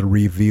table to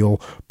reveal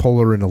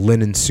Puller in a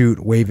linen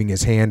suit, waving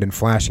his hand and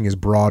flashing his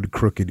broad,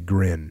 crooked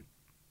grin.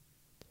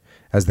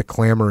 As the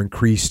clamor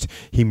increased,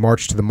 he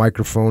marched to the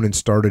microphone and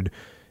started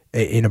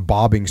in a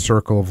bobbing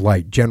circle of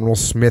light. General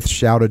Smith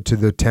shouted to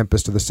the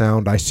tempest of the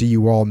sound, "I see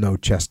you all know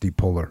Chesty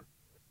Puller."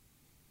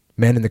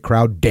 Men in the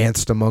crowd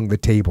danced among the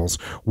tables,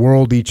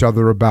 whirled each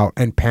other about,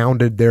 and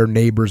pounded their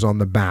neighbors on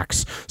the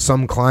backs.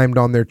 Some climbed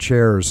on their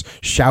chairs,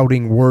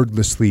 shouting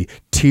wordlessly,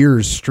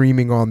 tears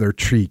streaming on their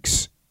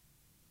cheeks.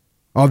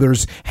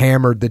 Others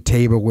hammered the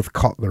table with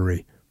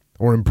cutlery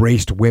or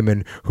embraced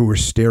women who were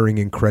staring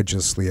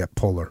incredulously at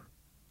Puller.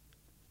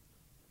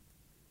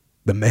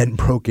 The men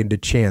broke into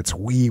chants,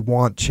 "We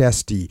want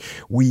Chesty,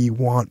 we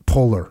want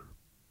Puller."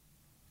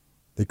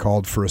 They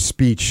called for a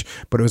speech,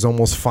 but it was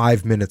almost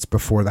 5 minutes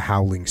before the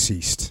howling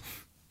ceased.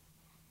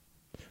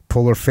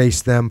 Puller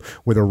faced them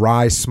with a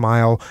wry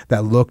smile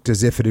that looked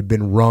as if it had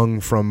been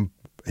wrung from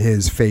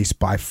his face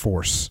by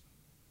force.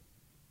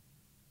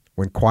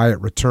 When quiet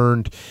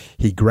returned,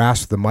 he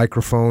grasped the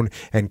microphone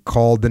and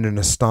called in an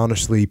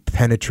astonishingly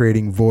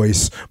penetrating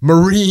voice,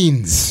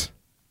 "Marines!"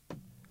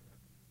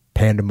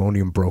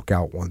 Pandemonium broke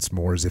out once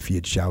more, as if he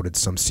had shouted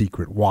some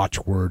secret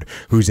watchword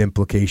whose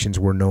implications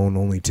were known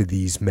only to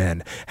these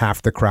men.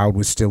 Half the crowd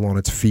was still on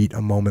its feet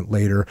a moment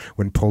later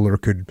when Puller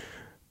could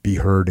be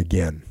heard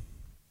again.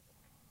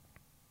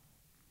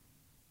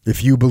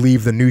 "If you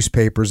believe the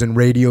newspapers and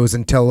radios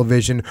and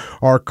television,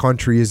 our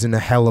country is in a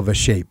hell of a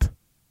shape.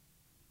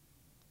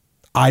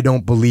 I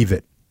don't believe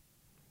it.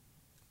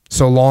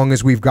 So long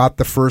as we've got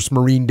the 1st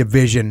Marine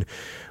Division,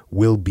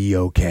 we'll be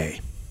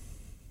okay."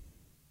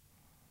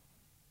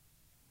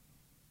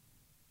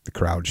 The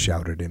crowd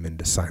shouted him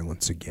into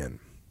silence again.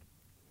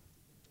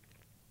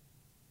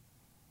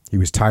 He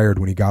was tired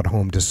when he got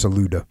home to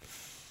Saluda,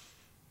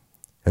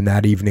 and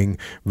that evening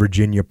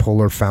Virginia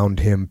Puller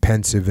found him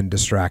pensive and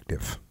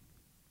distracted.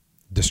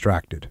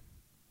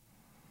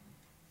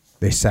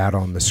 They sat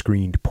on the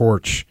screened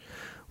porch,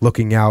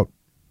 looking out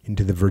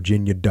into the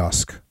Virginia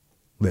dusk,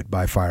 lit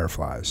by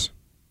fireflies.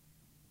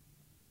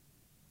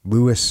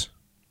 "Lewis,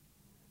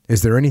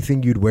 is there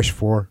anything you'd wish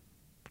for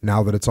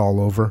now that it's all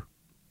over?"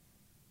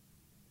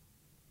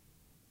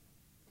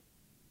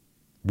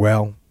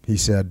 "Well," he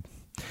said,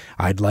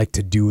 "I'd like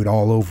to do it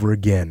all over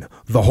again,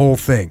 the whole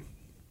thing."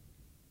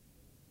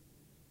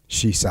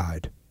 She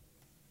sighed.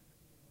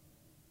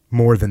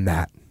 "More than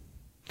that,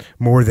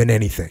 more than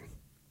anything."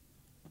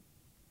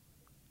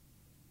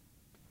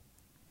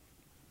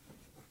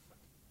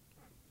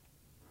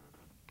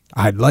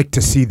 "I'd like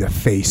to see the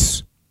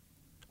face,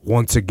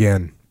 once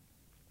again,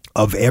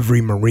 of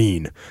every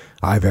Marine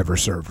I've ever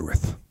served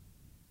with."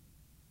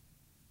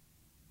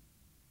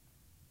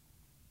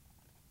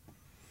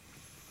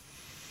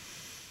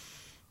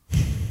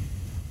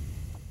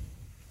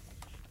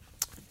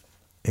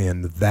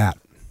 And that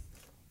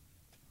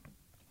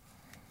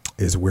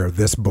is where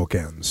this book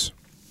ends.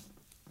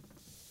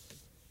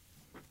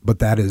 But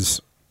that is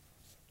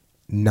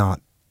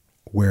not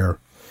where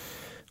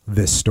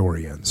this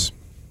story ends.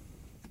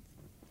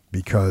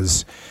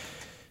 Because,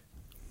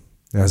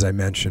 as I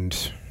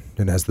mentioned,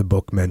 and as the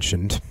book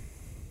mentioned,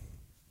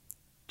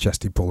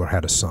 Chesty Puller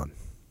had a son.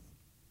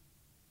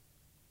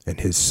 And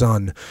his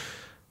son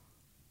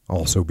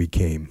also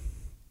became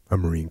a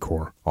Marine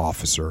Corps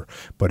officer,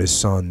 but his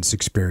son's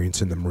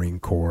experience in the Marine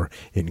Corps,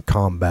 in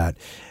combat,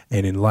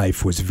 and in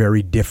life was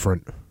very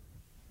different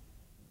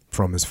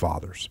from his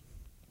father's.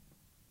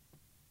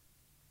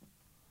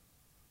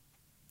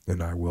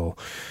 And I will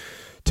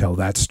tell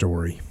that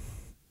story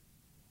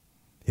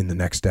in the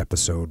next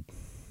episode,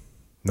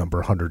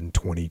 number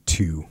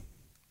 122,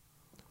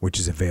 which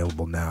is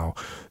available now,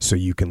 so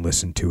you can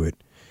listen to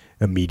it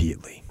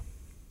immediately.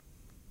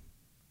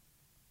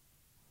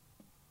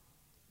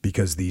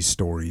 Because these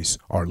stories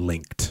are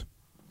linked.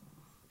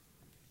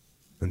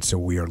 And so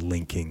we are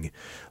linking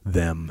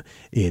them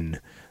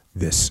in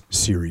this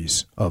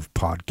series of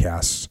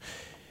podcasts.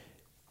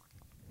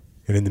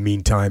 And in the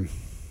meantime,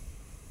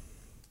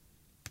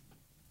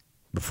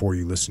 before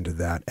you listen to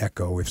that,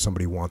 Echo, if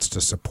somebody wants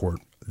to support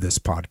this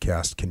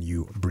podcast, can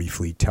you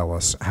briefly tell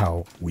us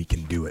how we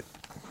can do it?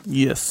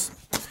 Yes.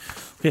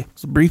 Okay,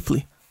 so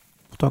briefly,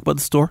 we'll talk about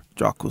the store,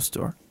 Jocko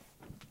Store.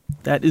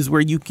 That is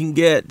where you can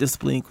get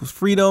Discipline Equals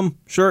Freedom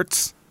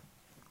shirts,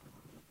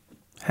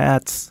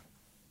 hats,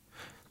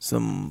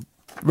 some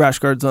rash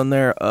guards on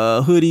there,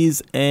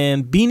 hoodies,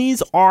 and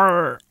beanies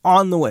are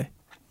on the way.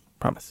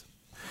 Promise.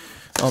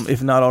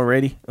 If not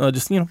already,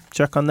 just,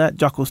 check on that,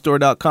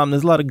 jockostore.com.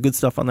 There's a lot of good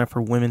stuff on there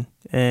for women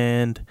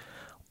and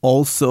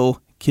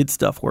also kid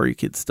stuff, warrior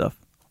kid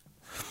stuff.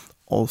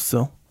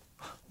 Also,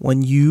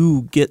 when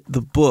you get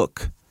the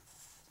book,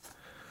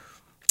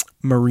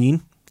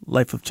 Marine,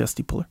 Life of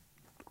Chesty Puller,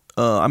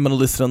 I'm going to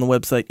list it on the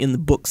website in the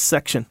books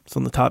section. So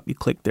on the top, you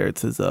click there. It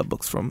says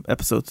books from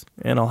episodes.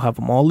 And I'll have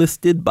them all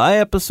listed by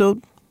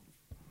episode.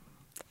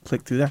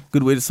 Click through there.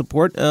 Good way to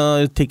support.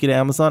 Take you to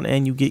Amazon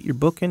and you get your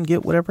book and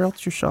get whatever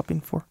else you're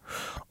shopping for.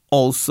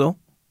 Also,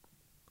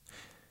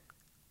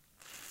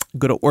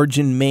 go to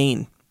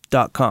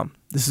originmain.com.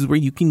 This is where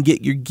you can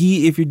get your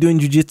gi if you're doing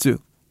jiu-jitsu.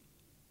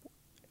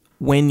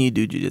 When you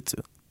do jiu-jitsu.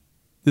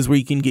 This is where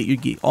you can get your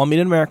gi. All made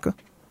in America.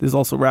 There's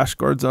also rash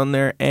guards on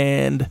there.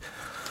 And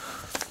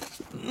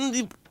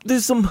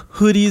there's some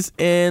hoodies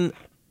and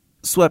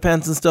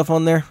sweatpants and stuff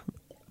on there.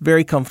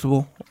 Very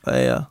comfortable.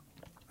 I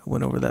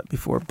went over that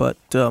before. But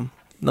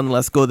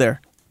nonetheless, go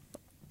there.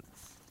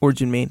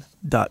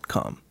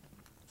 originmain.com.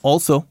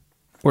 Also,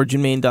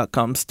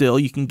 originmain.com still,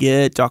 you can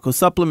get Jocko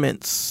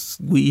supplements.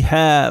 We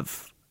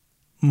have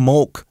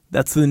Molk.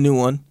 That's the new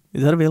one.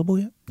 Is that available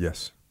yet?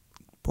 Yes.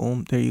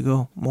 Boom. There you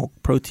go. Molk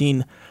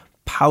protein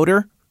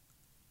powder,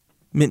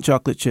 mint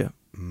chocolate chip.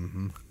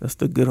 Mm-hmm. That's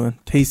the good one.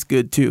 Tastes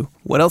good too.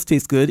 What else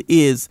tastes good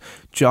is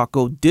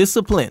Jocko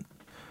Discipline,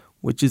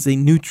 which is a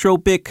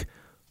nootropic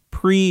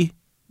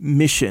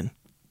pre-mission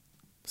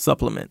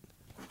supplement.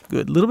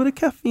 Good. A little bit of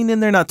caffeine in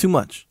there, not too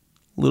much.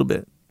 A little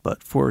bit.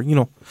 But for,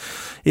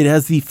 it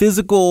has the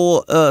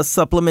physical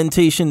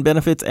supplementation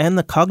benefits and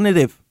the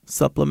cognitive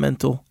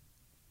supplemental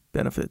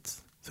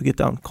benefits. So get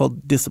down,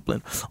 called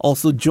Discipline.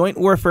 Also, Joint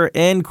Warfare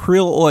and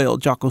Krill Oil,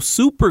 Jocko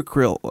Super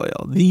Krill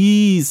Oil.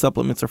 These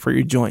supplements are for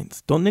your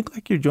joints. Don't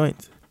neglect your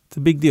joints. It's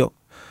a big deal.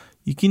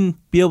 You can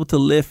be able to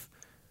lift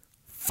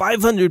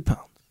 500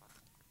 pounds.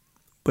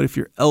 But if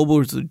your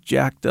elbows are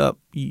jacked up,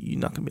 you're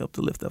not going to be able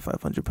to lift that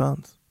 500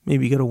 pounds.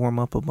 Maybe you got to warm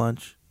up a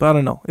bunch. But I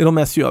don't know. It'll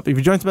mess you up. If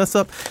your joints mess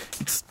up,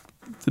 it's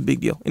a big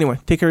deal. Anyway,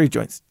 take care of your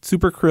joints.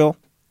 Super Krill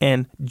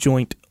and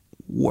Joint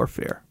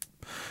Warfare.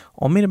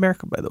 All made in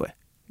America, by the way.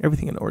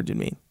 Everything in Origin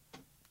Main.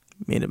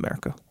 Made in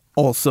America.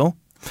 Also,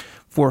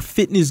 for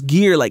fitness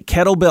gear like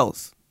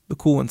kettlebells, the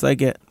cool ones I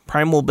get,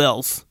 Primal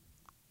Bells.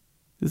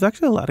 There's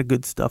actually a lot of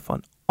good stuff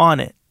on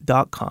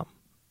onnit.com.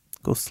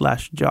 Go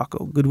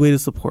 /Jocko. Good way to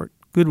support.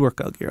 Good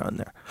workout gear on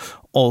there.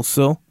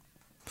 Also,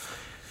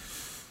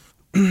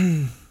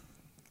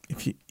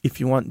 if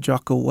you want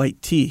Jocko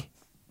white tea,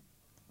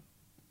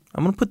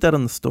 I'm going to put that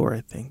on the store,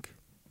 I think.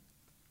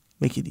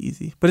 Make it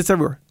easy. But it's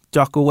everywhere.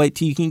 Jocko white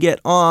tea you can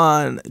get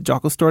on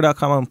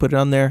jockostore.com. I'm going to put it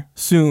on there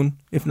soon,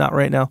 if not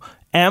right now.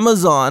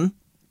 Amazon,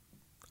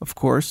 of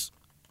course.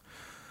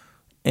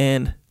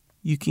 And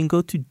you can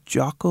go to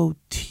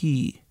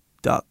jockotea.com.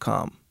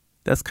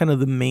 That's kind of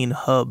the main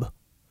hub.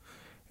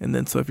 And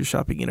then so if you're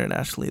shopping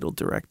internationally, it'll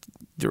direct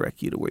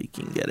you to where you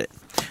can get it.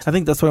 I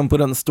think that's what I'm going to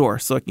put on the store.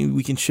 So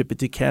we can ship it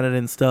to Canada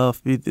and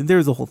stuff.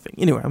 There's a whole thing.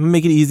 Anyway, I'm going to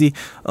make it easy.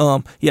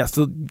 So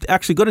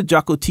actually go to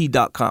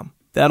jockotea.com.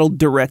 That'll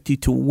direct you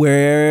to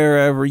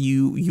wherever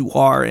you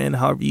are and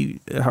however you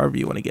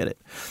want to get it.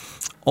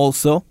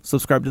 Also,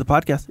 subscribe to the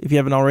podcast if you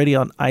haven't already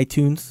on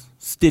iTunes,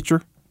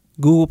 Stitcher,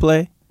 Google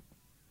Play,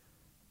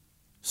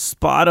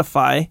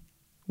 Spotify,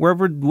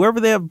 wherever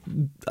they have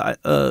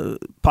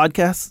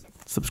podcasts.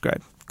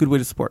 Subscribe. Good way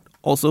to support.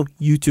 Also,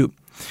 YouTube.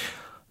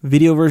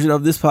 Video version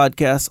of this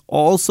podcast.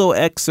 Also,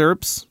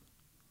 excerpts,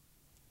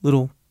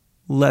 little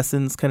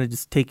lessons kind of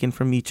just taken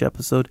from each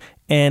episode,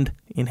 and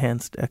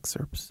enhanced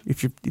excerpts.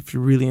 If you're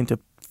really into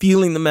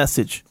feeling the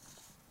message,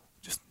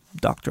 just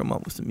doctor them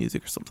up with some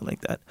music or something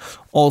like that.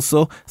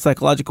 Also,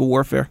 Psychological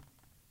Warfare.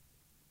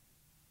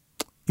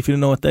 If you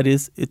don't know what that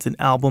is, it's an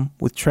album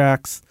with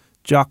tracks.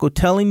 Jocko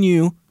telling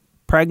you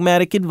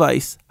pragmatic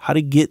advice, how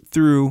to get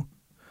through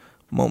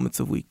moments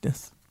of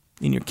weakness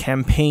in your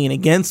campaign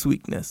against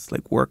weakness,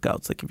 like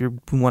workouts. Like if you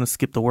want to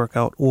skip the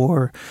workout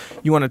or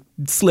you want to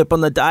slip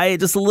on the diet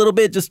just a little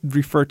bit, just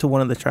refer to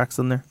one of the tracks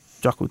on there.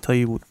 Jocko will tell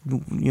you,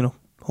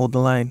 hold the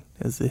line,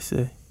 as they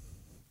say.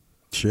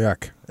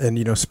 Check.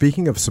 And,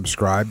 speaking of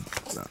subscribe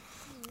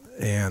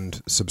and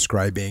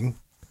subscribing,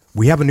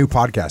 we have a new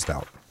podcast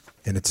out,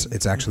 and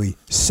it's actually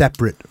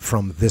separate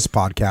from this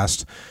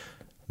podcast.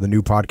 The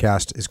new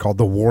podcast is called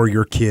the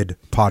Warrior Kid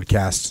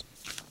Podcast.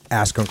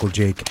 Ask Uncle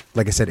Jake.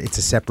 Like I said, it's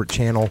a separate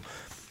channel,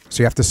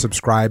 so you have to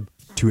subscribe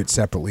to it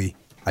separately.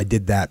 I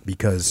did that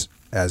because,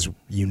 as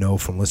you know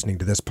from listening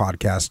to this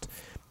podcast,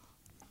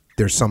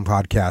 there's some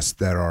podcasts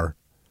that are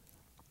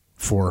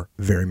for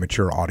very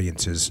mature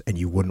audiences, and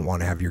you wouldn't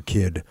want to have your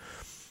kid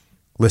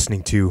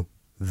listening to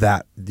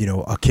that,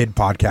 a kid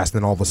podcast,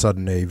 then all of a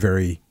sudden a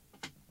very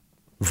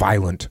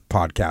violent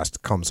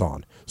podcast comes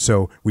on.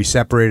 So we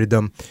separated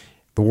them.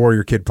 The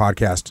Warrior Kid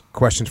Podcast,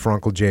 questions for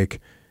Uncle Jake,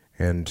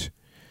 and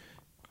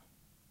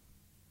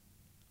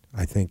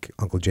I think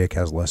Uncle Jake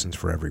has lessons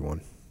for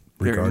everyone,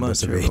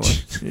 regardless of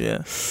age.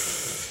 Yeah.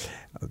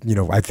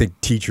 I think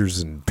teachers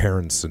and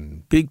parents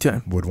and big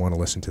time would want to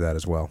listen to that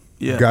as well.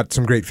 Yeah. We've got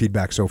some great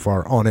feedback so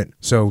far on it.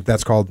 So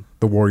that's called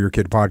the Warrior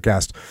Kid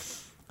Podcast.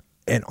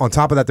 And on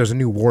top of that, there's a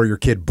new Warrior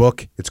Kid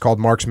book. It's called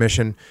Mark's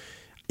Mission.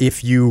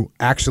 If you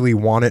actually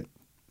want it,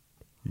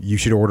 you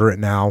should order it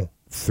now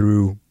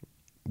through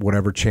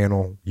whatever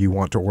channel you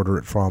want to order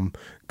it from.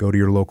 Go to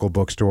your local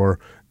bookstore.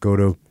 Go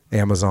to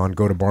Amazon,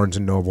 go to Barnes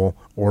 & Noble,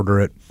 order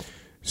it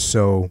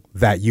so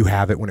that you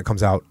have it when it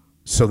comes out,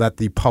 so that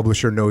the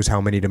publisher knows how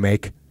many to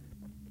make.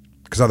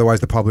 Because otherwise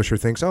the publisher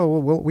thinks, oh,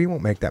 well, we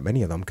won't make that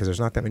many of them because there's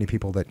not that many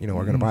people that, are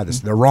going to buy this.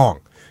 They're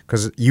wrong,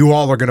 because you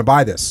all are going to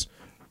buy this.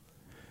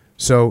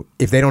 So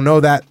if they don't know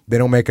that, they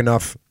don't make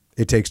enough.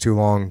 It takes too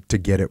long to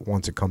get it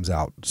once it comes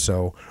out.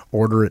 So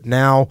order it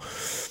now.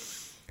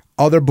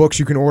 Other books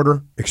you can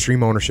order: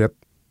 Extreme Ownership,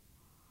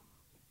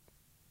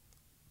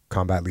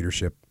 Combat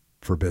Leadership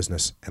for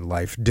Business and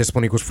Life,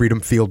 Discipline Equals Freedom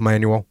Field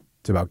Manual.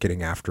 It's about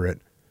getting after it.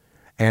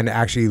 And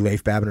actually,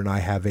 Leif Babin and I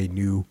have a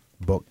new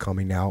book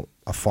coming out,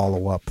 a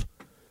follow-up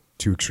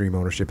to Extreme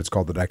Ownership. It's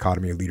called The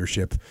Dichotomy of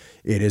Leadership.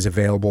 It is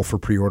available for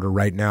pre-order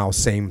right now.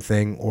 Same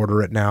thing,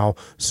 order it now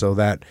so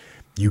that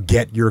you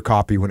get your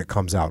copy when it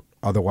comes out.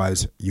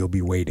 Otherwise, you'll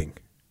be waiting.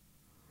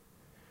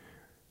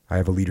 I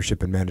have a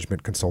leadership and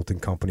management consulting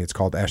company. It's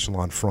called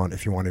Echelon Front.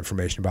 If you want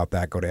information about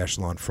that, go to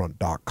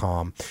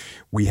echelonfront.com.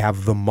 We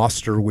have The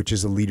Muster, which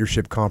is a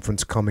leadership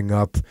conference coming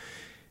up.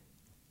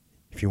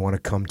 If you want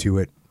to come to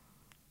it,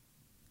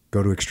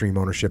 go to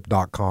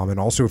extremeownership.com. And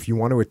also, if you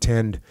want to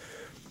attend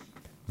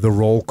the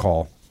roll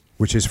call,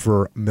 which is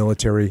for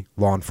military,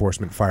 law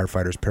enforcement,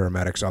 firefighters,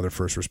 paramedics, other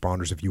first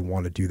responders, if you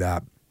want to do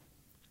that,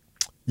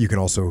 you can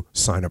also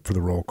sign up for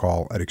the roll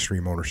call at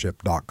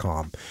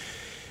extremeownership.com.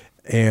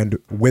 And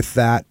with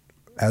that,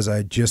 as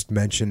I just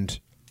mentioned,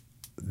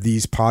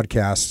 these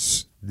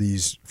podcasts,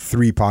 these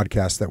 3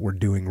 podcasts that we're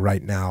doing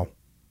right now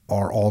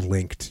are all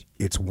linked.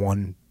 It's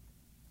one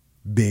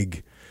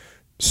big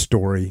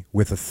story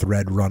with a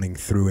thread running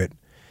through it,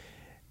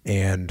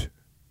 and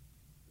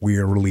we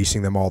are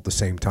releasing them all at the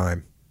same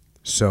time.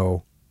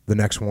 So the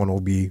next one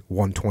will be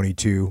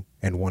 122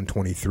 and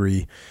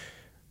 123.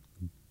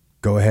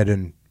 Go ahead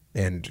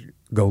and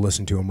go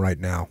listen to them right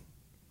now.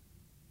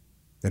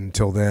 And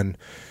until then,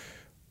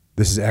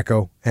 this is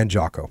Echo and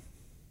Jocko.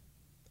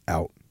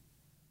 Out.